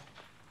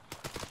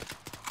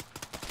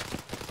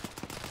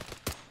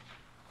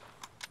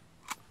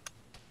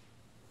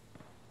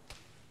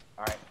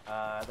 All right.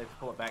 Let's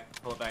pull it back.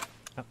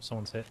 Oh,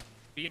 someone's hit.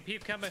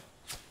 BMP coming.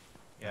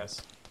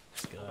 Yes.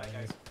 Let's get Pull out back, of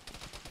guys.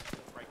 here.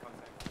 Break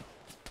contact.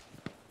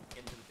 Get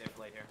into the dead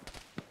blade here.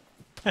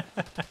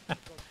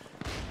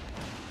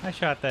 I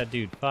shot that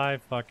dude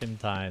 5 fucking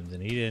times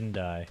and he didn't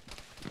die.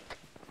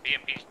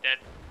 BMP's dead.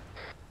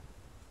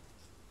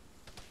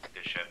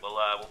 Good shit. We'll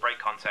break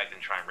contact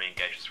and try and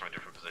re-engage us from a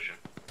different position.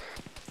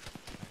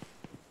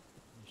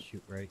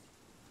 Shoot right.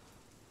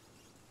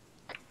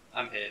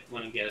 I'm hit.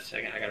 When you get a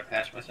second, I gotta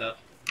patch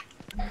myself.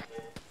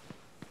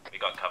 We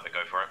got cover.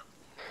 Go for it.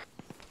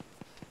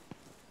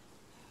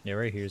 Yeah,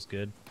 right here's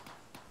good.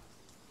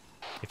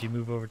 If you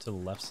move over to the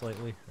left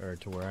slightly, or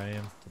to where I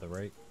am, to the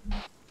right,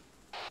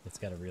 it's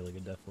got a really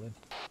good depth win.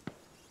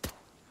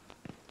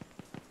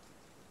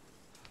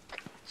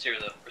 0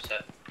 though, we're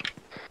set.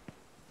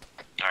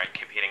 All right.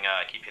 Keep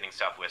hitting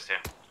southwest here.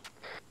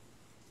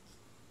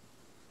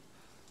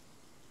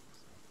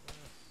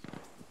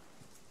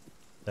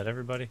 Is that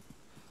everybody?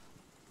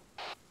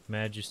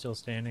 Mad, you still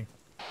standing?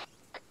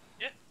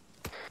 Yeah.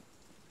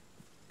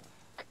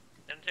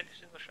 Didn't take a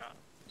single shot.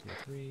 2,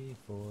 3,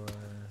 4.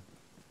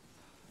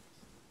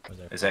 Was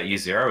that Is that you,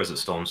 Zero, or is it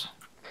Storms?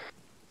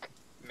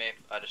 Me.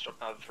 I just don't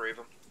have 3 of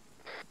them.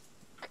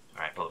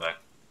 All right. Pull it back.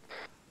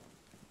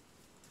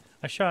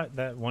 I shot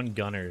that one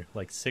gunner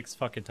like 6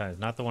 fucking times.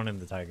 Not the one in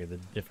the Tiger, the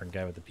different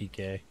guy with the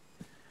PK.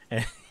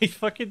 And he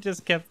fucking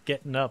just kept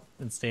getting up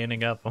and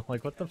standing up. I'm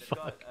like, what the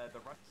fuck?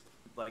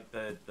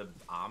 The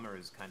armor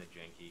is kind of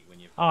janky when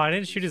you. Oh, I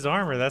didn't shoot his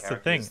armor. That's the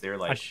thing. They're I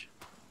like.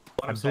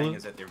 What I'm I saying blew-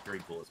 is that they're very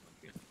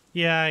bulletproof.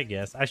 Yeah, I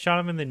guess. I shot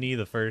him in the knee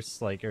the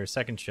first, or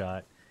second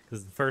shot,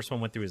 because the first one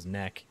went through his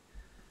neck.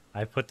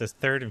 I put the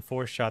third and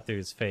fourth shot through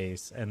his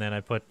face, and then I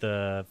put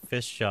the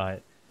fifth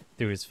shot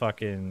through his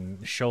fucking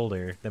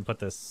shoulder, then put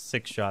the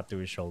sixth shot through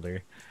his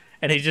shoulder.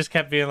 And he just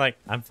kept being like,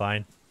 I'm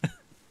fine.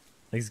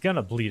 He's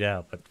gonna bleed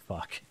out, but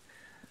fuck.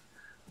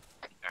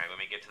 Alright, when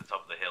we get to the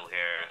top of the hill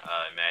here,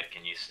 Matt,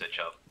 can you stitch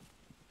up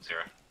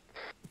Zero?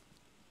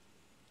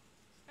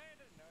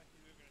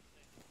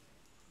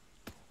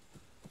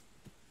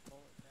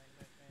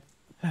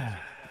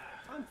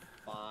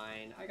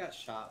 got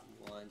shot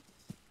once.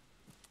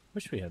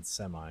 Wish we had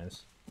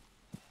semis.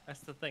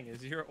 That's the thing,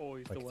 is you're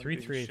always Like the one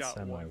 338 being shot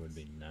semi once. would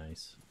be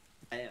nice.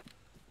 I am.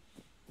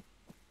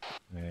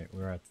 Alright,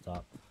 we're at the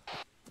top.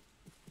 I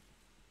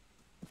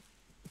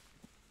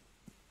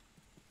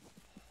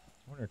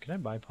wonder, can I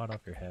bipod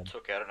off your head?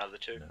 Took out another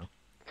 2. No.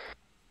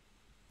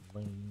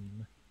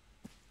 Lame.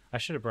 I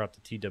should have brought the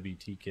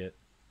TWT kit.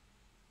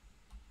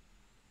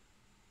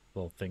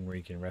 Little thing where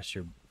you can rest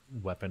your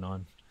weapon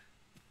on.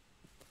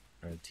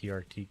 Or a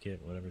TRT kit,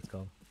 whatever it's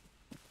called.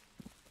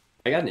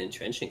 I got an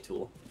entrenching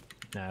tool.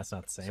 Nah, that's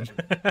not the same.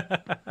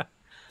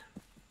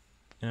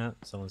 Yeah,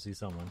 someone sees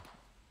someone.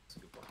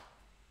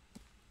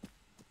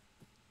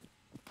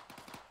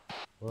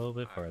 A little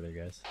bit farther,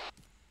 guys.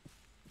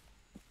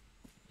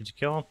 Did you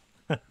kill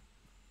him?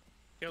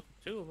 Killed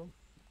 2 of them.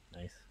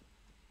 Nice.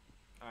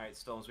 Alright,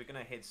 Storms, we're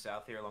gonna head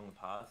south here along the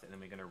path, and then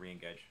we're gonna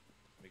re-engage.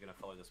 We're gonna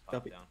follow this path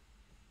Copy. down.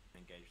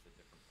 Engage the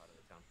different part of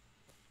the town.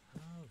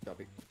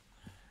 Copy.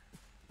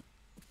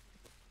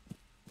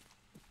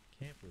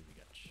 Can't believe we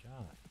got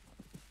shot.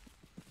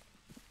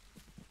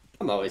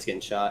 I'm always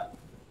getting shot.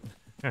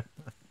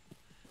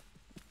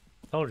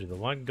 Told you, the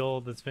one goal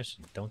of this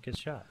mission, don't get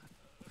shot.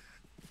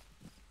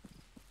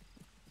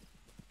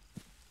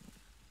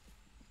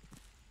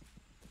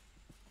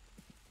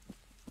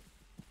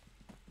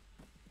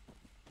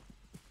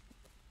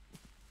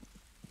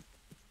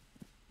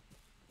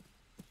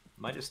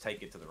 Might just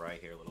take it to the right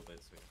here a little bit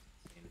so we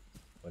can see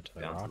What, to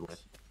the down to the rocks?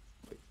 left.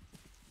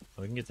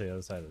 Oh, we can get to the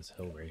other side of this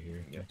hill right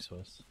here, next to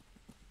us.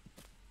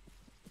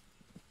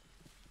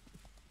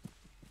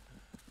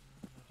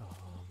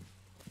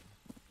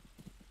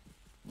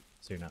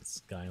 So you're not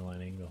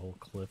skylining the whole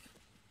cliff?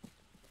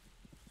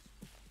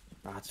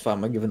 Ah, it's fine.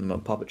 We're giving them a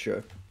puppet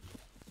show.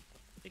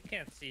 They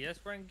can't see us.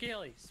 We're in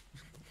ghillies.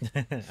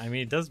 I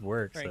mean, it does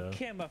work, We're so. in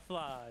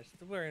camouflage.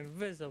 We're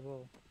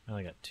invisible. I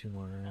only got 2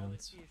 more All they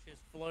rounds. see is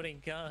just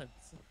floating guns.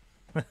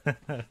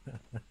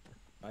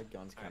 My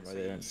gun's camera,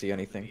 they don't see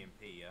anything.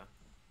 BMP, yeah?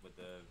 With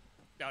the...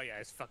 Oh yeah,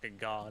 it's fucking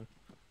gone.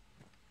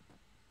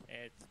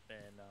 It's been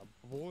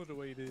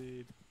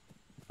obliterated.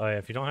 Oh yeah,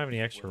 if you don't have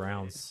any extra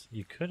rounds,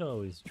 you could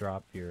always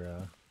drop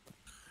your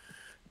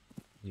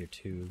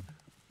tube.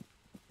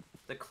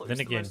 Then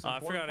again, I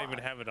forgot I even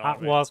have it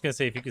on. well, I was gonna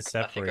say if you could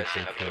I think separate I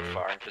the have clue. the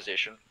firing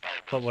position.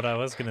 But what I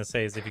was gonna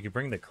say is if you could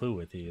bring the clue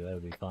with you, that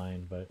would be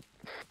fine. But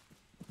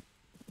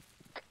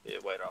Yeah,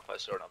 wait off. I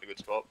saw another good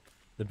spot.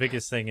 the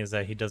biggest thing is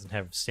that he doesn't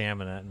have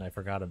stamina, and I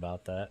forgot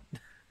about that.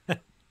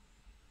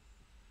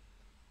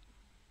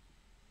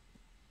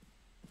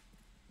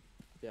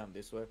 Down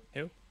this way.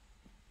 Who?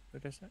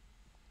 What is that?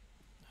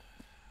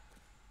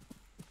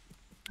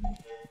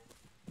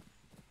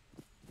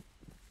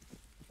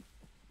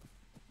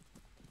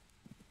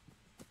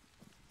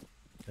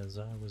 Cause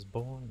I was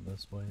born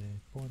this way,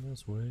 born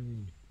this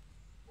way.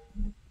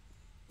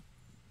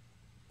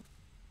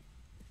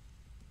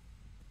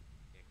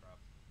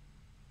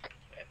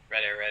 Right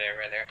there, right there,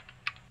 right there.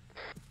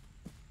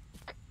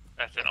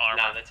 That's an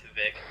Arma. Nah, that's a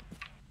Vic.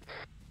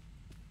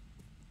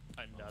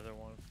 Another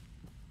one.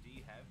 Do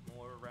you have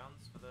more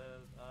rounds for the,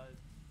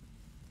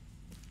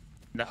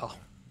 No.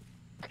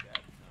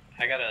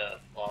 I got a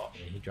law.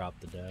 Yeah, he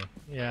dropped the die.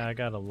 Yeah, I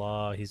got a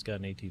law. He's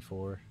got an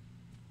AT4.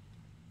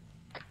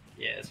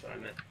 Yeah, that's what I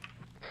meant.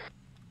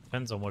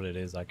 Depends on what it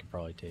is. I could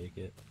probably take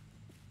it.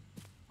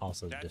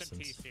 Also, That's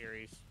distance. a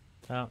T-series.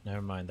 Oh,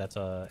 never mind. That's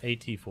a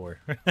AT4.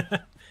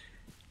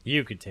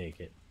 You could take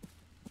it.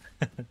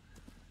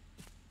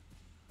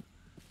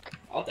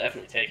 I'll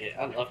definitely take it.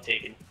 I love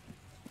taking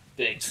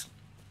big,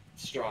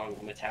 strong,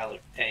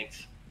 metallic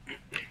tanks.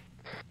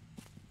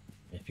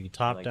 If you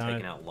top like down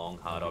taking it, out long,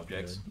 hard that'd be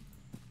objects. good.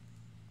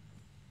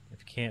 If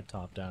you can't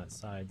top down it,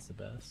 side's the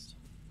best.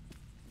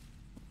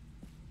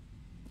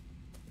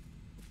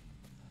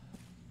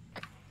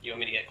 You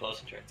want me to get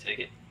close and try to take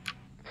it?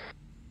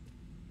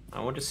 I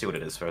want to see what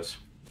it is first.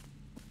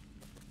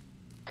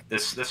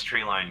 This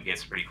tree line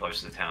gets pretty close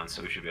to the town,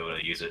 so we should be able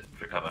to use it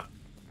for cover.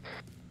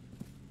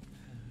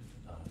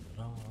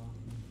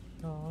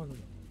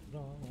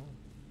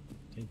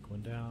 Take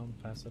one down,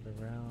 pass it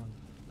around.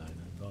 99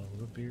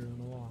 bottles of beer on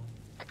the wall.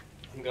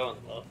 I'm going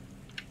low.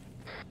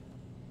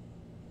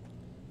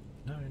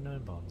 99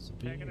 bottles of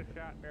beer. Taking a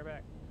shot, bear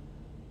back.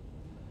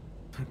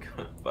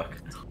 Fuck.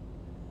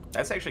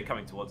 That's actually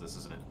coming towards us,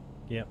 isn't it?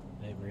 Yep,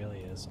 it really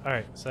is.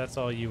 Alright, so that's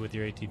all you with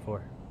your AT4.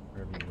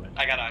 Wherever you went.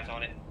 I got eyes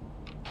on it.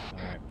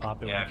 Alright,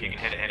 pop it. Yeah, when if you can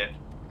hit it, hit it.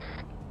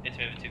 It's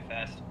moving too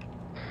fast.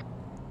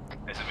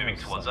 Is it moving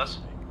towards us?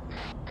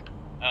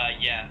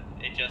 Yeah,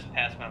 it just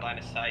passed my line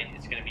of sight.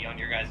 It's gonna be on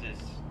your guys'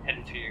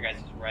 heading to your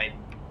guys' right.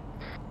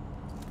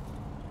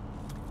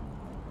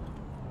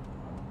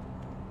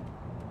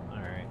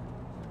 Alright,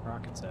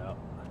 rockets out.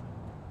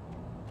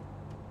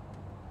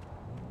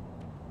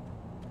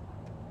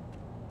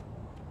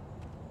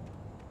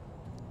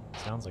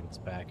 Sounds like it's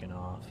backing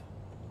off,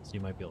 so you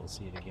might be able to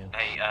see it again.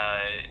 Hey,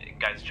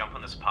 guys, jump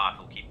on this path.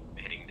 We'll keep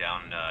heading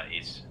down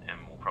east,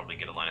 and we'll probably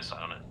get a line of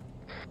sight on it.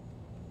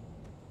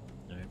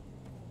 Alright.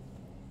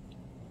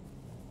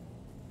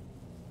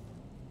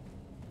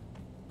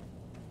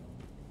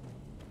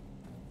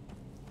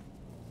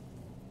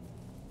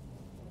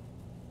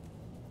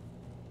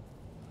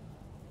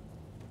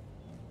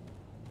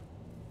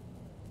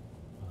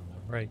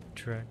 right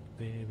track,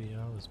 baby.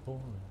 I was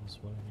born this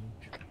way.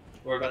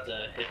 We're about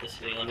to hit the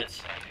city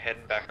limits.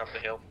 Heading back up the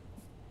hill.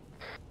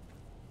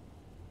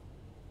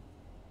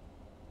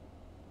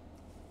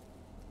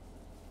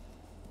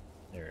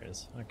 There it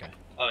is. Okay.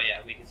 Oh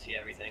yeah, we can see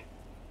everything.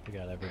 We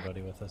got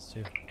everybody with us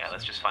too. Yeah,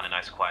 let's just find a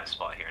nice quiet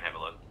spot here and have a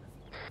look.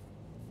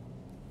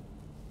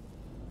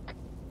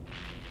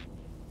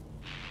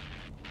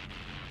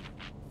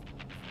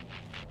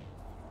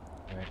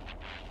 Alright.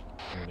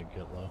 I'm gonna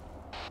get low.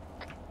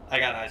 I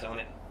got eyes on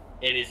it.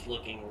 It is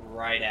looking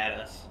right at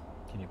us.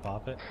 Can you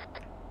pop it?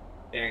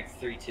 Bearing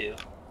 3-2.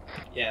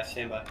 Yeah,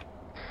 stand by.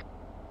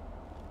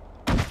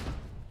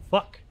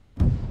 Fuck!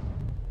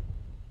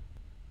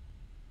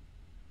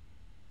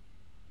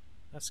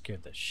 That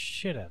scared the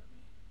shit out of me.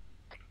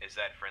 Is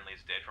that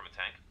friendly's dead from a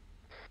tank?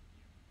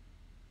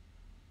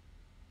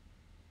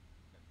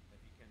 If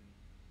you can,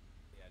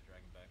 yeah,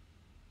 drag him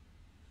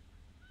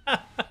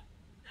back.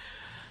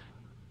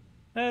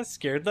 That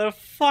scared the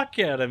fuck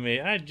out of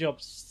me. I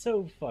jumped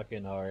so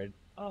fucking hard.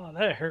 Oh,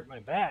 that hurt my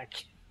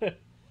back.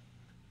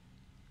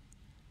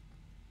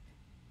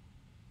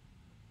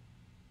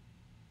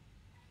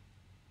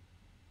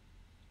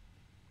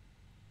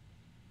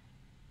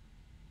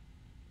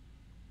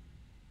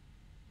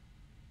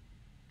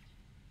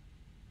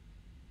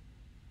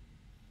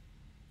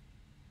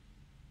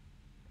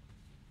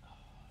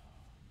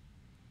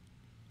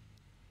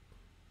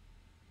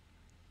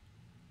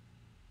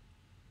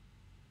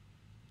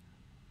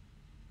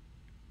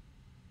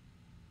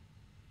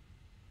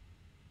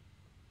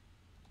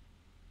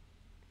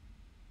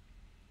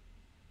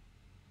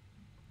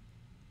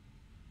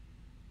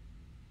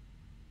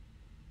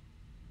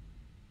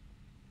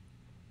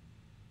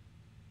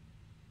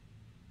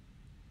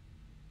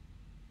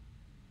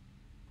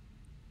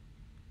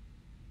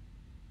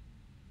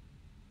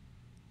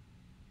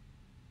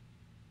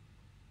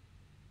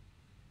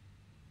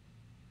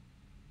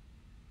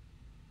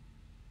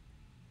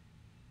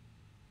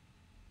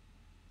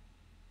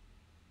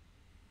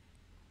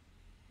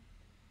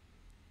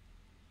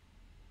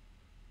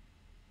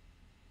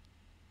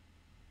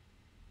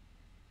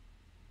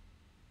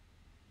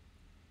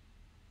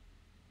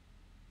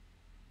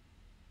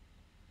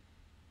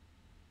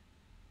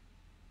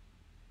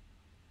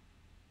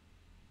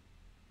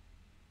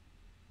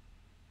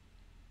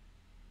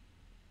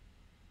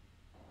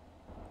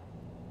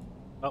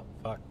 Oh,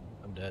 fuck.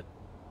 I'm dead.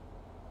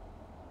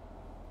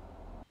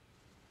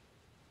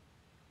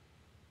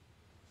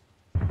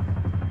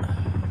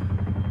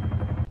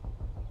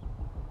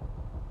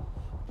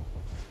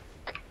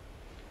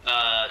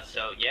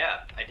 So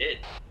yeah, I did.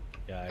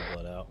 Yeah, I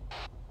bled out.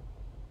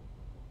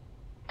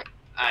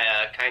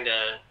 I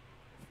kinda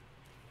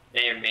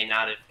may or may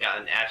not have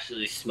gotten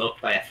absolutely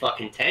smoked by a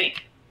fucking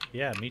tank.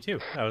 Yeah, me too.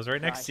 I was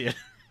right next to you.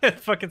 It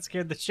fucking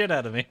scared the shit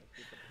out of me.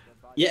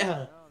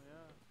 Yeah.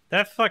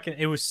 That fucking...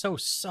 It was so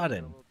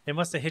sudden. It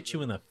must have hit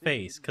you in the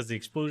face, because the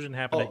explosion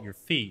happened at your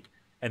feet,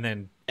 and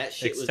then That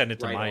shit was extended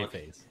to right my on.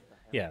 face.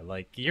 Yeah,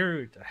 like,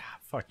 you're...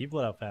 Fuck, you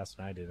bled out faster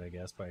than I did, I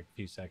guess, by a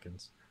few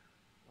seconds.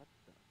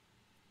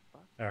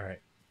 Alright.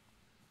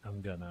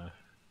 I'm gonna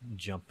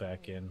jump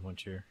back in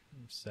once you're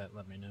set.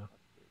 Let me know.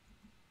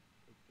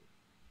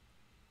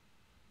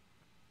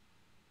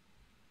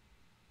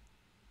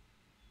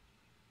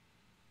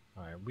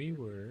 Alright, we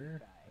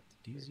were at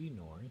the DZ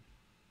North.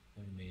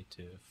 And we made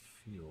to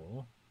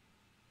fuel.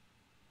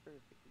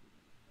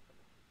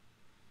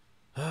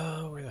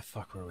 Oh, where the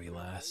fuck were we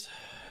last?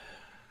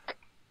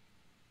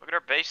 Look at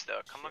our base,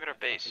 though. Come look at our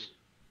base.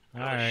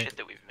 Look at all the Alright. shit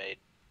that we've made.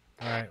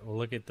 Alright, we'll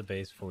look at the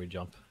base before we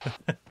jump.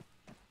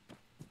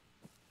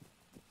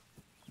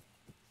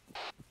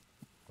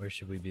 Where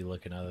should we be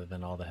looking other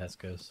than all the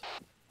Heskos?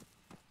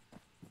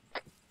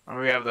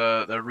 We have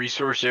the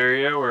resource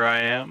area where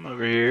I am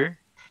over here.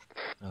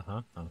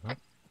 Uh-huh, uh-huh.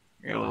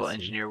 We got a little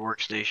engineer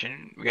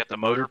workstation. We got the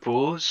motor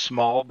pool,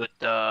 small but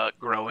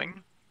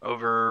growing,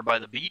 over by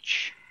the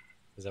beach.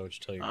 Is that what you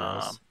tell your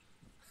girls?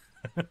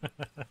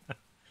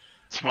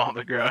 Small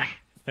but growing.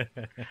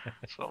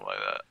 Something like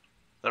that.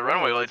 The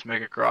runway lights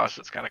make it cross.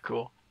 That's kind of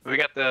cool. We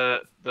got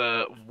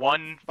the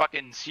one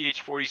fucking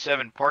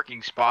CH-47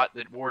 parking spot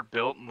that Ward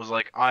built and was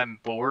like, I'm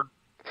bored.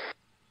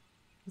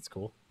 That's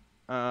cool.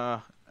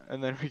 And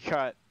then we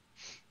got,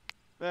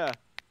 yeah,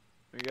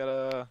 we got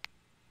a.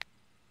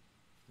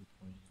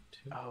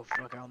 Oh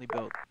fuck!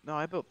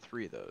 I built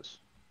 3 of those.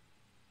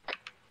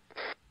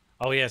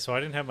 Oh yeah, so I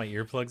didn't have my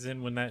earplugs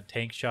in when that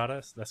tank shot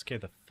us. That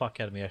scared the fuck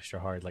out of me extra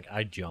hard. Like,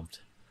 I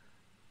jumped.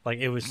 Like,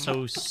 it was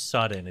so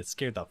sudden. It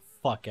scared the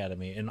fuck out of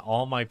me. And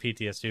all my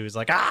PTSD was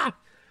like, ah!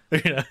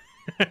 You know?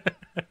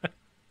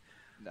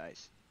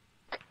 Nice.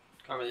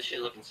 Karma, this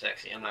shit looking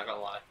sexy, I'm not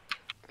gonna lie.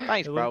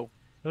 Nice, bro.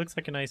 It looks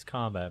like a nice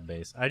combat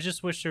base. I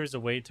just wish there was a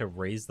way to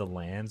raise the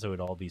land so it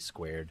would all be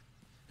squared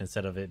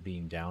instead of it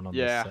being down on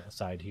the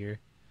side here.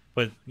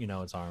 But, you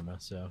know, it's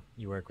Arma, so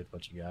you work with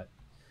what you got.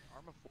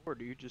 Arma 4,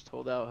 dude, just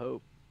hold out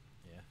hope.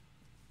 Yeah.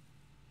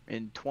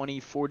 In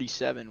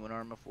 2047 when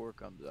Arma 4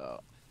 comes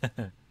out.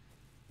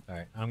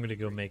 Alright, I'm gonna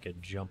go make a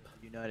jump.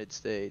 United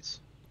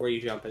States. Where are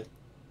you jumping?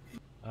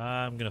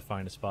 I'm gonna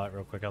find a spot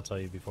real quick. I'll tell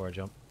you before I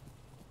jump.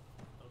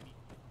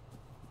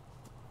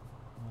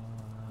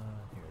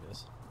 Here it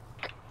is.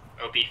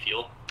 OP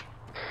fuel.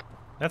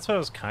 That's what I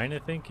was kind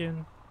of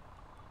thinking.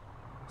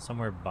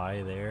 Somewhere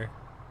by there.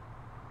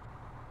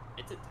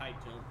 It's a tight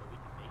jump, but we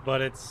can make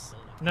But it's...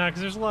 No,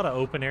 because there's a lot of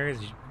open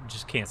areas. You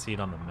just can't see it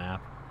on the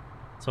map.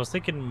 So I was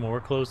thinking more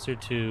closer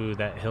to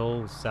that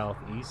hill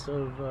southeast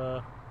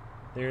of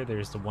there.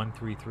 There's the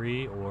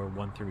 133 or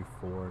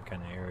 134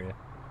 kind of area.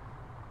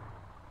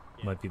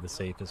 Might be the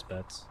safest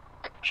bets.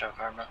 Show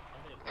Arma.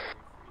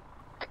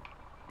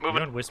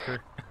 You're on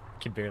whisper. I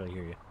can barely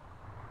hear you.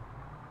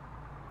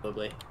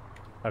 Probably.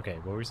 Okay,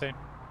 what were you saying?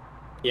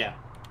 Yeah.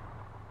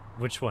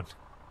 Which one?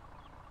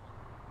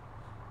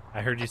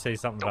 I heard you say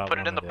something Don't about put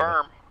it one in the or other.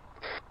 berm.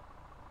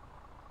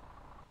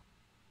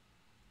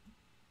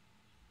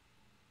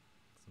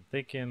 I'm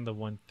thinking the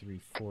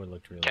 134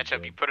 looked really Catch good.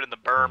 up, you put it in the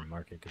berm.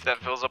 Mark it 'cause If I that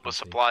can't fills up fucking with see.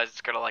 supplies,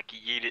 it's gonna like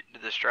yeet it into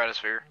the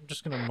stratosphere. I'm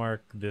just gonna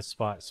mark this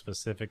spot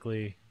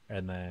specifically,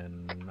 and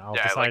then I'll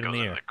Yeah, it decide like in goes the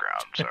into air. the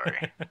ground.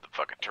 Sorry, the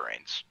fucking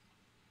terrain's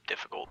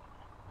difficult.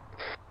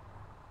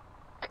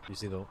 You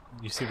see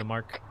the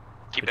mark?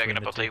 Keep between backing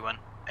up. the I'll tell two? you when.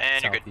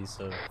 And you're good. Southeast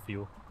of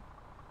fuel.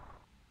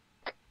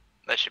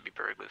 That should be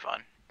perfectly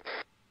fine.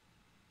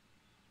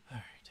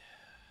 Let's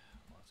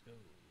go.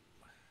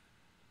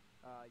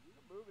 You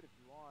can move it if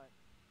you want.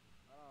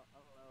 I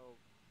don't know.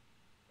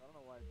 I don't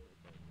know why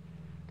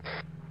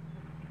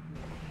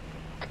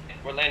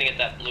it's We're landing at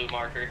that blue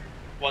marker.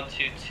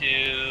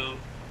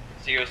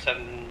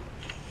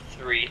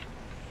 122073.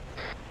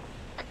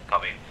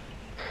 Copy.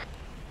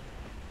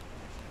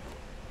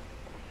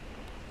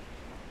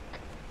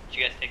 Did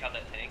you guys take out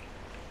that tank?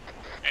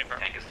 Hey,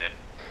 tank is dead.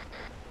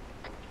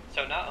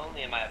 So not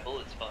only am I a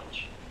bullet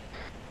sponge,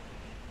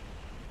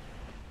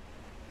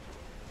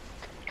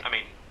 I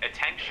mean, a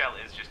tank shell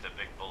is just a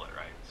big bullet,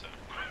 right? So.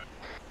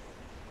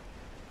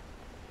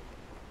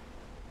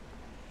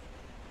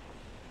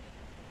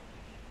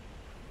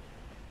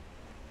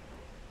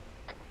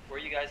 where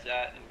are you guys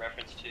at in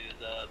reference to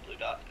the blue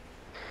dot?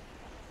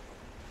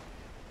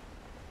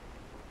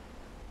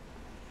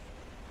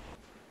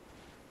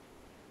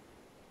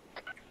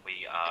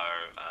 We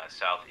are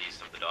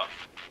southeast of the dock.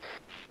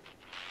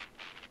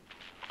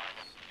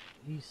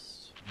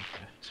 East.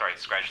 Okay. Sorry,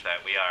 scratch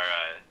that. We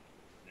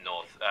are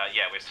north.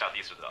 Yeah, we're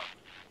southeast of the dock.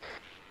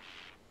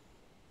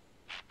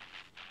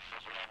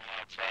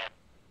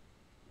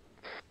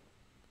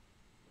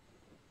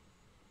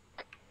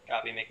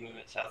 Copy, make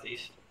movement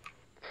southeast.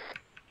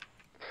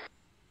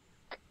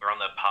 We're on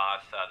the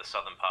path, the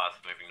southern path,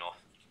 moving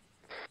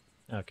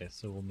north. Okay,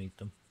 so we'll meet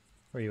them.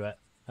 Where you at?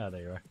 Oh,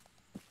 there you are.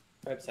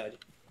 Right beside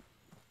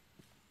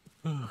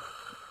you.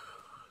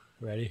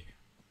 Ready?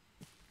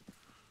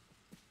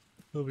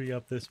 We'll be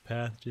up this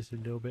path just a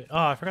little bit. Oh,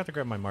 I forgot to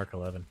grab my Mark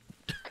 11.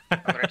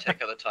 I'm gonna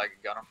take out the Tiger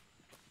Gunner.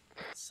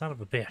 Son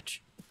of a bitch.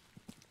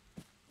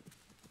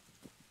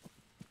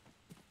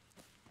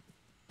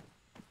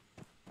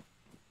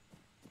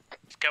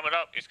 He's coming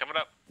up. He's coming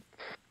up.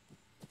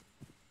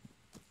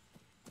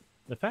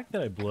 The fact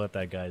that I blew up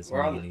that guy's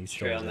We're on knee and the he still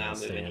trail doesn't now,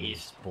 moving understand is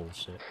east.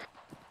 bullshit.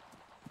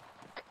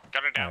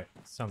 Got it down. Alright,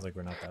 sounds like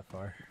we're not that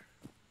far.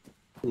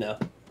 No. I'm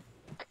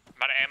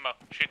out of ammo.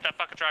 Shoot that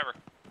fucking driver.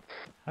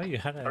 How you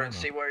had I ammo? don't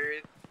see where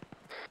you're.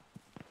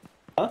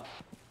 Huh?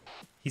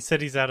 He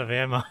said he's out of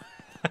ammo.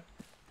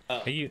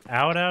 Oh. Are you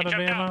out He of jumped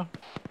ammo? out.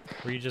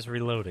 Or are you just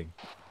reloading?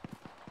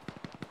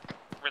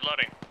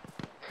 Reloading.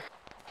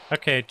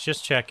 Okay,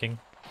 just checking.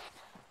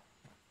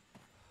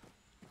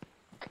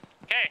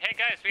 Hey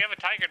guys, we have a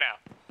tiger now.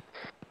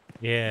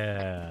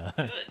 Yeah.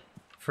 Good.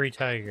 Free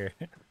tiger.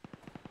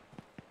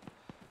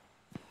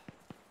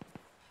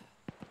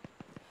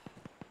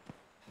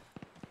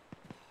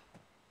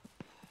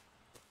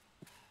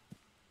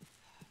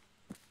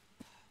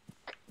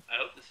 I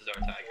hope this is our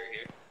tiger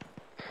here.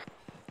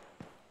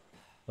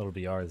 It'll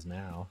be ours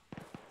now.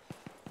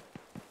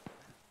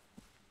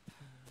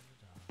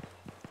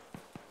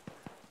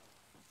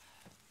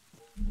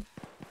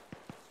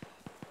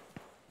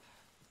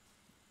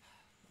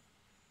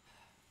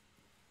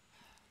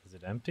 Is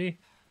it empty?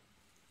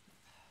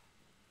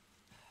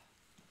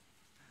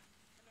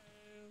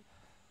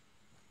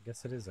 I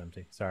guess it is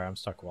empty. Sorry, I'm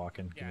stuck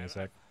walking. Give me a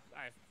sec.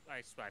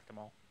 I smacked them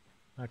all.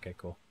 Okay,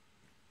 cool.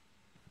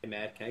 Hey,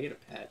 Matt, can I get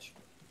a patch?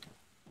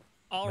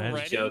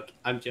 Already?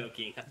 I'm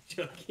joking. I'm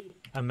joking.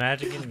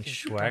 Imagine getting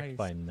Jesus schwacked Christ.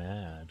 by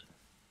Mad.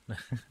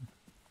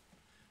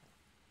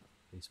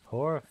 These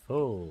poor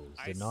fools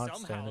did not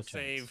stand somehow a chance.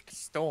 saved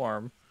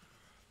Storm.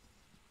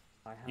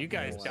 You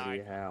guys no died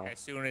idea how. as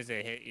soon as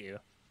it hit you.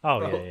 Oh,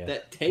 Bro, yeah, yeah.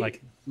 That tank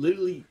Like,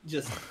 literally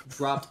just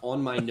dropped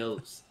on my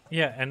nose.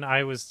 yeah, and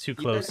I was too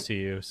close guys- to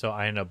you, so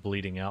I ended up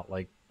bleeding out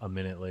like a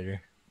minute later.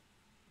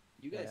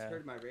 You guys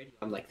heard my radio.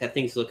 I'm like, that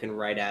thing's looking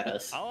right at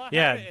us.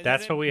 Yeah,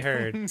 that's what we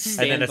heard. And then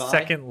Stand a by.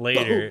 second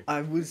later,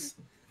 I was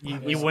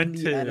you went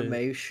in to the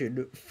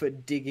animation for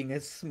digging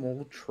a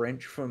small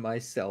trench for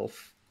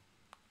myself.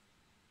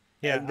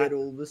 Yeah, and then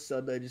all of a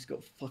sudden I just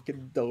got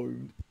fucking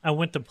domed. I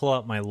went to pull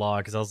out my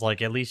log because I was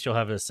like, at least you'll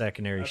have a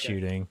secondary Okay.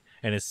 shooting.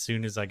 And as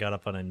soon as I got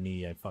up on a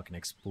knee, I fucking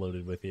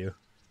exploded with you.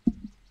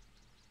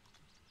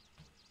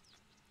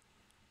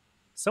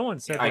 Someone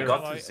said I they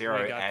got were- to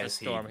zero as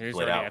he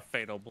bled out. A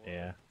fatal blow.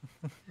 Yeah.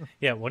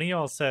 Yeah, one of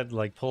y'all said,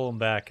 like, pull him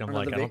back. I'm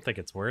Another like, I don't Vic? think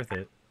it's worth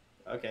it.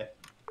 Okay.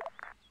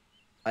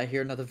 I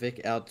hear another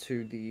Vic out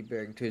to the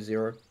bearing 20. Oh, yeah,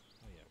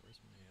 where's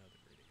my other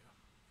radio?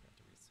 Forgot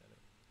to reset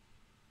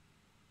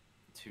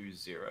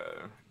it.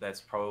 20.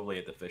 That's probably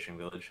at the fishing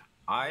village.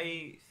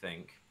 I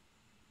think.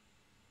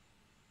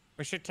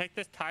 We should take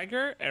this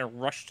tiger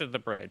and rush to the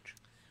bridge.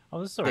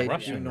 Oh, this is a They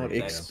Russian do not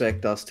radio.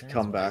 expect us to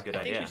come back.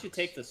 I think we should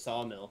take the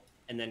sawmill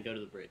and then go to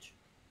the bridge.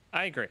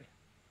 I agree.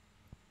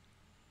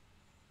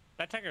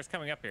 That tiger's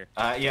coming up here.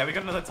 Yeah, we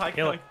got another tiger.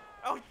 Kill it.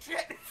 Oh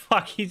shit!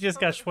 Fuck, he just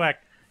got schwacked.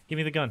 Give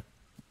me the gun.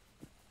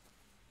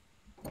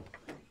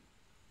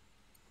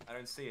 I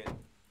don't see it.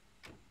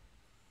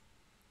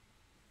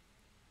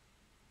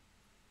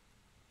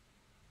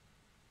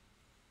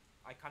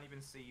 I can't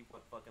even see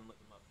what fucking lit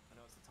them up. I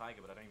know it's the tiger,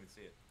 but I don't even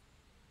see it.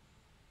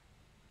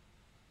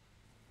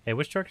 Hey,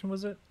 which direction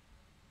was it?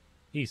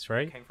 East,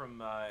 right? It came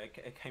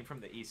from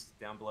the east,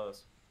 down below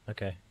us.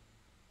 Okay.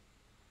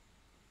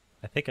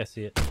 I think I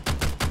see it.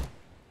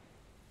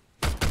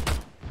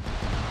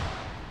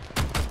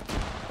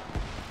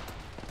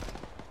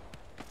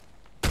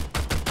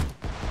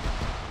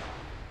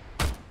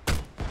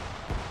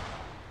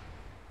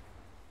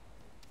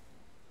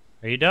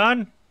 Are you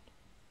done?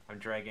 I'm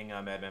dragging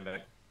Madman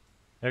back.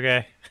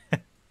 Okay.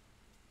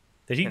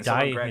 Did he Can die?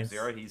 someone grab in his-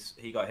 Zero?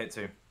 He got hit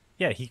too.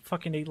 Yeah, he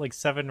fucking ate like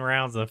 7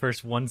 rounds in the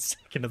first 1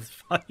 second of the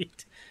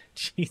fight.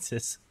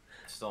 Jesus.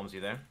 Storms,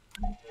 you there?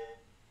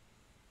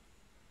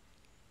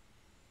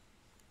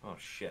 Oh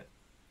shit.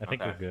 I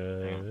think Okay. we're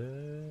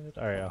good.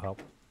 Alright, I'll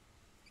help.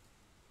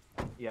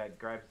 Yeah,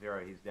 grab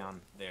Zero. He's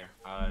down there.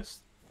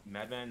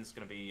 Madman's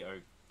gonna be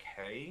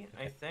okay,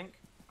 I think.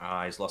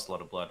 He's lost a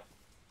lot of blood.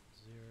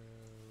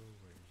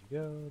 Where did you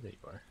go? There you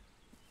are.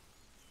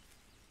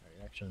 Alright,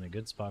 you're actually in a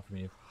good spot for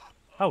me.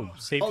 Oh, you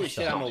saved Holy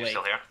yourself. shit, I'm awake.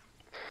 Still here?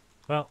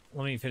 Well,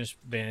 let me finish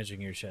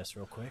bandaging your chest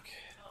real quick.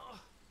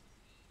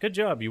 Good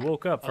job. You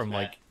woke up from Okay.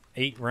 like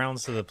 8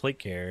 rounds to the plate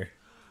carrier.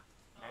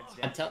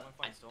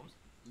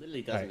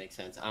 Literally doesn't Alright. make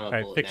sense. I'm a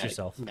Alright, bullet fix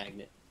yourself.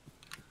 magnet.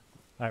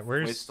 Alright,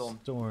 where's Where's Storm?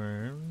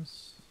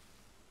 Storms?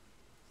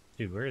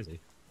 Dude, where is he?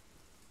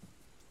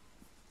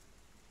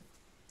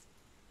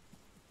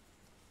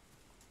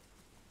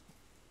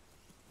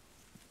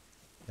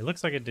 It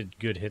looks like it did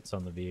good hits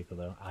on the vehicle,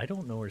 though. I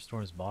don't know where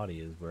Storm's body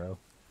is, bro.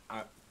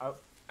 Oh,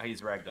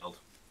 he's ragdolled.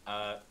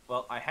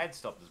 Well, I had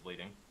stopped his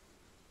bleeding.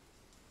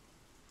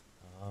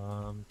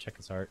 Check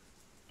his heart.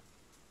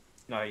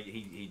 No,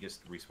 he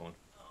just respawned.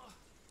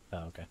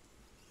 Oh, okay.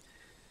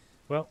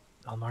 Well,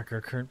 I'll mark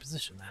our current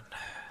position then.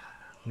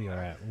 We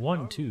are at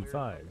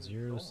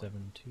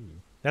 125072.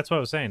 That's what I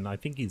was saying. I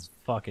think he's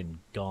fucking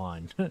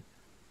gone. Like,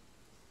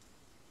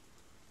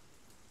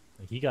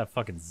 he got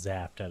fucking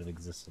zapped out of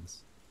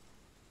existence.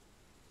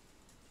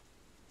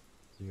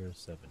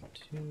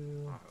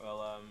 072.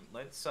 Well,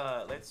 let's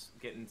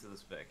get into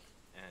this Vic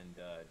and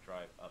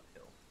drive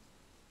uphill.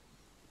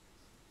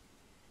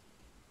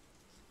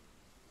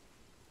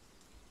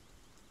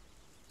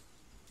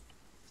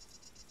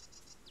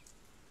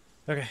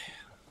 Okay.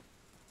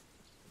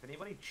 Is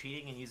anybody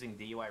cheating and using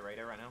DUI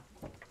radar right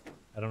now?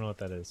 I don't know what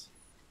that is.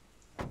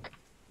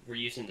 We're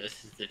using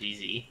this as the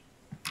DZ.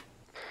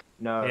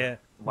 No. Yeah.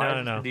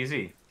 Why No. is it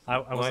DZ? I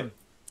wasn't.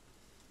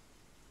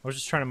 I was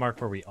just trying to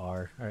mark where we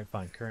are. All right,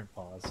 fine. Current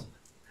pause.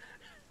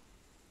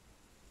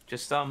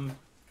 Just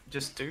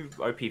do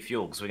OP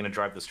fuel because we're gonna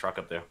drive this truck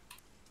up there.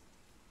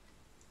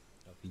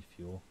 LP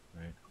fuel.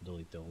 All right, I'll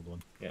delete the old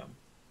one. Yeah.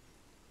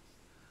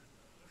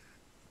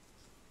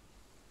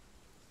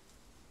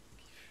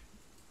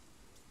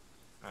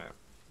 Alright.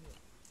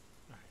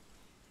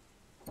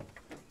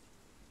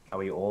 Are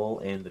we all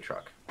in the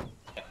truck?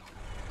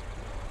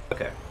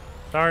 Okay.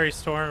 Sorry,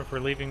 Storm, for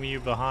leaving you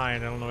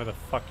behind. I don't know where the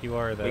fuck you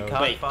are, though. We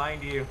can't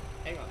find you.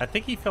 Hang on. I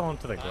think he fell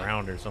into the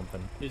ground or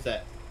something. Who's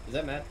that? Is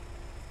that Matt?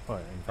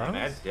 What, in front of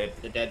Mad's us? dead.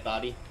 The dead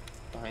body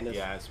behind us?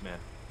 Yeah, it's Matt.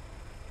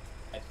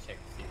 I have to check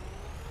to see.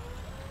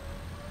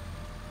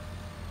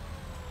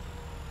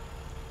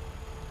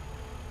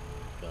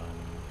 Done.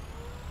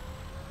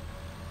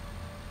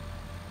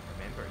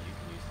 Remember, you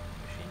can use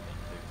the machine gun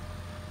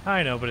too.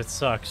 I know, but it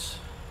sucks.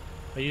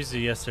 I used it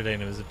yesterday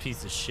and it was a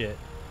piece of shit.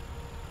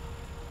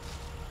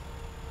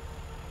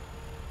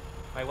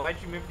 Wait, why'd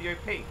you move the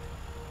OP?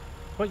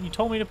 What, you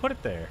told me to put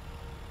it there.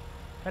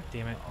 God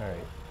damn it. Alright.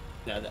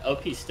 No, the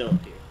OP's still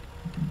up here.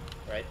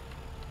 Right?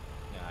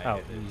 Yeah, Oh,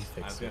 it you is. I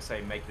fixed was gonna it.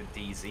 say make the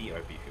DZ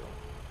OP fuel.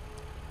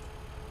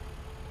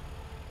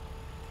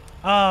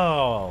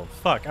 Oh,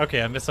 fuck.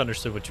 Okay, I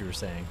misunderstood what you were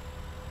saying.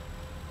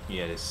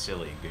 Yeah, this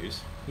silly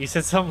goose. You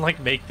said something like,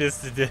 make this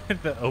the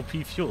OP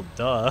fuel,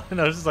 duh. And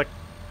I was just like,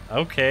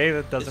 okay,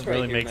 that doesn't This right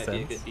really here make might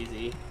sense. Be a good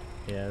DZ.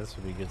 Yeah, this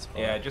would be a good spot.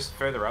 Yeah, just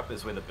further up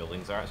is where the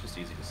buildings are. It's just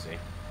easy to see.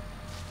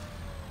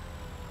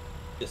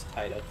 Just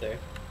tied up there.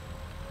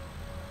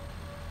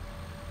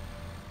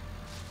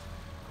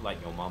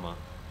 Like your mama.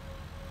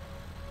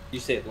 You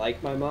say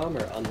like my mom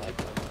or unlike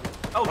my mom?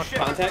 Oh shit!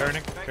 Contact?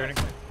 Turning.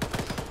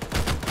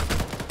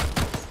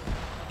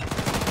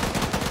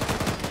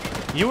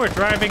 You were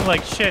driving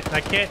like shit, and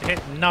I can't hit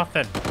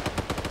nothing.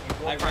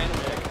 I ran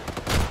away.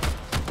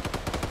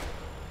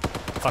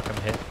 Fuck,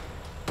 I'm hit.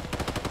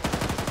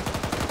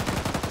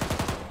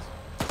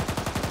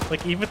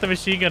 Like, even with the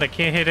machine gun, I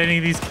can't hit any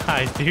of these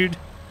guys, dude.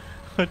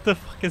 What the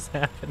fuck is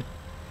happening?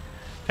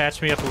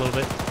 Patch me up a little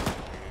bit.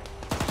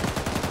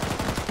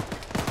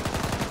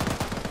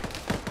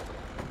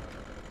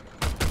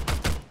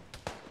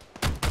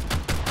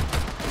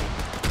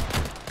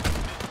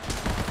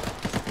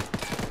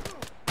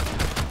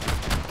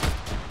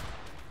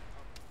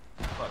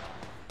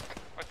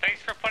 Well,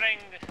 thanks for putting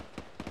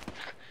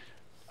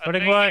a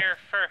Putting thing what? here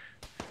for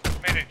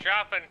made a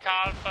drop on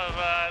top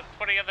of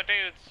 20 other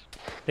dudes.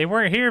 They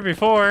weren't here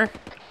before.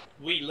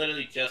 We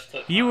literally just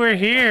took. You were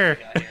here.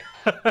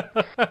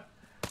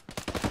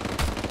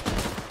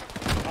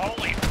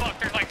 Holy fuck,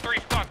 there's like 3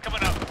 squads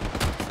coming up.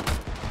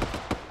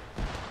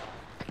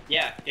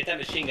 Yeah, get that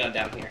machine gun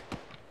down here.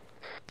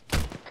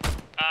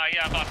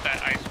 Yeah, about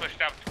that. I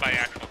switched up to my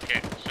actual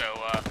kit, so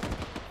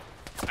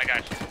I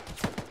got you.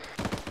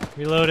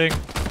 Reloading.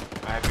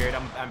 Alright, Beard,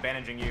 I'm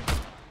bandaging you.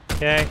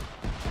 Okay.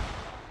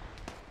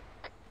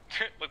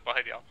 Look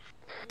behind y'all.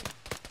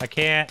 I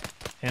can't.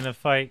 In a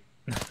fight.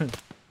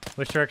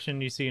 Which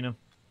direction you seeing him?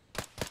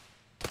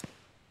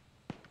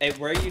 Hey,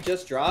 where you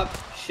just dropped,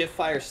 shift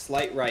fire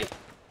slight right.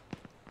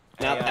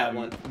 Not Hey, that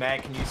one.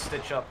 Mag, can you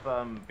stitch up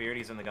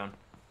Beardy's in the gun?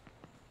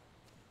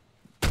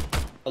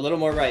 A little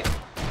more right.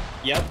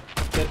 Yep.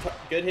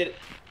 Good hit.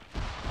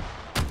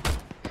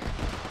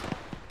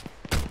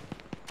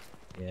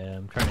 Yeah,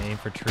 I'm trying to aim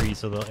for trees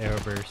so they'll arrow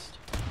burst.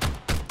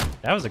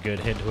 That was a good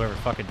hit, whoever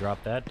fucking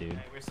dropped that, dude. Hey,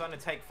 we're starting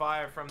to take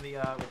fire from the,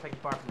 we're taking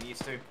fire from the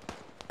east too.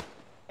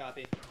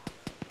 Copy.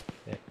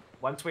 Yeah.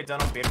 Once we're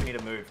done on Beard, we need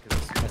to move,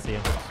 because I see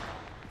him.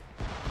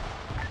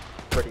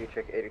 Ready to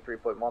check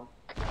 83.1.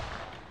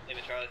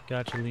 Lima Charlie.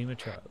 Gotcha, Lima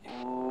Charlie.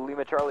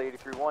 Lima Charlie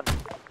 83.1.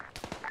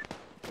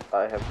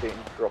 I have been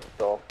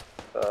dropped off.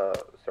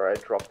 Sorry, I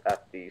dropped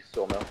at the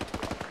sawmill.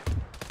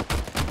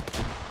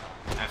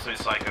 Absolute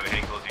psycho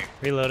hitting towards you.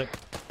 Reload it.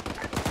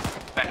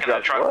 Back in the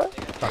truck.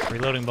 Fuck,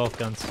 reloading both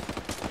guns.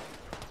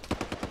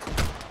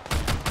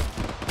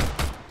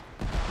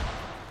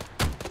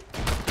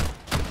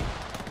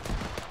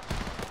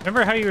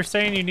 Remember how you were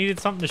saying you needed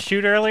something to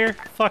shoot earlier?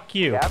 Fuck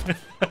you.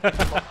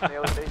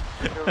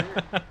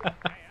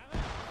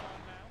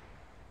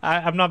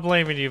 I'm not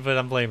blaming you, but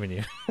I'm blaming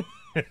you.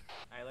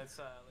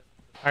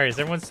 Alright, is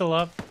everyone still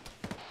up?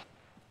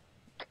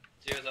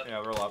 Zero's up.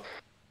 Yeah, roll up.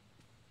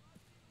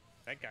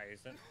 That guy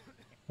isn't.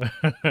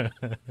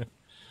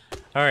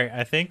 Alright,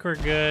 I think we're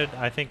good.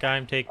 I think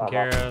I'm taken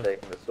care of.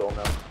 Taking the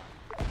sawmill.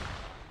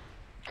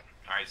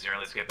 Alright, Zero,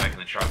 let's get back in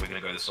the truck. We're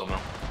gonna go to the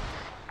sawmill.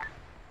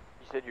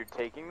 You said you're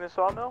taking the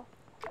sawmill?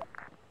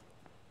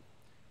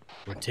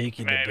 We're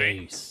taking the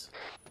base.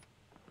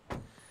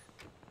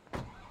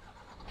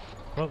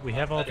 Well, we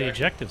have all the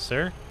objectives,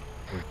 sir.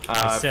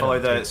 Follow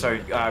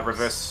the,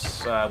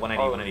 reverse 180,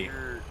 180.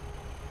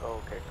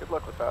 Okay, good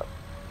luck with that.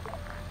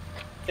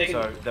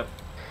 So,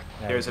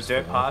 there's a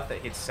dirt path that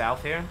heads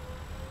south here.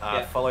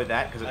 Yeah. Follow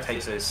that, because it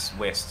takes us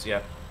west,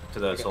 to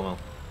the sawmill.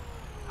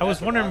 I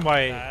was wondering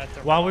why,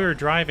 while we were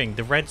driving,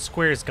 the red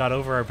squares got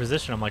over our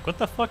position. I'm like, what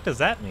the fuck does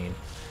that mean?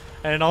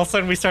 And then all of a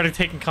sudden we started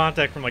taking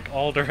contact from like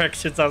all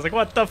directions. I was like,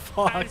 what the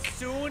fuck? As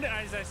soon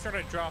as I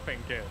started dropping,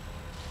 too.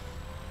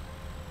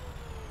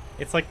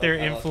 It's like their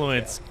I lost the trail.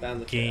 influence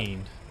Found the trail.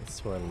 gained.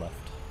 It's where left.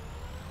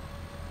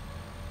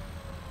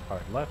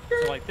 Hard left.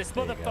 So like, this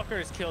There you go. motherfucker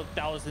has killed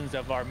thousands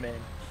of our men.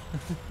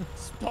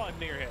 Spawn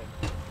near him.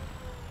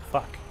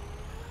 Fuck.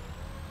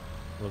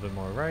 A little bit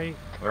more right.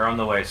 We're on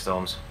the way,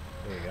 Storms.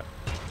 There you go.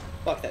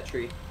 Fuck that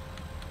tree.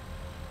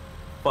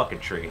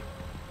 Fucking tree.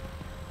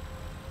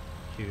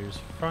 Shooters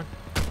front.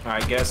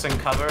 Alright, get us in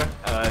cover.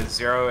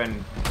 Zero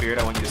and Beard,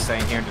 I want you to stay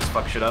in here and just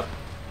fuck shit up.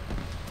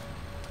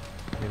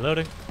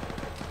 Reloading.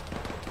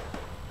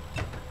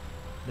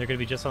 They're gonna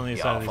be just on the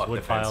other side of these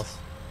wood piles.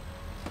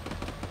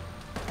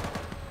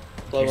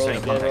 Slow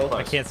roll, slow roll.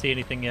 I can't see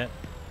anything yet.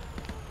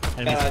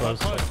 Enemies close.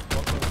 Nah,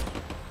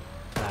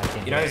 I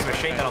can't You know there's a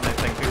machine gun on that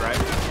thing too, right?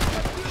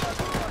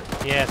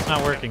 Yeah, it's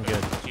not working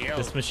good.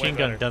 This machine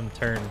gun doesn't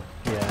turn.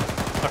 Yeah,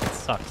 fucking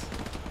sucks.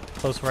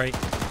 Close right.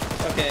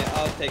 Okay,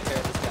 I'll take care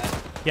of this guy.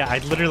 Yeah, I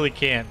literally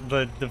can't.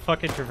 The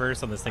fucking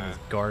traverse on this thing is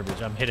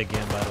garbage. I'm hit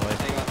again, by the way.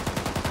 Hang on.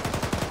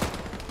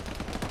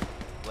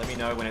 Let me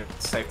know when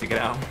it's safe to get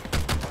out.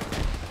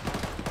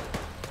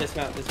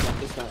 Dismount, dismount,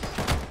 dismount.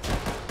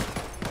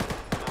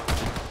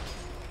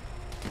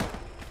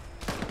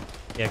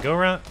 Yeah, go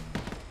around.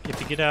 If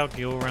you get out,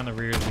 go around the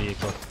rear of the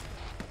vehicle.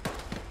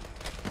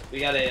 We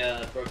got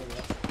a broken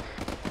wheel.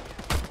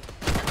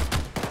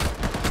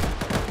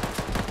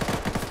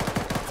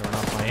 Throwing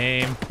off my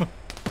aim.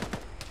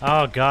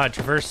 Oh god,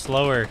 traverse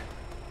slower.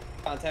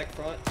 Contact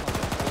front.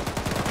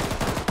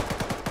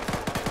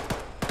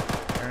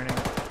 Turning.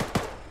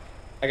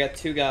 I got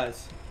 2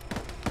 guys.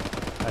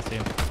 I see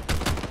him.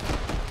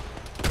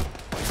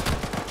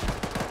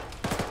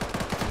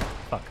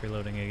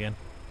 Reloading again.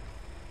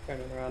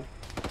 Turning around.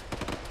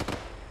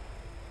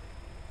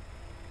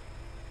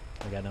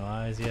 I got no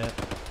eyes yet.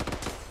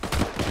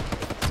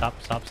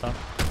 Stop, stop, stop.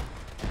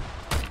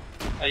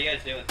 How you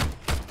guys doing?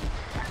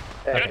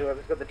 Hey,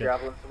 whoever's got the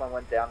javelin, someone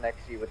went down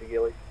next to you with the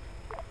ghillie.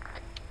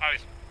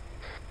 Eyes.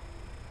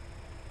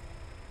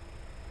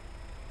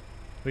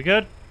 We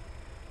good?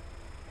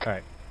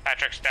 Alright.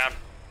 Patrick's down.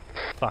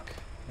 Fuck.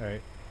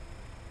 Alright.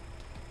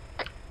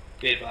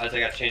 Be advised, I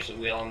gotta change the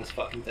wheel on this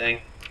fucking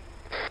thing.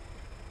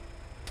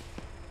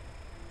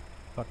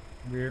 Fuck.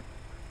 Rear.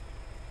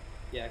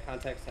 Yeah,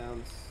 contact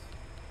sounds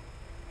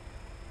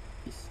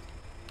east.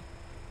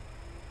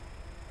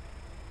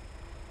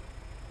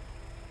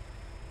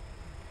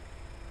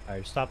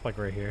 Alright, stop like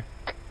right here.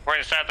 We're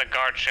inside the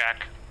guard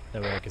shack.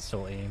 That way I can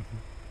still aim.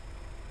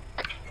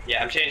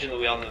 Yeah, I'm changing the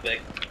wheel on the big.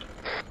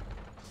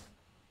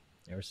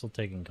 Yeah, we're still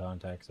taking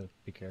contact, so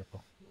be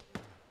careful.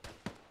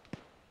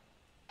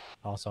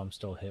 Also, I'm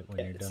still hit when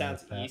you're done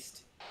Sounds with that.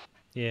 east.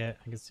 Yeah,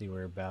 I can see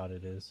where about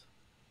it is.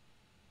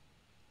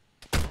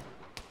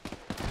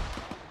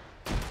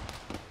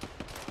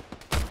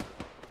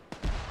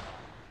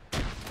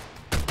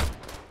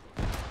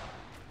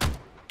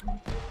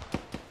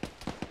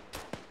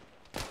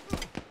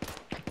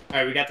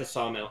 Alright, we got the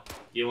sawmill.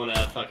 You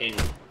wanna fucking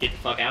get the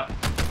fuck out?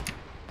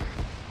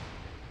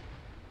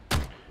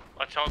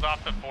 Let's hold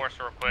off the force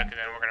real quick and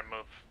then we're gonna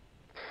move.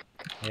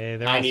 Yeah,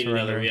 they're I all need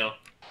another surrendering. wheel.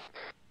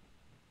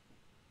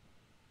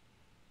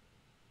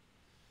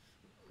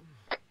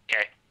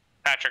 Okay.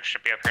 Patrick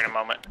should be up here in a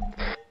moment.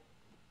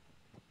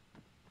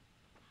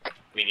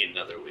 We need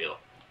another wheel.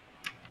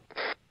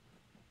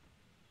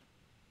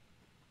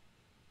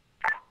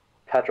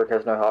 Patrick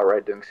has no heart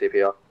rate doing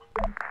CPR.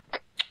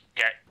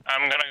 Okay,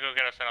 I'm gonna go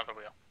get us another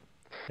wheel.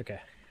 Okay.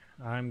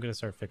 I'm gonna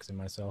start fixing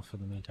myself in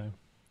the meantime.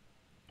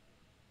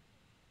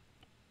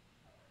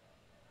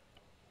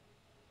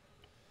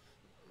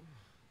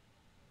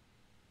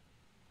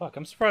 Fuck,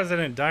 I'm surprised I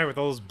didn't die with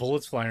all those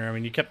bullets flying around. I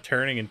mean, you kept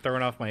turning and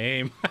throwing off my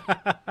aim.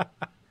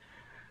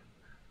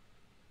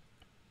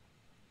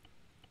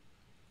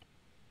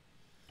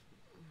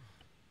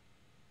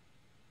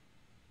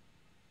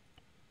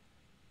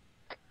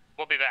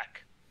 We'll be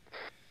back.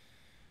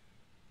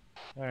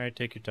 Alright,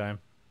 take your time.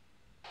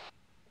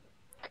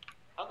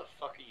 How the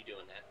fuck are you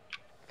doing that?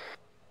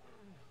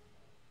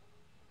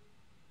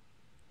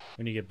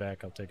 When you get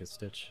back, I'll take a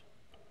stitch.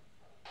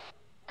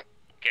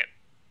 Get.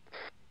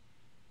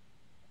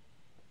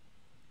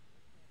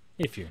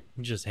 If you're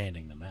just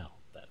handing them out,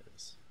 that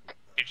is.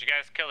 Did you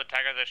guys kill the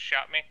tiger that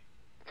shot me?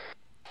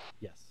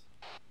 Yes.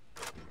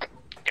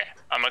 Okay,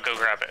 I'm gonna go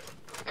grab it.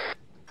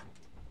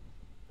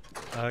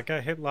 I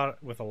got hit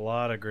with a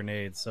lot of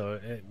grenades, so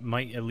it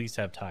might at least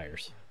have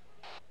tires.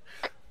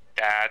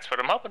 That's what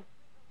I'm hoping.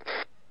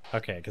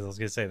 Okay, because I was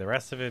going to say, the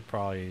rest of it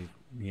probably,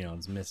 you know,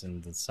 is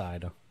missing the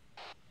side.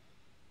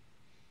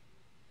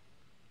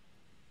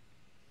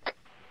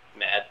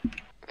 Mad.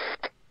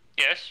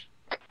 Yes?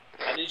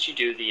 How did you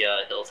do the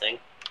hill thing?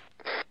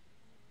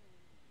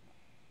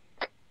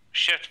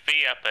 Shift V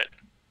up it.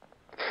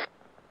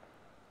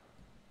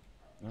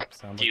 Nope,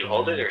 sounds Do you like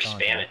hold I'm it or in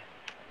spam it?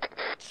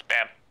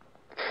 Spam.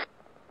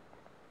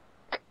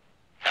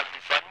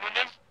 Having fun with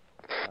him?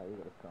 You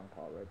got a strong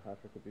heart rate,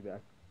 Patrick will be back.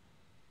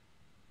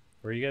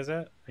 Where are you guys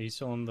at? Are you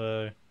still in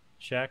the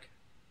shack?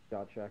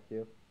 God shack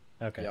you.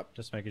 Okay, Yep.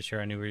 just making sure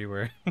I knew where you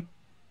were. Oh,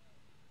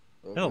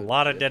 There's a good.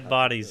 lot of Yeah, dead Patrick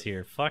bodies is.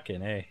 here.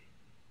 Fucking A.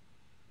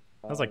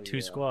 That was like two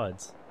yeah.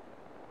 squads.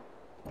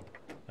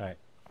 Alright,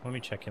 let me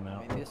check him out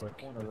I mean, real this quick.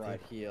 corner with you.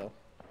 right here.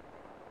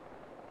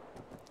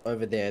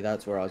 Over there,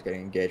 that's where I was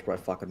getting engaged by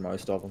fucking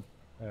most of them.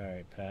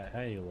 Alright, Pat,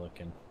 how you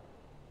looking?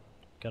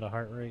 Got a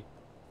heart rate?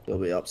 They'll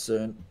be up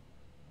soon.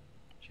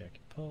 Check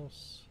your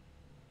pulse.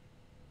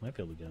 Might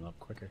be able to get him up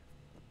quicker.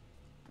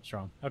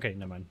 Strong. Okay,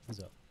 never mind. He's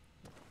up.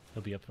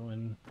 He'll be up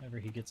whenever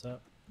he gets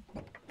up.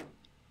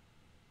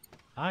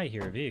 I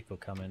hear a vehicle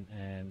coming,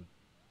 and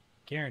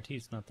guarantee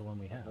it's not the one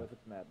we have. What if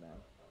it's Madman?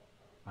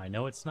 I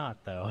know it's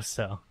not, though,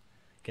 so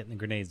getting the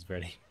grenades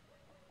ready.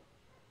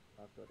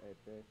 I've got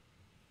 8J.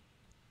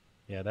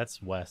 Yeah,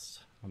 that's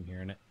west. I'm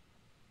hearing it.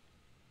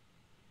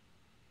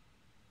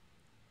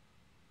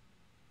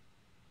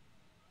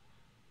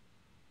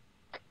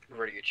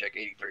 Ready to check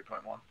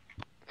 83.1.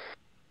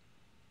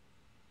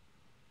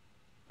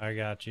 I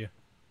got you.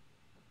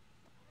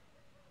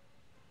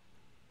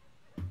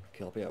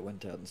 Kelpie, I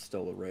went out and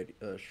stole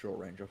a short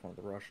range off one of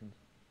the Russians.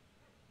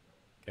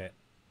 Okay.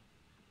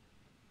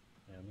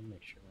 Yeah, let me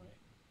make sure.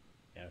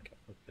 Yeah, okay,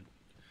 we're good.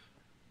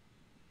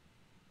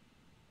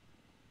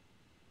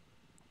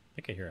 I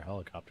think I hear a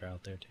helicopter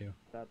out there, too.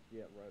 That's,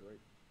 yeah, right.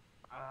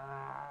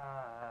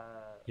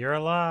 You're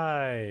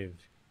alive!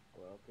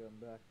 Welcome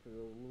back to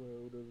the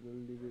world of the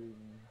living.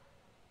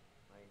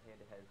 My head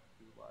has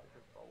 2 large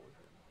holes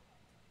in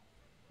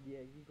it.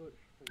 Yeah, you got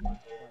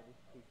slapped by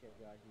this dickhead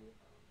guy here.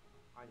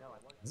 I know,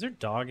 Is there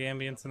dog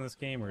ambience in this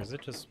game, or is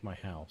it just my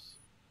house?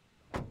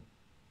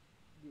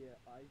 Yeah,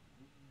 I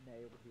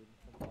nailed him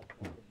from up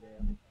fucking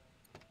there.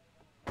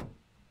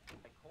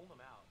 I called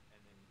him out,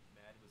 and then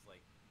Mad was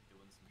like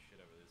doing some shit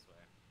over this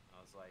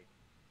was like,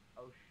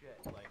 oh shit,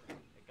 like a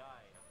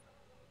guy.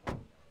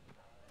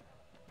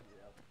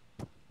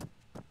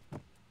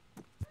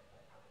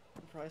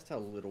 I'm surprised how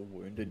little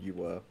wounded you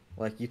were.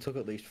 Like, you took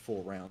at least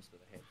 4 rounds to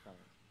the head coming.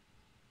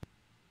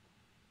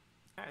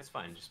 Yeah, it's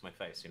fine, just my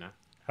face, you know?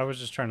 I was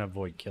just trying to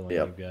avoid killing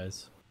you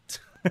guys.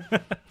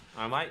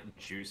 I might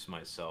juice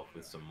myself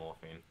with some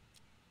morphine.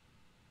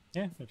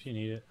 Yeah, if you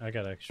need it. I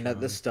got extra. And at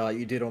on the me. start,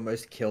 you did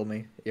almost kill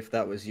me, if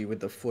that was you with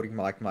the footing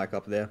mic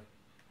up there.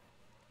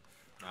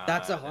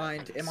 That's a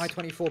hind.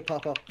 MI-24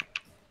 Papa.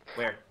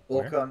 Where?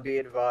 Orcon, be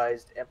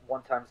advised,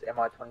 1x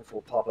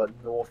MI-24 Papa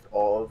north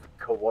of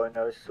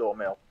Kawono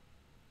Sawmill.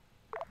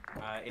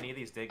 Any of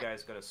these dead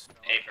guys got a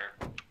paper?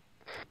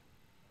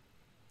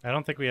 I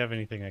don't think we have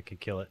anything that could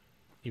kill it.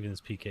 Even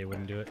this PK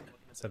wouldn't do it.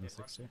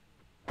 760.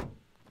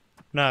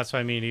 No, that's what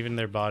I mean. Even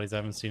their bodies, I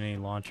haven't seen any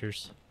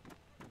launchers.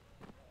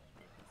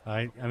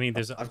 I mean,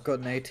 there's. I've got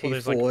an AT4 well,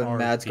 there's like and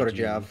Mad's got a RPG.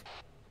 jav.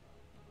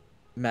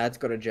 Mad's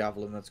got a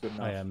javelin. That's good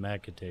enough. Oh yeah,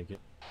 Mad could take it.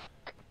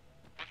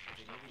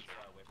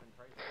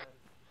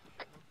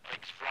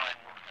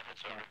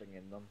 Nothing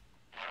in them.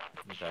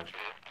 Okay.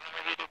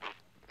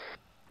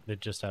 They're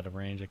just out of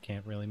range. I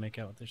can't really make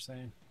out what they're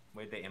saying.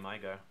 Where'd the MI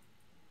go?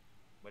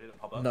 Where did it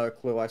pop up? No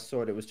clue. I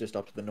saw it. It was just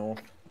up to the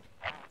north.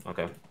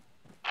 Okay.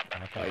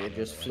 Like, it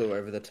just flew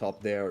over the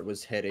top there. It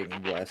was heading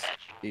west,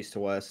 east to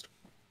west.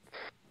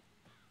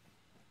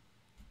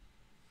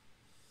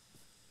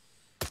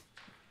 What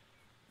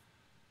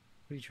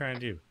are you trying to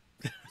do?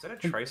 Is that a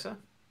tracer?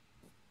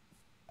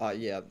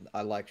 Yeah,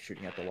 I like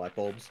shooting at the light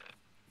bulbs.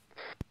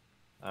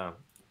 Oh.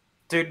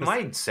 Dude,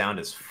 my sound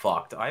is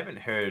fucked. I haven't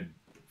heard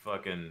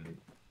fucking...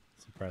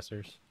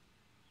 Suppressors.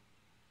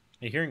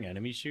 Are you hearing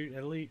enemies shoot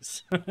at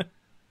least?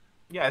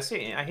 Yeah, I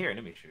hear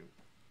enemy shoot.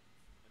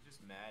 I'm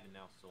just mad and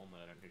now soul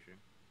mode I don't hear shoot.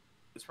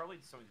 It's probably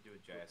something to do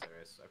with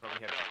JSRS. I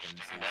probably have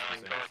dependencies.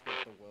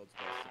 The world's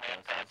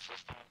best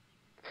suppressors.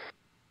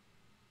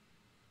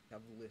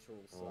 Have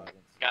literal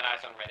silence. Got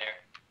eyes on right there.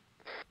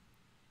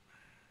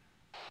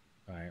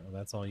 Alright, well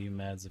that's all you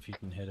Mads if you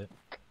can hit it.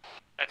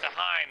 That's a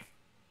hind.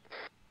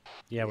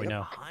 Yeah, we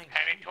know.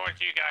 Heading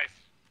towards you guys.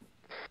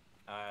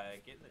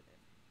 Get in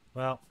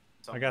Well,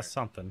 somewhere. I got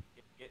something.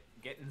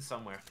 Get in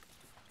somewhere.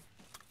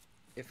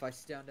 If I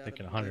stand out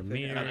Thinking in 100 the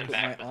open and I meters. put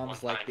my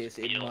arms like this,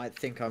 it might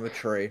think I'm a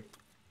tree.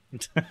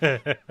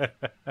 I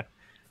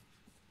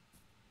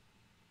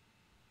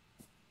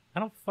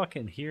don't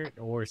fucking hear it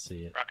or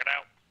see it. Rocket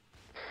out.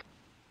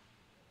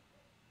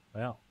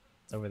 Well,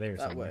 it's over there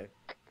That somewhere. way.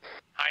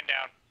 Hind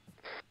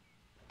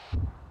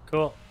down.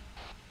 Cool.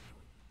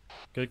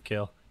 Good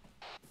kill.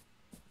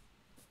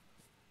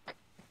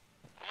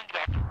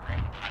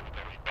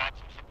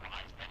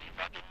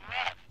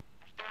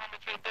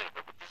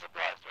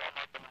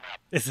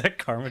 Is that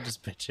Karma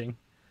just bitching?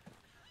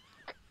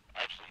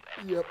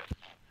 Yep.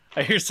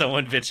 I hear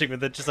someone bitching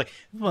with it, just like,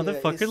 it's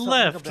motherfucker something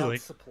left. about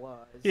Like,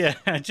 supplies. yeah,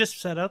 I just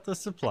set out the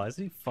supplies.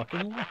 He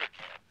fucking left.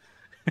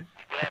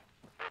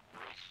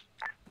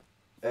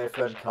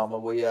 FM Karma,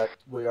 we are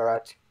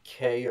at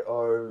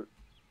KOTOMO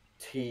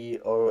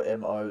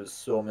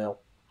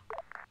Sawmill.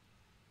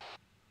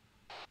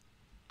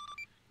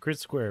 Grid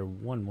square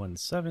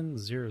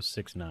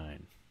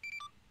 117069.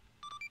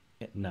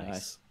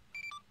 Nice.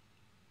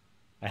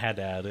 I had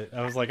to add it.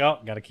 I was like, oh,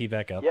 gotta key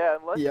back up. Yeah,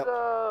 unless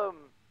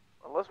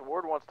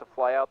Ward wants to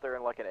fly out there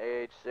in like an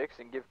AH-6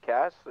 and give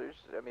Cass, there's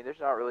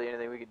not really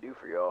anything we can do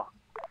for y'all.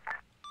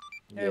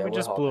 Yeah, we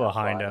just blew a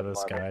hind out of the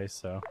sky,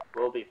 so.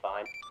 We'll be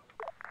fine.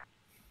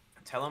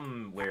 Tell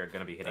them we're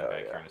gonna be hitting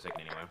back here in a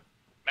second anyway.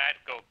 Matt,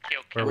 go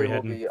kill. Where are we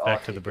heading?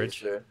 Back to the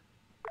bridge?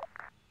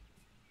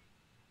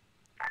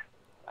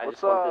 Let's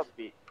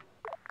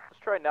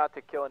try not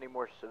to kill any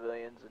more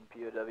civilians and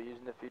POWs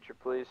in the future,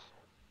 please.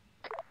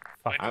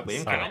 Fuck, we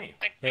didn't sorry. kill any.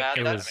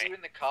 It was, you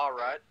in the car,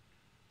 right?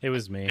 it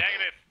was me.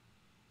 Negative.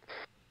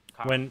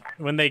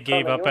 When they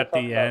gave Carmen, up you at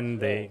were the talking about end,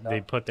 they today,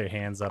 put their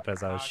hands up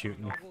as I was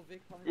shooting.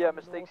 Yeah,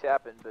 mistakes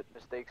happen, but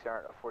mistakes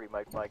aren't a 40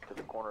 mic to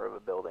the corner of a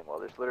building while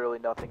there's literally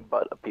nothing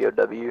but a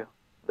POW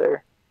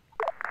there.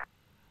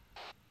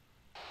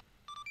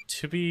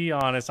 To be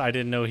honest, I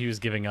didn't know he was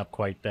giving up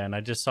quite then. I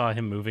just saw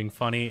him moving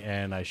funny,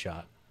 and I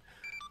shot.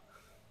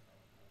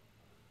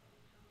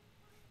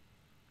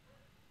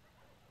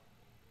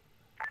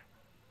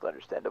 It's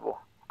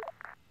understandable.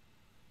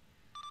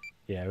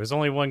 Yeah, it was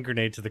only one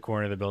grenade to the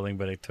corner of the building,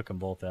 but it took them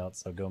both out,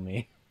 so go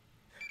me.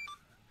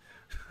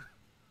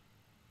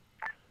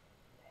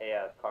 Hey,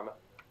 Karma.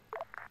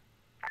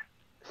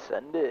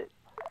 Send it.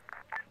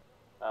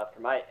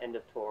 For my end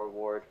of tour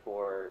award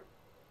for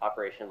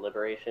Operation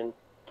Liberation,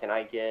 can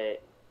I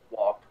get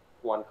walk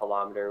 1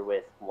 kilometer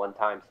with 1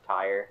 times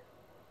tire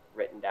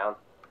written down?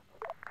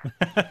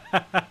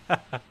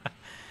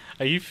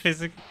 Are you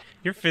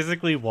You're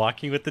physically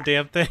walking with the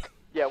damn thing?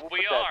 Yeah,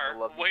 we are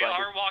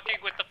walking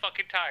with the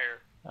fucking tire.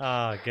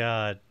 Oh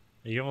god,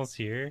 are you almost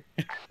here?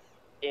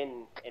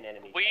 In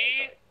enemy.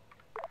 We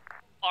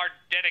are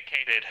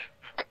dedicated.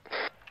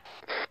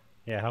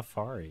 Yeah, how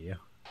far are you?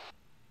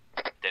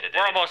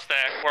 We're almost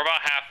there. We're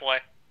about halfway.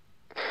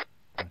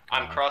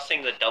 I'm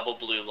crossing the double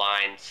blue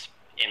lines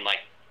in like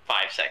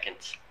 5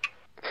 seconds.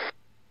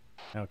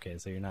 Okay,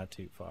 so you're not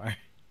too far.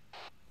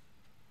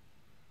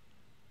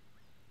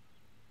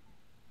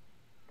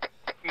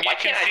 Why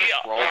can't I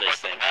just roll this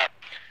thing?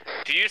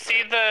 Do you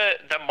see the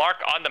mark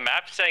on the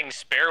map saying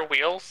spare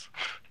wheels?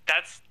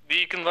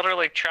 You can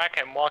literally track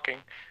him walking.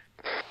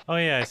 Oh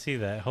yeah, I see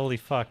that. Holy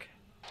fuck.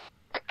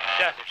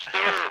 Yeah.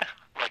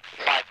 Like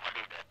 500.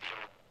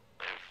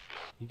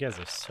 You guys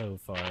are so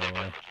far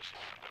away.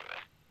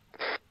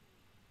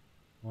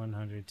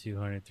 100,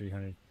 200,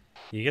 300.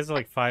 You guys are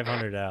like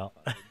 500 out.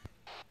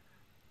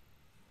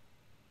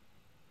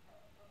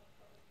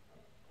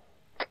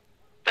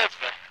 That's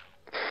fair.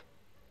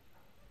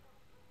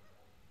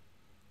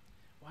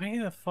 Why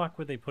the fuck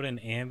would they put in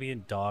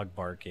ambient dog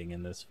barking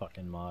in this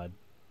fucking mod?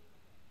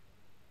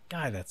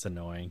 God, that's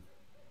annoying.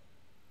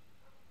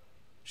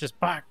 Just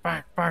bark,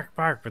 bark, bark,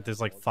 bark, but there's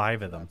like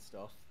 5 of them.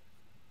 Stuff.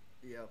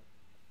 Yep.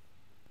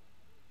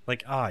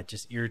 Like, it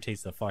just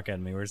irritates the fuck out of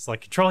me. Where it's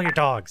like, control your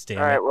dogs, damn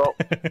it. Alright, well.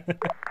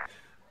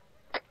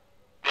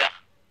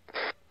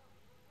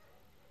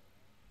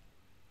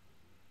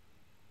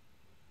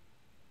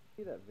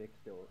 See that Vic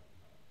still.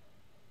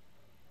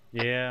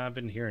 Yeah, I've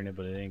been hearing it,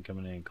 but it ain't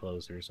coming any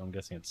closer, so I'm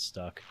guessing it's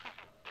stuck.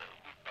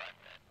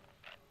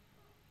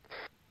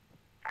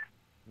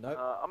 Nope.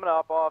 I'm gonna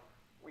hop off.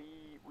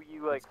 We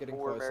like getting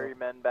 4 closer. merry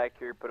men back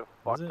here put a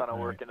fuck Is it? ton of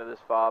Alright. work into this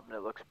fob, and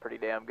it looks pretty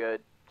damn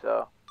good.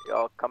 So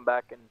y'all come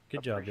back and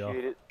Good job, y'all.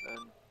 appreciate it,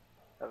 and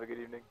have a good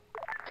evening.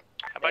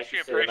 How about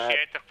you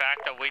appreciate the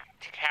fact that we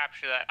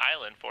capture that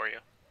island for you?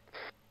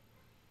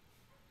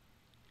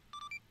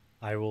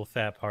 I will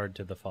fap hard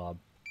to the fob.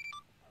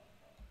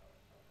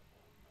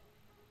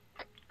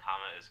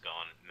 Karma is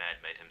gone. Mad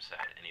made him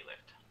sad, and he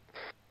left.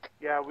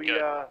 Yeah,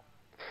 Good.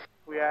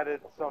 we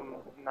added some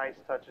nice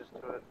touches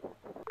to it.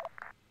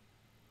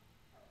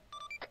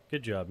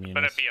 Good job, But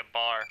Munis. it'd be a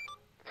bar.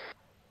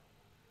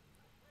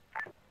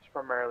 It's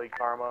primarily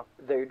karma.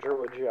 They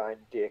drew a giant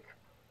dick.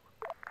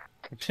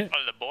 On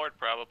the board,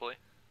 probably.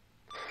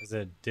 Is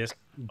a dick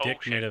Oh,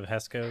 shit. made of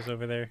Hescos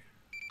over there?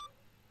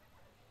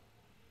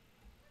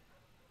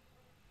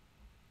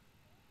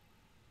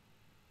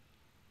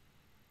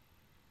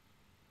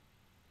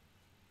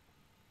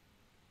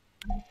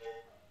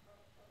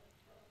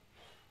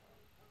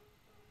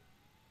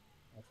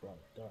 That's a lot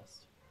of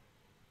dust.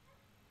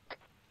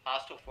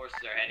 Hostile forces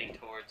are heading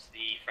towards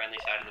the friendly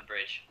side of the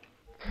bridge.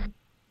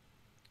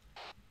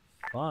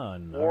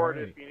 Fun. Ward,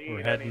 Alright. if you need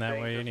We're heading that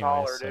anything, way just anyway,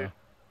 holler, so. dude.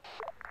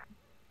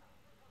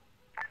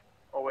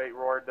 Oh wait,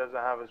 Roard doesn't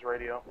have his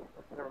radio.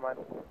 Never mind.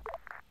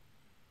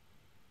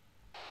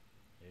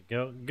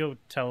 Yeah, go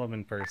tell him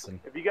in person.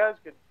 If you guys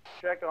could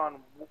check on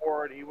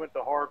Ward, he went to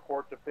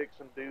hardcourt to pick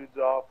some dudes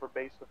off for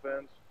base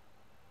defense.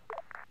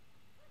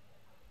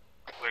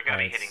 We're gonna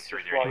be Alright, hitting through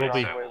Just there while you're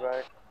anyway, on so your way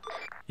back.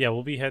 Yeah,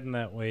 we'll be heading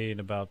that way in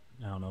about,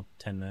 I don't know,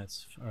 10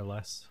 minutes or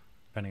less,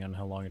 depending on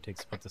how long it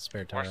takes to put the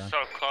spare tire We're on. so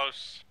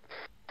close.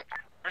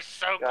 We're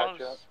so Gotcha.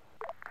 close.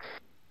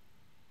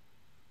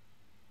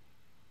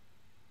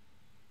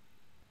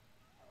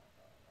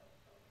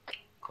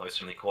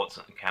 closer than the courts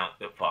count.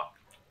 But fuck.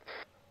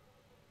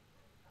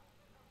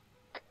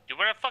 You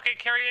wanna fucking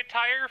carry a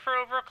tire for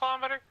over a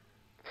kilometer?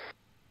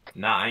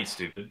 Nah, I ain't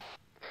stupid.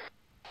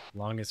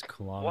 Longest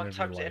kilometer One of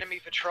your times life. enemy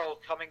patrol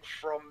coming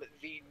from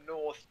the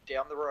north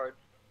down the road.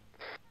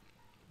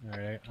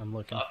 Alright, I'm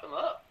looking. Fuck them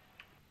up.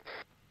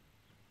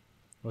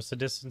 What's the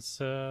distance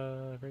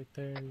right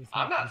there? you think?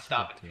 I'm We not should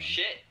stopping get for to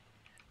shit.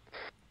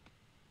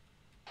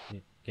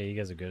 them. Okay, you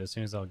guys are good. As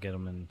soon as I'll get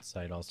them in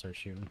sight, I'll start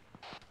shooting.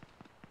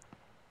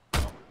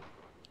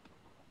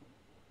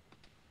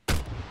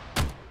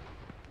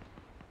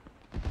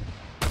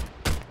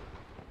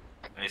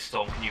 Hey,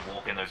 Storm, can you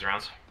walk in those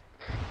rounds?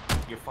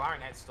 You're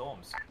firing at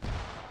storms.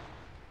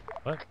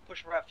 What?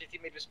 Push them around 50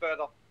 meters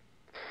further.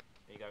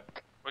 There you go.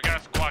 We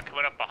got a squad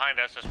coming up behind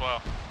us as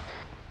well.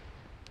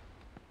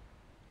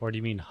 Or do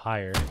you mean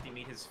higher? 50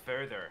 meters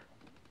further.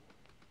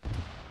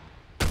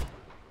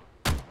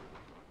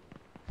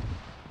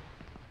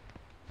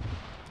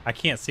 I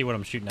can't see what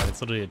I'm shooting at.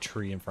 It's literally a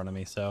tree in front of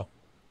me, so.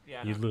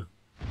 Yeah, I You know.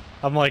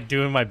 I'm like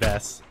doing my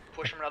best.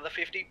 Push them another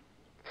 50.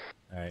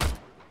 Alright.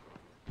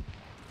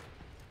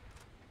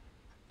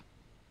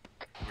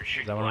 We're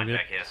shooting that what blind we did?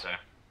 back here, so.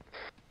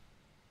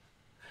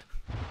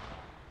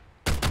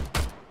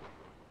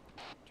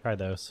 Try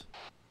those.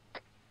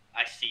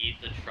 I see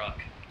the truck.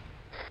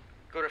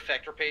 Good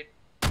effect, repeat.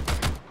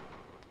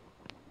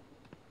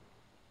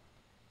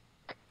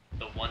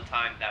 The one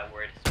time that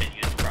word has been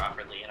used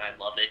properly, and I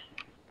love it.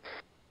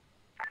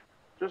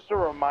 Just a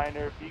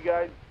reminder, if you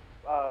guys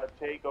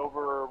take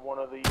over one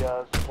of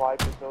the supply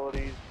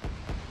facilities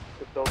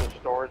to build a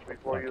storage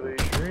before you leave.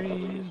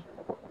 Tree.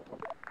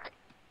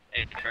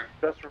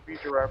 Just for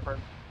future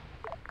reference.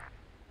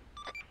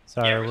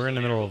 Sorry, we're in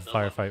the middle of a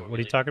firefight. What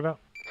are you talking about?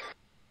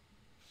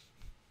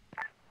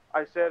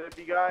 I said if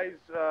you guys,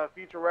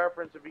 future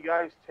reference, if you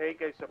guys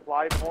take a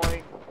supply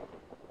point,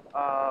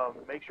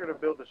 make sure to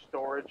build a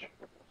storage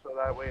so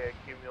that way it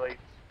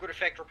accumulates. Good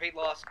effect, repeat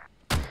last.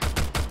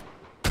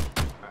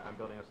 Alright, I'm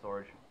building a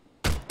storage.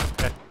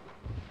 Okay.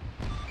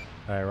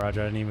 Alright,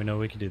 Roger, I didn't even know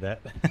we could do that.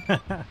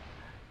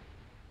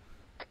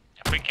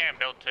 We can't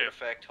build two.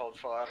 Effect, hold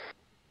fire.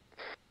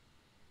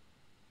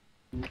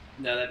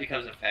 No, that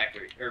becomes a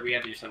factory. Or we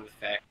have to do something with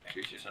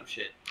factories or some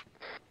shit.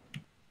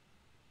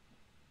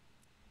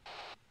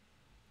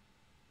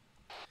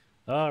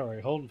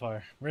 Alright, holding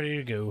fire. Ready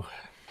to go.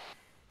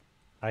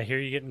 I hear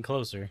you getting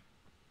closer.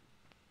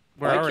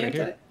 We're already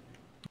here.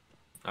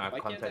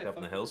 Contact up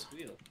in the hills.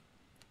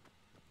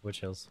 Which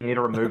hills? You need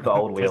to remove the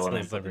old wheel and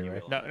then put the new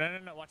wheel.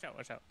 No, watch out,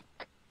 watch out.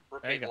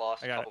 Repeat,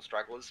 lost, couple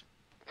stragglers.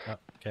 Oh,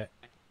 okay.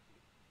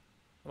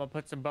 I'm gonna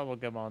put some bubble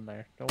gum on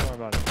there. Don't worry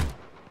about it.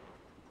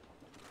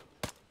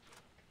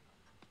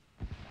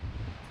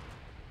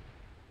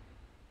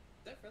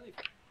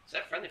 Is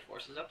that friendly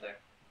forces up there?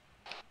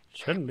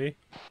 Shouldn't be.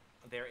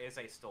 There is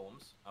a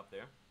Storms up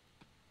there.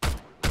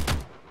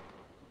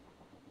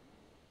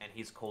 And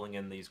he's calling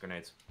in these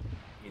grenades.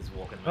 He's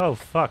walking. Oh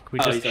fuck, we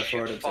just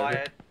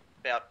fired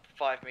about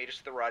 5 meters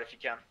to the right if you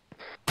can.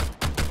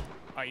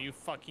 Are you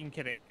fucking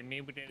kidding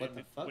me? We didn't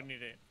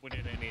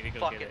need to go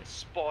Fucking get it.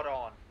 spot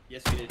on.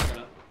 Yes, we did, turn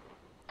up.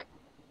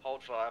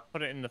 Hold fire.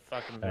 Put it in the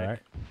fucking All Vic. right.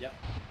 Yep.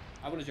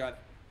 I want to drive.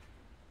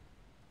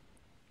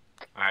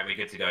 Alright, we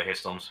good to go here,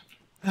 Storms.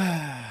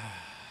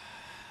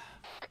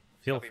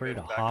 Feel free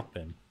to hop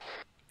in.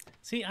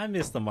 See, I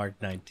missed the Mark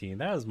 19.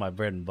 That was my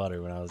bread and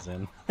butter when I was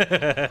in.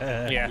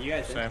 Yeah, you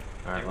guys same.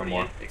 Alright, one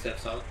more.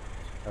 Except solid.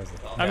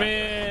 I'm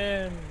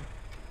in.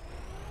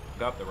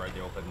 Go up the road,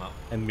 you'll pick him up.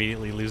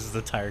 Immediately loses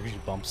the tire because you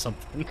bumped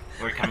something.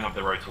 We're coming up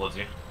the road towards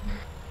you.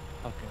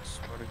 Okay,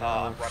 swear to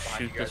God, right behind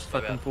shoot you guys, this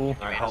fucking fool.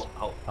 Alright,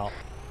 halt.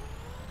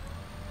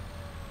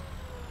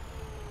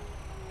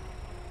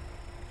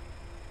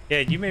 Yeah,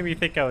 you made me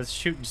think I was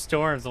shooting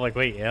storms. I'm like,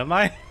 wait, am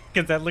I?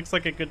 Because that looks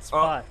like a good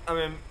spot. I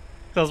mean,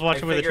 I was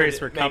watching where the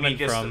trace were coming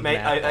just, from.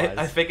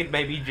 I figured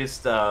maybe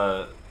just,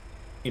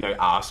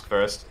 ask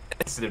first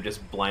instead of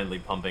just blindly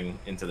pumping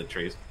into the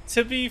trees.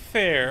 To be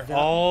fair,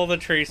 all the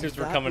tracers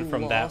were coming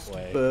from that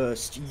way.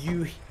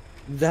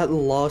 That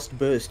last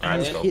burst,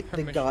 Alright, you let's hit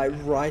the guy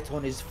right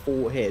on his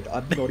forehead.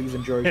 I'm not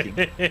even joking.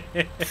 4 rounds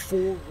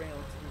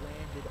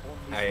landed on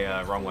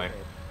his wrong way.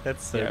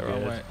 That's so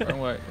Yeah, good.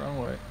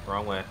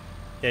 wrong way.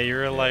 Yeah, you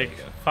were like you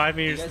go. 5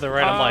 meters to the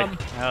right. I'm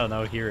like, I don't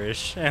know,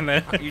 here-ish. And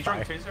then You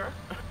drunk too, Sarah?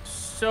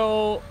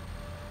 So,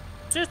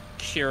 just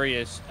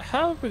curious,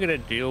 how are we gonna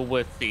deal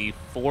with the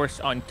force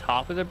on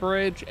top of the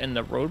bridge and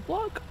the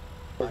roadblock?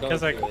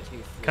 Because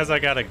I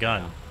got a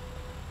gun.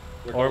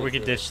 Or we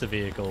could ditch the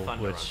vehicle,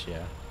 which,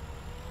 yeah.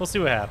 We'll see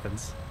what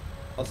happens.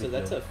 Also,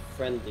 that's a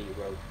friendly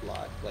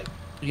roadblock. Like,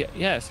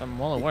 yes, I'm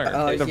well aware.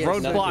 The yes,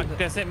 roadblock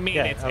doesn't mean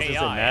it's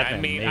AI. I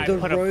mean, I the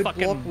put a roadblock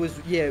fucking... was,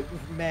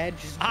 Mad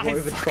just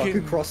drove a truck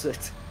across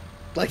it.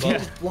 Like, he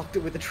just blocked it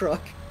with a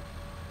truck.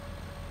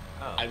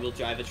 Oh. I will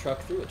drive a truck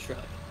through a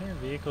truck.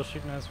 Vehicle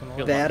shooting us from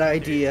the Bad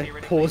idea.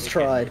 Pause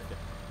tried.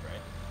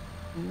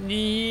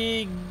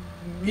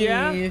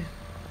 Yeah.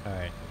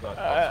 Alright.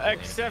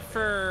 Except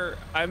for,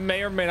 I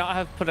may or may not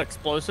have put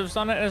explosives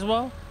on it as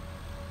well.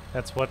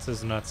 That's what's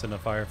his nuts in a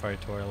firefight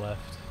to our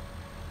left.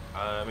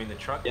 I mean, the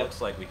truck looks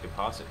like we could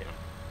pass it here.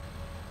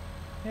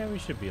 Yeah, we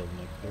should be able to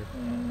make clear.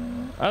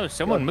 Oh,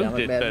 someone moved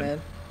it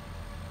then.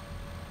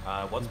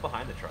 What's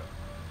behind the truck?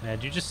 Man,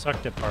 you just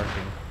sucked at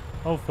parking.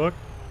 Oh, fuck.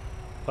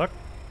 Fuck.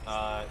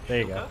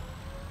 There you go.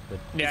 Good.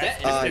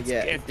 Yeah,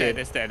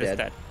 it's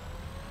dead.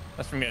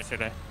 That's from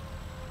yesterday.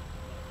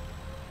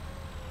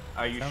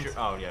 Are you sure?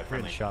 Oh, yeah,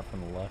 friendly. Good shot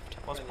from the left.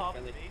 What's pop?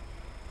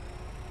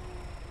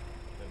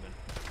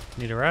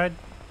 Need a ride?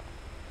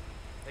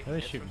 Take Where are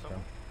they hits shooting from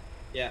from?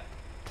 Yeah.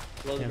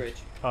 Below the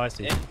bridge. Oh, I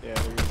see. Yeah,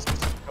 there's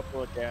a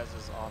couple of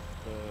gases off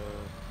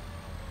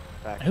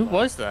the back. Who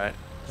was that?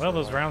 Well,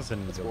 those rounds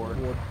didn't go Ward.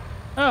 well.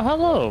 Oh,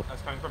 hello.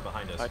 That's coming from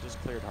behind us. I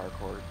just cleared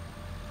hardcore.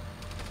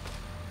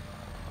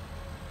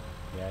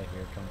 Yeah, I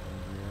hear it come from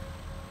the rear.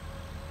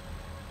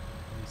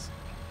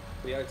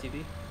 We are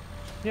TV?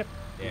 Yep.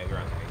 Yeah, we're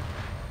on TV.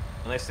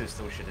 Unless there's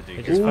still shit to do.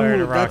 They just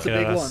fired a that's rocket a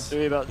big at one. us.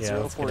 Maybe about Yeah,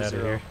 let's get out of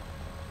 040. here.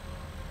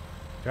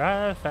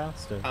 Drive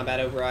faster. Combat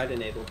override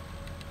enabled.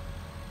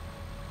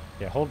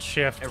 Yeah, hold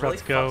shift. It really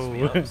Let's go.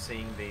 fucks me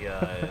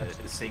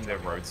up seeing the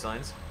road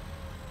signs.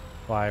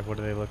 Why? What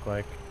do they look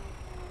like?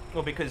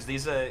 Well, because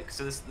these are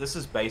this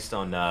is based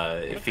on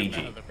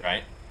Fiji,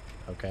 right?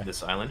 Okay.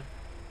 This island,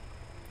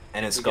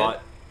 and it's We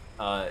got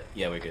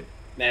yeah, we're good.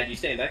 Matt, you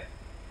staying back?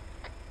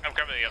 I'm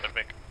covering the other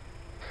Vic.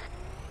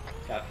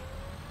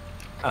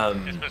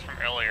 Copy. This was from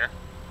earlier.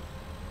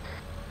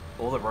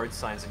 All the road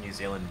signs in New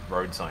Zealand,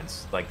 road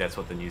signs, like that's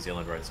what the New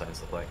Zealand road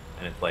signs look like,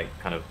 and it like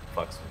kind of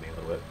fucks with me a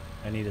little bit.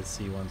 I need to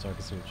see one so I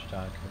can see what you're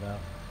talking about.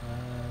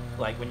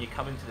 Like when you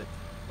come into the,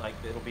 like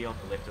it'll be on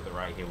the left or the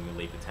right here when you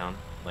leave the town,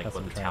 like That's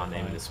what what the I'm town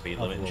trying name to and the speed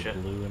find. limit and Buffalo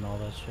shit. Blue and all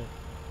that shit.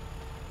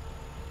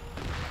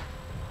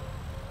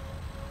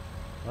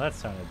 Well, that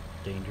sounded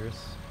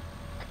dangerous.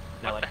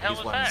 No, like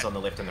these ones on the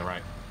left and the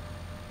right.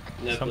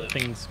 No clue.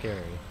 Something scary.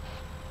 And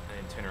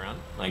then turn around.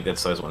 Like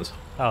that's those ones.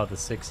 Oh, the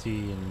 60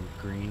 and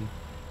green.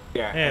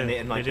 Yeah, and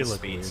they like do the look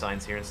speed weird.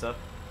 signs here and stuff.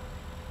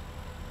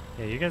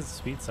 Yeah, you guys'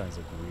 speed signs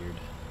look weird.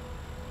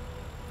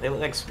 They look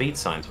like speed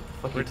signs. What the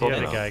fuck are you Where'd the talking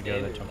other about? guy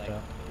go that jumped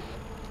out?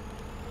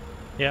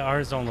 Yeah,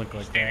 ours don't look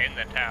like Stay that. in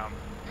the town.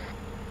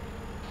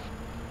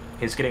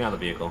 He's getting out of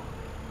the vehicle.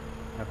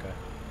 Okay.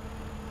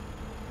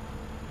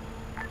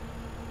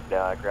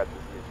 Yeah, I grabbed the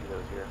ZSU that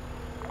was here.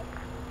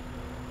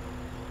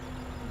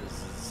 This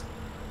is...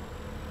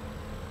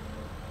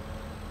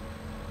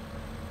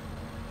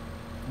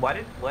 Why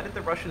did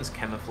the Russians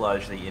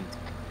camouflage the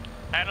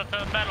Battle to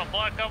the battle,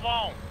 boy, come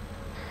on!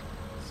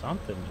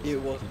 Something. It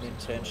wasn't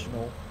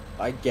intentional.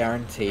 I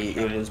guarantee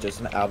it was just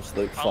an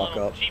absolute My fuck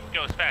little up. Jeep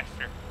goes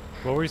faster.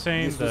 What were you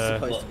saying? This was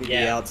supposed to be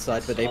the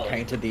outside, but they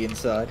painted the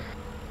inside.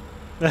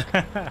 Nah,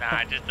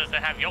 it just doesn't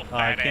have your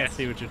I fat can't ass.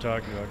 see what you're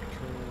talking about.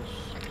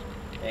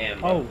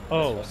 Controls.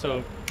 Damn.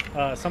 So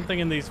something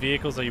in these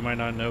vehicles that you might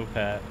not know,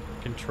 Pat.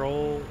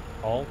 Control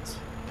Alt,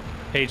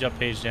 page up,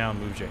 page down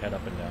moves your head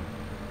up and down.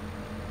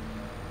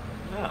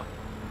 Oh.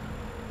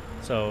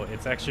 So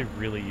it's actually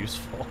really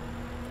useful.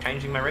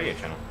 Changing my radio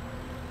channel.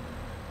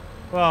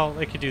 Well,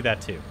 it could do that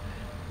too,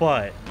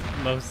 but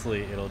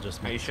mostly it'll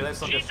just. Are you sure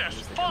that's not just?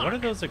 What are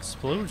those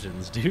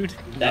explosions, dude?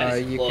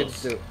 You can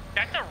do.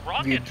 That's a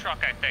rocket truck,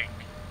 I think.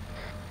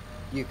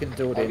 You can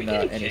do it in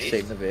any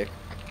seat in the vehicle.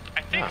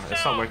 I think so.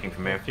 It's not working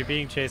for me. If you're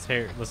being chased,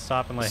 here, let's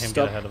stop and let him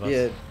Stop, get ahead of us.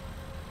 yeah.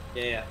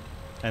 Yeah.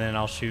 And then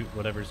I'll shoot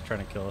whatever's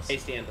trying to kill us.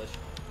 Hasty ambush.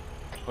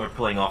 We're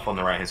pulling off on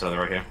the right hand side of the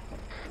road here.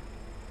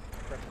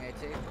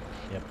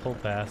 Yeah, pull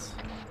pass.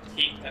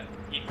 Heat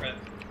prep.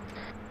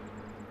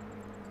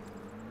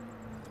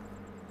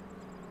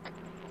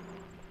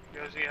 You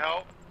guys need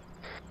help?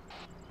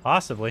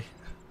 Possibly.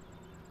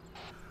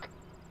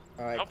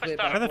 Alright, Hope it's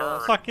not Where a the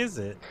bird. fuck is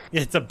it?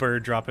 It's a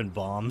bird dropping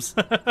bombs.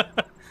 Who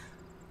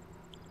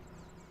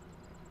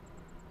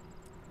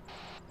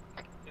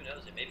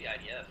knows? It may be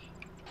IDF.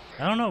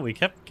 I don't know. We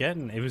kept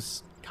getting. It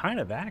was kind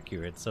of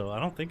accurate, so I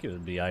don't think it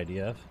would be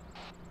IDF.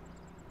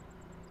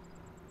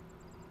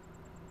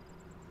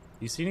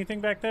 You see anything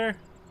back there?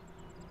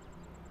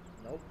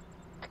 Nope.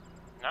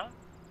 No?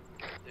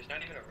 There's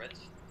not even a red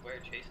square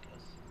chasing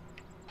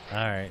us.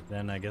 Alright,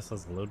 then I guess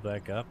let's load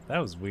back up. That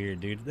was weird,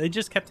 dude. They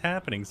just kept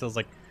happening, so I was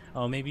like,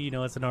 oh, maybe, you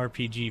know, it's an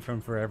RPG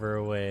from forever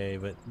away,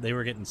 but they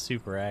were getting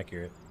super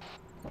accurate.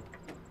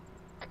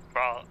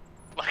 Bro,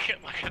 look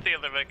at the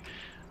other Vic.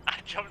 I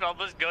jumped on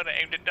this gun and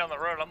aimed it down the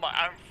road. I'm like,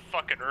 I'm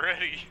fucking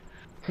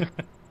ready.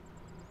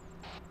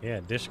 Yeah,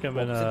 dish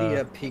coming to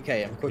the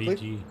PKM quickly.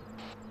 BG.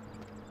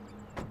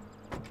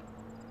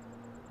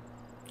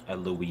 A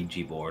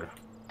Luigi board.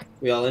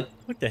 We all in?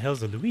 What the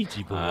hell's a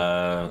Luigi board?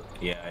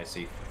 Yeah, I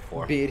see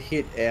 4. Beard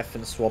hit F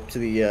and swap to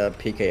the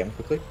PKM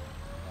quickly.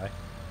 Right.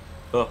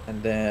 Oh.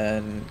 And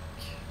then...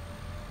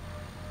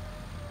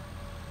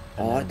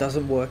 Oh, it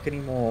doesn't work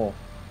anymore.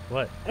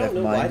 What? I don't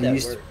know why that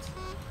worked.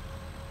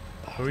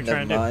 What are we Never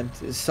trying to do?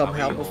 mind.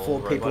 Somehow Are we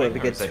before all people roboting, ever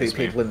or get is that 2 just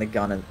me? people in the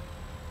gun and...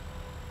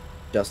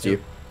 Just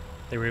you.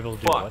 They were able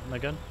to do Fuck. what in the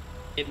gun?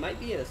 It might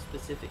be a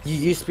specific. You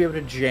used to be able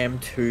to jam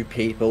 2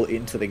 people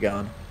into the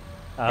gun.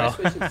 Try Oh.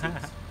 switching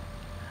seats.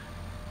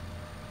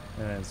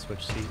 And then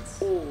switch seats,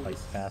 Oh. like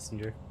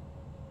passenger.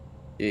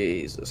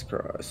 Jesus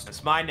Christ.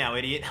 It's mine now,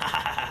 idiot.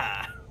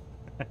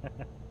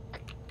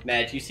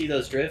 Matt, you see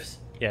those drifts?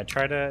 Yeah,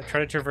 try to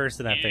traverse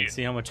in that thing.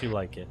 See how much you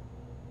like it.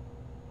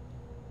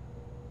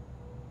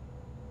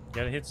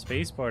 Gotta hit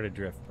spacebar to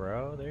drift,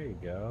 bro. There you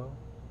go.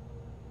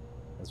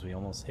 As we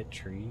almost hit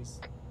trees.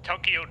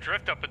 Tokyo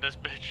drift up in this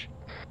bitch.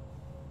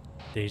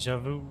 Deja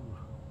vu.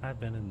 I've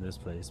been in this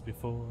place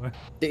before.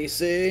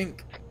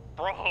 Desync.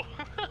 Bro.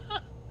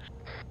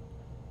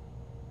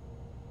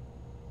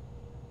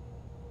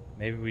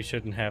 Maybe we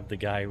shouldn't have the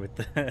guy with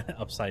the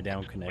upside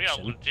down We are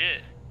connection.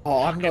 legit.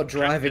 Oh, I'm not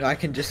driving. I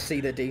can just see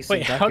the desync.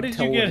 Wait, I how can did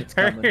tell you when get it's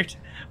coming. hurt?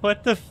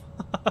 What the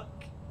fuck?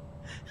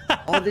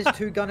 Oh, there's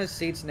 2 gunners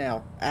seats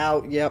now.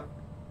 Ow, yep.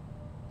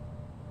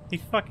 He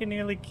fucking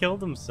nearly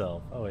killed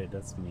himself. Oh wait,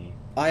 that's me.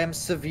 I am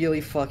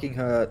severely fucking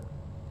hurt.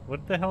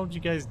 What the hell did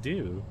you guys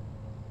do?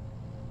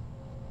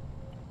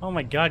 Oh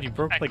my god, you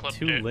broke I like clipped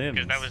 2 it, limbs.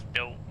 because that was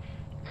dope.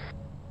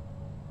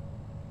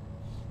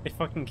 They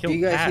fucking killed Do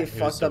you guys Pat. hear It was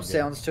fucked so up good.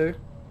 sounds too?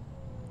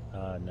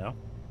 No.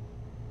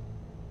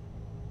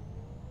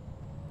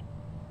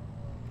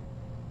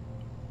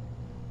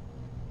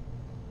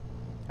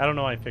 I don't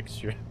know why I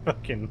fixed your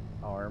fucking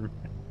arm.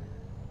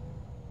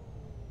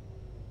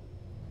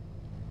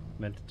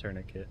 Meant to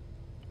tourniquet.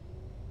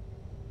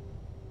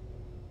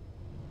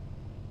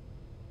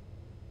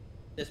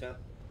 Dismount. Are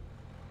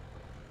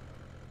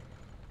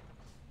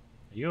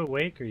you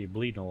awake or are you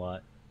bleeding a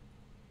lot?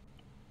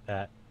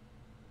 Pat.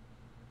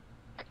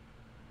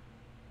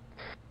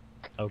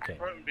 Okay.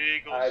 Front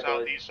vehicle, Alright,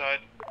 southeast side.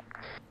 I'm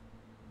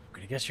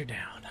gonna guess you're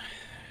down.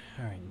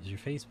 Alright, is your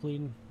face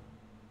bleeding?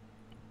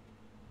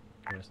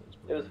 Yes, it's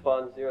It bleeding. was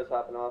fun. Zero's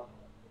hopping off.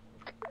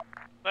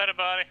 Later,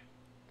 buddy.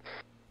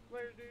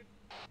 Later, dude.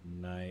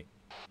 Night.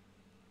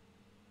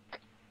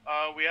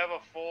 We have a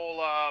full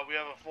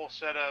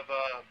set of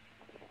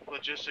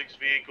logistics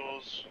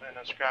vehicles and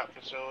a scrap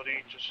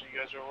facility, just so you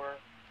guys are aware.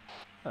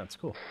 That's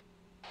cool.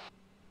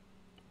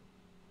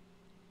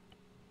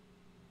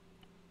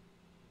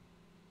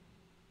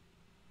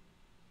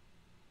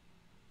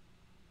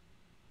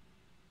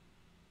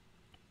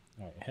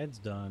 Alright, head's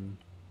done.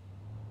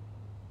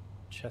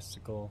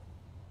 Chesticle.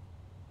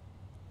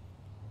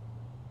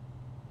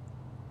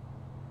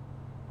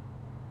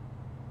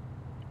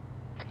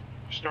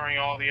 Storing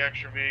all the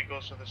extra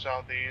vehicles to the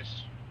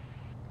southeast.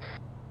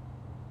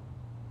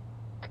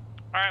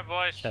 Alright,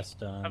 boys. Chest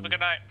done. Have a good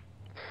night.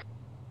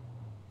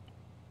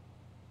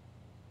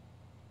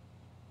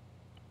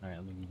 Alright,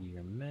 let me give you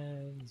your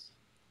meds.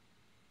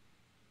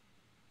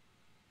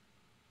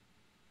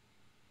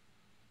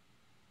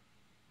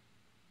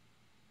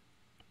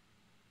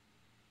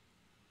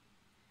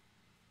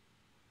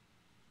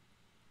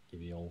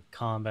 Give you old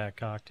combat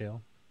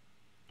cocktail.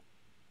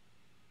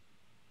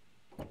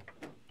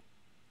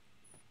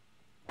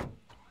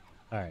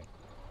 Alright.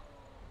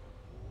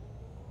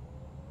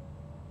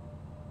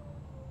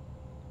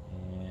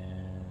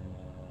 And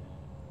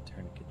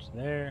tourniquets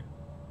there.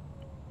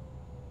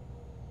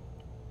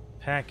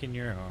 Pack in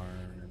your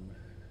arm.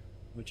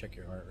 We'll check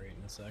your heart rate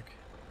in a sec.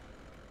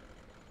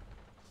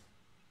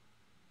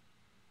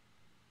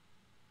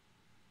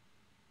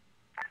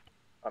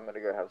 I'm gonna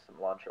go have some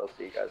lunch. I'll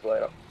see you guys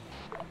later.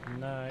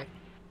 Night.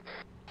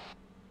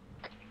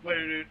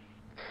 Later, dude.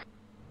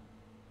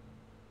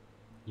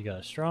 You got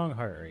a strong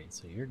heart rate,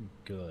 so you're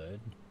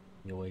good.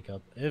 You'll wake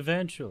up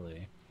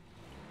eventually.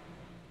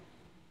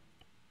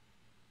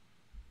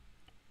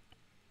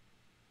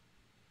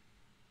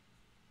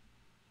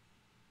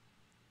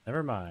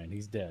 Never mind,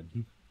 he's dead.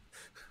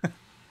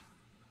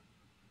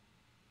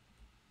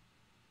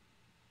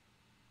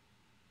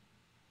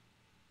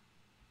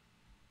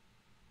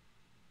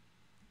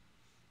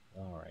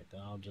 Alright,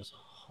 then I'll just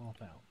hop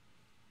out.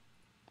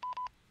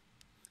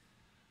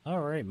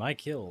 Alright, my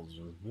kills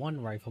was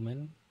 1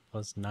 rifleman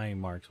plus 9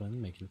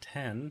 marksmen, making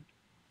 10.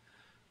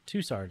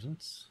 2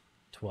 sergeants,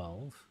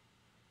 12.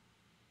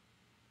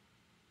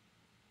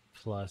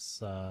 Plus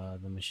the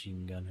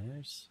machine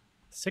gunners,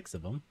 6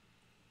 of them.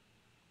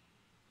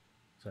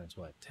 So that's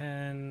what,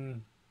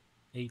 10,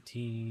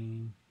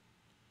 18,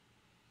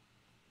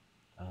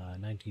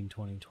 19,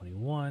 20,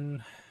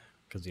 21,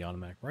 because the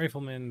automatic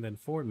rifleman, then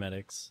 4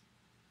 medics,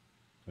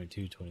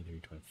 22, 23,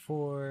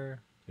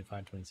 24,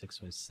 25, 26,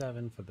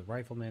 27 for the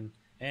rifleman,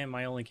 and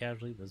my only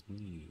casualty was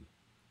me.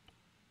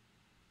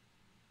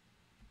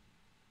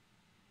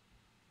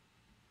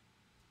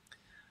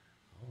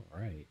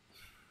 Alright.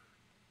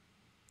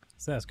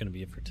 So that's going to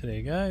be it for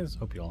today, guys.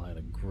 Hope you all had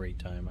a great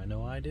time. I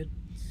know I did.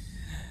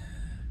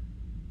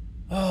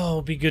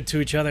 Oh, be good to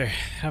each other.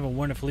 Have a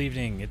wonderful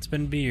evening. It's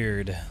been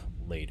Beard.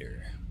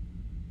 Later.